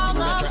strong.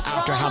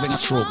 After having a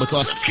stroke,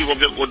 because keep up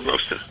your good work,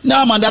 sir.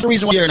 No, man, that's the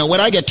reason why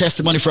when I get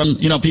testimony from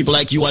people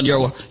like you and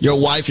your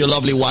wife, your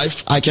lovely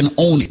wife, I can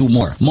only do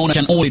more. Mona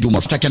can only do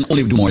more. I can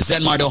only do more.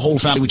 Zenmar, the whole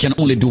family, we can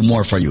only do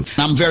more for you. And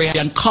I'm very happy.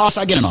 And call us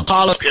again,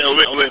 call us. Okay, I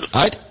will.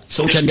 All right,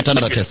 so we can get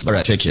another test. All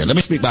right, take care. Let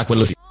me speak back with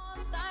Lucy.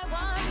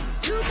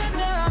 Look at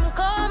where I'm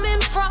coming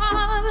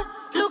from,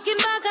 looking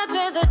back at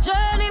where the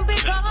journey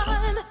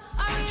began.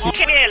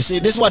 See,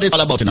 this is what it's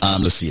all about in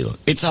Lucille.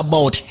 It's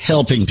about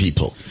helping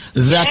people.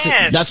 That's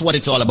it. That's what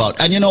it's all about.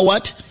 And you know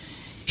what?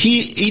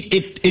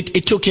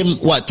 It took him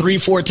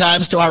 3-4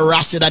 times to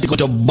harass it that he got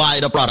to buy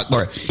the product,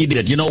 but he did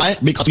it. You know why?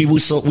 Because we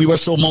were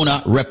so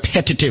Mona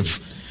repetitive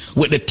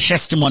with the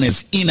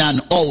testimonies in and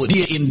out,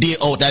 day in, day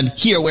out, and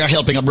here we're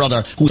helping a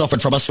brother who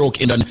suffered from a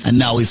stroke and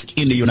now is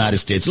in the United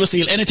States.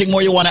 Lucille, anything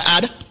more you want to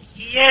add?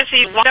 Yes,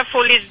 he's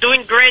wonderful. He's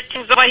doing great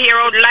things over here.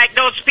 I would like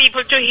those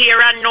people to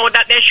hear and know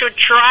that they should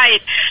try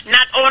it.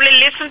 Not only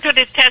listen to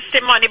the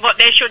testimony, but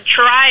they should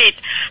try it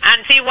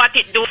and see what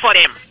it do for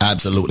them.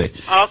 Absolutely.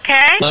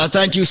 Okay? Well,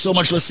 thank you so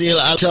much, Lucille.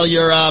 I'll tell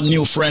your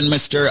new friend,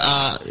 Mr.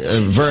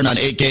 Vernon,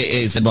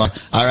 a.k.a. Zedbar,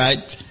 all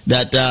right,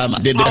 that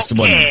did the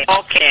testimony.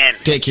 Okay.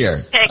 Take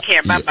care. Take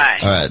care. Bye-bye.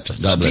 All right.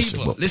 God bless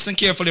you. Listen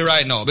carefully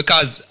right now,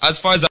 because as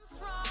far as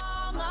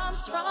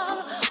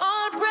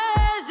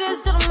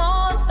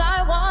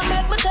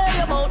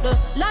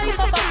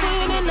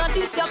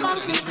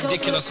it's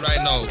ridiculous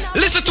right now.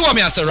 Listen to what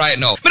me I say right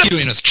now. I'm not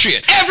doing it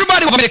straight.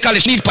 Everybody with medical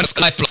need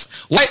Life Plus.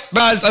 Why?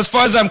 Because as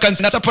far as I'm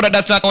concerned, that's a product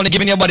that's not only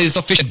giving your body the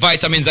sufficient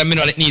vitamins and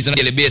minerals it needs on a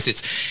daily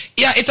basis.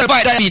 Yeah, it's a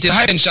diabetes,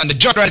 high tension, the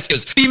drug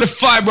skills, female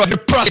fibroid, the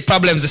prostate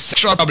problems, the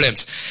sexual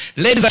problems.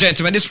 Ladies and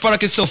gentlemen, this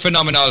product is so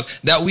phenomenal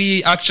that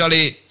we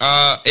actually,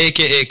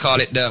 aka call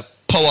it the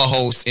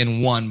powerhouse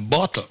in one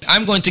bottle.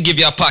 I'm going to give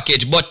you a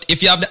package, but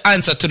if you have the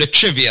answer to the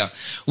trivia,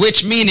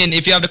 which meaning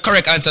if you have the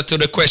correct answer to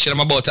the question I'm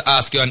about to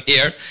ask you on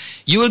air,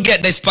 you will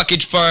get this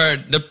package for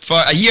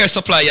a year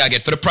supply you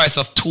get for the price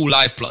of 2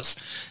 Life Plus.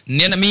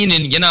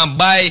 Meaning you not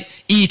buy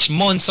each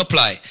month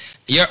supply.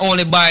 You're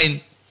only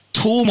buying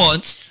 2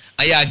 months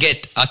and you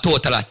get a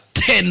total of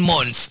 10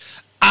 months.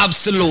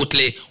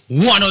 Absolutely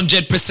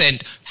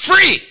 100%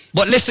 free.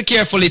 But listen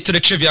carefully to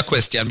the trivia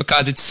question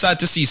because it's sad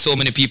to see so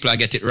many people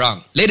get it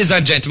wrong. Ladies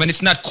and gentlemen,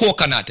 it's not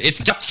coconut, it's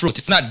jackfruit,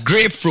 it's not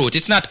grapefruit,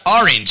 it's not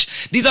orange.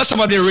 These are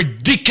some of the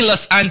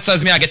ridiculous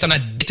answers me I get on a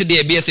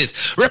day-to-day basis.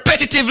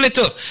 Repetitively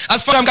too.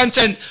 As far as I'm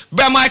concerned,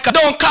 Bro Michael,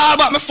 don't call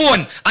back my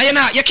phone. And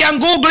you can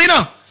Google, you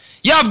know.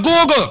 You have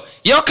Google.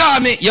 You call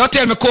me, you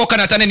tell me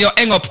coconut and then you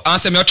hang up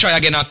and say me you try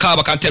again and call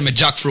back and tell me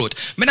jackfruit.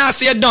 Me not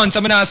say you're done,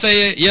 so me not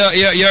say you're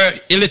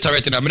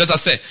illiterate, you know. Me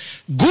just say,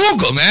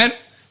 Google, man.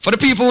 For the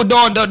people who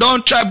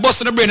don't try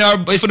busting the brain or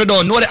if you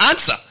don't know the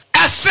answer.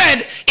 I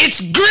said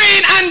it's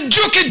green and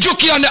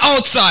juky on the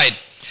outside.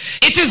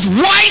 It is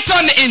white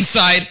on the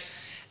inside.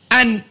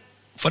 And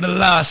for the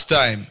last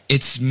time,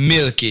 it's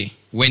milky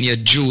when you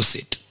juice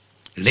it.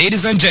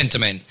 Ladies and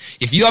gentlemen,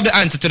 if you have the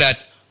answer to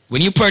that,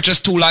 when you purchase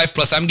 2 Life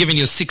Plus, I'm giving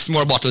you 6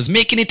 more bottles,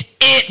 making it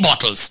 8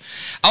 bottles.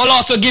 I will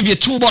also give you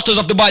 2 bottles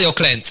of the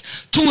BioCleanse,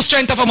 2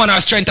 Strength of a Man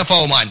or Strength of a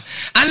Woman.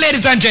 And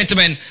ladies and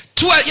gentlemen,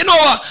 12, you know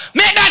what?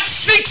 Make that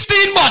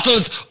 16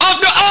 bottles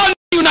of the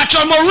all-new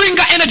natural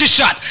Moringa Energy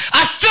Shot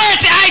at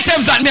 30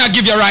 items that me I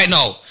give you right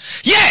now.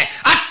 Yeah,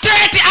 at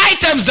 30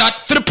 items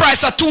that for the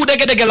price of 2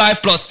 Dege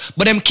Life Plus,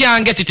 but them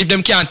can't get it if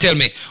them can't tell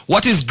me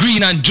what is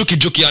green and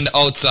juky on the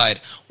outside,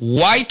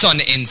 white on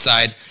the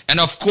inside, and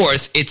of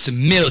course it's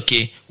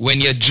milky when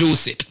you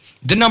juice it.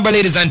 The number,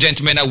 ladies and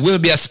gentlemen, will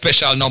be a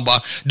special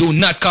number. Do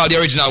not call the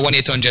original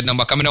 1-800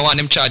 number because I don't want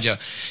them charge you.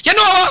 You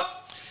know what?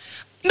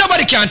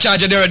 Nobody can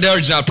charge you the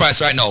original price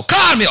right now.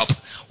 Call me up.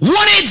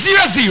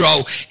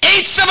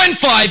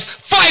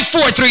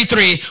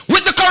 1-800-875-5433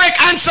 with the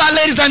correct answer,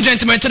 ladies and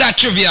gentlemen, to that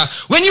trivia.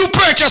 When you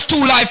purchase 2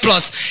 Life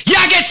Plus, you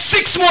get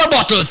 6 more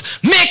bottles,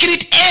 making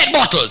it 8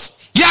 bottles.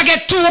 You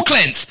get 2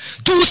 cleanse,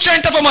 2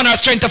 Strength of a Man or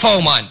Strength of a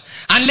Woman.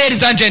 And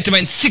ladies and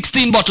gentlemen,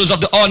 16 bottles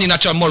of the all-new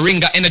natural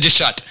Moringa Energy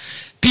Shot.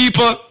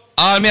 People,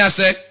 all me I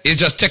say is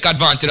just take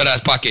advantage of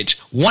that package.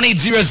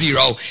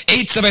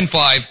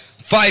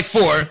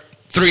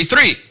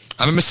 1-800-875-5433.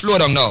 I'm going to slow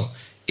down now.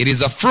 It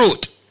is a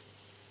fruit.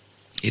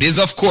 It is,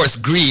 of course,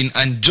 green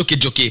and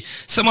juky.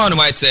 Someone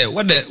might say,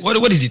 what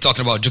is he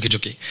talking about,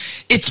 juky?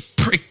 It's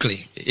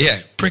prickly.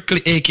 Yeah,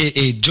 prickly,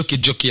 a.k.a.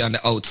 juky on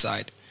the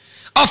outside.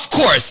 Of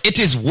course, it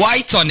is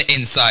white on the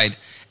inside.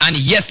 And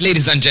yes,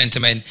 ladies and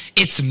gentlemen,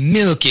 it's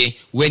milky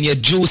when you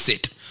juice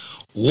it.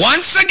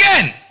 Once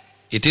again,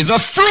 it is a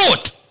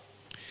fruit.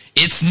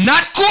 It's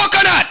not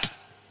coconut.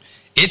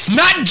 It's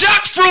not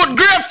jackfruit,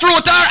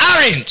 grapefruit, or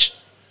orange.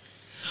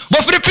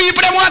 But for the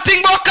people that want to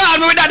think about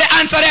call me without the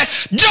answer there,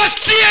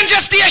 just change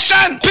your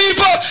station.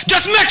 People,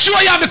 just make sure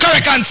you have the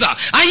correct answer.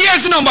 And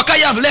here's the number,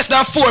 because you have less than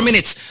 4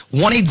 minutes.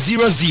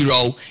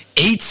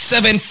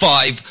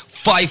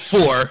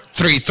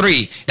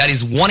 1-800-875-5433. That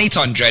is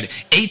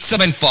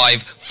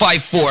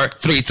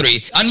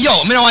 1-800-875-5433. And yo,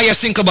 me don't want your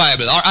Cinco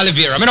Bible or aloe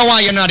vera. Me don't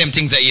want you none of them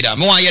things either.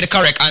 Me want you the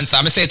correct answer.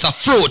 Me say it's a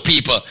fruit,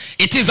 people.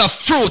 It is a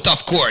fruit,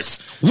 of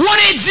course.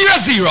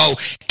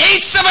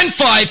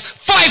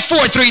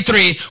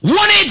 1-800-875-5433.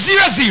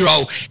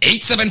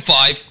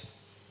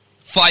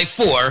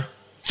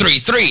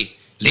 1-800-875-5433.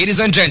 Ladies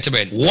and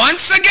gentlemen,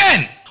 once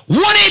again,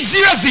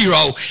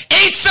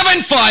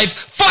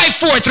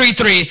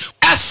 1-800-875-5433.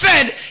 As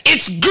said,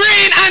 it's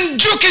green and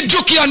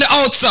juky on the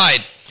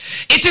outside.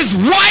 It is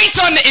white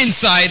on the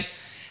inside.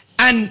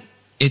 And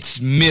it's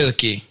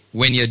milky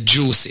when you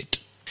juice it.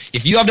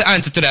 If you have the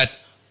answer to that,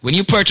 when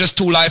you purchase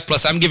 2 Life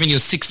Plus, I'm giving you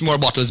 6 more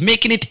bottles,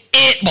 making it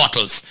 8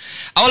 bottles.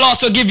 I will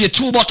also give you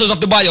 2 bottles of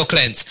the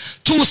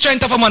BioCleanse, 2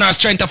 Strength of a Man or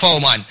Strength of a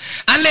Woman.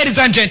 And ladies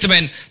and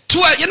gentlemen,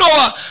 12, you know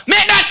what?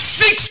 Make that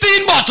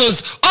 16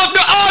 bottles of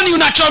the all-new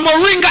natural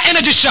Moringa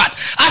Energy Shot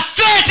at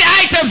 30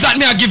 items that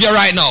me I give you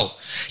right now.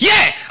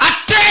 Yeah,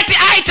 at 30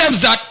 items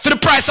that for the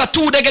price of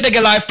 2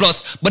 Dege Life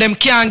Plus, but them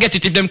can't get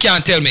it if them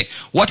can't tell me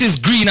what is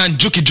green and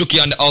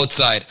juky on the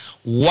outside,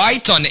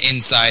 white on the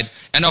inside,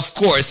 and of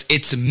course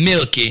it's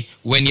milky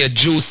when you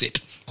juice it.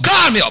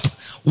 Call me up.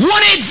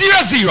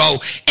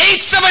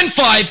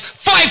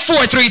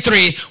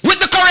 1-800-875-5433 with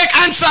the correct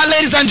answer,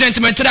 ladies and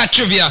gentlemen, to that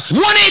trivia.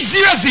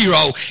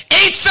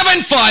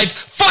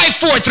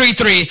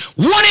 1-800-875-5433.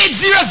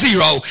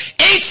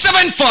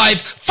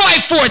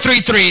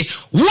 1-800-875-5433.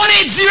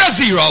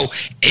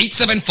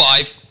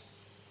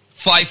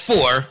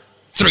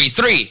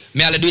 1-800-875-5433.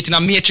 May I do it in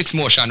a matrix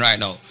motion right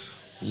now?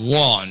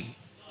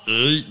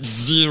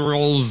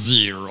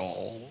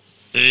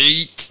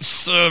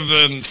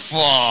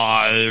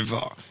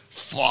 1-800-875-5433.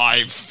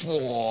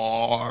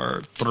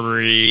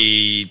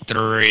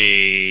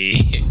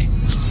 5433.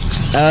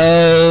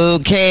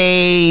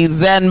 Okay,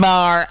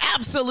 Zenmar,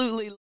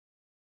 absolutely.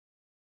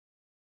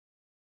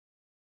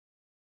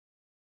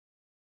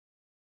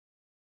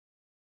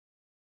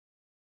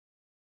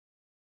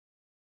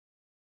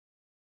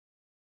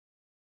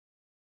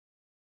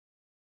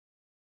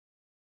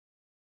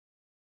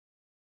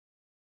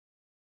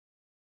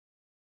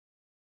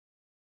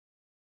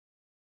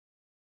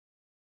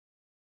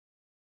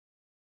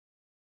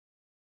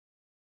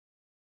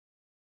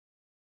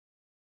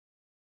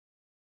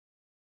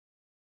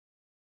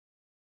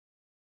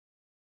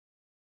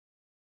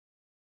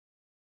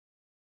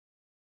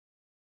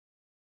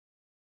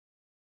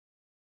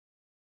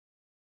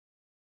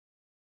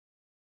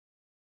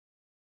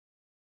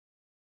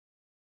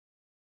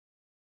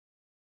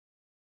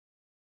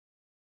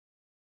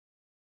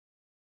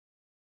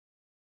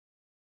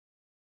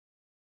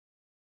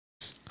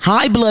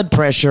 high blood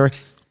pressure,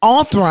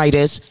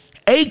 arthritis,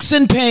 aches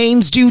and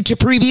pains due to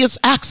previous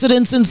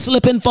accidents and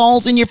slip and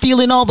falls, and you're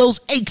feeling all those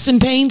aches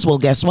and pains? Well,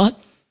 guess what?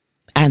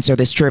 Answer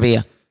this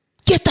trivia.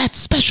 Get that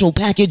special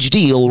package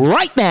deal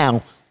right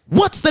now.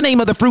 What's the name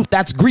of the fruit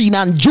that's green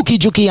and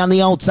juki on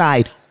the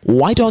outside,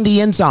 white on the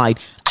inside,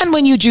 and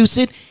when you juice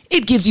it,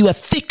 it gives you a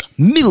thick,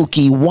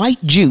 milky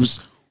white juice?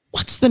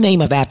 What's the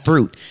name of that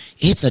fruit?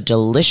 It's a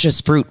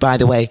delicious fruit, by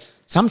the way.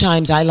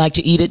 Sometimes I like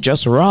to eat it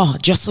just raw,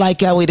 just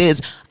like how it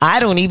is. I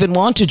don't even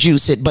want to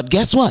juice it, but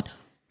guess what?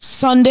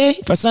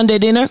 For Sunday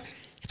dinner,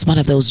 it's one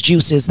of those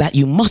juices that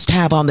you must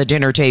have on the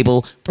dinner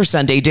table for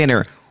Sunday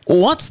dinner.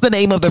 What's the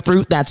name of the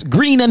fruit that's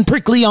green and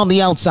prickly on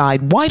the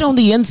outside, white on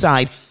the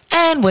inside,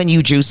 and when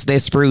you juice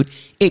this fruit,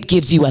 it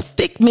gives you a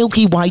thick,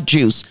 milky white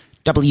juice?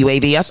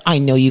 WAVS, I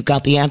know you've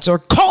got the answer.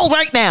 Call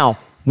right now.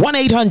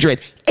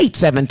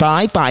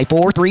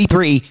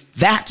 1-800-875-5433.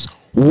 That's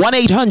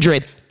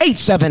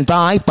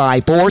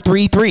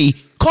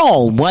 1-800-875-5433.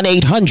 Call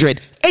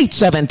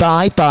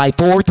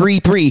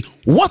 1-800-875-5433.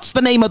 What's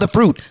the name of the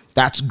fruit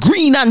that's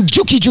green and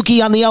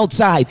juki on the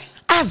outside,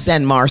 as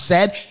Zenmar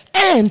said,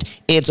 and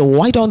it's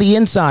white on the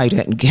inside?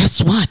 And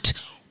guess what?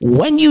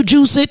 When you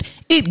juice it,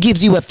 it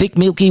gives you a thick,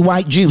 milky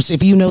white juice.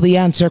 If you know the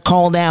answer,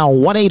 call now.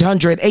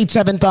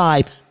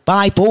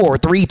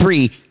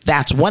 1-800-875-5433.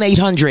 That's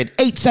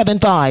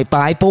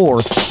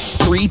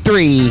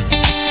 1-800-875-5433.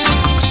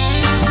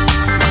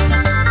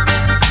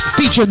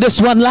 Featured this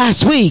one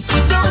last week.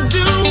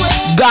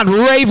 Got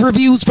rave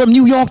reviews from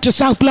New York to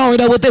South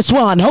Florida with this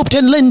one.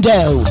 Hopeton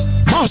Lindo,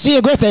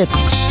 Marcia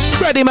Griffiths,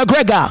 Freddie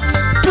McGregor,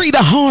 3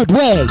 the Hard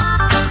Way.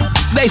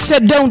 They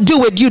said don't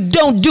do it, you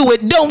don't do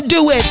it, don't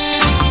do it.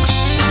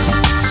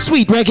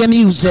 Sweet reggae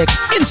music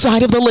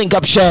inside of the Link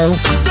Up Show.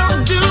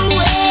 Don't do it.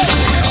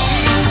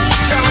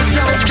 Don't do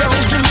it.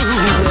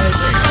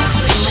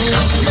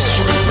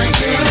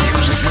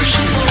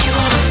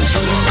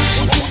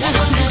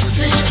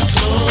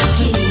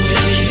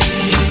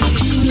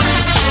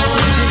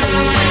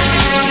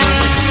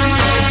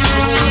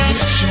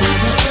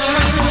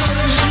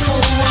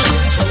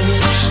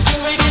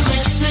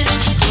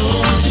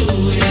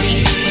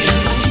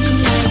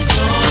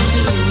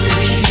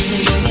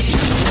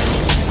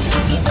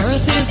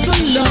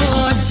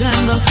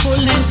 And the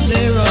fullness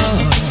thereof,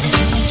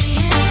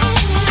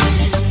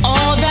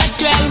 all that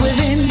dwell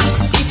within.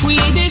 If we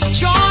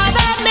destroy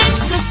that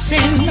makes us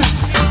sin,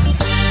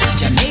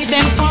 to made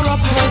them for a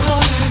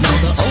purpose. Now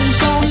the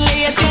ozone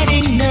layer's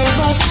getting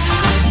nervous.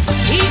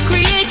 He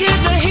created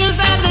the hills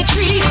and the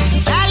trees,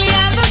 valley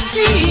and the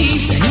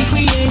seas, and he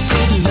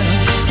created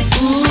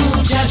love.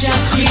 Ooh, Jaja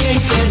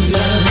created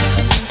love,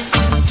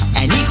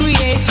 and he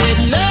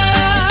created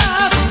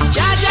love.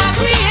 Jaja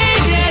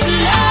created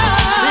love.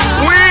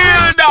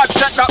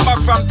 Take that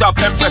back from top.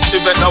 Empress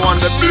event, I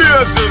want the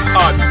blazing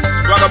hot.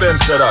 Swagger Ben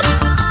said that.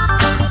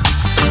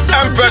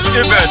 Empress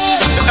event,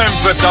 the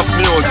Empress of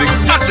music.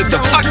 Act it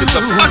up, act it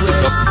up, act it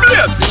up.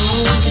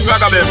 Blaze.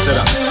 Swagger Ben said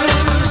that.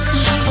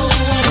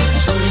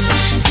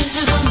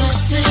 This is a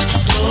message.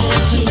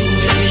 Don't do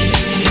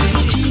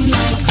it.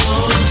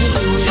 Don't do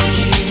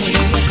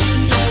it.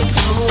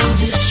 Don't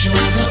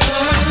destroy the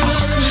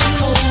earth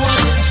for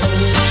what it's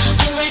worth.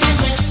 I read a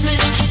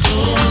message.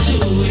 Don't do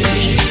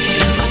it.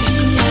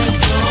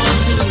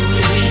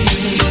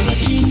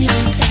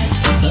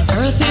 The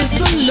earth is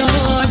the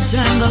Lord's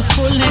and the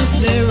fullness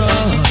thereof,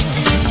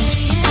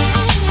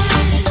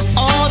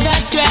 all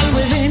that dwell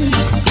within.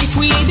 If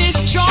we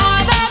destroy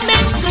that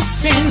makes us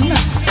sin,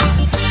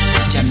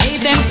 to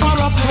made them for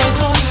a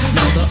purpose.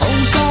 Now the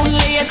ozone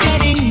layer's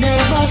getting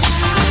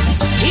nervous.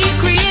 He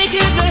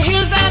created the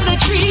hills and the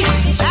trees,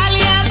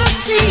 valley and the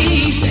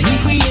seas, and he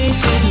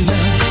created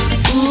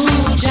love.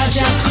 Ooh,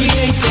 Jaja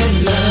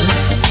created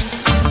love,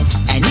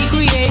 and he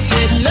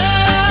created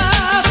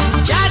love.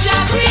 Jaja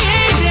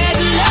created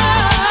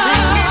love.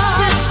 Sing it,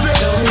 sister.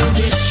 Don't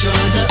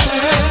destroy the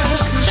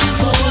earth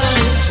for what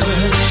it's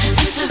worth.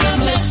 This is a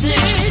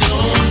message.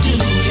 Don't do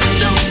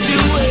it. Don't do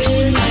it.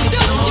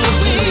 Don't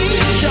do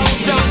it.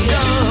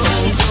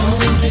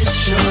 Don't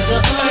destroy the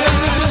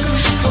earth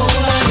for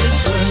what it's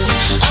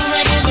worth. I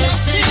read a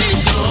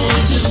message.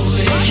 Don't do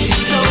it.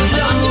 Don't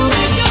do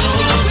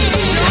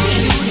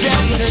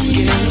that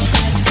again.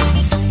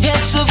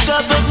 Heads of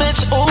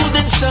governments, old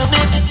and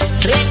summit,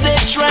 claim they're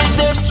trying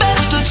their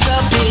best to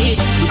stop it.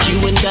 But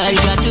you and I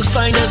got to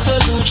find a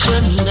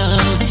solution now.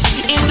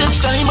 In this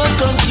time of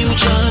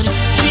confusion,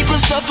 people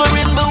suffer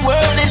in the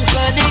world in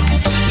panic.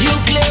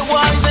 Nuclear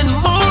wars and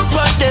more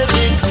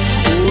pandemic.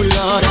 Oh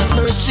Lord, have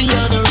mercy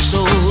on our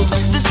souls.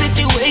 The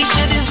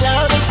situation is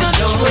out of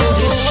control. Don't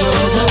destroy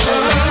the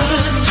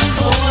earth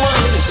for what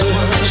it's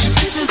worth.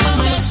 This is a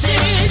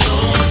message.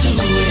 Don't do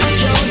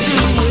it. Don't do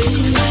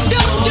it.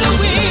 Don't do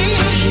it.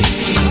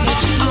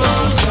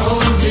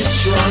 Don't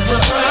destroy the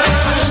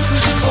earth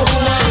for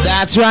what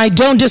it's That's right,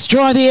 don't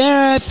destroy the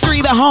earth.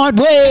 3 the Hard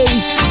Way.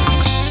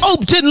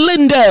 Hopeton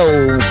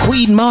Lindo,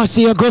 Queen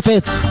Marcia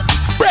Griffiths,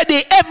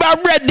 Ready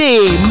Ever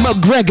Ready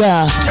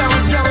McGregor.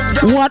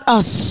 What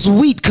a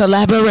sweet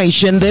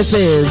collaboration this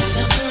is.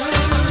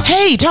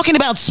 Hey, talking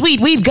about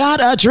sweet, we've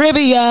got a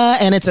trivia,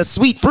 and it's a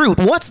sweet fruit.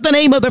 What's the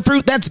name of the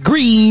fruit that's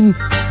green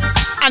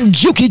and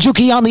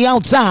juki on the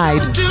outside,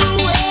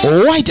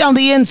 white on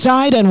the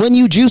inside, and when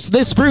you juice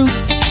this fruit,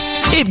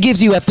 it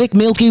gives you a thick,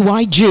 milky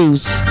white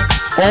juice?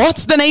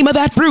 What's the name of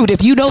that fruit?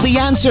 If you know the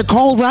answer,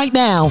 call right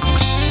now.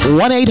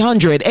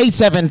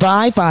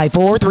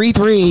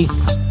 1-800-875-5433.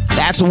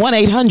 That's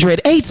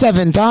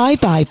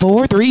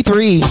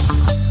 1-800-875-5433.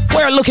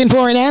 We're looking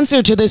for an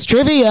answer to this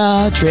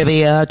trivia.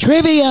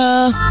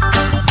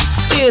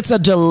 It's a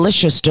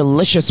delicious,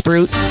 delicious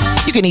fruit.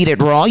 You can eat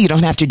it raw. You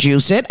don't have to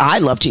juice it. I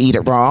love to eat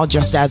it raw,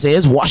 just as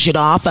is. Wash it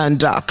off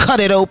and cut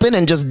it open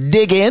and just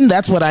dig in.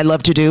 That's what I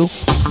love to do.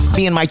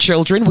 Me and my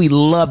children, we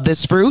love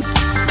this fruit.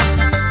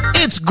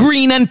 It's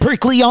green and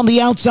prickly on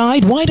the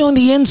outside, white on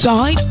the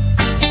inside.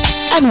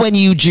 And when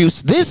you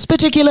juice this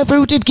particular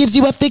fruit, it gives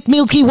you a thick,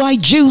 milky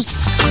white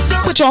juice,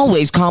 which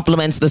always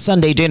complements the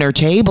Sunday dinner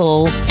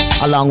table,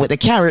 along with the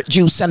carrot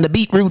juice and the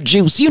beetroot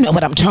juice. You know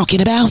what I'm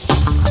talking about.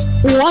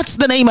 What's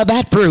the name of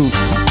that fruit?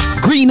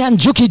 Green and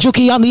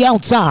juki on the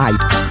outside,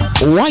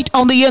 white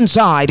on the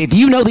inside. If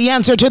you know the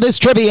answer to this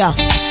trivia,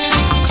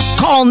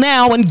 call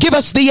now and give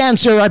us the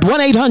answer at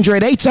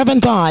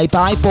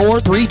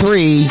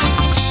 1-800-875-5433.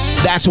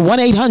 That's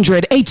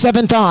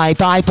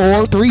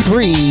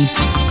 1-800-875-5433.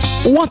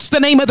 What's the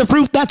name of the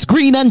fruit that's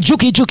green and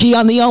juki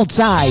on the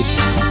outside,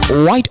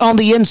 white on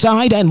the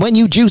inside, and when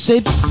you juice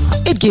it,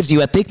 it gives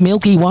you a thick,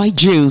 milky white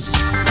juice?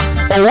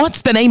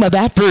 What's the name of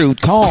that fruit?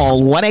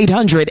 Call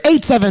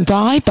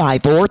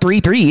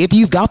 1-800-875-5433 if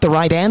you've got the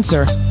right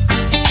answer.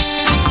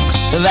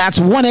 That's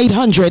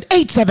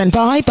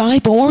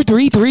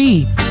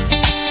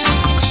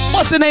 1-800-875-5433.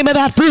 What's the name of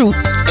that fruit?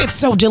 It's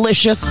so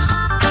delicious.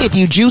 If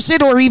you juice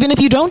it or even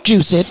if you don't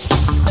juice it,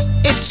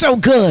 it's so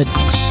good.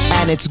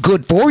 And it's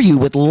good for you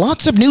with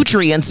lots of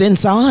nutrients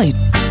inside.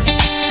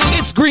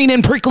 It's green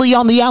and prickly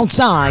on the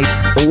outside,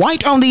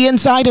 white on the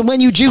inside, and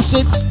when you juice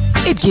it,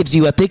 it gives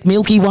you a thick,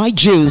 milky white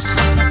juice.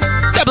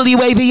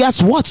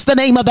 WAVS, what's the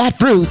name of that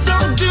fruit?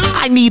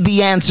 I need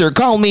the answer.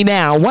 Call me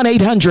now.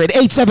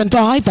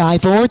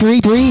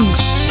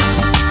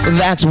 1-800-875-5433.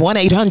 That's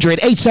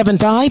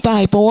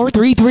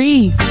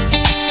 1-800-875-5433.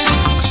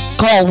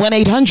 Call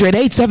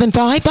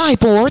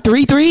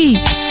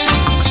 1-800-875-5433.